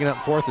 bringing up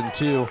 4th and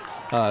 2.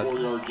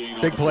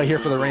 Big play here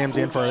for the Rams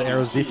and for the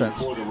Arrows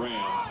defense.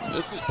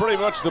 This is pretty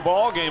much the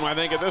ball game, I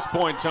think, at this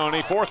point,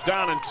 Tony. 4th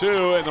down and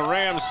 2, and the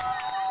Rams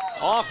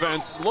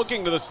offense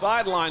looking to the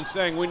sideline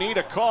saying we need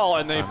a call,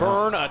 and they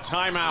burn a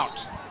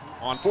timeout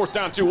on 4th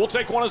down 2. We'll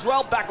take one as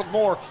well. Back with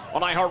more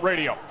on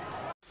iHeartRadio.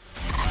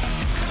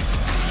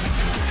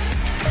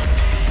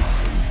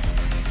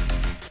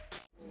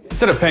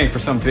 Instead of paying for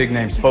some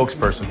big-name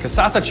spokesperson,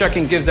 Kasasa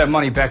Checking gives that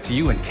money back to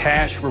you in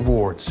cash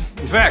rewards.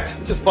 In fact,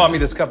 you just bought me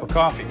this cup of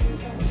coffee.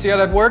 See how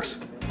that works?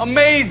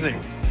 Amazing!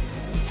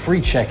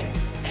 Free checking,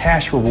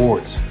 cash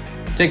rewards.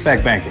 Take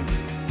back banking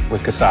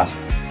with Kasasa.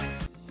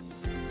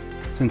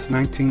 Since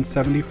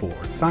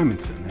 1974,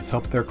 Simonson has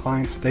helped their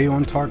clients stay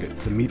on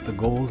target to meet the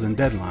goals and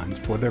deadlines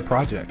for their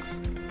projects.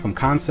 From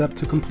concept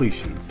to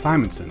completion,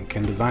 Simonson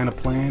can design a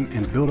plan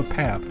and build a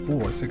path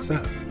for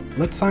success.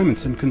 Let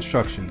Simonson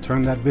Construction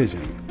turn that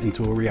vision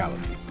into a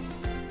reality.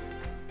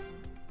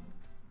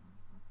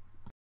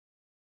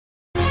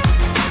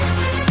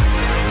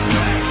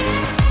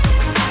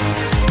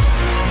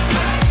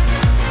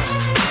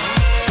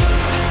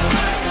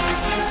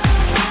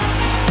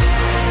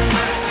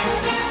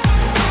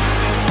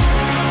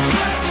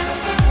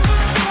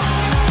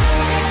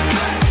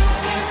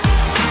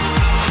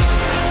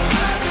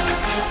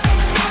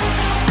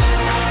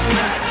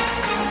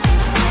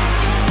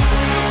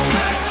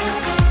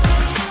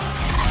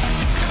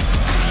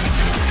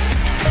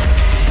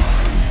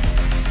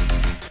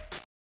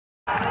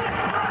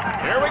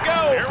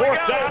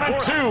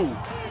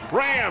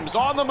 Rams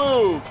on the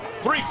move.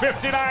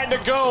 3:59 to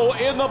go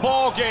in the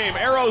ball game.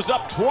 Arrows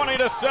up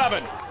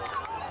 20-7.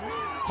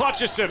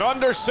 Hutchison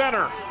under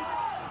center.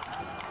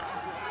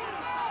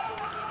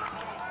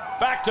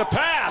 Back to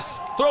pass.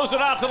 Throws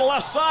it out to the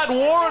left side.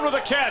 Warren with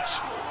a catch.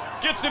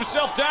 Gets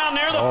himself down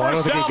near the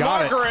first down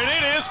marker, and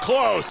it is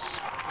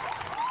close.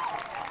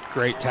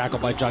 Great tackle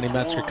by Johnny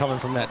Metzger coming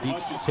from that deep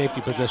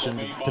safety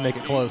position to make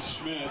it close.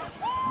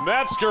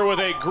 Metzger with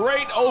a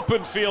great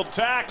open field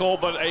tackle,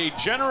 but a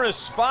generous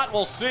spot.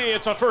 We'll see.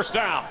 It's a first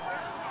down.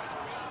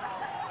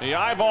 He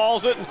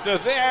eyeballs it and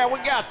says, yeah, we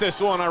got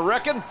this one, I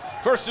reckon.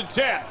 1st and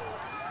 10.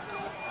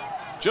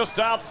 Just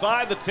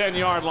outside the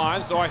 10-yard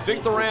line, so I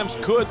think the Rams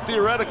could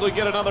theoretically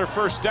get another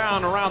first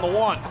down around the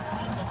 1.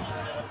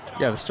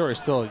 Yeah, the story is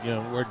still, you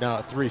know, we're now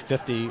at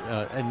 3:50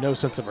 and no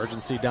sense of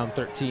urgency, down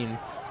 13.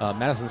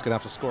 Madison's going to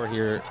have to score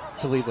here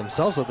to leave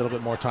themselves a little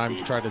bit more time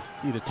to try to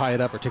either tie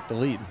it up or take the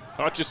lead.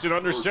 Hutchison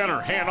under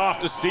center, hand off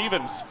to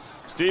Stevens.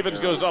 Stevens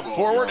goes up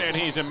forward, and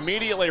he's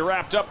immediately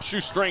wrapped up.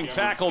 Shoestring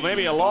tackle,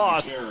 maybe a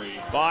loss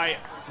by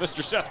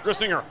Mr. Seth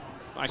Grissinger.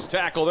 Nice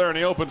tackle there in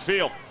the open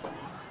field.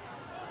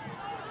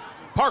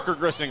 Parker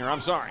Grissinger,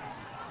 I'm sorry.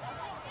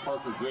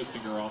 Parker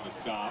Grissinger on the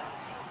stop.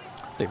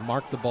 They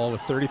marked the ball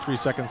with 33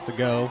 seconds to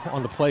go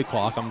on the play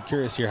clock. I'm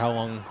curious here how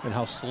long and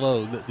how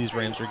slow that these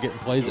Rams are getting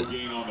plays in.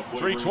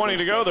 3:20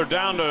 to go. They're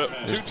down to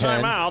 2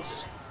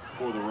 timeouts.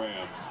 For the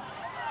Rams.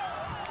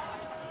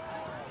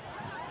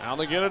 Now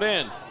they get it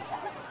in.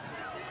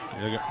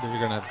 They're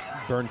going to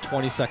burn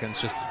 20 seconds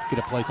just to get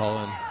a play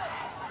call in.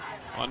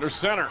 Under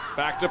center,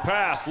 back to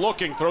pass,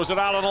 looking, throws it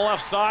out on the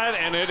left side,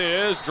 and it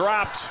is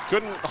dropped.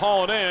 Couldn't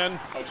haul it in.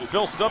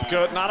 Phil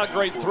Stupka, not a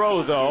great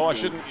throw, though. I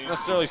shouldn't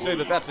necessarily say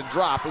that that's a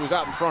drop. It was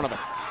out in front of him.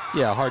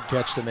 Yeah, hard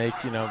catch to make,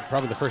 you know,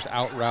 probably the first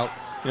out route.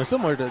 You know,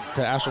 similar to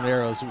Ashland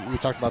Arrows, we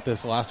talked about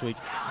this last week.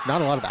 Not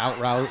a lot of out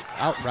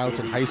routes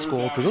in high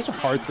school, because those are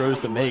hard throws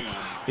to make,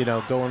 you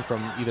know, going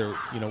from either,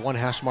 you know, one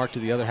hash mark to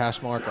the other hash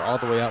mark or all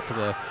the way out to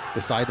the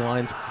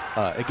sidelines.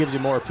 It gives you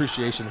more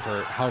appreciation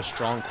for how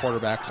strong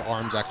quarterbacks'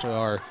 arms actually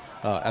are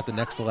at the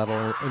next level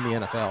in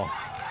the NFL.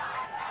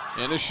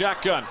 In the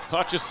shotgun,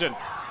 Hutchison.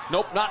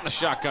 Nope, not in the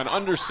shotgun,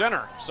 under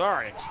center.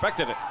 Sorry,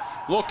 expected it.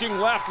 Looking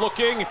left,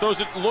 looking, he throws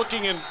it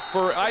looking in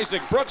for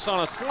Isaac Brooks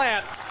on a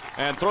slant,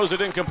 and throws it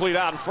incomplete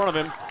out in front of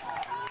him.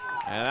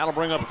 And that'll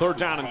bring up 3rd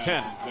down and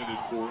 10.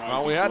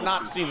 Well, we had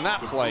not seen that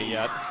play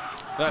yet.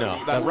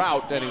 That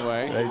route,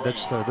 anyway.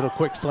 That's just a little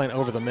quick slant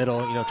over the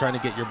middle, you know, trying to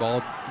get the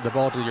ball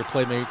to your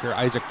playmaker,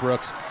 Isaac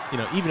Brooks. You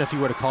know, even if he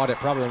would have caught it,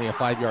 probably only a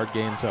 5-yard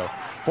gain. So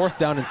 4th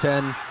down and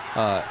 10.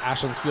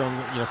 Ashland's feeling,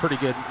 you know, pretty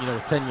good, you know,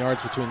 with 10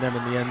 yards between them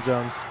and the end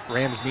zone.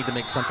 Rams need to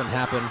make something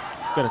happen.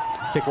 Going to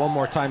take one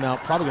more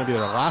timeout, probably going to be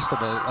their last of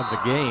the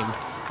game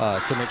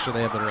to make sure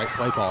they have the right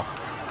play call.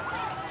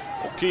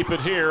 We'll keep it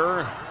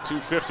here.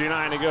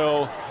 2:59 to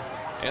go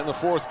in the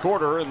fourth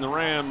quarter, and the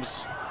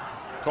Rams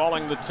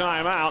calling the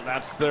timeout.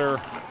 That's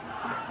their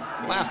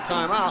last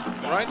timeout,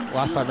 right?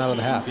 Last time out of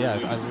the half, yeah,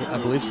 I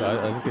believe so.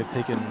 I think they've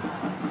taken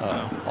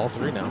all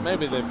three now.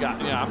 Maybe they've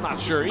got, yeah, I'm not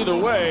sure. Either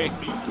way,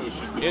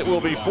 it will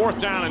be 4th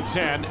down and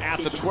 10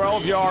 at the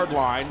 12-yard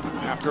line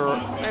after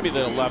maybe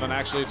the 11,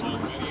 actually.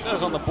 It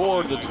says on the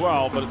board the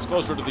 12, but it's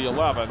closer to the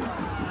 11.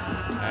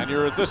 And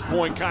you're at this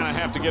point kind of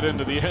have to get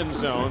into the end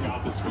zone.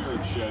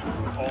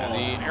 And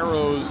the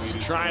Arrows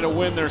trying to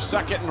win their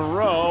second in a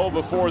row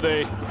before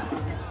they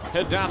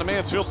head down to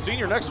Mansfield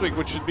Senior next week,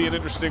 which should be an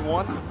interesting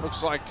one.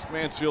 Looks like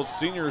Mansfield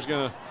Senior is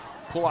going to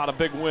pull out a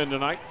big win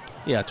tonight.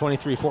 Yeah,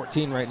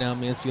 23-14 right now.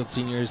 Mansfield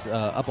Seniors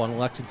up on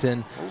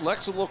Lexington. Oh,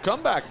 Lex with a little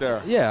comeback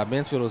there. Yeah,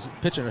 Mansfield was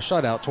pitching a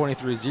shutout,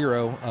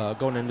 23-0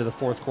 going into the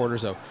fourth quarter.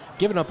 So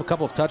giving up a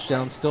couple of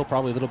touchdowns, still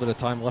probably a little bit of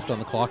time left on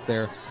the clock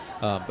there.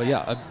 But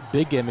yeah, a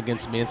big game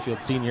against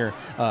Mansfield Senior.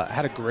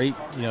 Had a great,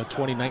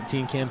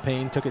 2019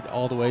 campaign. Took it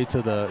all the way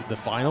to the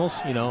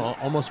finals.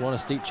 Almost won a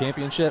state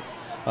championship.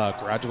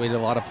 Graduated a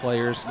lot of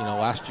players.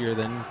 Last year,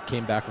 then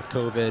came back with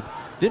COVID.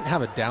 Didn't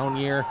have a down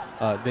year.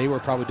 They were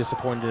probably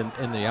disappointed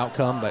in the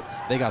outcome, but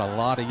they got a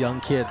lot of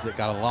young kids that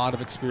got a lot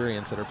of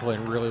experience that are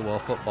playing really well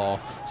football.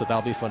 So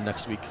that'll be fun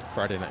next week,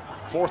 Friday night.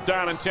 4th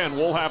down and 10.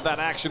 We'll have that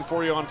action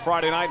for you on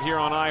Friday night here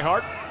on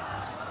iHeart.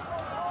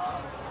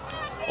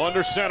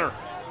 Under center.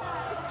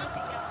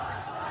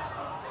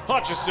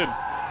 Hutchison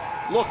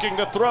looking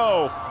to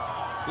throw.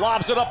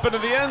 Lobs it up into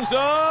the end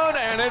zone,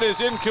 and it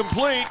is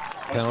incomplete.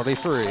 Penalty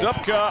free.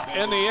 Stupka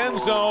in the end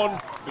zone.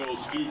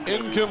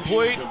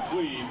 Incomplete.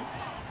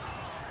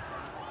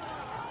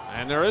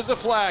 And there is a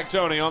flag,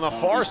 Tony, on the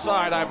far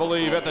side, I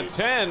believe, at the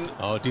 10.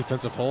 Oh,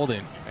 defensive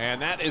holding.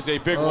 And that is a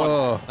big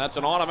one. That's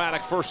an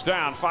automatic first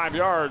down, 5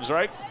 yards,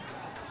 right?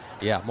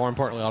 Yeah, more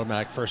importantly,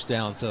 automatic first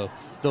down. So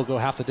they'll go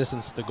half the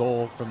distance to the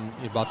goal from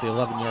about the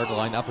 11-yard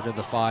line up into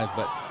the 5.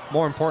 But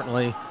more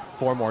importantly,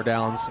 4 more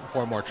downs,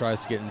 4 more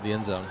tries to get into the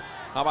end zone.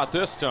 How about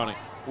this, Tony?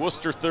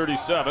 Worcester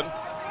 37,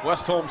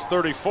 West Holmes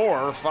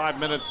 34, 5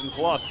 minutes and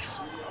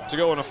plus to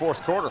go in the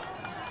fourth quarter.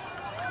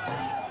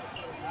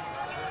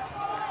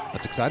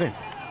 That's exciting.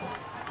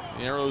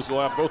 The Arrows will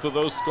have both of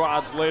those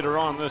squads later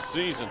on this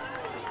season.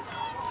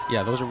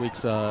 Yeah, those are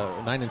weeks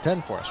 9 and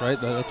 10 for us,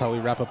 right? That's how we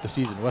wrap up the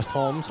season. West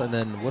Holmes and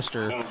then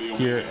Worcester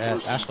here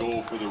at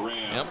Ashland.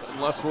 Yep,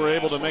 unless we're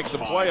able to make the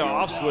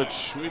playoffs,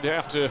 which we'd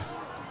have to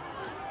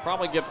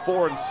probably get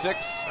 4 and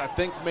 6. I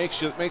think makes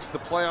the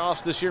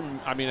playoffs this year.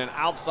 I mean, an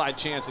outside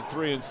chance at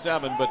 3 and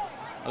 7, but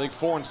I think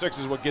 4 and 6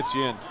 is what gets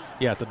you in.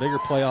 Yeah, it's a bigger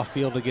playoff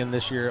field again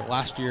this year.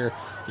 Last year,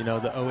 the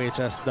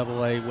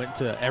OHSAA went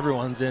to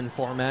everyone's in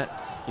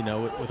format.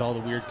 With all the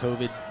weird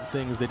COVID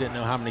things, they didn't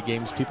know how many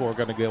games people were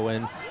going to go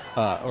in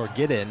or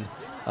get in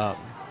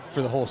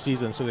for the whole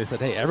season. So they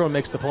said, hey, everyone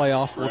makes the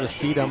playoff. We'll just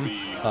seed them.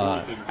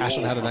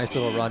 Ashland had a nice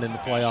little run in the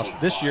playoffs.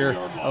 This year,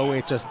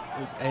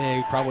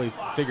 OHSAA probably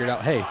figured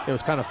out, hey, it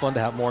was kind of fun to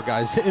have more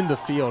guys in the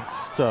field.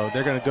 So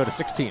they're going to go to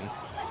 16.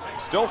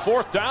 Still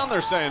 4th down, they're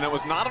saying. That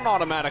was not an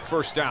automatic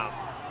first down.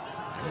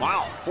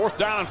 Wow, 4th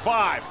down and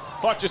 5.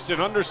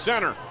 Hutchison under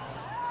center.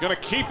 Going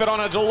to keep it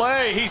on a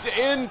delay. He's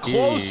in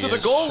close to the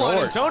goal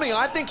line. And Tony,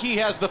 I think he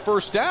has the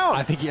first down.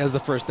 I think he has the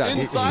first down.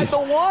 Inside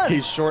the 1.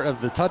 He's short of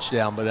the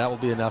touchdown, but that will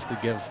be enough to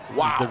give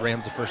the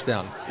Rams a first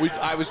down.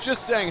 I was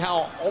just saying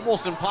how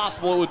almost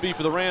impossible it would be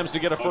for the Rams to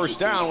get a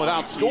first down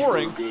without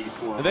scoring.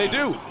 And they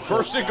do.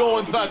 First and goal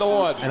inside the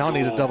 1. And I'll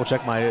need to double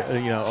check my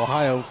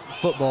Ohio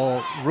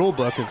football rule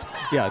book.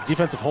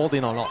 Defensive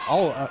holding on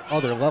all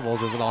other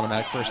levels is an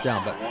automatic first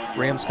down, but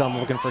Rams come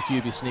looking for a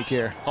QB sneak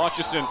here.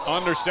 Hutchison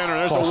under center.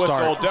 There's false a whistle.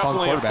 Start.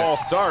 Definitely a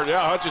false start. Yeah,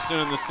 Hutchison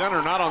in the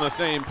center, not on the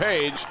same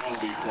page.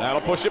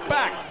 That'll push it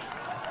back.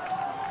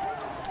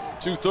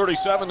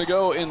 2:37 to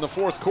go in the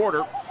fourth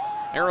quarter.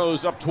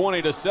 Arrows up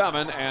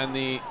 20-7, and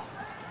the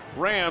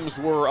Rams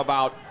were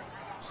about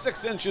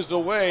 6 inches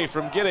away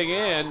from getting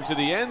into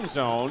the end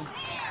zone.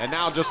 And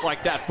now just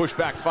like that, push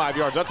back 5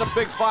 yards. That's a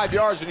big 5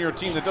 yards when you're a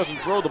team that doesn't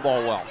throw the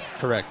ball well.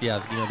 Correct,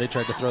 yeah. They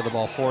tried to throw the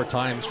ball 4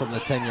 times from the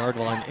 10-yard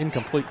line,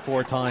 incomplete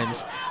 4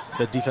 times.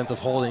 The defensive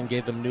holding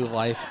gave them new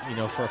life,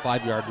 for a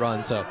 5-yard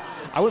run. So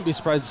I wouldn't be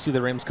surprised to see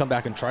the Rams come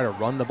back and try to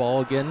run the ball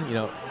again.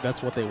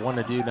 That's what they want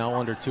to do now,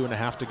 under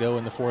 2.5 to go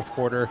in the fourth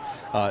quarter.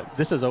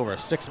 This is over a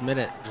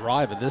 6-minute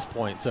drive at this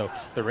point, so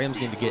the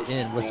Rams need to get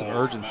in with some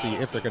urgency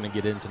if they're going to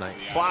get in tonight.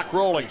 Clock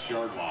rolling,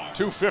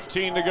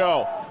 2:15 to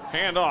go.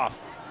 Handoff.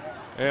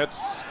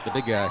 It's the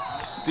big guy,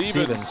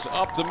 Stevens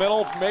up the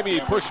middle, maybe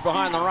pushed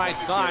behind the right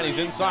side. He's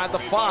inside the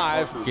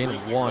 5.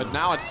 Gaining 1. But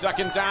now it's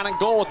 2nd down and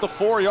goal at the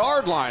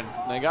 4-yard line.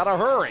 They got to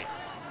hurry.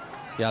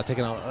 Yeah,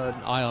 taking an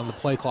eye on the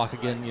play clock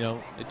again,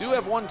 They do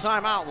have 1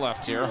 timeout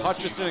left here.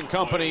 Hutchison and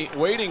company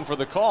waiting for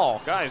the call.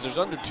 Guys, there's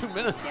under 2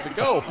 minutes to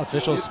go.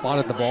 Officials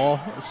spotted the ball,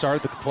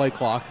 started the play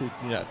clock.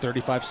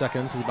 35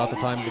 seconds is about the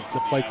time the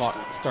play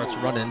clock starts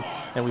running,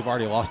 and we've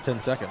already lost 10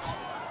 seconds.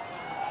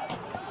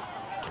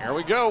 Here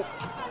we go.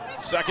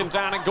 2nd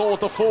down and goal at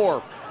the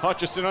 4.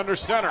 Hutchison under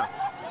center.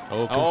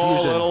 Oh,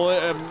 confusion. Oh,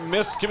 little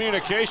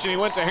miscommunication. He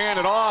went to hand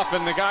it off,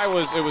 and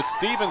it was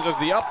Stevens as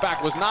the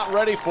upback was not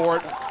ready for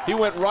it. He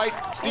went right,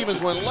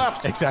 Stevens went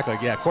left. Exactly,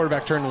 yeah.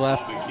 Quarterback turned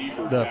left,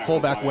 the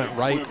fullback went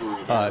right.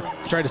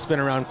 Tried to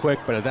spin around quick,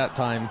 but at that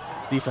time,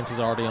 defense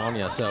is already on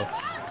you. So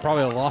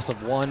probably a loss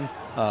of one.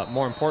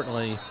 More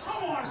importantly,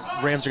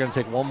 Rams are going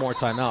to take one more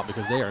timeout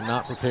because they are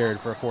not prepared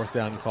for a 4th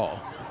down call.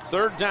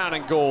 3rd down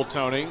and goal,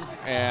 Tony,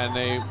 and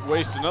they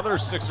waste another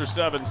 6 or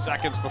 7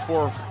 seconds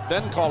before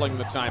then calling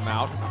the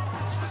timeout.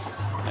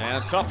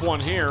 And a tough one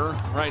here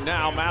right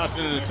now.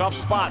 Madison in a tough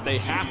spot. They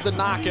have to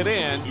knock it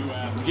in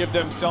to give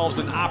themselves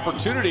an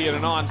opportunity at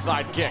an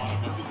onside kick.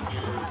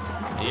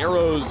 The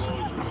Arrows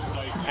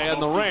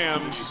and the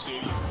Rams,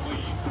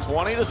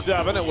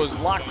 20-7. It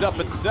was locked up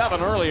at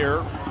 7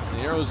 earlier.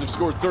 The Arrows have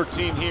scored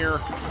 13 here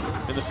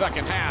in the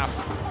second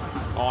half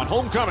on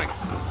homecoming.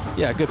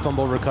 Yeah, good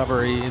fumble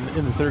recovery in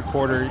the 3rd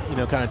quarter, you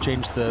know, kind of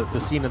changed the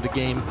scene of the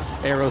game.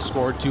 Arrows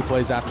scored 2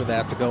 plays after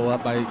that to go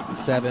up by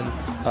 7.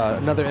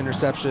 Another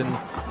interception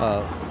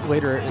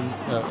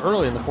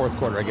early in the 4th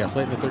quarter, I guess,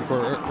 late in the 3rd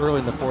quarter,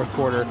 early in the 4th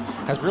quarter,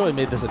 has really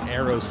made this an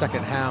Arrows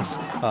second half.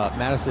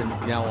 Madison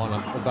now on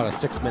about a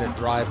 6-minute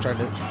drive trying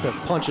to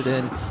punch it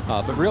in,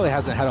 but really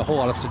hasn't had a whole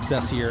lot of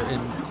success here in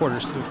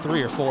quarters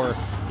 3 or 4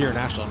 here in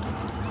Ashland.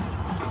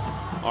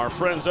 Our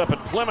friends up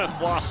at Plymouth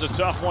lost a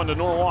tough one to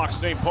Norwalk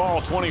St. Paul,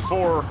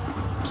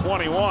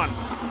 24-21.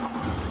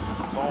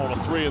 Fall to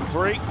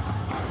 3-3.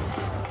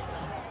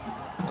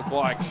 Looked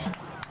like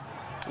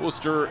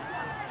Worcester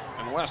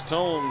and West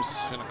Holmes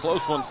in a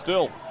close one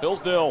still.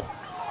 Hillsdale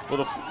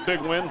with a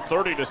big win,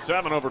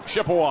 30-7 over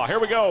Chippewa.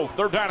 Here we go,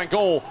 3rd down and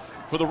goal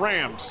for the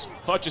Rams.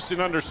 Hutchison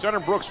under center,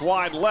 Brooks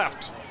wide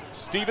left.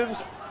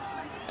 Stevens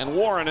and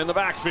Warren in the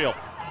backfield.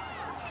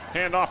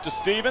 Hand off to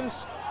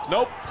Stevens.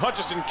 Nope,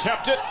 Hutchison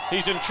kept it.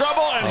 He's in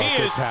trouble, and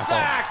he is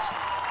sacked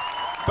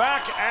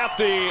back at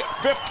the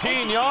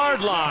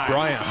 15-yard line.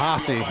 Bryant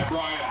Haase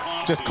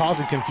just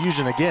causing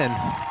confusion again.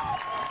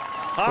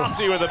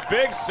 Haase with a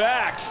big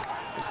sack,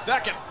 his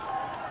 2nd.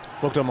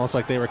 Looked almost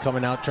like they were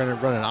coming out trying to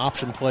run an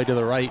option play to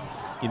the right.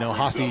 You know,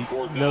 Haase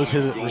knows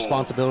his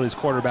responsibility as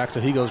quarterback,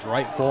 so he goes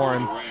right for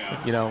him.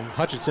 You know,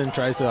 Hutchinson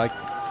tries to, like,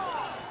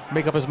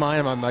 make up his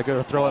mind. Am I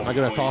going to throw it? Am I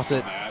going to toss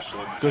it?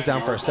 Goes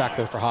down for a sack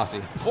there for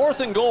Haase. 4th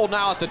and goal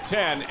now at the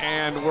 10,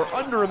 and we're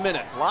under a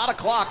minute. A lot of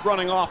clock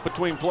running off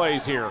between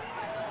plays here.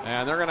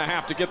 And they're going to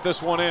have to get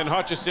this one in.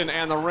 Hutchison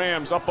and the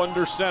Rams up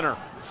under center.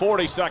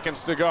 40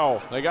 seconds to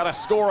go. They got to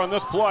score on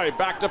this play.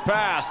 Back to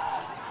pass.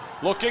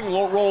 Looking,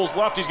 rolls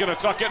left. He's going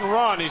to tuck it and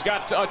run. He's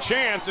got a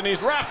chance, and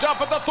he's wrapped up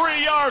at the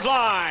 3-yard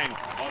line.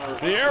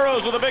 The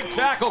Arrows with a big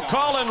tackle.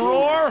 Colin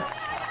Rohr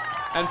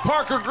and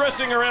Parker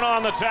Grissinger in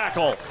on the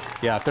tackle.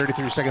 Yeah,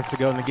 33 seconds to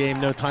go in the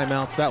game, no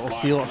timeouts. That will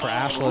seal it for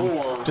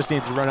Ashland. Just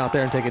needs to run out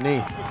there and take a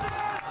knee.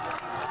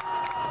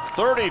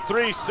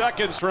 33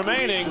 seconds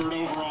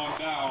remaining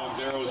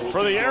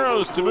for the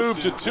Arrows to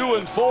move to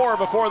 2-4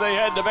 before they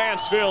head to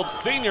Mansfield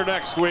Senior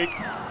next week.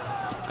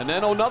 And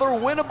then another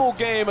winnable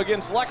game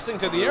against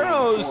Lexington. The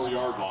Arrows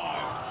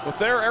with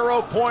their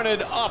arrow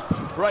pointed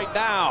up right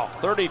now.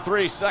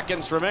 33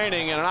 seconds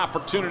remaining and an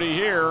opportunity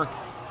here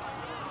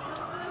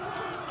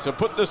to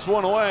put this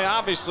one away,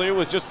 obviously,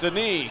 with just a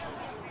knee.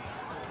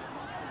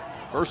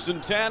 1st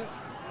and 10.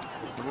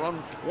 Run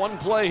one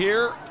play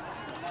here,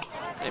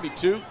 maybe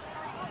 2.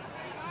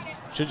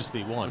 Should just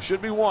be 1.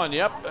 Should be 1,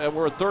 yep. And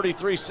we're at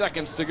 33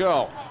 seconds to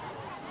go.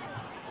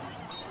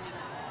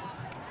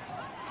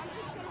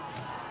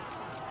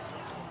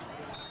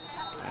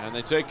 And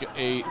they take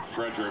a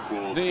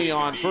knee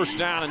on 1st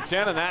down and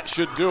 10, and that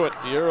should do it.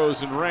 The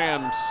Arrows and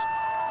Rams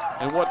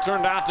in what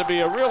turned out to be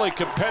a really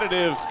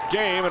competitive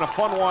game and a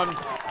fun one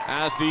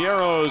as the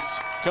Arrows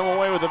come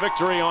away with a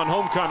victory on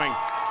homecoming.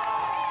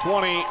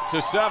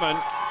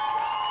 20-7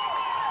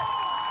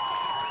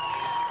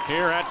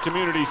 here at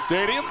Community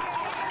Stadium.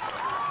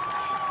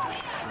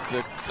 As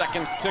the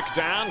seconds tick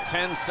down,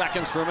 10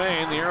 seconds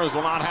remain. The Arrows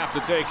will not have to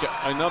take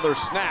another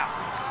snap.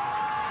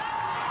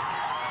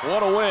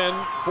 What a win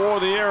for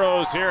the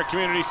Arrows here at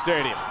Community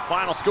Stadium.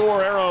 Final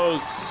score,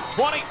 Arrows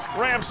 20,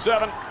 Rams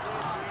 7.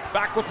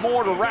 Back with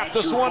more to wrap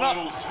this one up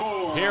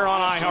here on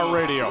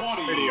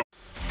iHeartRadio.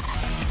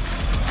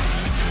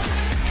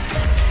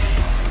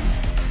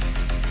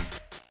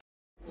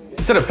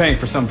 Instead of paying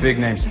for some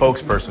big-name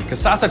spokesperson,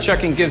 Kasasa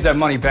Checking gives that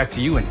money back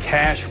to you in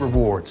cash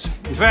rewards.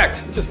 In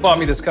fact, you just bought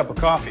me this cup of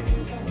coffee.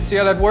 See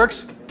how that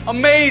works?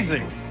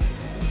 Amazing!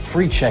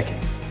 Free checking,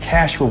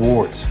 cash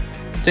rewards.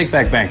 Take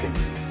back banking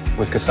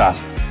with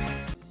Kasasa.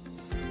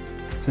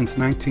 Since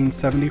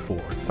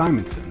 1974,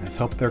 Simonson has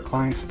helped their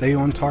clients stay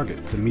on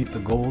target to meet the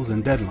goals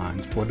and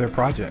deadlines for their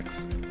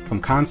projects. From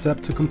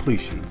concept to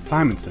completion,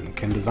 Simonson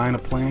can design a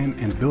plan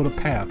and build a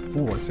path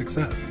for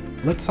success.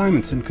 Let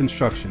Simonson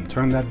Construction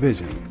turn that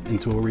vision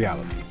into a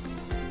reality.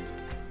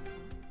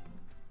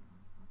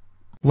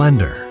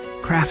 Lender,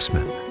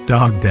 Craftsman,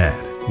 Dog Dead.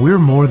 We're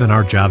more than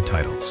our job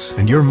titles,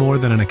 and you're more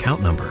than an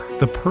account number.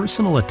 The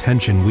personal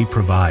attention we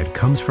provide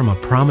comes from a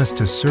promise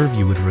to serve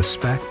you with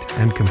respect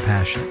and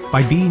compassion.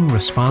 By being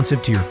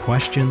responsive to your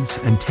questions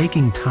and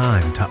taking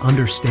time to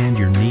understand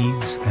your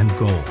needs and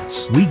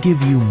goals, we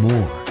give you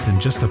more than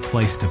just a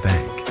place to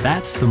bank.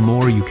 That's the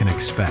more you can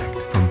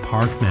expect from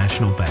Park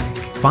National Bank.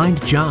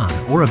 Find John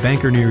or a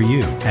banker near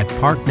you at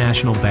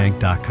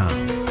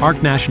parknationalbank.com.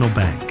 Park National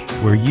Bank,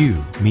 where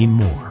you mean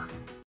more.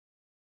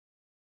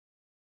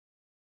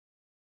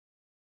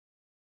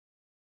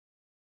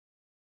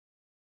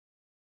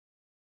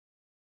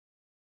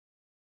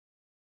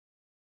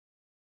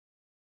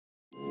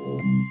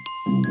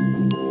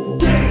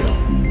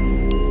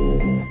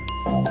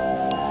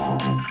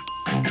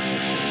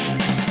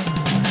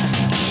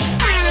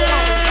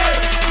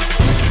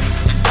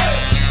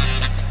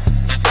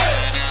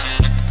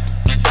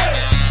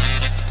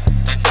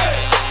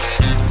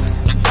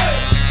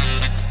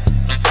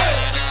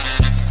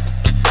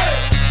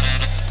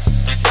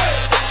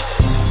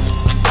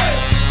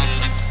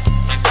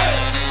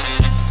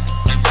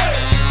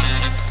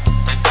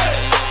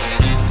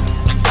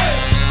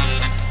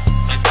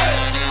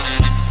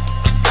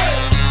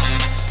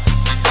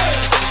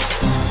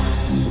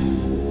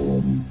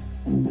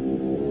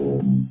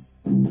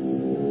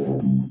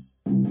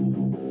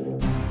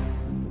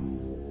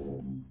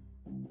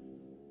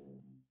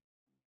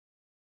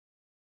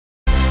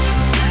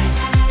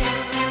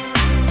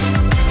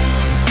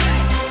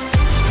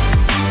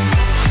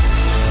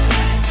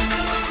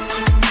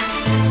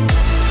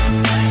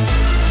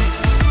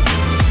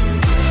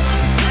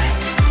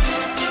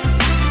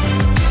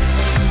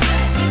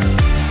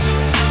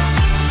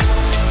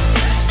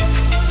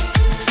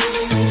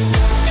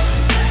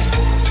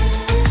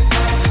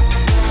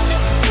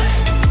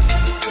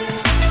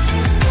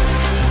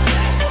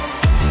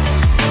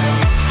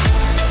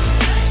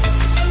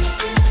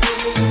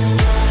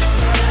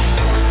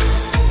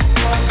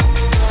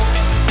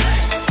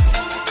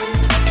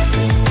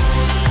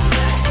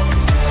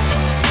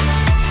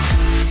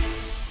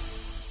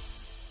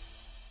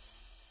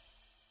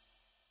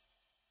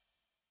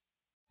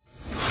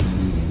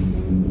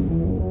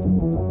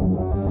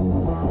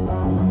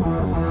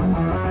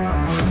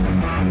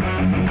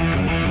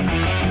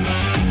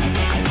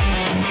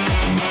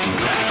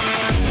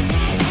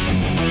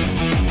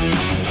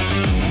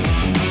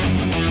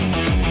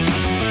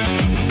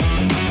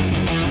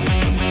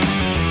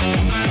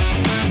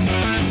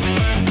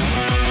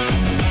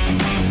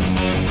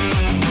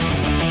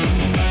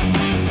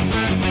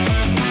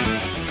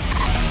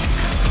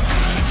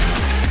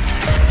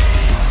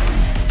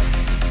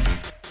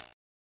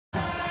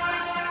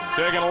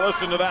 Taking a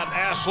listen to that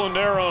Ashland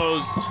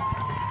Arrows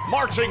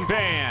marching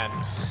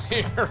band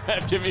here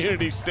at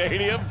Community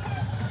Stadium.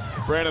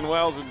 Brandon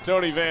Wells and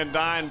Tony Van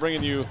Dyne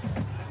bringing you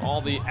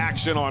all the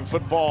action on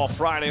football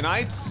Friday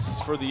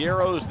nights for the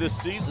Arrows this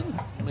season.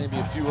 Maybe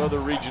a few other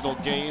regional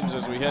games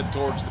as we head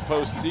towards the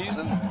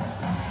postseason.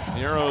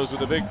 The Arrows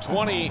with a big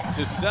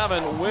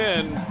 20-7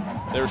 win,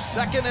 their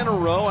second in a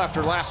row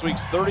after last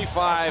week's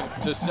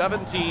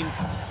 35-17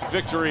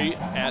 victory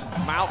at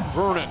Mount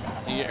Vernon.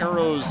 The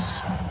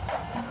Arrows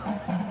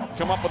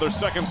come up with their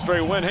second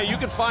straight win. Hey, you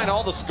can find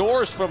all the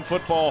scores from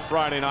football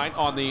Friday night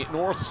on the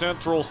North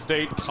Central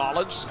State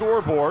College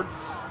scoreboard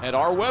at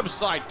our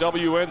website,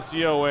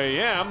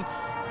 WNCOAM,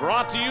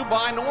 brought to you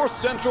by North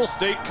Central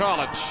State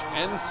College.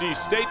 NC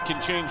State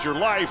can change your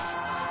life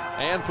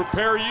and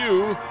prepare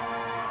you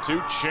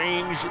to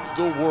change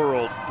the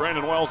world.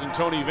 Brandon Wells and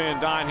Tony Van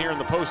Dyne here in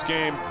the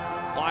postgame,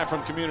 live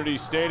from Community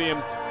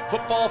Stadium.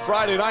 Football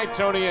Friday night,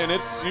 Tony, and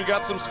you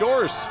got some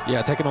scores.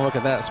 Yeah, taking a look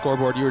at that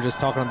scoreboard you were just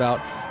talking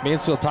about,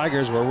 Mansfield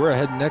Tigers, where we're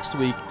ahead next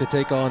week to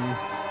take on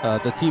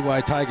the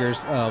TY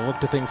Tigers. Look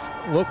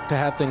to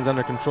have things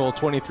under control.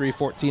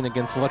 23-14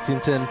 against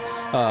Lexington.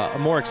 A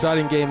more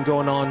exciting game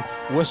going on.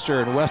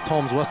 Worcester and West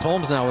Holmes. West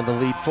Holmes now in the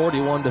lead,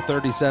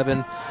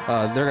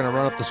 41-37. They're going to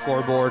run up the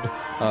scoreboard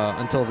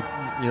until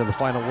the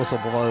final whistle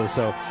blows.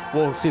 So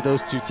we'll see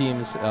those two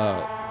teams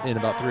in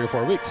about 3 or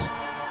 4 weeks.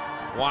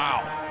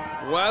 Wow.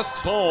 West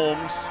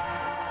Holmes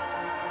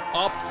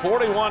up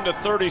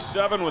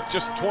 41-37 with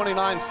just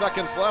 29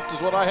 seconds left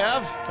is what I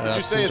have. Did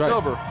you say it's right.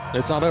 Over?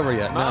 It's not over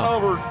yet. Not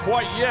over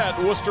quite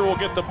yet. Worcester will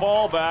get the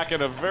ball back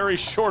in a very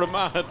short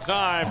amount of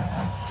time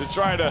to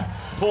try to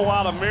pull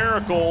out a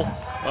miracle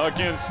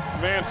against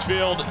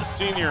Mansfield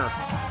Senior.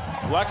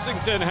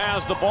 Lexington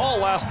has the ball,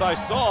 last I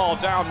saw,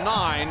 down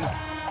 9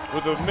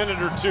 with a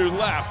minute or 2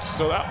 left.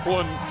 So that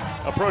one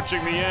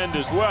approaching the end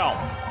as well.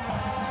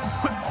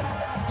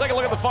 Take a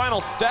look at the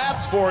final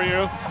stats for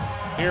you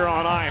here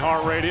on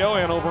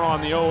iHeartRadio and over on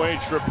the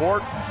OH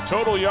Report.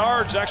 Total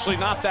yards actually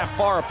not that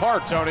far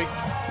apart, Tony.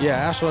 Yeah,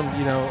 Ashland,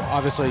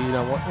 obviously,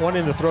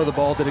 wanting to throw the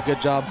ball, did a good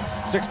job.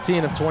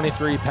 16 of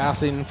 23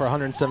 passing for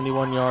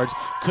 171 yards.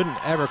 Couldn't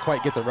ever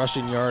quite get the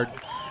rushing yard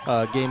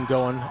game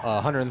going,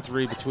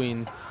 103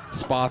 between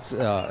Spots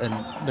and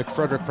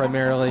McFrederick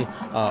primarily.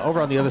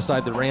 Over on the other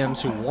side, the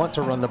Rams, who want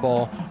to run the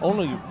ball,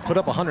 only put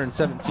up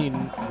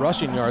 117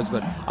 rushing yards,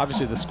 but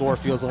obviously the score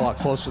feels a lot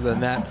closer than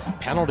that.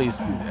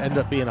 Penalties end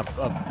up being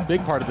a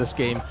big part of this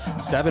game.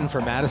 7 for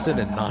Madison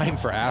and 9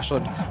 for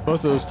Ashland.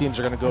 Both of those teams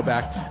are going to go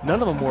back.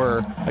 None of them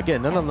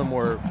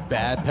were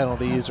bad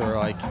penalties or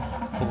like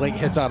late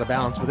hits out of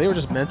bounds, but they were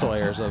just mental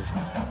errors of,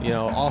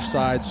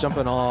 offsides,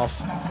 jumping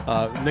off,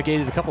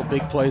 negated a couple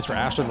big plays for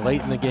Ashland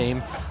late in the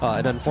game,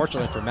 and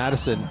unfortunately for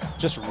Madison,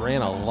 just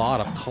ran a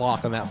lot of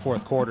clock in that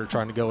fourth quarter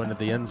trying to go into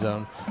the end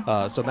zone.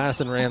 So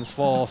Madison Rams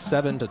fall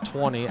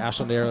 7-20.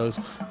 Ashland Arrows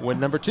win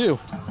number 2.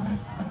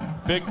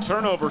 Big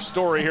turnover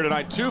story here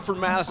tonight. 2 for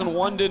Madison.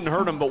 1 didn't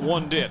hurt them, but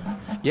 1 did.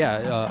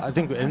 Yeah, I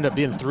think it ended up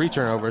being 3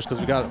 turnovers because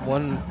we got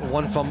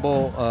one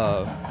fumble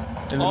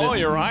in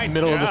the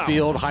middle of the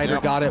field. Hyder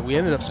got it. We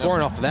ended up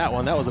scoring off of that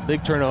one. That was a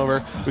big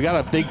turnover. We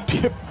got a big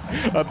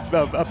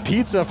a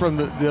pizza from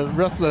the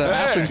rest of the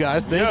Ashland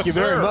guys. Thank you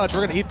very much. We're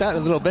going to eat that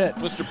in a little bit.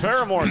 Mr.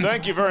 Paramore,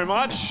 thank you very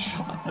much.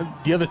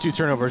 The other 2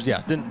 turnovers,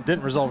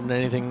 didn't result in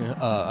anything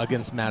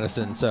against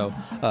Madison. So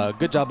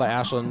good job by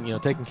Ashland,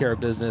 taking care of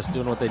business,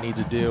 doing what they need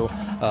to do,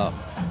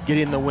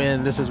 getting the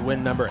win. This is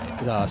win number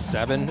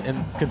 7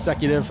 in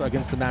consecutive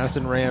against the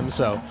Madison Rams.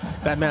 So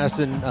that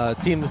Madison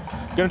team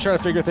going to try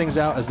to figure things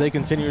out as they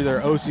continue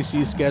their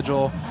OCC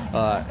schedule,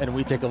 and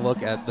we take a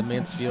look at the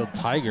Mansfield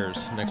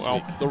Tigers next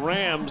week. The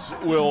Rams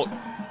will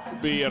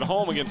be at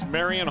home against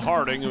Marion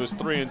Harding, who is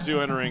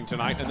 3-2 entering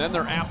tonight, and then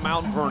they're at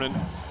Mount Vernon.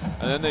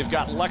 And then they've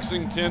got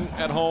Lexington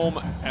at home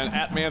and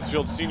at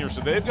Mansfield Senior.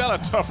 So they've got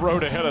a tough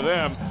road ahead of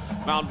them.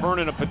 Mount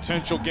Vernon, a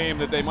potential game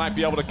that they might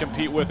be able to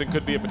compete with and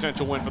could be a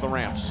potential win for the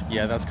Rams.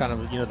 Yeah, that's kind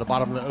of, the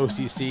bottom of the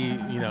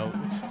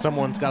OCC.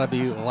 Someone's got to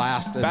be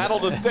last. Battle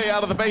to stay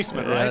out of the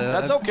basement, right?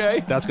 That's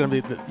okay. That's going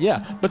to be,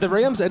 but the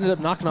Rams ended up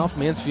knocking off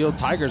Mansfield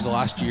Tigers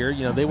last year.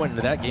 They went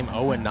into that game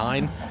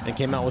 0-9 and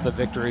came out with a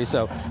victory.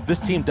 So this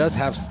team does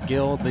have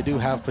skill. They do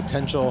have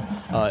potential.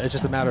 It's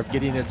just a matter of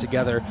getting it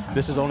together.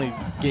 This is only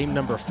game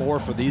number 4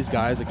 for these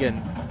guys.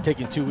 Again,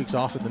 taking 2 weeks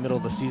off in the middle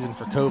of the season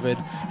for COVID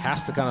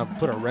has to kind of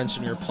put a wrench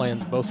in your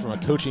plans, both from a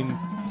coaching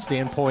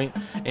standpoint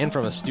and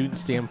from a student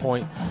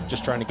standpoint,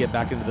 just trying to get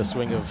back into the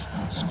swing of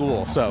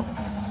school. So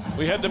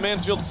we head to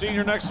Mansfield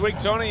Senior next week.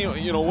 Tony,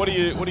 what do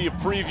you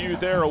preview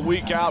there a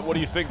week out? What do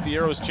you think the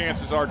Arrows'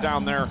 chances are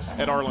down there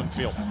at Arlen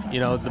Field?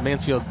 The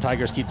Mansfield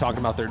Tigers keep talking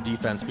about their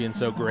defense being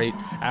so great.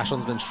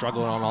 Ashland's been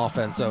struggling on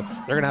offense, so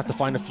they're going to have to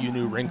find a few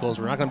new wrinkles.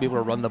 We're not going to be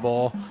able to run the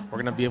ball.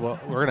 We're going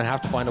to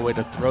have to find a way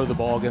to throw the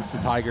ball against the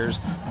Tigers.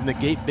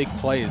 Negate big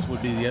plays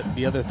would be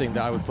the other thing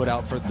that I would put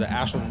out for the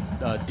Ashland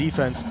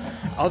defense.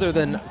 Other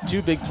than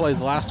 2 big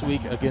plays last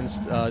week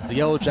against the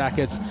Yellow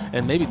Jackets,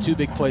 and maybe 2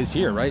 big plays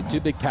here, right?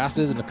 2 big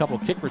passes and a couple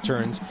kick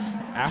returns.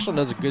 Ashland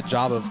does a good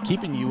job of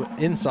keeping you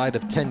inside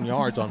of 10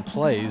 yards on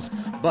plays,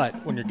 but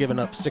when you're giving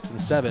up 6 and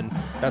 7,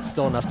 that's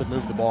still enough to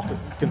move the ball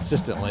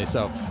consistently.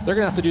 So they're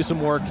going to have to do some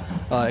work,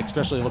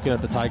 especially looking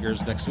at the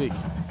Tigers next week.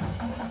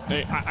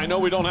 Hey, I know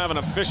we don't have an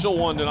official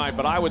one tonight,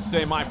 but I would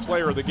say my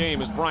player of the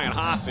game is Brian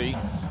Hasse,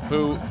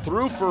 who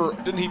threw for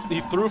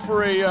he threw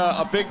for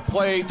a big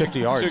play 50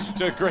 yards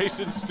to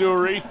Grayson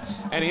Stewart,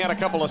 and he had a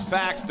couple of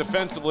sacks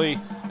defensively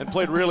and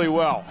played really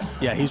well.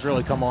 Yeah, he's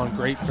really come on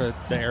great for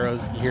the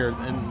Arrows here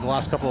in the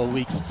last couple of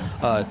weeks.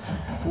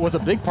 Was a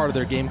big part of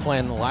their game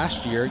plan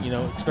last year,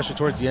 especially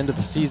towards the end of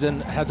the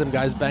season. Had some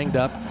guys banged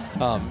up.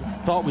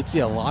 Thought we'd see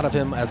a lot of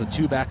him as a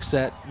 2-back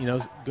set,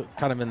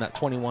 kind of in that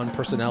 21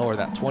 personnel or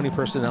that 20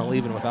 personnel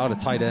even without a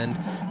tight end.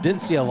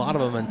 Didn't see a lot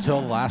of him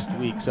until last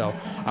week. So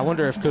I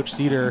wonder if Coach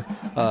Cedar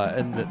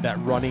and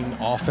that running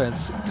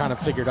offense kind of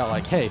figured out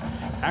like, hey,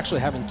 actually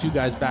having 2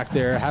 guys back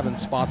there, having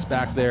Spots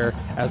back there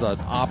as an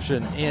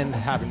option, and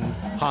having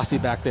Hasse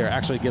back there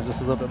actually gives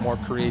us a little bit more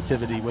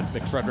creativity with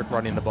McFrederick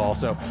running the ball.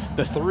 So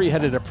the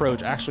 3-headed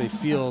approach actually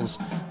feels,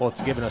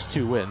 it's given us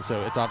 2 wins.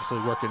 So it's obviously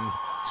working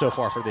so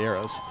far for the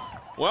Arrows.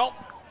 Well,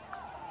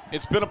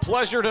 it's been a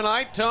pleasure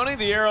tonight, Tony.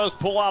 The Arrows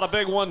pull out a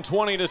big one,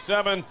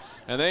 20-7,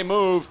 and they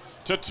move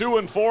to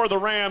 2-4. The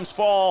Rams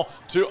fall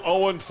to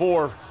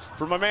 0-4.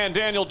 For my man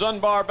Daniel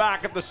Dunbar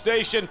back at the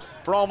station,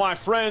 for all my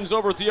friends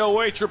over at the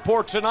OH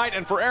Report tonight,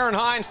 and for Aaron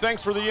Hines,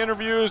 thanks for the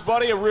interviews,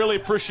 buddy. I really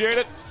appreciate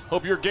it.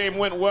 Hope your game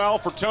went well.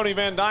 For Tony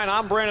Van Dyne,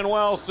 I'm Brandon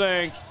Wells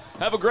saying,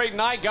 have a great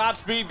night,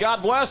 Godspeed,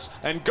 God bless,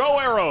 and go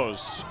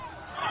Arrows!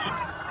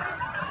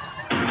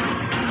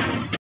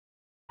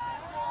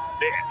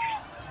 This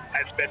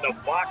has been the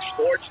Fox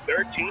Sports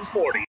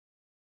 1340.